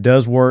 but it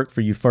does work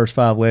for you first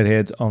 5 lead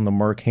heads on the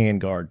Merc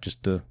handguard,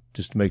 just to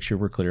make sure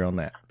we're clear on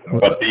that.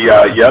 But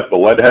the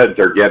lead heads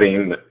are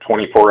getting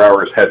 24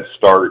 hours head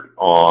start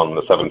on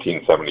the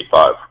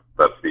 1775.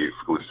 That's the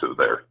exclusive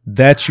there.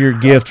 That's your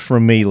gift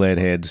from me, lead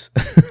heads.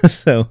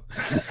 So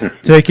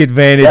take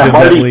advantage of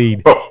Marty, that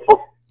lead.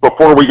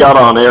 Before we got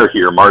on air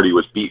here, Marty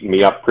was beating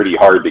me up pretty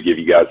hard to give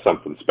you guys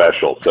something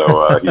special.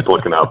 So he's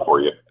looking out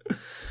for you.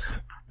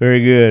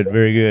 Very good,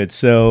 very good.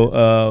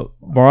 So,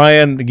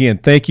 Brian, again,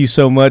 thank you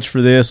so much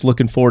for this.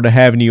 Looking forward to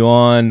having you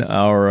on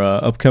our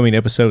upcoming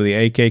episode of the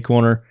AK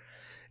Corner.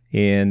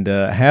 And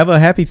have a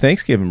happy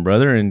Thanksgiving,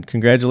 brother, and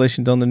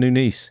congratulations on the new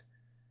niece.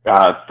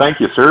 Thank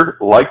you, sir.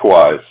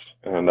 Likewise.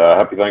 And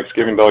happy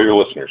Thanksgiving to all your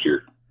listeners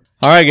here.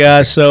 All right,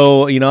 guys.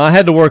 So, I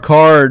had to work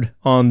hard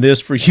on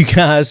this for you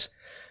guys.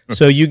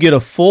 So you get a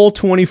full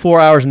 24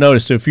 hours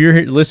notice. So if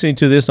you're listening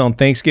to this on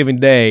Thanksgiving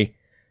Day,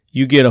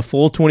 you get a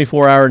full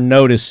 24-hour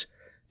notice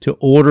to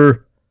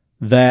order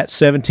that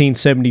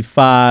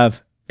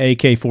 1775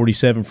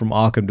 AK-47 from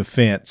Occam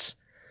Defense.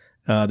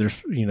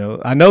 There's,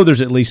 I know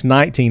there's at least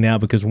 19 now,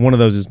 because one of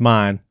those is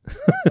mine,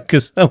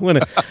 because I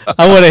went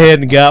ahead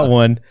and got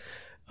one.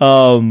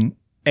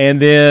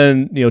 And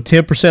then,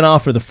 10%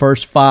 off for the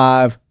first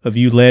 5 of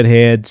you lead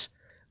heads.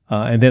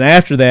 And then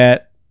after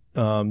that,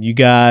 you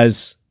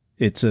guys,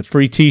 it's a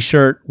free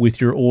t-shirt with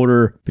your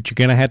order, but you're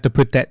going to have to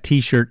put that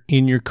t-shirt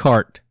in your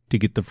cart to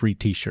get the free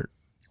t-shirt.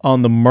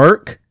 On the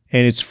Merc,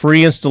 and it's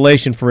free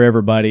installation for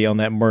everybody on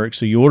that Merc.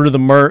 So you order the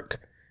Merc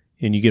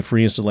and you get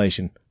free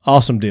installation.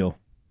 Awesome deal.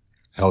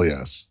 Hell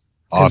yes.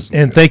 Awesome.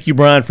 And thank you,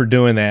 Brian, for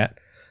doing that,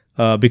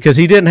 because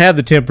he didn't have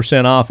the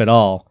 10% off at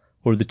all,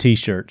 or the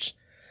t-shirts.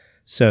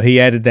 So he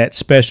added that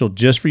special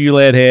just for you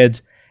lead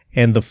heads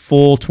and the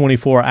full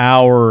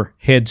 24-hour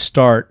head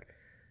start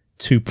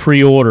to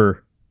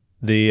pre-order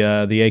the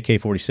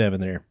AK-47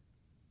 there.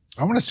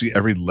 I want to see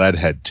every lead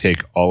head take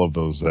all of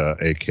those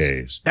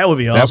AKs. That would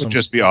be awesome. That would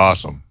just be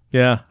awesome.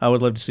 Yeah, I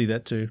would love to see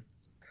that too.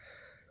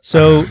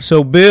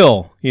 So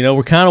Bill,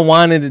 we're kind of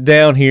winding it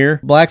down here.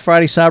 Black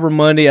Friday, Cyber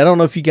Monday. I don't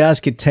know if you guys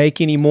could take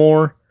any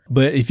more,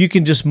 but if you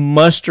can just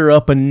muster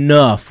up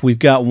enough, we've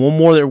got one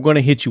more that we're going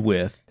to hit you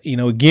with.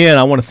 Again,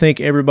 I want to thank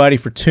everybody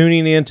for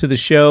tuning in to the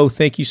show.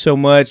 Thank you so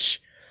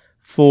much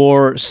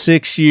for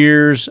 6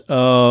 years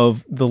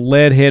of the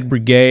Leadhead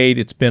Brigade.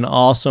 It's been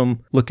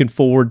awesome. Looking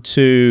forward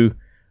to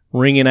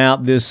ringing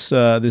out this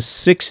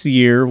 6th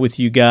year with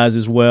you guys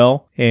as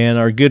well, and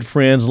our good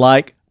friends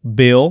like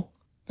Bill.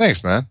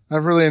 Thanks, man.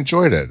 I've really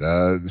enjoyed it.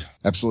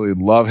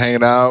 Absolutely love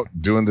hanging out,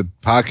 doing the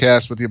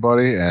podcast with you,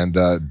 buddy, and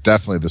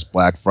definitely this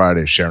Black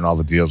Friday, sharing all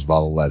the deals with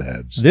all the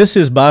Leadheads. This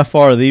is by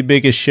far the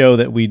biggest show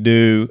that we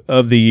do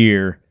of the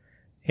year,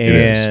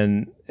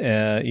 and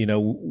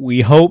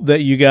we hope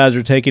that you guys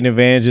are taking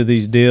advantage of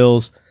these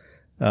deals.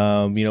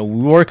 We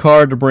work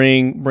hard to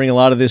bring a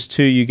lot of this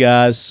to you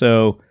guys,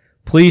 so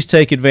please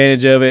take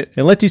advantage of it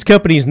and let these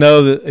companies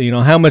know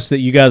that how much that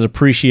you guys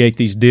appreciate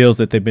these deals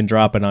that they've been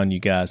dropping on you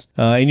guys.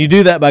 And you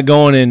do that by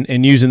going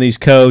and using these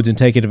codes and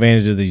taking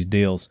advantage of these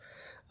deals.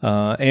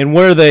 And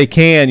where they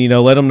can,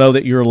 let them know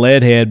that you're a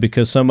Leadhead,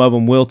 because some of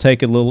them will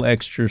take a little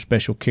extra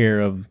special care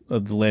of the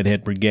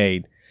Leadhead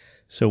Brigade.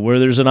 So where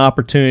there's an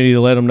opportunity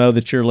to let them know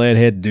that you're a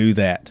Leadhead, do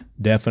that.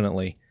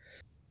 Definitely.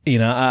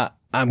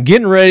 I'm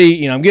getting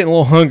ready. I'm getting a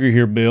little hungry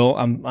here, Bill.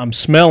 I'm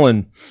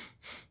smelling.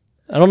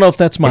 I don't know if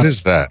that's my. What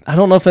is that? I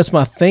don't know if that's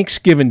my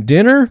Thanksgiving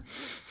dinner,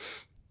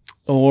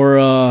 or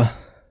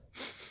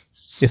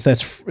if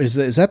that's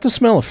is that the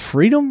smell of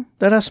freedom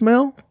that I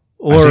smell?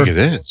 Or, I think it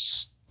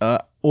is.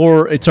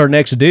 Or it's our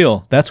next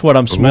deal. That's what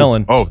I'm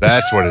smelling. Oh,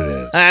 that's what it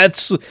is.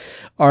 That's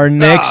our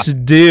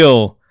next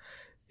deal,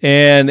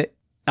 and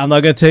I'm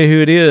not going to tell you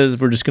who it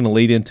is. We're just going to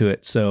lead into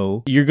it.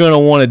 So you're going to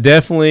want to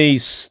definitely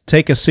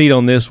take a seat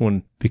on this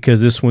one,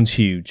 because this one's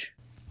huge.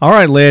 All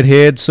right,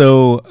 Leadhead.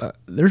 So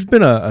there's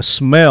been a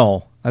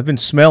smell. I've been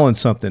smelling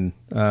something.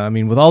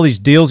 With all these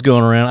deals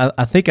going around,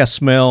 I think I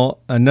smell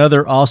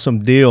another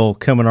awesome deal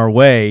coming our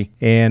way,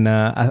 and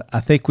I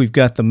think we've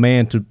got the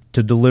man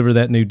to deliver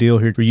that new deal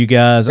here for you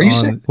guys.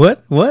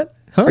 What? Huh?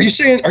 Are you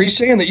saying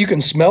that you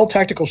can smell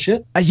tactical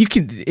shit? You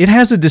can. It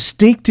has a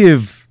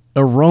distinctive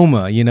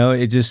aroma.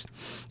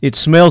 It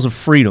smells of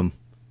freedom.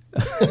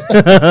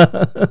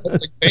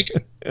 Like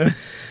bacon.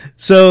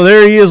 So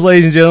there he is,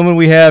 ladies and gentlemen.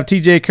 We have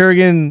TJ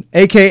Kurgan,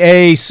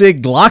 a.k.a.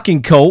 Sig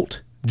Glocking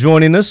Colt,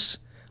 joining us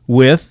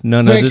with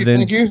none other than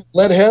thank you,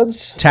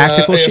 Leadheads.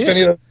 Tactical shit. If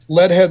any of the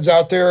Leadheads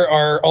out there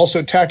are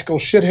also tactical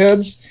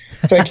shitheads,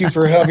 thank you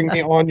for having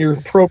me on your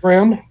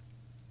program.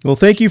 Well,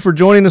 thank you for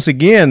joining us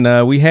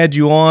again. We had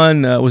you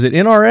on, was it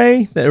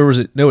NRA? Or was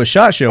it? No, it was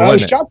SHOT Show,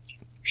 wasn't it?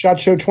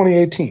 SHOT Show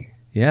 2018.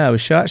 Yeah, it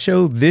was SHOT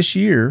Show this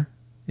year.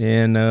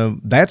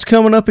 And that's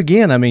coming up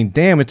again.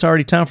 Damn, it's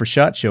already time for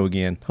SHOT Show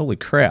again. Holy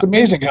crap. It's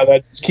amazing how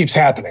that just keeps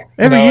happening.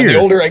 Every year. The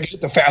older I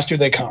get, the faster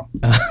they come.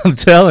 I'm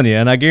telling you,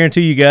 and I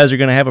guarantee you guys are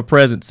going to have a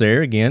presence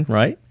there again,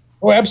 right?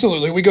 Oh,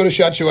 absolutely. We go to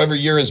SHOT Show every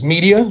year as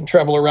media,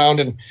 travel around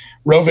in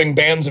roving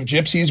bands of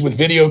gypsies with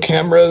video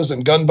cameras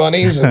and gun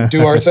bunnies and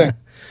do our thing.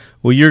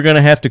 Well, you're going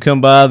to have to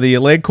come by the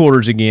leg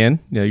quarters again.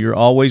 You're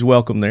always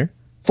welcome there.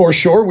 For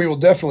sure, we will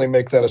definitely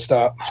make that a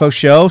stop. For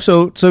sure.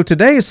 So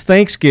today is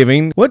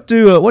Thanksgiving. What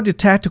do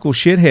tactical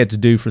shitheads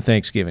do for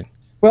Thanksgiving?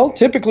 Well,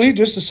 typically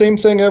just the same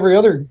thing every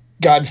other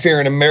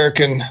God-fearing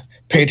American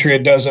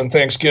patriot does on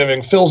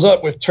Thanksgiving. Fills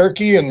up with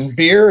turkey and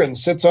beer and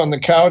sits on the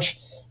couch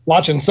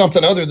watching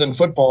something other than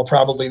football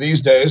probably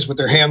these days with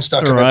their hands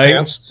stuck in their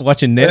pants.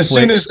 Watching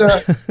Netflix.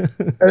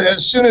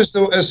 As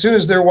soon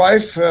as their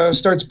wife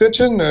starts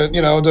bitching,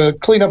 to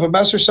clean up a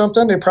mess or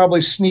something, they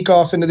probably sneak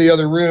off into the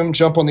other room,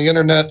 jump on the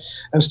internet,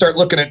 and start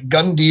looking at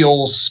gun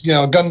deals,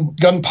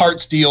 gun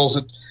parts deals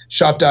at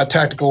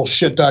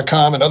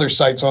shop.tacticalshit.com and other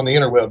sites on the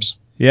interwebs.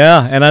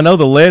 Yeah, and I know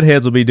the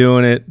Leadheads will be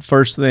doing it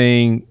first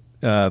thing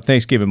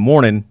Thanksgiving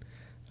morning.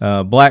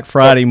 Black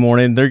Friday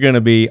morning, they're going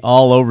to be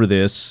all over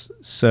this.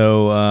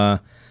 So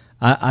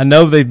I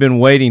know they've been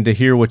waiting to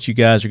hear what you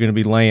guys are going to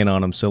be laying on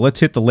them. So let's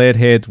hit the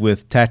Leadheads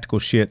with Tactical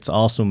Shit's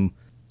awesome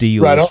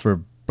deals for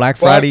Black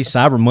Friday,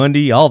 Cyber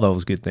Monday, all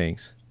those good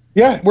things.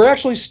 Yeah, we're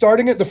actually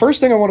starting it. The first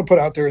thing I want to put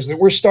out there is that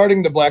we're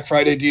starting the Black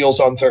Friday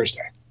deals on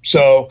Thursday.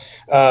 So,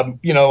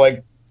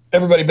 like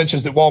everybody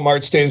bitches that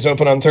Walmart stays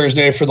open on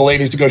Thursday for the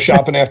ladies to go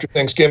shopping after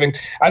Thanksgiving.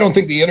 I don't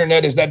think the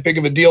internet is that big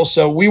of a deal.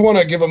 So we want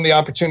to give them the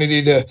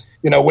opportunity to,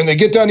 when they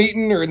get done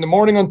eating or in the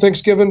morning on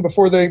Thanksgiving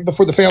before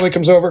the family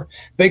comes over,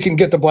 they can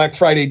get the Black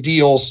Friday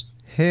deals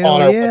on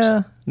our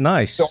website.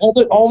 Nice. So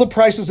all the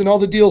prices and all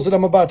the deals that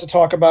I'm about to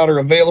talk about are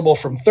available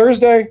from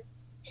Thursday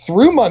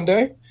through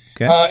Monday.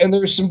 Okay. And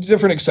there's some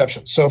different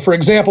exceptions. So, for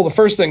example, the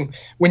first thing,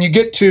 when you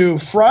get to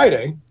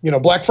Friday,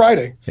 Black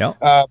Friday,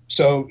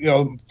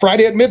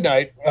 Friday at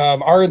midnight,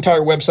 our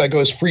entire website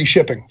goes free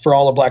shipping for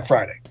all of Black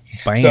Friday.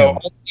 Bam.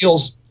 So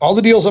all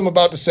the deals I'm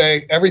about to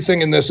say,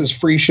 everything in this is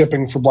free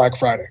shipping for Black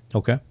Friday.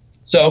 Okay.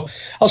 So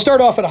I'll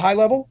start off at a high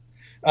level.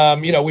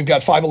 We've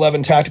got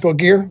 511 tactical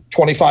gear,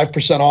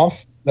 25%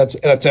 off. That's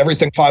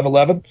everything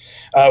 511.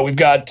 We've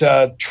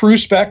got True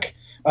Spec,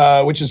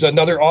 which is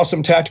another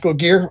awesome tactical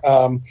gear.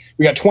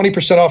 We got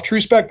 20% off True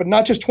Spec, but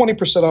not just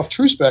 20% off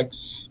True Spec.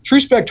 True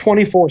Spec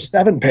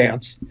 24/7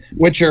 pants,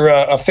 which are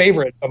a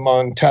favorite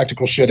among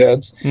tactical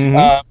shitheads.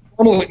 Mm-hmm.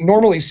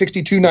 normally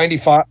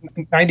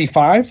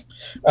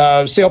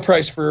 $62.95. Sale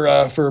price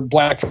for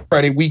Black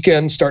Friday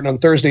weekend starting on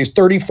Thursdays,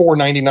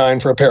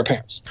 $34.99 for a pair of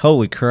pants.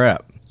 Holy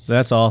crap.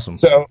 That's awesome.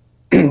 So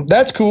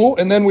that's cool.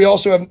 And then we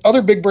also have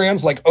other big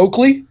brands like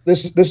Oakley.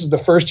 This is the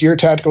first year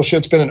Tactical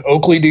Shit's been an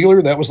Oakley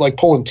dealer. That was like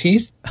pulling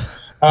teeth.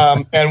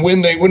 And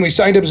when we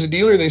signed up as a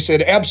dealer, they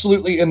said,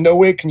 absolutely in no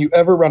way can you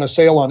ever run a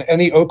sale on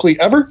any Oakley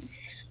ever.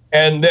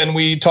 And then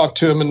we talked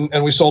to them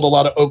and we sold a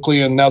lot of Oakley,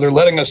 and now they're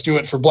letting us do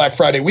it for Black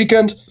Friday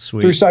weekend.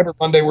 Sweet. Through Cyber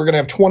Monday. We're going to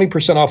have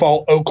 20% off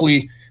all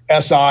Oakley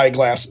SI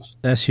glasses.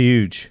 That's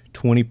huge.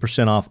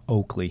 20% off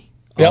Oakley.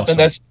 Yeah, Awesome. and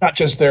that's not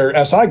just their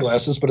SI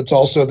glasses, but it's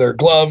also their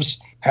gloves,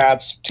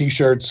 hats,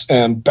 T-shirts,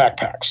 and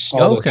backpacks.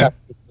 All the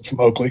tactical from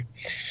Oakley.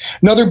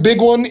 Another big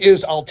one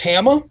is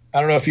Altama. I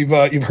don't know if you've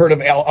heard of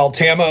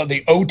Altama,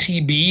 the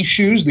OTB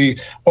shoes, the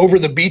over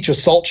the beach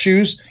assault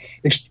shoes.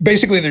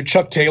 Basically, they're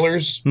Chuck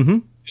Taylor's. Mm-hmm.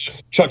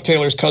 If Chuck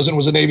Taylor's cousin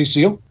was a Navy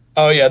SEAL.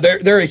 Oh yeah,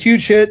 they're a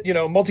huge hit. You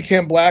know,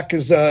 multicam black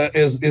is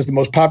the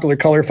most popular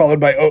color, followed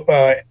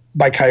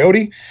by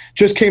Coyote.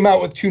 Just came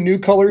out with 2 new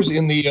colors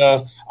in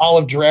the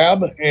olive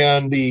drab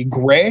and the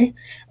gray.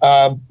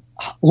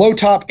 Low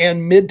top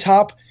and mid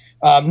top.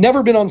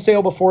 Never been on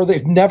sale before.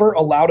 They've never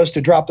allowed us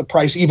to drop the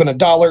price even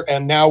 $1,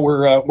 and now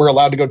we're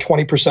allowed to go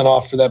 20%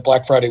 off for that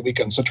Black Friday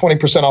weekend. So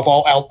 20% off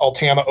all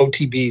Altama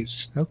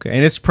OTBs. Okay,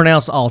 and it's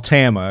pronounced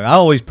Altama. I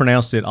always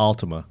pronounced it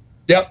Altima.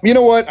 Yep. You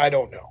know what? I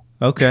don't know.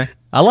 Okay.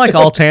 I like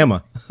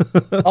Altama.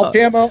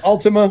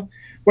 Ultima,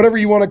 whatever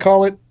you want to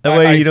call it. That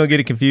way you don't get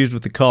it confused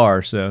with the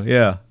car. So,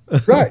 yeah.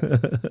 Right.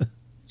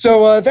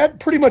 So that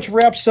pretty much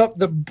wraps up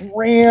the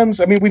brands.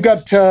 I mean, we've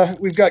got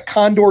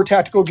Condor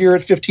tactical gear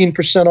at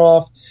 15%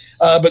 off.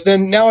 But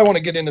then now I want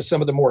to get into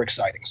some of the more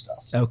exciting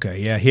stuff.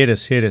 Okay. Yeah. Hit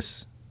us with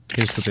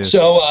this.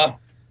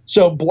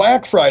 So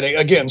Black Friday,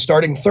 again,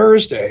 starting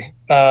Thursday,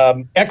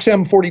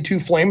 XM42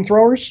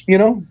 flamethrowers,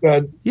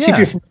 keep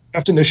you from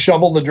having to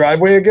shovel the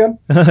driveway again.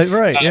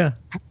 Right, yeah.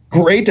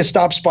 Great to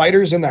stop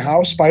spiders in the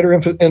house. Spider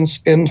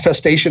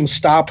infestation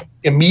stop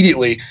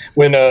immediately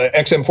when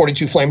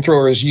XM42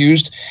 flamethrower is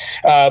used.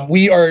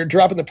 We are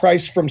dropping the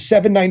price from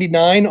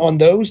 $7.99 on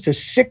those to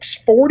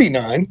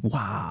 $6.49.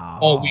 Wow.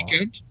 All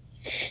weekend.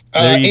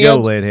 There you go,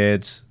 lead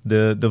heads.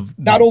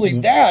 Not only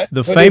that,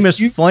 the famous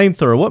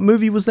flamethrower. What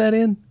movie was that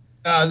in?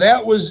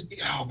 That was,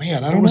 oh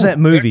man, I don't know. What was that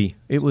movie?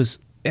 It was,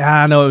 it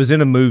was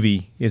in a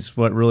movie. It's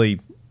what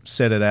really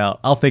set it out.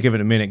 I'll think of it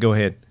in a minute. Go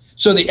ahead.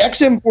 So the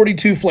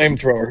XM42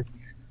 flamethrower,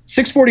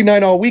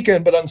 $6.49 all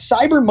weekend, but on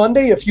Cyber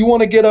Monday, if you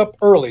want to get up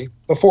early,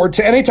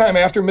 anytime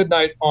after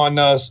midnight on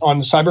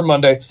Cyber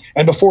Monday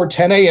and before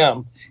 10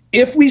 a.m.,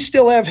 if we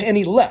still have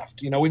any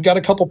left, we've got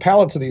a couple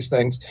pallets of these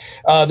things,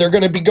 they're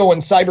going to be going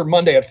Cyber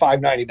Monday at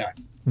 $5.99.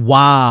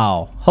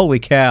 Wow. Holy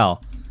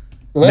cow.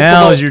 So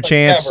now's your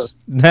chance.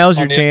 Now's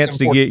your chance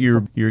to get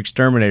your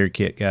exterminator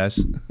kit,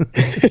 guys.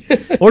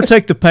 Or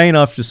take the paint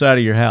off the side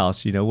of your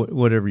house.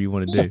 Whatever you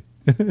want to do.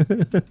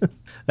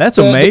 That's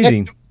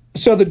amazing.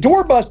 So the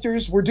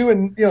doorbusters, we're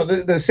doing.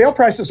 The sale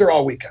prices are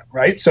all weekend,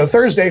 right? So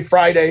Thursday,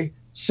 Friday,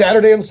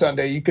 Saturday, and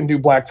Sunday, you can do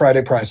Black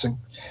Friday pricing.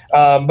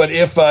 But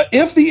if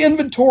the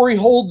inventory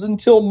holds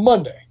until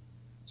Monday,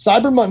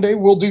 Cyber Monday,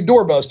 we'll do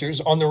doorbusters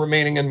on the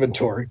remaining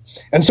inventory.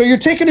 And so you're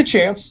taking a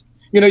chance.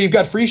 You've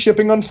got free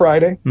shipping on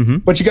Friday,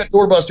 but you got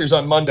doorbusters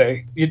on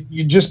Monday.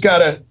 You just got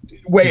to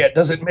weigh it.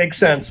 Does it make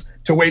sense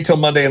to wait till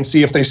Monday and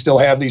see if they still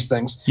have these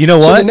things? You know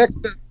what?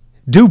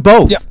 Do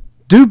both. Yeah.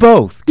 Do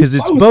both, because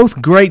it's both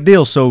great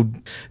deals. So,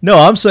 no,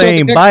 I'm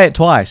saying buy it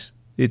twice.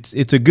 It's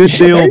a good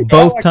deal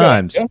both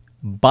times. Yeah.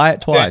 Buy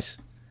it twice.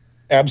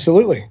 Yeah.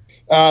 Absolutely.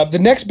 The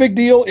next big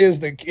deal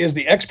is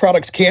the X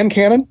Products Can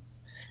Cannon.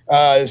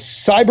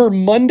 Cyber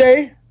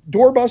Monday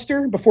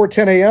doorbuster before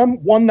 10 a.m.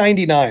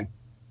 $199.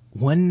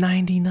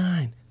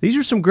 $199. These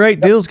are some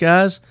great deals,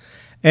 guys.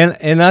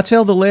 And I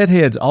tell the lead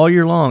heads all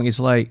year long, it's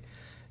like,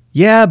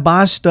 yeah,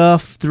 buy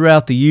stuff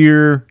throughout the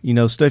year,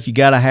 stuff you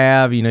got to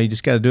have, you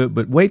just got to do it.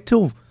 But wait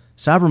till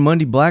Cyber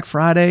Monday, Black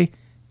Friday,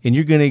 and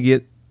you're going to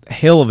get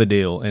hell of a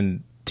deal.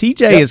 And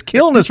TJ is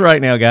killing us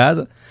right now, guys.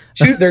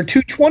 They're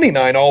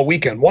 $229 all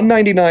weekend,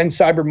 $199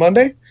 Cyber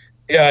Monday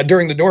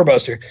during the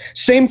doorbuster.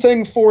 Same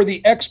thing for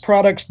the X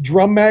Products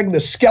drum mag, the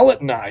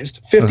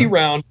skeletonized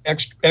 50-round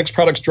X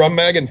Products drum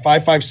mag in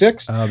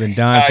 5.56. I've been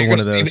dying for one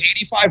of those. You're going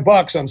to save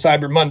 $85 on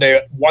Cyber Monday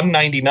at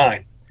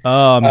 $199.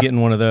 Oh, I'm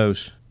getting one of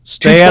those.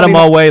 Stay out of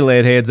my way,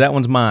 lead heads. That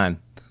one's mine.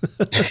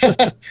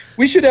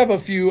 We should have a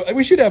few.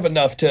 We should have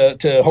enough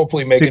to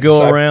hopefully make it to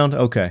go around.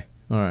 Okay,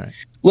 all right.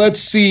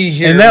 Let's see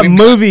here. And that the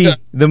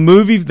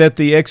movie that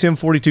the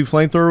XM42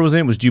 flamethrower was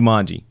in was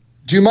Jumanji.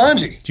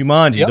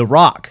 Yep. The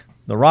Rock.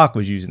 The Rock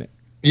was using it.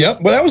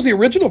 Yep. Well, that was the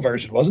original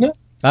version, wasn't it?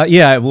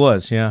 Yeah, it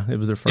was. Yeah, it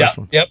was their first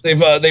one. Yep.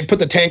 They put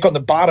the tank on the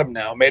bottom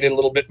now, made it a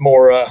little bit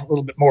more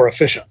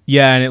efficient.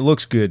 Yeah, and it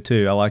looks good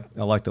too. I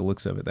like the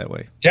looks of it that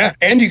way. Yeah,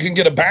 and you can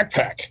get a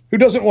backpack. Who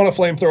doesn't want a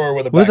flamethrower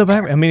with a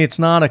backpack? I mean, it's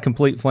not a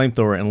complete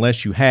flamethrower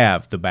unless you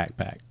have the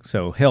backpack.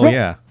 So hell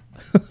yeah.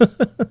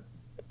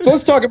 So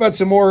let's talk about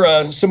some more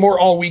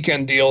all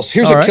weekend deals.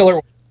 Here's a killer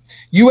one.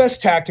 U.S.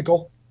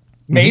 Tactical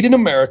made in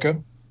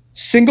America,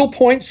 single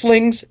point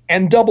slings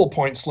and double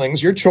point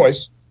slings, your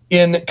choice,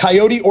 in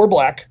coyote or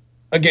black.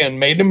 Again,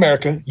 made in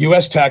America,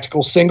 U.S.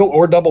 tactical, single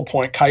or double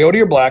point, coyote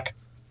or black,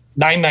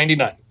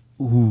 $9.99.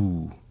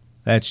 Ooh,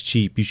 that's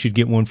cheap. You should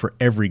get one for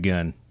every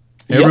gun.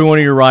 Every one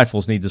of your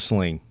rifles needs a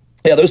sling.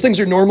 Yeah, those things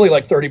are normally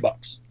like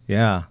 $30.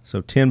 Yeah,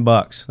 so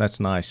 $10. That's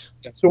nice.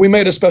 So we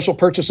made a special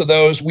purchase of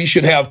those. We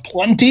should have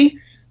plenty,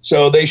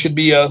 so they should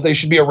be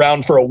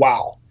around for a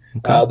while.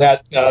 Okay.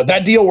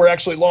 That deal we're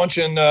actually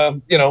launching,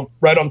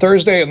 right on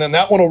Thursday, and then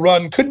that one will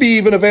run. Could be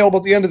even available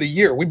at the end of the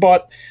year. We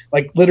bought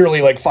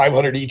literally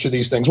 500 each of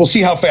these things. We'll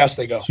see how fast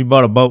they go. So you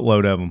bought a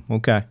boatload of them.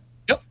 Okay.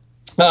 Yep.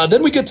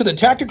 Then we get to the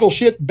tactical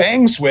shit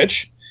bang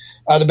switch.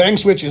 The bang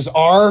switch is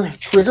our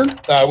trigger.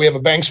 We have a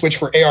bang switch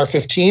for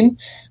AR-15,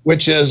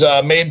 which is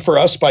made for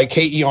us by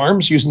KE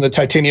Arms using the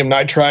titanium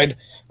nitride.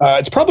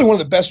 It's probably one of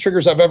the best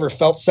triggers I've ever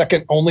felt,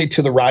 second only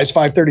to the Rise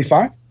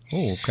 535.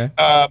 Oh, okay.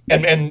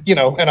 And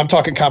I'm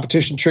talking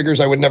competition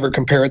triggers. I would never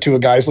compare it to a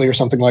Geisley or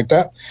something like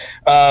that.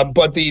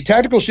 But the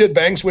tactical shit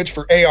bang switch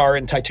for AR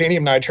and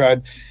titanium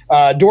nitride,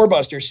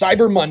 doorbuster,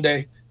 Cyber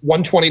Monday,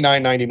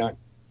 $129.99.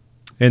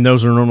 And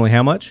those are normally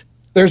how much?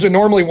 There's a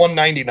normally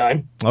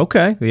 $199.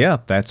 Okay, yeah,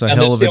 that's a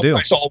hell of a deal.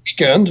 Price all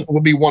weekend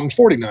will be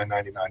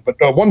 $149.99, but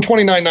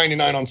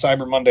 $129.99 on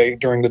Cyber Monday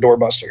during the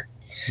doorbuster.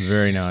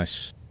 Very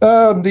nice.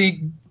 The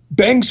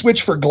bang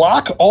switch for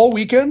Glock all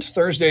weekend,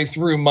 Thursday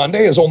through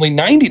Monday, is only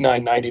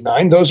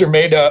 $99.99. Those are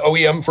made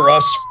OEM for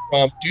us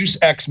from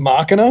Deuce X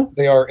Machina.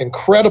 They are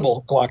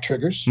incredible Glock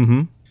triggers.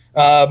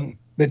 Mm-hmm.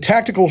 The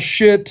tactical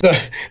shit,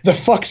 the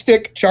fuck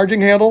stick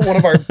charging handle, one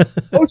of our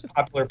most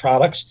popular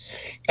products.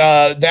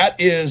 That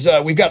is,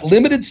 we've got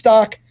limited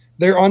stock.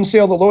 They're on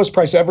sale, the lowest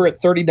price ever at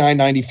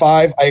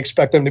 $39.95. I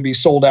expect them to be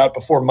sold out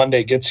before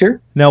Monday gets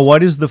here. Now,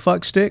 what is the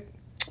fuck stick?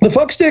 The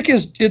fuck stick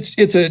is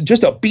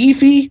just a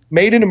beefy,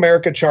 made in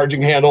America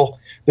charging handle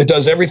that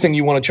does everything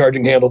you want a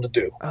charging handle to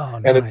do. Oh,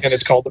 nice. And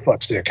it's called the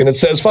fuck stick, and it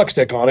says fuck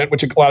stick on it,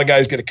 which a lot of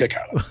guys get a kick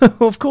out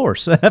of. Of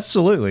course,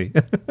 absolutely.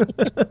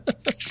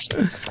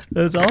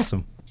 That's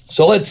awesome.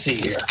 So let's see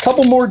here. A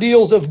couple more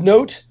deals of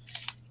note.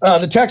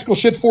 The tactical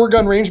shit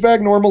 4-gun range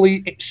bag,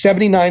 normally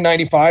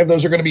 $79.95.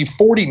 Those are going to be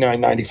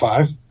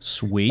 $49.95.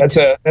 Sweet. That's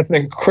an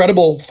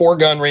incredible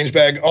 4-gun range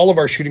bag. All of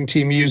our shooting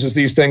team uses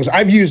these things.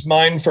 I've used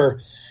mine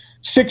for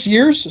 6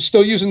 years,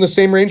 still using the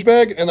same range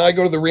bag, and I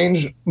go to the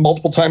range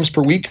multiple times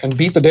per week and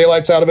beat the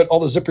daylights out of it.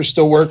 All the zippers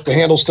still work, the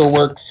handles still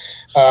work.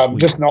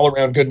 Just an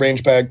all-around good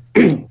range bag,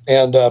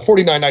 and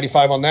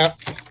 $49.95 on that.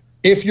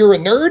 If you're a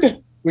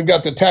nerd, we've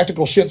got the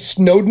tactical shit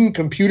Snowden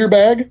computer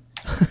bag,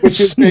 which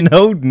is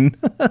Snowden.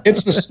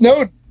 It's the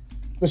Snowden.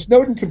 The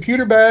Snowden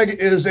computer bag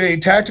is a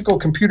tactical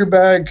computer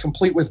bag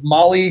complete with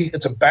MOLLE.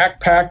 It's a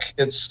backpack.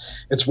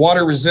 It's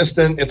water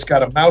resistant. It's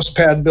got a mouse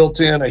pad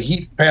built in, a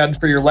heat pad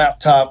for your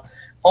laptop.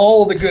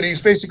 All the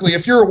goodies. Basically,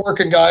 if you're a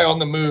working guy on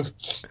the move,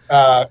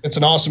 it's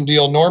an awesome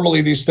deal.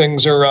 Normally, these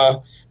things are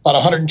about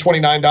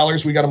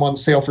 $129. We got them on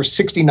sale for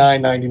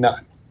 $69.99.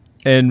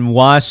 And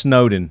why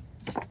Snowden?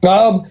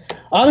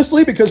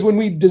 Honestly, because when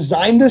we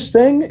designed this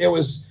thing, it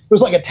was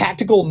like a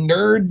tactical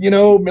nerd,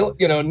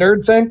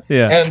 nerd thing.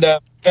 Yeah.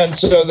 And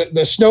so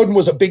the Snowden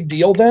was a big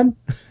deal then,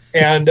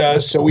 and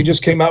so we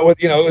just came out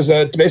with, it was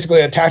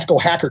basically a tactical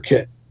hacker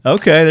kit.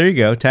 Okay, there you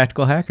go.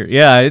 Tactical hacker.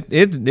 Yeah,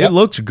 it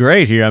looks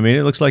great here. I mean,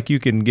 it looks like you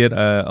can get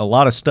a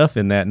lot of stuff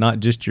in that, not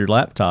just your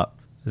laptop.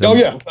 Oh,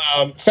 yeah.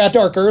 Fat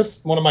Dark Earth,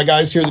 one of my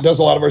guys here that does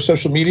a lot of our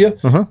social media,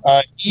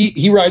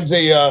 he rides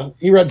a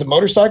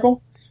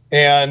motorcycle,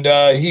 and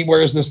he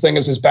wears this thing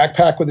as his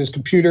backpack with his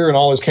computer and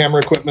all his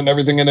camera equipment,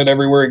 everything in it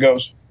everywhere he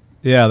goes.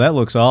 Yeah, that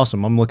looks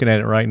awesome. I'm looking at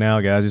it right now,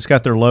 guys. It's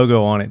got their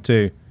logo on it,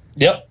 too.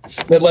 Yep.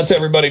 It lets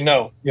everybody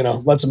know,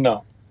 lets them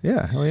know.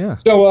 Yeah, hell yeah.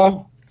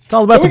 So, it's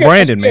all about the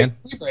branding, man.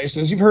 SBA 3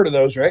 braces. You've heard of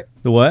those, right?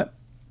 The what?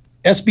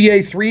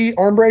 SBA 3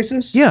 arm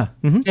braces? Yeah.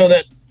 Mm-hmm.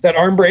 That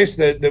arm brace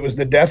that was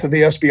the death of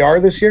the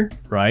SBR this year?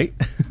 Right.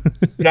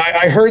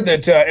 I heard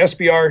that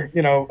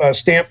SBR,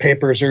 stamp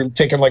papers are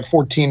taking like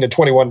 14 to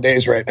 21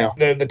 days right now.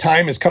 The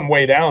time has come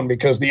way down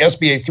because the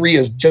SBA 3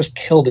 has just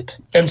killed it.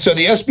 And so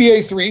the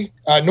SBA 3,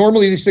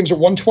 normally these things are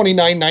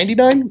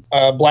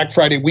 $129.99. Black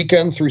Friday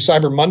weekend through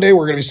Cyber Monday,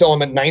 we're going to be selling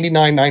them at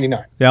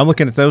 $99.99. Yeah, I'm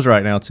looking at those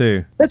right now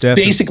too. That's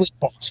basically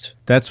cost.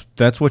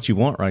 That's what you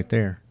want right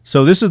there.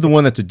 So this is the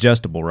one that's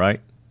adjustable,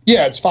 right?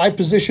 Yeah, it's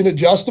 5-position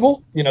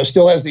adjustable.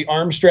 Still has the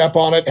arm strap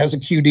on it, has a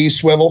QD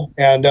swivel,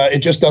 and it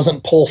just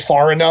doesn't pull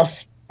far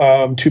enough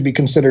to be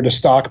considered a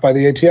stock by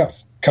the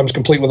ATF. Comes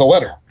complete with a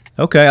letter.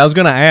 Okay, I was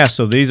going to ask,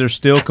 so these are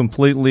still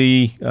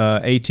completely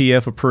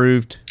ATF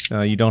approved?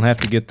 You don't have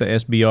to get the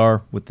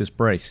SBR with this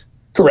brace?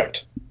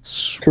 Correct.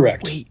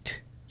 Correct.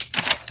 Sweet.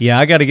 Yeah,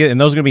 I got to get it,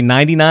 and those are going to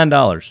be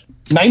 $99.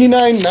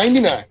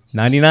 $99.99.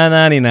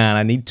 $99.99.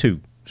 I need 2.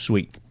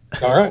 Sweet.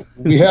 All right.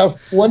 We have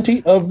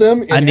plenty of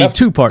them. I need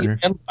 2, partner.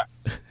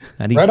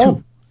 I need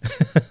 2.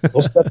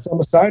 We'll set some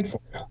aside for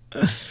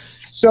you.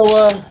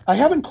 So I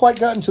haven't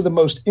quite gotten to the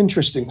most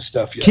interesting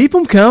stuff yet. Keep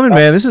them coming,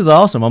 man. This is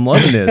awesome. I'm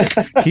loving this.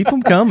 Keep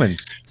them coming.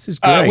 This is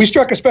great. We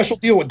struck a special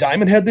deal with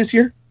Diamond Head this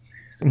year.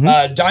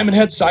 Diamond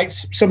head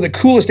sights, some of the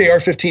coolest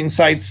AR-15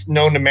 sights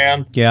known to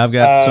man. Yeah, I've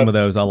got some of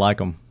those. I like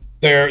them.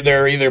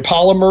 They're either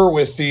polymer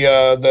with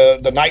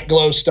the night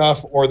glow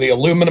stuff or the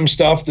aluminum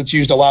stuff that's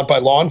used a lot by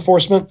law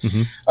enforcement.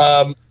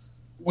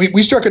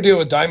 We struck a deal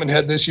with Diamond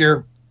Head this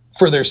year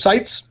for their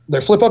sights,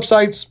 their flip-up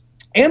sights,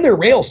 and their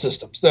rail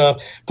systems.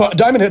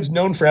 Diamond Head's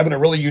known for having a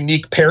really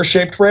unique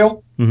pear-shaped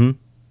rail.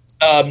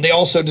 They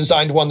also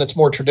designed one that's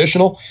more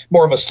traditional,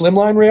 more of a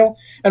slimline rail.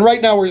 And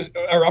right now,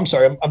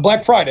 on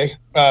Black Friday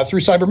through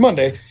Cyber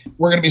Monday,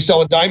 we're going to be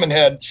selling Diamond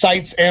Head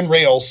sights and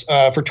rails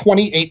for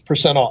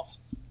 28% off.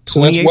 So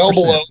that's well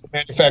below the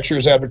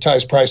manufacturer's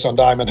advertised price on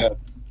Diamond Head.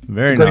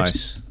 Very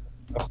nice.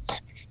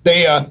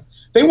 They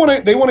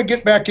want to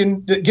get back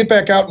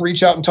out and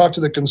reach out and talk to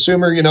the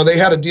consumer. You know, they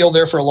had a deal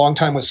there for a long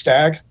time with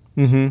Stag.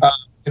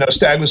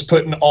 Stag was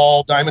putting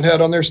all Diamond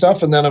Head on their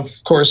stuff, and then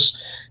of course,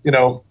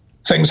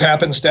 things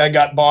happened. Stag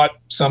got bought.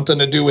 Something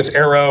to do with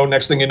Arrow.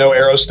 Next thing you know,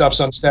 Arrow stuff's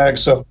on Stag.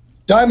 So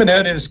Diamond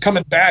Head is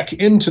coming back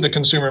into the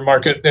consumer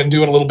market and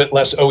doing a little bit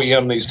less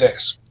OEM these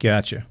days.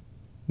 Gotcha.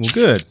 Well,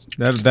 good.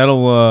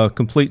 That'll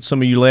complete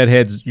some of your lead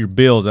heads, your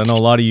builds. I know a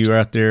lot of you are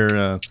out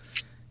there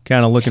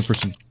kind of looking for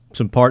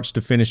some parts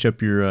to finish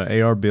up your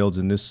AR builds,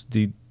 and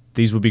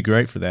these would be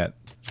great for that.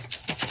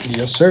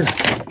 Yes, sir.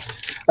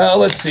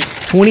 Let's see.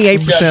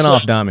 28%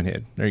 off Diamond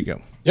Head. There you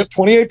go. Yep,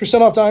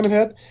 28% off Diamond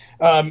Head.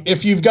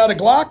 If you've got a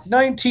Glock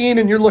 19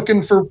 and you're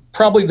looking for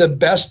probably the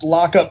best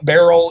lockup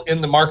barrel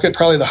in the market,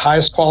 probably the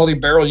highest quality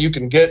barrel you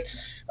can get,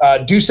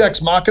 Deus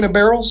Ex Machina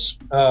barrels,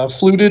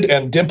 fluted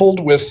and dimpled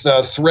with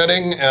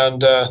threading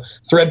and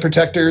thread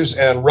protectors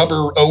and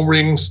rubber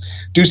O-rings.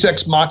 Deus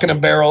Ex Machina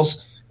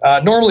barrels.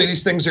 Normally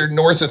these things are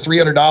north of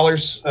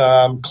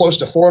 $300, close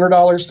to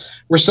 $400.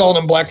 We're selling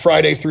them Black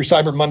Friday through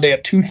Cyber Monday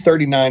at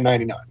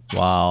 $239.99.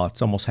 Wow,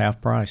 it's almost half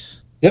price.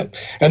 Yep,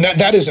 and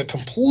that is a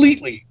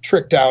completely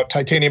tricked out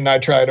titanium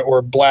nitride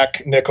or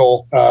black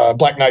nickel,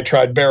 black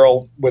nitride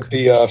barrel with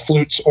the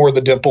flutes or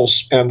the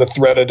dimples and the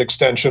threaded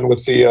extension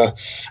with the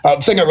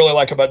thing I really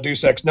like about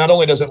Deus Ex. Not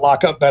only does it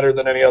lock up better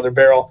than any other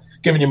barrel,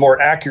 giving you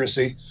more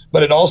accuracy,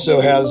 but it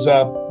also has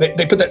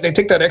they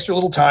take that extra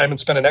little time and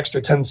spend an extra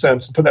 10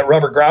 cents and put that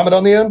rubber grommet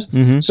on the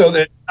end so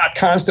that it's not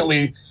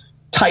constantly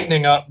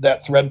tightening up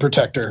that thread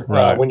protector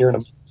when you're in a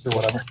or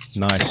whatever.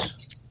 Nice.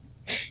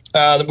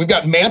 We've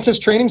got Mantis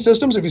training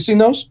systems. Have you seen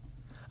those?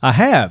 I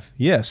have,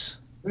 yes.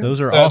 Those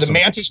are awesome. The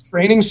Mantis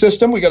training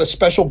system, we got a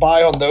special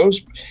buy on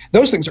those.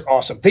 Those things are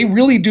awesome. They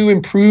really do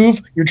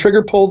improve your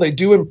trigger pull. They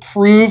do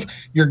improve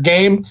your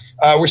game.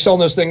 We're selling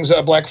those things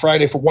Black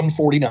Friday for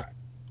 $149.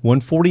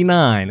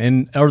 $149.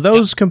 And are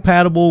those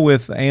compatible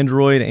with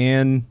Android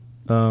and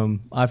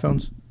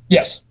iPhones?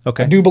 Yes.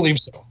 Okay. I do believe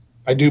so.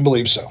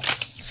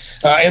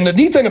 And the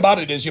neat thing about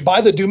it is you buy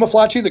the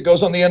Dumaflachi that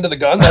goes on the end of the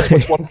gun. That's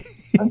what's $149.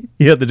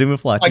 Yeah, the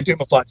Dumaflachi. Like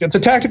Dumaflachi. It's a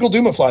tactical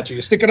Dumaflachi.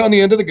 You stick it on the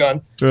end of the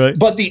gun. Right.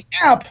 But the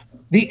app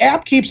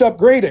keeps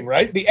upgrading,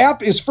 right? The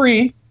app is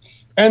free.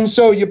 And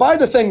so you buy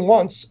the thing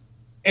once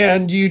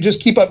and you just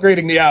keep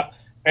upgrading the app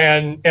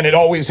and it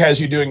always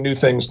has you doing new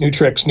things, new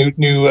tricks,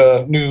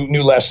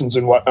 new lessons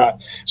and whatnot.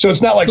 So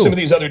it's not like some of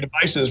these other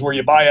devices where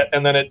you buy it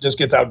and then it just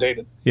gets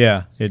outdated.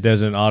 Yeah, it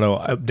doesn't auto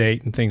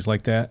update and things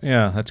like that.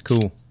 Yeah, that's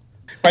cool.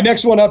 My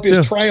next one up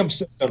is Triumph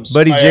Systems.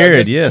 Buddy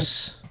Jared,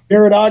 yes.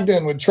 Jared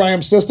Ogden with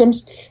Triumph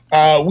Systems.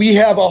 We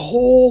have a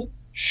whole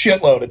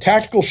shitload, a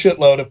tactical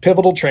shitload of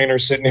pivotal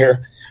trainers sitting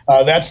here.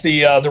 That's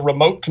the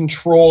remote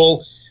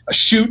control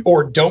shoot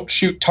or don't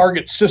shoot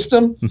target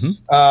system.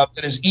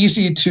 That is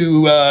easy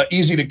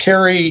to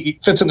carry,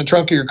 fits in the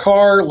trunk of your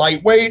car,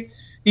 lightweight,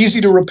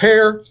 easy to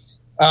repair.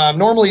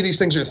 Normally these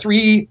things are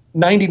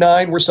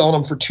 $399. We're selling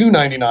them for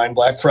 $299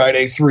 Black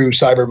Friday through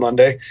Cyber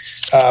Monday,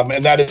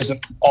 and that is an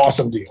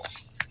awesome deal.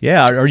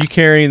 Yeah, are you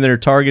carrying their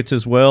targets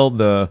as well?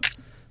 The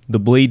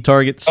bleed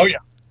targets? Oh, yeah.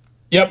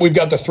 Yep, we've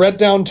got the threat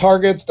down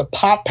targets, the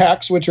pop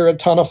packs, which are a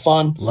ton of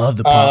fun. Love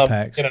the pop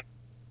packs.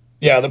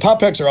 Yeah, the pop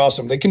packs are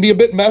awesome. They can be a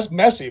bit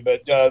messy,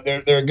 but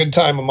they're a good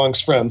time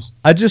amongst friends.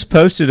 I just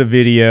posted a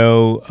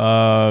video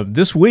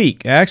this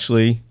week,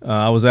 actually.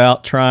 I was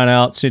out trying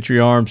out Century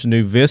Arms'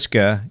 new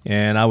Visca,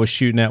 and I was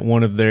shooting at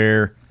one of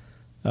their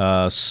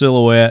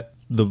silhouette,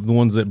 the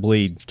ones that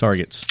bleed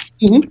targets.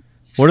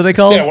 What are they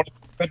called? Yeah,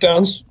 threat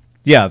downs.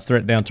 Yeah,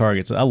 threat down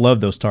targets. I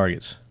love those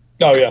targets.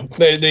 Oh yeah,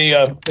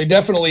 they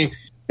definitely.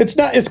 It's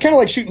kind of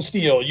like shooting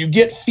steel. You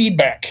get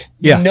feedback.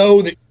 Yeah. You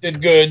know that you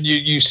did good.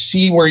 You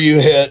see where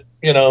you hit.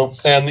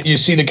 And you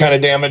see the kind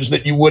of damage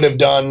that you would have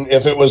done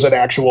if it was an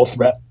actual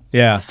threat.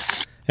 Yeah,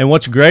 and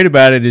what's great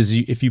about it is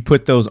if you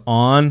put those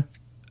on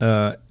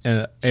an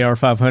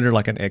AR-500,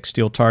 like an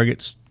X-Steel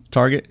target,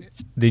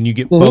 then you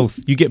get both.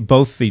 You get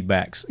both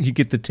feedbacks. You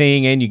get the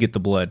ting and you get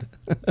the blood.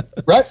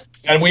 Right,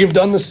 and we've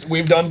done this.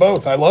 We've done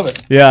both. I love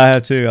it. Yeah, I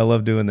have too. I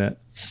love doing that.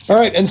 All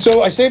right, and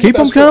so I saved. Keep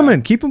them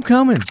coming. Keep them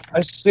coming.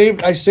 I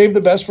saved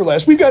the best for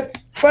last. I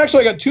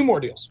got two more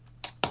deals.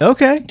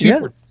 Okay.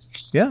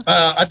 Yeah.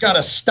 I've got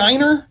a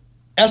Steiner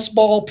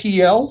S-Ball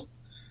PL.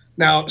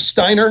 Now,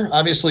 Steiner,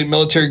 obviously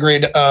military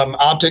grade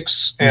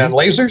optics and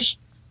lasers.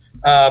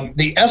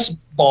 The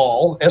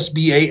S-Ball,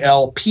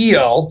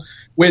 SBALPL,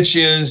 which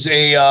is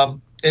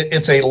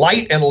it's a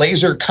light and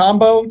laser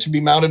combo to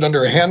be mounted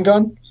under a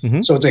handgun.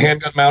 Mm-hmm. So it's a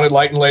handgun mounted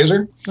light and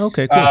laser.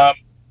 Okay, cool.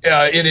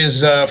 It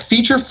is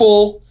feature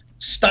full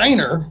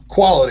Steiner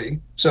quality.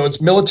 So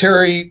it's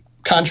military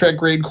contract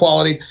grade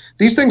quality.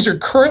 These things are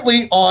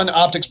currently on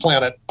Optics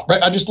Planet.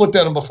 Right, I just looked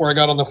at them before I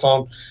got on the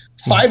phone.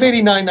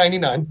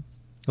 $589.99.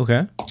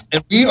 Okay.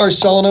 And we are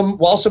selling them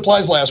while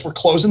supplies last. We're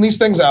closing these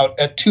things out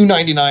at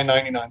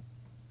 $299.99.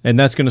 And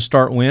that's going to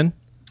start when?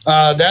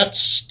 That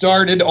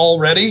started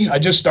already. I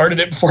just started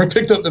it before I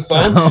picked up the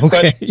phone. Okay.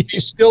 But it will be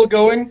still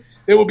going.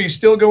 It will be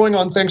still going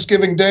on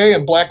Thanksgiving Day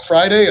and Black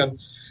Friday and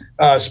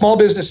Small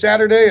Business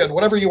Saturday and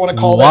whatever you want to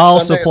call while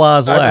that.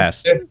 Supplies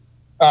last.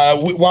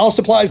 While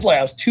supplies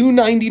last.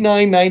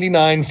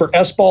 $299.99 for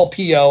S-Ball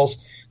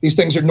PLs. These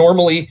things are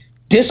normally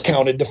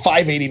discounted to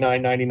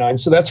 $589.99.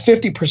 So that's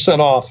 50%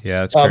 off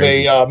that's of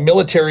crazy. a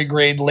military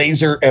grade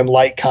laser and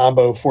light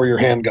combo for your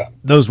handgun.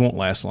 Those won't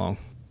last long.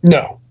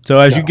 No. So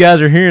as you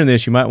guys are hearing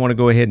this, you might want to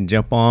go ahead and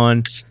jump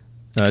on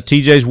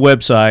TJ's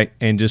website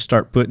and just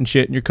start putting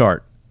shit in your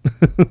cart.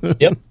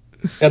 Yep.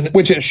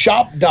 Which is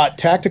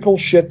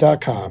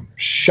shop.tacticalshit.com.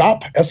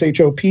 Shop,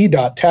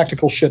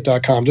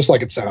 shop.tacticalshit.com, just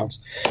like it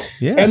sounds.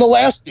 Yeah. And the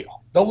last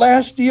deal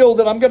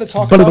that I'm going to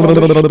talk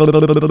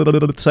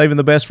about, saving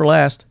the best for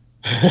last,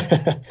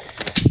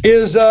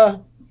 is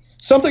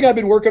something I've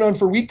been working on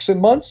for weeks and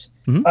months.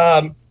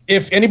 Mm-hmm.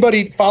 If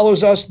anybody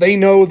follows us, they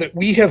know that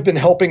we have been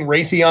helping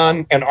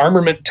Raytheon and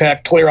Armament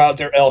Tech clear out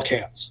their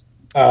LCANs.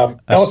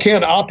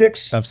 LCAN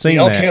Optics, I've seen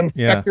the that. LCAN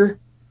Spectre,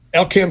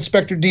 LCAN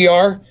Spectre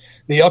DR,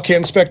 the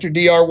LCAN Spectre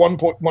DR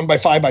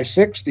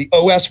 1x5x6, the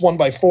OS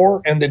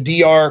 1x4, and the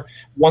DR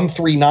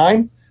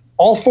 139.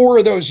 All four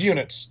of those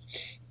units,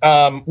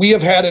 we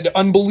have had an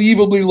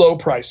unbelievably low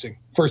pricing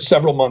for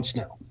several months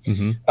now.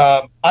 Mm-hmm.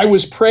 I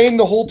was praying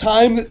the whole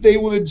time that they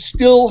would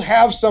still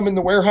have some in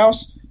the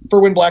warehouse for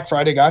when Black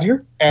Friday got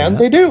here, and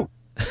they do.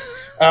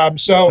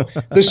 So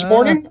this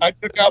morning, I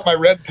took out my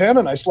red pen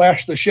and I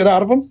slashed the shit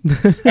out of them.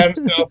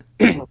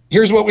 And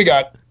here's what we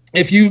got.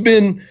 If you've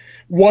been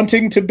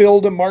wanting to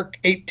build a Mark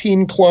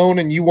 18 clone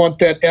and you want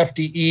that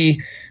FDE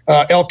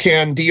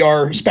LCAN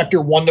DR Spectre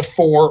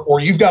 1-4, or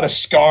you've got a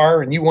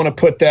SCAR and you want to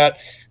put that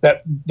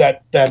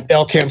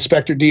LCAN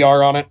Spectre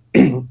DR on it,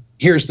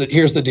 here's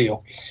the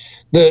deal.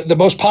 The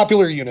most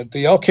popular unit,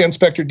 the LCAN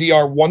Spectre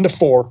DR 1-4,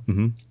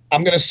 mm-hmm.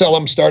 I'm going to sell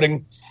them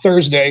starting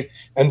Thursday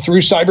and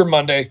through Cyber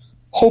Monday,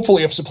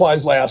 hopefully if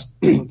supplies last,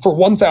 for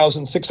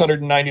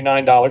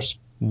 $1,699.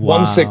 Wow.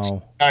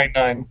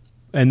 $1,699.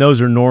 And those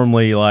are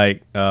normally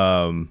like...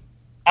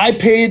 I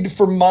paid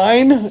for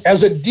mine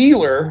as a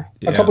dealer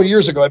a couple of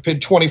years ago. I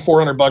paid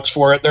 $2,400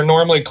 for it. They're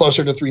normally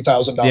closer to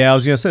 $3,000. Yeah, I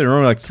was going to say they're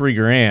normally like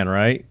 $3,000,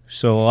 right?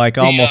 So like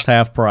almost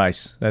half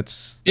price.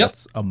 That's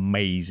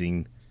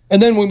amazing.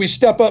 And then when we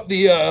step up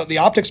the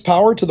optics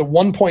power to the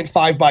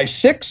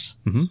 1.5x6,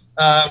 mm-hmm.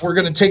 We're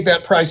going to take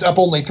that price up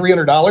only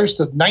 $300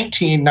 to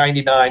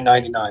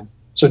 $1999.99.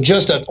 So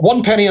just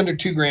one penny under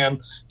 $2,000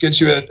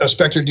 gets you a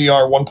Spectre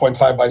DR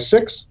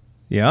 1.5x6.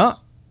 Yeah.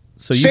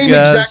 So you Same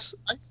guys, exact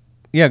price.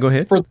 Yeah, go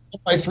ahead. For the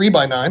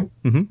 1x3x9.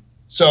 Mm-hmm.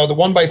 So the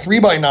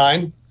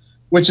 1x3x9,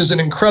 which is an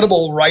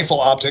incredible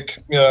rifle optic,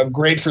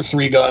 great for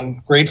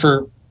 3-gun, great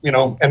for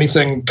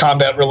anything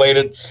combat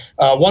related.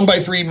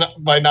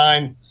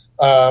 1x3x9.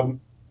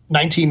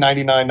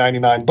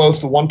 $1999.99.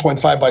 Both the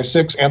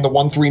 1.5x6 and the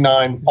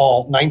 139,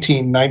 all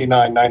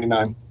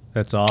 $1999.99.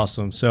 That's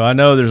awesome. So I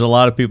know there's a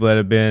lot of people that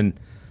have been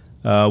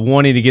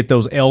wanting to get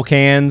those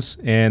LCANs,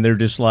 and they're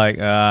just like,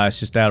 it's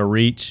just out of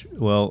reach.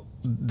 Well,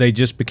 they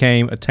just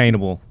became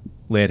attainable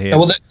lead heads. Yeah,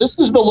 well, this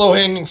is the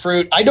low-hanging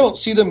fruit. I don't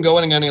see them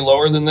going any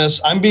lower than this.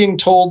 I'm being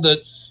told that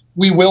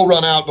we will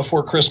run out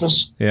before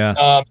Christmas.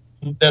 Yeah.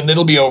 And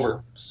it'll be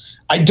over.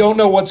 I don't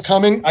know what's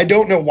coming. I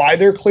don't know why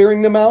they're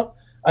clearing them out.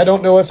 I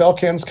don't know if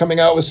Elcan's coming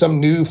out with some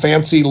new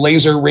fancy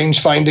laser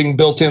range-finding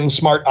built-in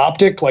smart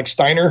optic like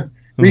Steiner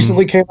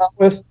recently came out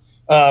with.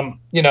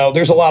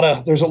 There's a lot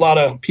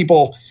of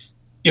people,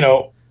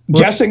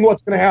 guessing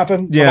what's going to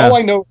happen. Yeah. But all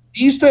I know is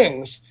these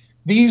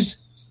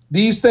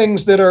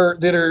things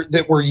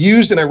that were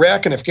used in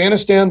Iraq and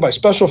Afghanistan by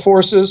special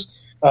forces,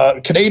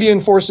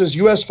 Canadian forces,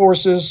 U.S.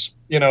 forces,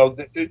 they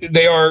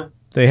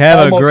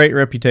have a great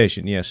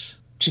reputation. Yes,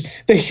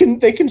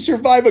 they can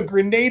survive a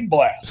grenade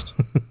blast.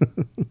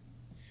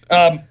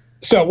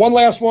 So one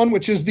last one,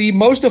 which is the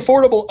most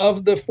affordable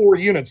of the 4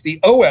 units, the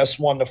OS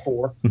 1-4.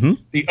 Mm-hmm.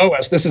 The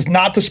OS. This is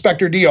not the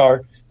Spectre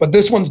DR, but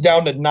this one's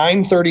down to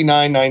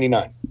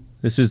 $939.99.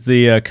 This is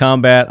the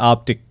combat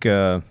optic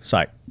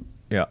sight.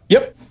 Yeah.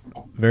 Yep.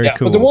 Very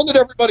cool. But the one that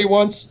everybody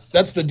wants,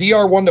 that's the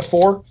DR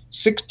 1-4,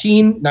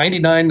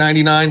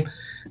 $1699.99.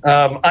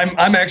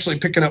 I'm actually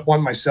picking up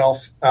one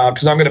myself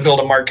because I'm going to build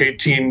a Mark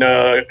 18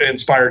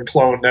 inspired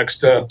clone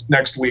next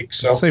week.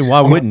 So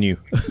why wouldn't you?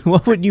 Why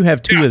wouldn't you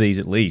have 2 of these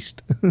at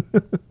least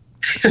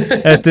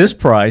at this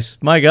price?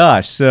 My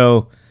gosh!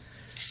 So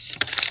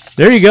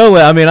there you go.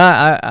 I mean,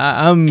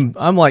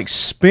 I'm like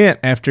spent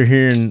after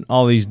hearing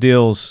all these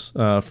deals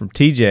from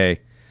TJ.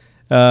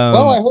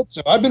 Well, I hope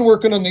so. I've been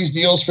working on these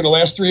deals for the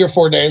last 3 or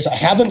 4 days. I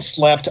haven't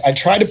slept. I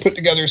try to put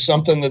together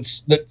something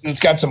that's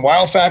got some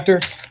wow factor,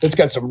 that's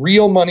got some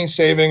real money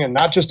saving, and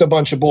not just a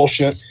bunch of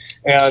bullshit.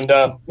 And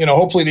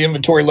hopefully the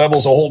inventory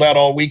levels will hold out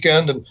all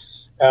weekend,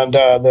 and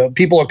the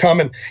people will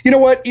come. And you know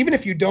what? Even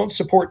if you don't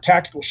support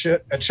Tactical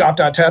Shit at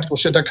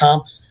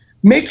shop.tacticalshit.com,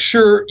 make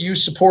sure you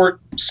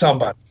support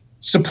somebody.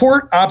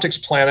 Support Optics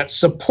Planet.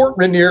 Support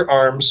Rainier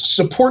Arms.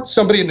 Support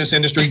somebody in this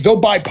industry. Go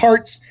buy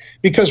parts,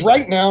 because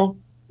right now,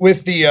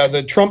 with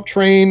the Trump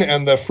train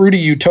and the fruity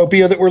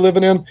utopia that we're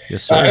living in,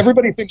 yes, sir.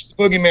 Everybody thinks the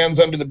boogeyman's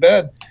under the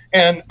bed,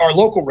 and our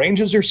local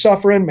ranges are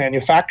suffering,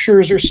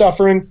 manufacturers are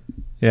suffering.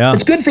 Yeah,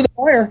 it's good for the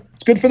buyer.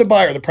 It's good for the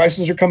buyer. The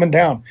prices are coming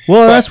down.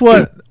 Well, that's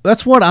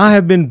what I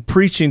have been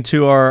preaching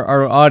to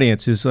our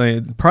audience is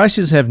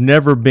prices have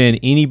never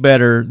been any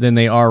better than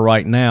they are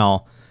right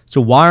now.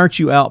 So why aren't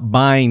you out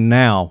buying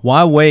now?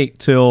 Why wait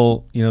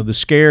till the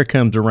scare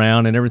comes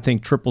around and everything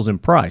triples in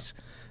price?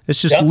 It's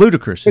just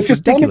ludicrous. It's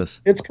ridiculous.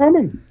 Coming. It's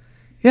coming.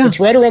 Yeah. It's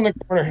right around the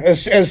corner.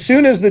 As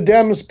soon as the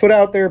Dems put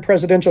out their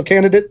presidential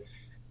candidate,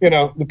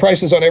 the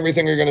prices on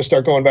everything are going to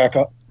start going back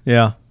up.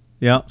 Yeah.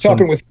 Yeah.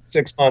 Talking with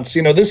 6 months.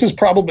 This is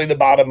probably the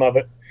bottom of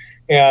it.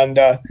 And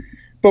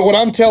but what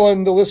I'm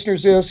telling the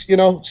listeners is,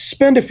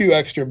 spend a few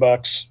extra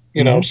bucks,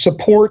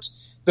 support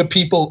the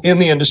people in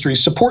the industry,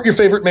 support your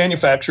favorite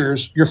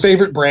manufacturers, your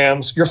favorite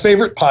brands, your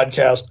favorite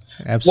podcast,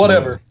 absolutely.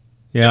 Whatever.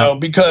 Yeah.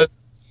 Because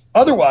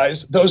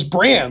otherwise those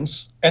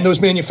brands and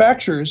those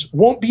manufacturers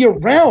won't be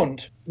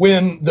around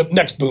when the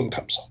next boom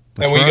comes.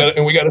 That's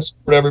and we got to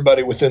support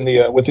everybody within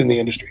the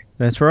industry.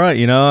 That's right.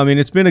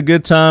 It's been a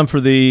good time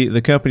for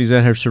the companies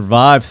that have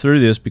survived through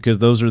this, because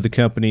those are the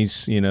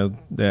companies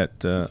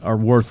that are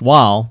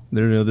worthwhile.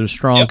 They're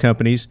strong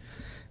companies.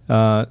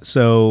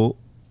 So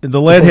the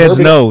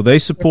Leadheads know they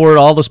support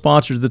all the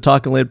sponsors of the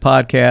Talking Lead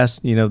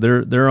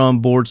podcast. They're on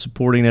board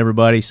supporting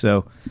everybody,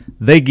 so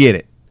they get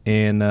it.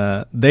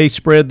 And they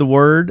spread the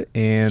word,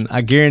 and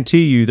I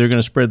guarantee you they're going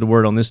to spread the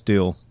word on this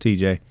deal,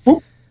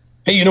 TJ.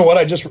 Hey, you know what?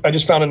 I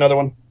just found another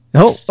one.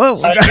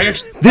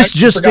 This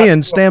just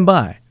in. Stand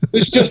by.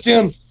 This just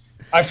in.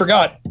 I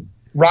forgot.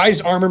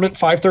 Rise Armament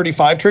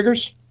 535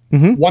 triggers.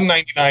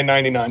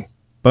 $199.99.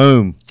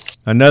 Boom.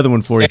 Another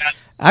one for you.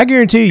 I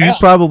guarantee you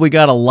probably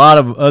got a lot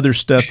of other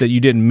stuff that you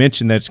didn't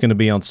mention that's going to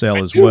be on sale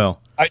as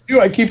well. I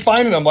do. I keep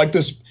finding them, like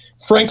this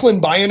Franklin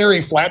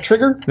binary flat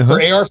trigger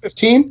for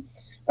AR-15.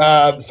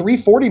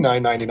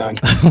 $349.99.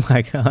 Oh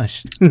my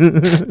gosh!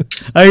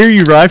 I hear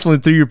you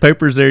rifling through your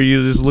papers there.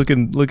 You're just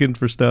looking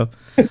for stuff.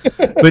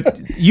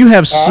 But you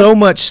have so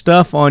much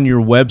stuff on your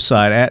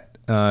website at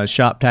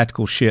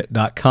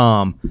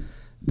shoptacticalshit.com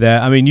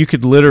that you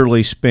could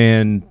literally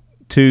spend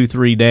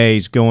 2-3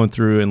 days going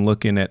through and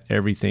looking at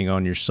everything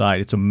on your site.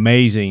 It's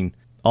amazing,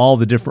 all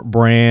the different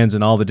brands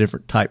and all the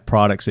different type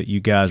products that you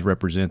guys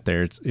represent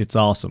there. It's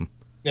awesome.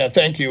 Yeah,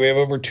 thank you. We have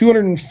over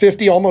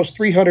 250, almost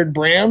 300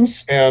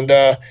 brands, and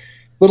a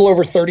little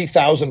over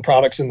 30,000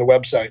 products in the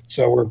website.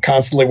 So we're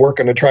constantly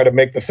working to try to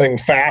make the thing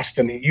fast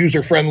and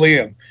user-friendly.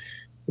 And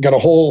we've got a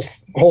whole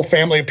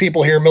family of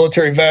people here,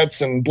 military vets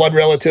and blood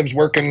relatives,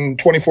 working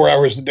 24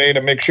 hours a day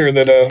to make sure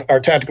that our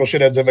tactical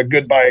shitheads have a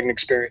good buying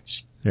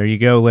experience. There you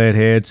go,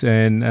 Leadheads.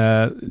 And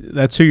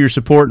that's who you're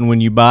supporting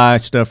when you buy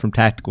stuff from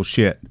Tactical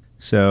Shit.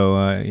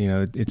 So,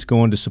 it's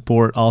going to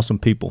support awesome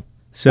people.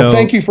 So well,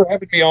 thank you for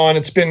having me on.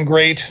 It's been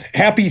great.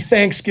 Happy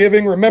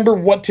Thanksgiving. Remember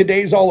what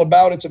today's all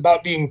about. It's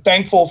about being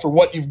thankful for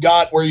what you've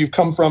got, where you've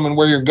come from, and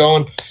where you're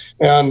going.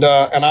 And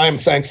I am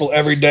thankful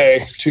every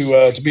day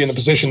to be in the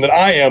position that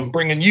I am,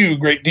 bringing you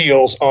great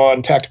deals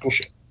on Tactical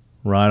Shit.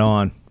 Right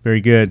on.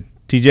 Very good.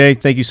 TJ,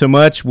 thank you so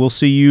much. We'll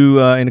see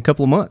you in a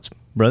couple of months,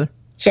 brother.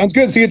 Sounds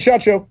good. See you at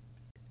SHOT Show.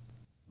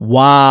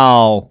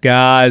 Wow,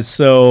 guys.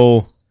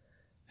 So,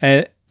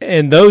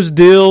 and those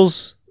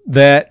deals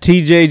that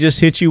TJ just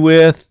hit you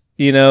with,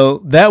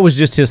 that was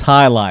just his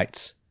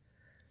highlights.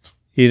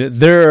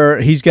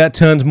 He's got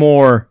tons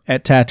more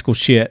at Tactical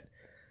Shit.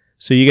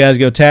 So you guys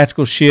go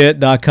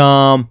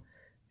tacticalshit.com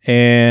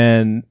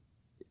and,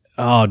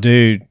 oh,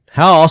 dude,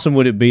 how awesome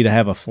would it be to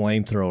have a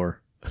flamethrower?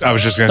 I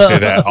was just going to say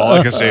that. All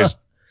I can say is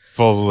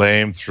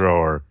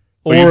flamethrower.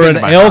 Or an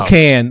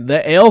L-can.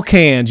 The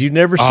L-cans. You've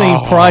never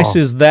seen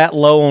prices that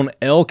low on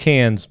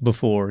L-cans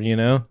before,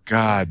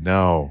 God,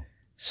 no.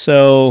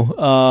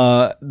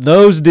 So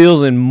those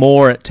deals and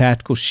more at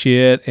Tactical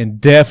Shit,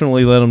 and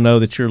definitely let them know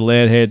that you're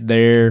Leadhead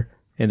there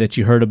and that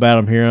you heard about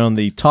them here on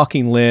the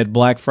Talking Lead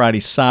Black Friday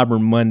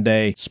Cyber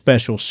Monday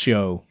special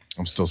show.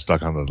 I'm still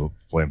stuck on the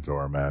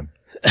flamethrower, man.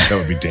 That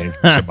would be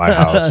dangerous at my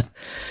house.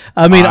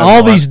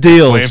 All these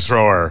deals.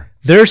 Flamethrower.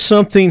 There's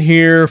something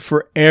here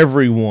for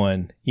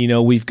everyone.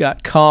 We've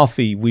got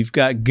coffee, we've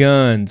got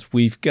guns,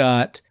 we've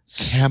got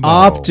camo.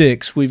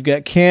 Optics, we've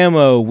got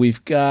camo,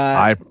 we've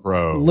got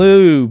iPro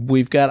lube,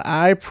 we've got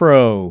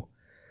iPro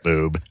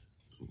lube.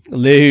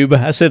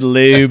 I said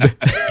lube.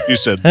 You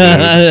said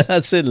lube. I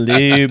said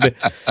lube.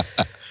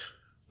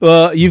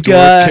 Well, you've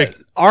got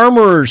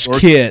armorer's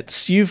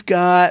kits. You've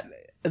got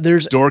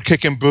there's door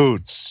kicking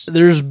boots.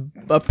 There's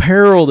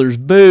apparel. There's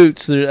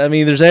boots.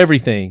 There's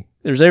everything.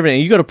 There's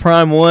everything. You go to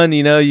Prime One,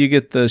 you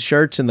get the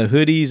shirts and the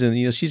hoodies,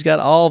 and she's got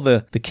all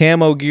the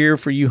camo gear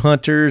for you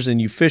hunters and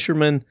you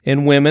fishermen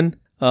and women.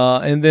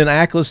 And then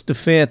Atlas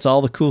Defense,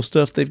 all the cool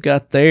stuff they've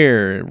got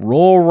there.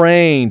 Royal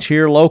Range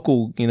here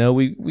local.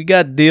 We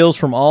got deals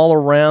from all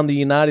around the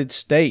United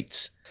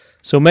States.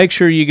 So make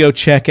sure you go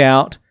check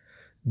out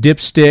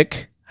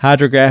Dipstick,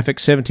 Hydrographic,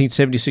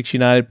 1776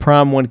 United,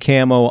 Prime One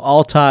Camo,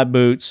 All Tie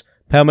Boots,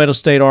 Palmetto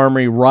State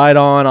Armory, Ride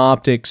On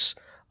Optics,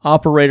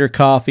 Operator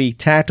Coffee,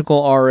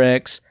 Tactical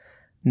RX,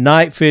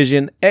 Night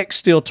Vision, X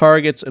Steel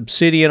Targets,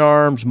 Obsidian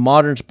Arms,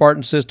 Modern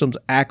Spartan Systems,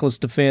 Atlas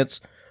Defense,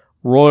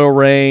 Royal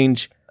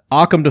Range,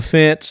 Occam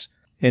Defense,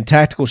 and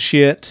Tactical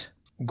Shit.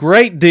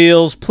 Great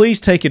deals. Please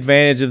take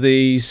advantage of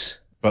these.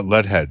 But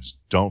Leadheads,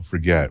 don't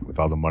forget, with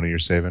all the money you're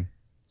saving,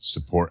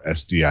 support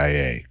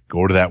SDIA.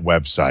 Go to that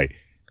website.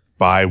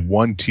 Buy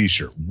one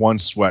t-shirt, one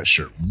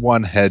sweatshirt,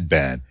 one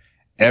headband.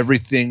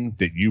 Everything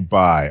that you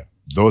buy,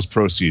 those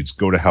proceeds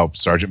go to help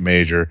Sergeant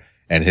Major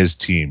and his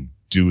team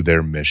do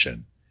their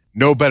mission.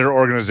 No better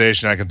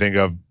organization I can think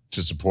of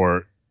to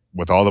support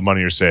with all the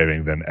money you're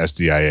saving than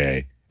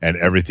SDIA and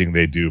everything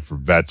they do for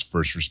vets,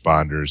 first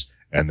responders,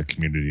 and the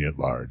community at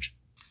large.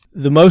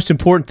 The most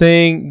important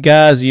thing,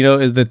 guys,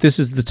 is that this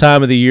is the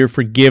time of the year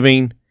for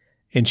giving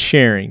and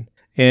sharing.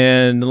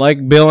 And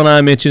like Bill and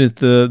I mentioned at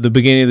the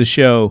beginning of the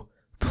show,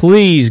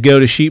 please go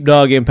to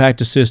Sheepdog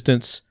Impact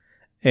Assistance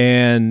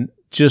and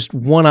just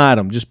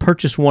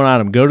purchase one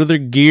item. Go to their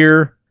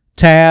gear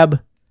tab,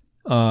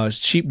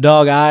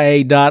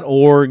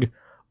 sheepdogia.org,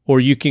 or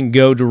you can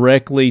go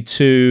directly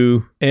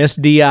to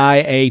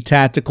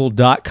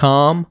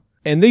sdiatactical.com.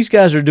 And these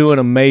guys are doing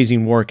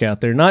amazing work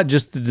out there, not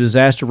just the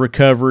disaster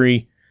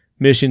recovery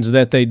missions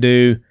that they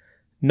do,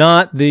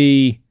 not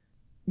the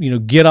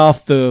get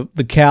off the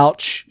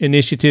couch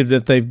initiative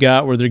that they've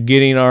got where they're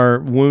getting our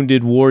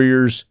wounded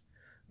warriors,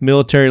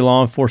 military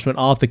law enforcement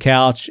off the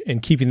couch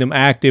and keeping them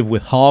active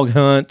with hog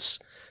hunts,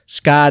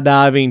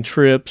 skydiving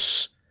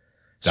trips,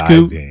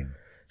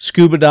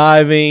 scuba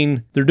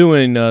diving. They're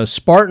doing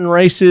Spartan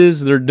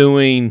races. They're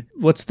doing,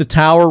 what's the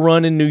tower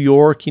run in New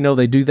York?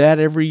 They do that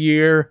every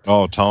year.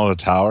 Oh, Tunnel to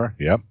Tower.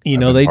 Yep.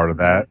 They part of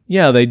that.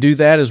 Yeah, they do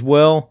that as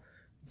well.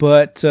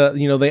 But,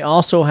 they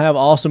also have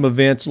awesome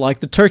events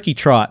like the Turkey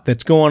Trot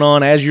that's going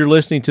on as you're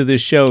listening to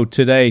this show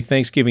today,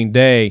 Thanksgiving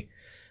Day,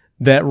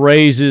 that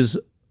raises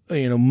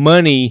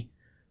money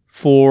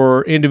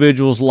for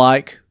individuals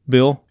like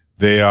Bill.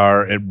 They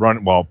are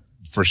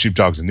for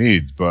Sheepdogs in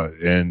Need, but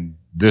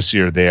this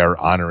year they are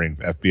honoring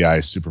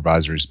FBI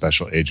Supervisory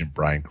Special Agent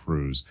Brian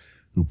Cruz,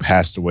 who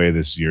passed away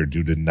this year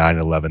due to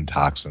 9/11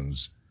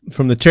 toxins.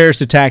 From the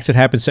terrorist attacks that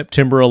happened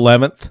September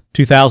 11th,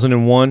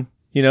 2001.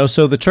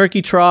 So the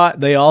Turkey Trot,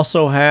 they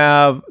also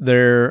have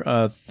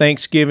their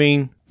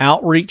Thanksgiving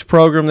outreach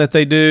program that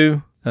they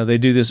do. They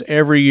do this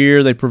every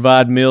year. They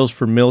provide meals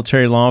for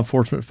military, law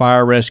enforcement,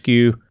 fire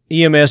rescue,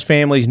 EMS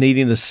families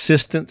needing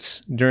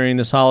assistance during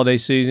this holiday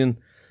season.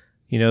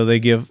 They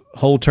give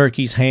whole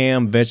turkeys,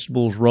 ham,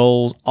 vegetables,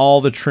 rolls, all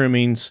the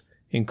trimmings,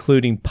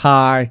 including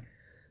pie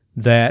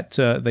that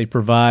they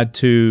provide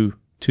to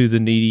the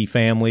needy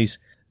families.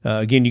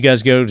 Again, you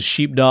guys go to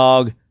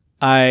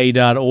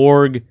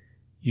sheepdogia.org.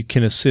 You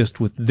can assist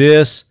with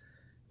this.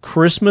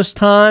 Christmas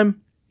time,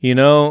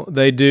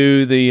 they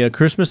do the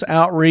Christmas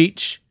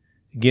outreach.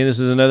 Again, this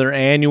is another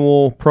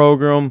annual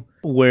program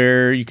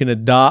where you can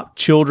adopt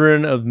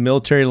children of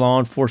military, law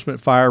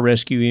enforcement, fire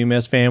rescue,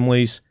 EMS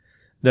families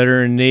that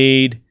are in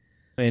need.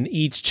 And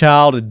each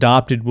child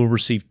adopted will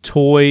receive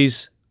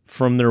toys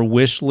from their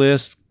wish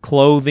list,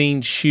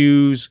 clothing,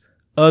 shoes,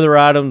 other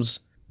items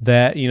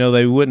that,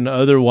 they wouldn't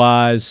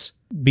otherwise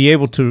be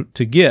able to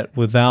get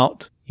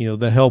without,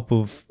 the help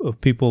of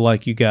people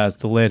like you guys,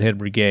 the Leadhead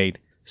Brigade.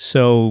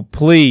 So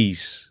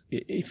please,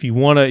 if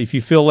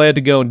you feel led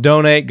to go and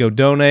donate, go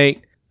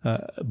donate.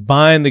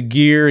 Buying the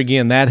gear,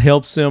 again, that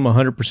helps them.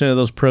 100% of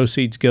those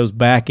proceeds goes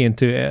back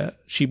into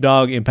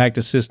Sheepdog Impact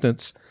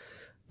Assistance,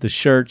 the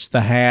shirts,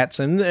 the hats,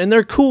 and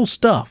they're cool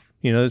stuff.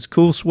 It's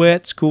cool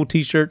sweats, cool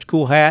t-shirts,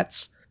 cool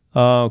hats,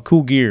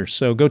 cool gear.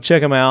 So go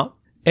check them out.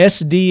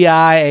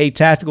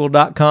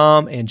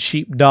 SDIAtactical.com and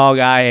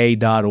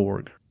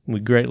sheepdogia.org. We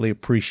greatly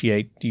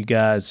appreciate you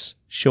guys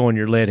showing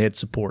your Leadhead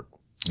support.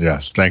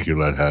 Yes, thank you,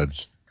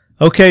 Leadheads.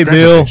 Okay,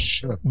 Bill.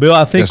 Bill,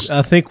 I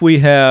think we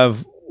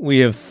have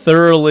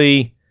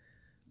thoroughly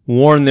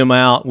worn them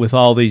out with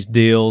all these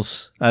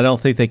deals. I don't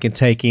think they can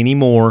take any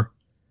more.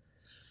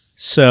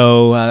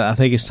 So I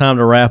think it's time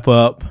to wrap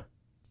up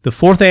the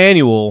 4th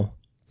annual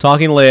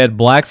Talking Lead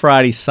Black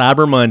Friday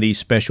Cyber Monday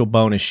special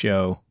bonus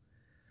show.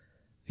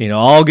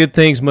 All good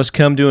things must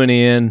come to an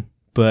end,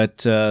 but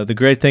the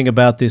great thing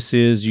about this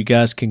is you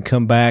guys can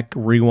come back,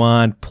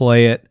 rewind,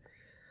 play it.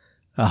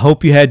 I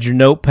hope you had your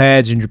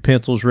notepads and your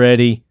pencils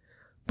ready,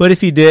 but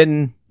if you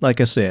didn't,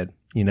 like I said,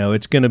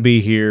 it's going to be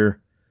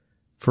here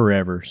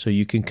forever, so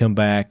you can come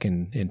back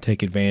and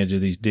take advantage of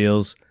these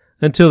deals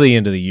until the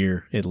end of the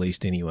year, at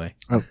least anyway.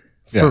 Oh,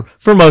 yeah.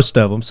 For most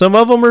of them. Some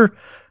of them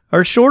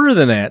are shorter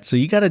than that, so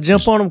you got to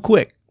jump on them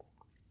quick.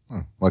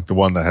 Like the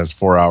one that has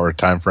 4-hour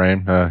time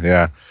frame.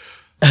 Yeah.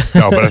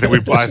 No, but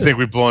I think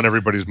we've blown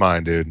everybody's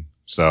mind, dude.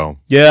 So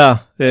yeah.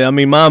 I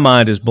mean, my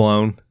mind is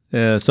blown.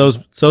 Yeah, so's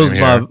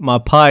my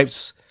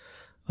pipes.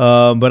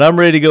 But I'm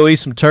ready to go eat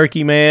some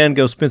turkey, man.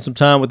 Go spend some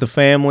time with the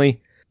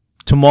family.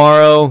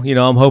 Tomorrow,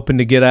 I'm hoping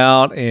to get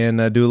out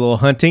and do a little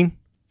hunting.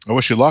 I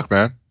wish you luck,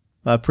 man.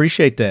 I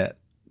appreciate that.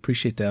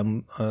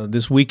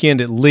 This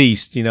weekend at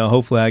least,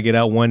 hopefully I get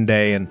out one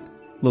day and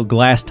a little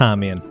glass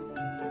time in.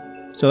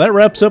 So that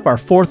wraps up our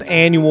 4th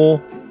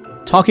annual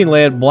Talking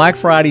Lead Black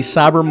Friday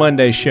Cyber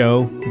Monday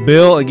show.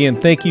 Bill, again,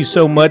 thank you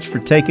so much for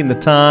taking the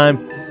time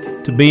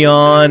to be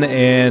on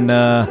and,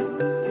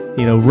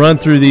 run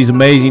through these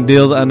amazing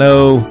deals. I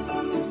know,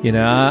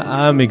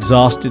 I'm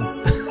exhausted.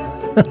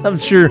 I'm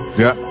sure.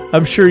 Yeah.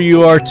 I'm sure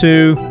you are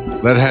too.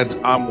 Leadheads,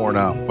 I'm worn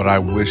out, but I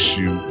wish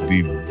you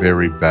the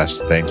very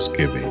best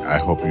Thanksgiving. I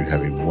hope you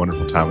have a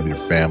wonderful time with your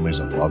families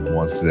and loved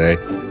ones today,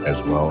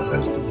 as well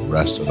as the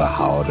rest of the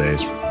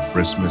holidays for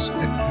Christmas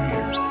and New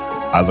Year's.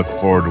 I look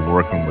forward to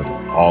working with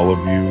all of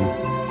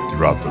you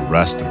throughout the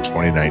rest of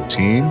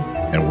 2019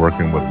 and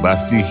working with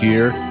Lefty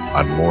here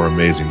on more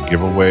amazing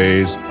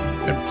giveaways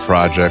and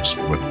projects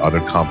with other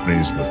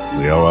companies with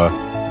Leoa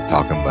and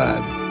Talking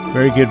Lead.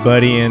 Very good,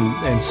 buddy,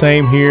 and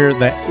same here.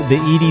 The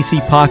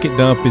EDC Pocket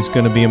Dump is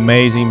going to be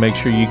amazing. Make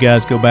sure you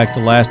guys go back to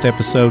last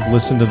episode,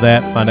 listen to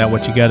that, find out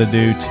what you got to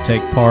do to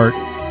take part.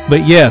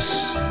 But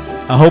yes,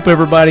 I hope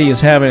everybody is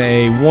having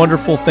a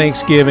wonderful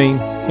Thanksgiving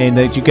and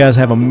that you guys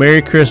have a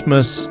Merry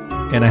Christmas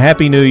and a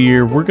Happy New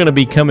Year. We're going to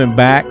be coming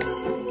back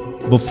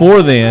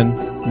before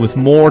then with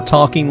more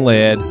Talking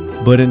Lead.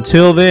 But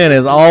until then,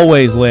 as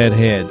always, lead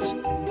heads,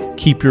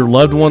 keep your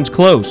loved ones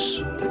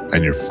close.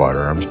 And your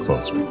firearms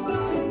closer.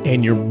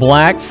 And your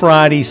Black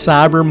Friday,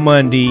 Cyber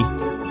Monday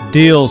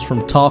deals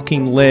from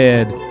Talking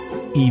Lead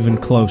even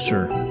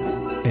closer.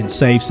 And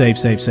save,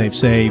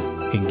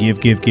 and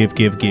give.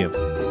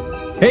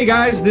 Hey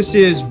guys, this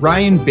is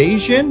Ryan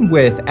Bajan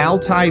with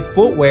Altai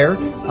Footwear.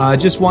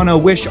 Just want to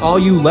wish all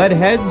you lead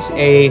heads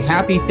a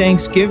happy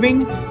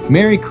Thanksgiving,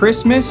 Merry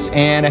Christmas,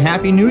 and a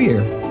Happy New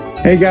Year.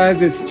 Hey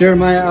guys, it's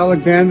Jeremiah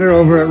Alexander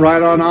over at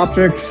Ride On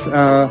Optics.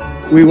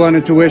 We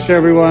wanted to wish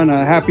everyone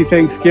a happy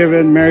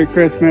Thanksgiving, Merry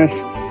Christmas,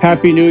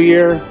 Happy New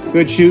Year,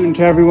 good shooting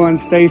to everyone,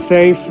 stay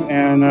safe,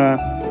 and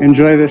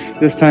enjoy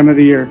this time of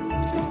the year.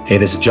 Hey,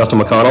 this is Justin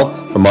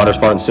McConnell from Modern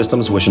Spartan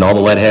Systems, wishing all the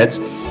lead heads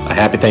a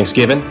happy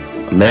Thanksgiving,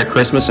 a Merry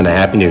Christmas, and a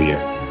Happy New Year.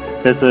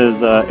 This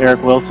is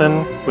Eric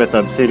Wilson with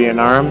Obsidian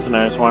Arms, and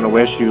I just want to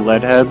wish you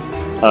lead heads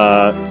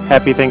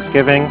happy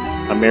Thanksgiving,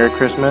 a Merry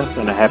Christmas,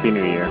 and a Happy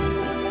New Year.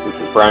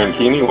 This is Brian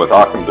Keeney with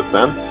Occam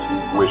Defense,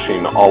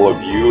 wishing all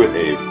of you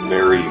a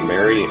very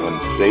merry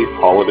and safe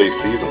holiday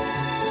season.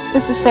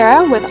 This is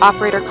Sarah with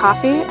Operator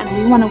Coffee, and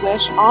we want to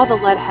wish all the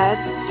lead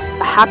heads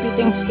a happy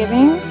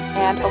Thanksgiving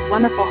and a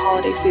wonderful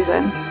holiday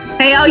season.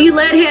 Hey, all you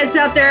lead heads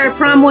out there,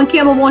 Prime One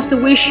Camel wants to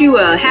wish you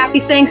a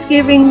happy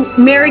Thanksgiving,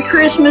 Merry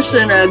Christmas,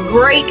 and a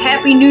great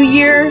Happy New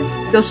Year.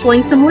 Go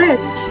sling some lead.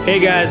 Hey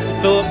guys,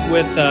 Philip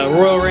with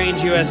Royal Range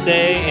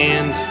USA,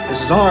 and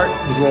this is Art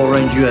with Royal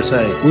Range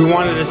USA. We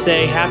wanted to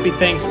say happy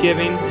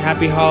Thanksgiving,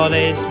 happy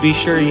holidays. Be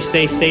sure you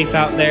stay safe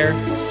out there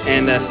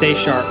and stay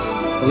sharp.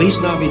 Feliz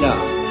Navidad.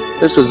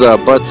 This is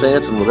Bud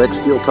Sanson with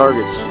X-Steel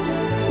Targets,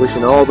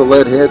 wishing all the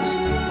lead heads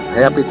a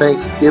happy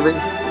Thanksgiving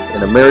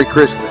and a Merry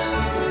Christmas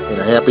and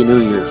a Happy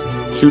New Year.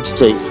 Shoot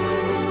safe.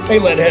 Hey,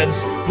 lead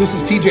heads. This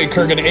is TJ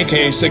Kurgan,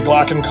 a.k.a. Sig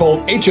Glock and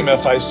Colt,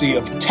 HMFIC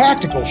of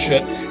Tactical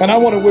Shit, and I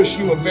want to wish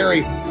you a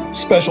very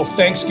special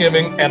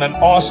Thanksgiving and an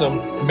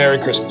awesome Merry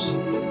Christmas.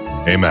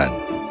 Amen.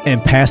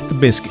 And pass the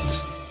biscuits.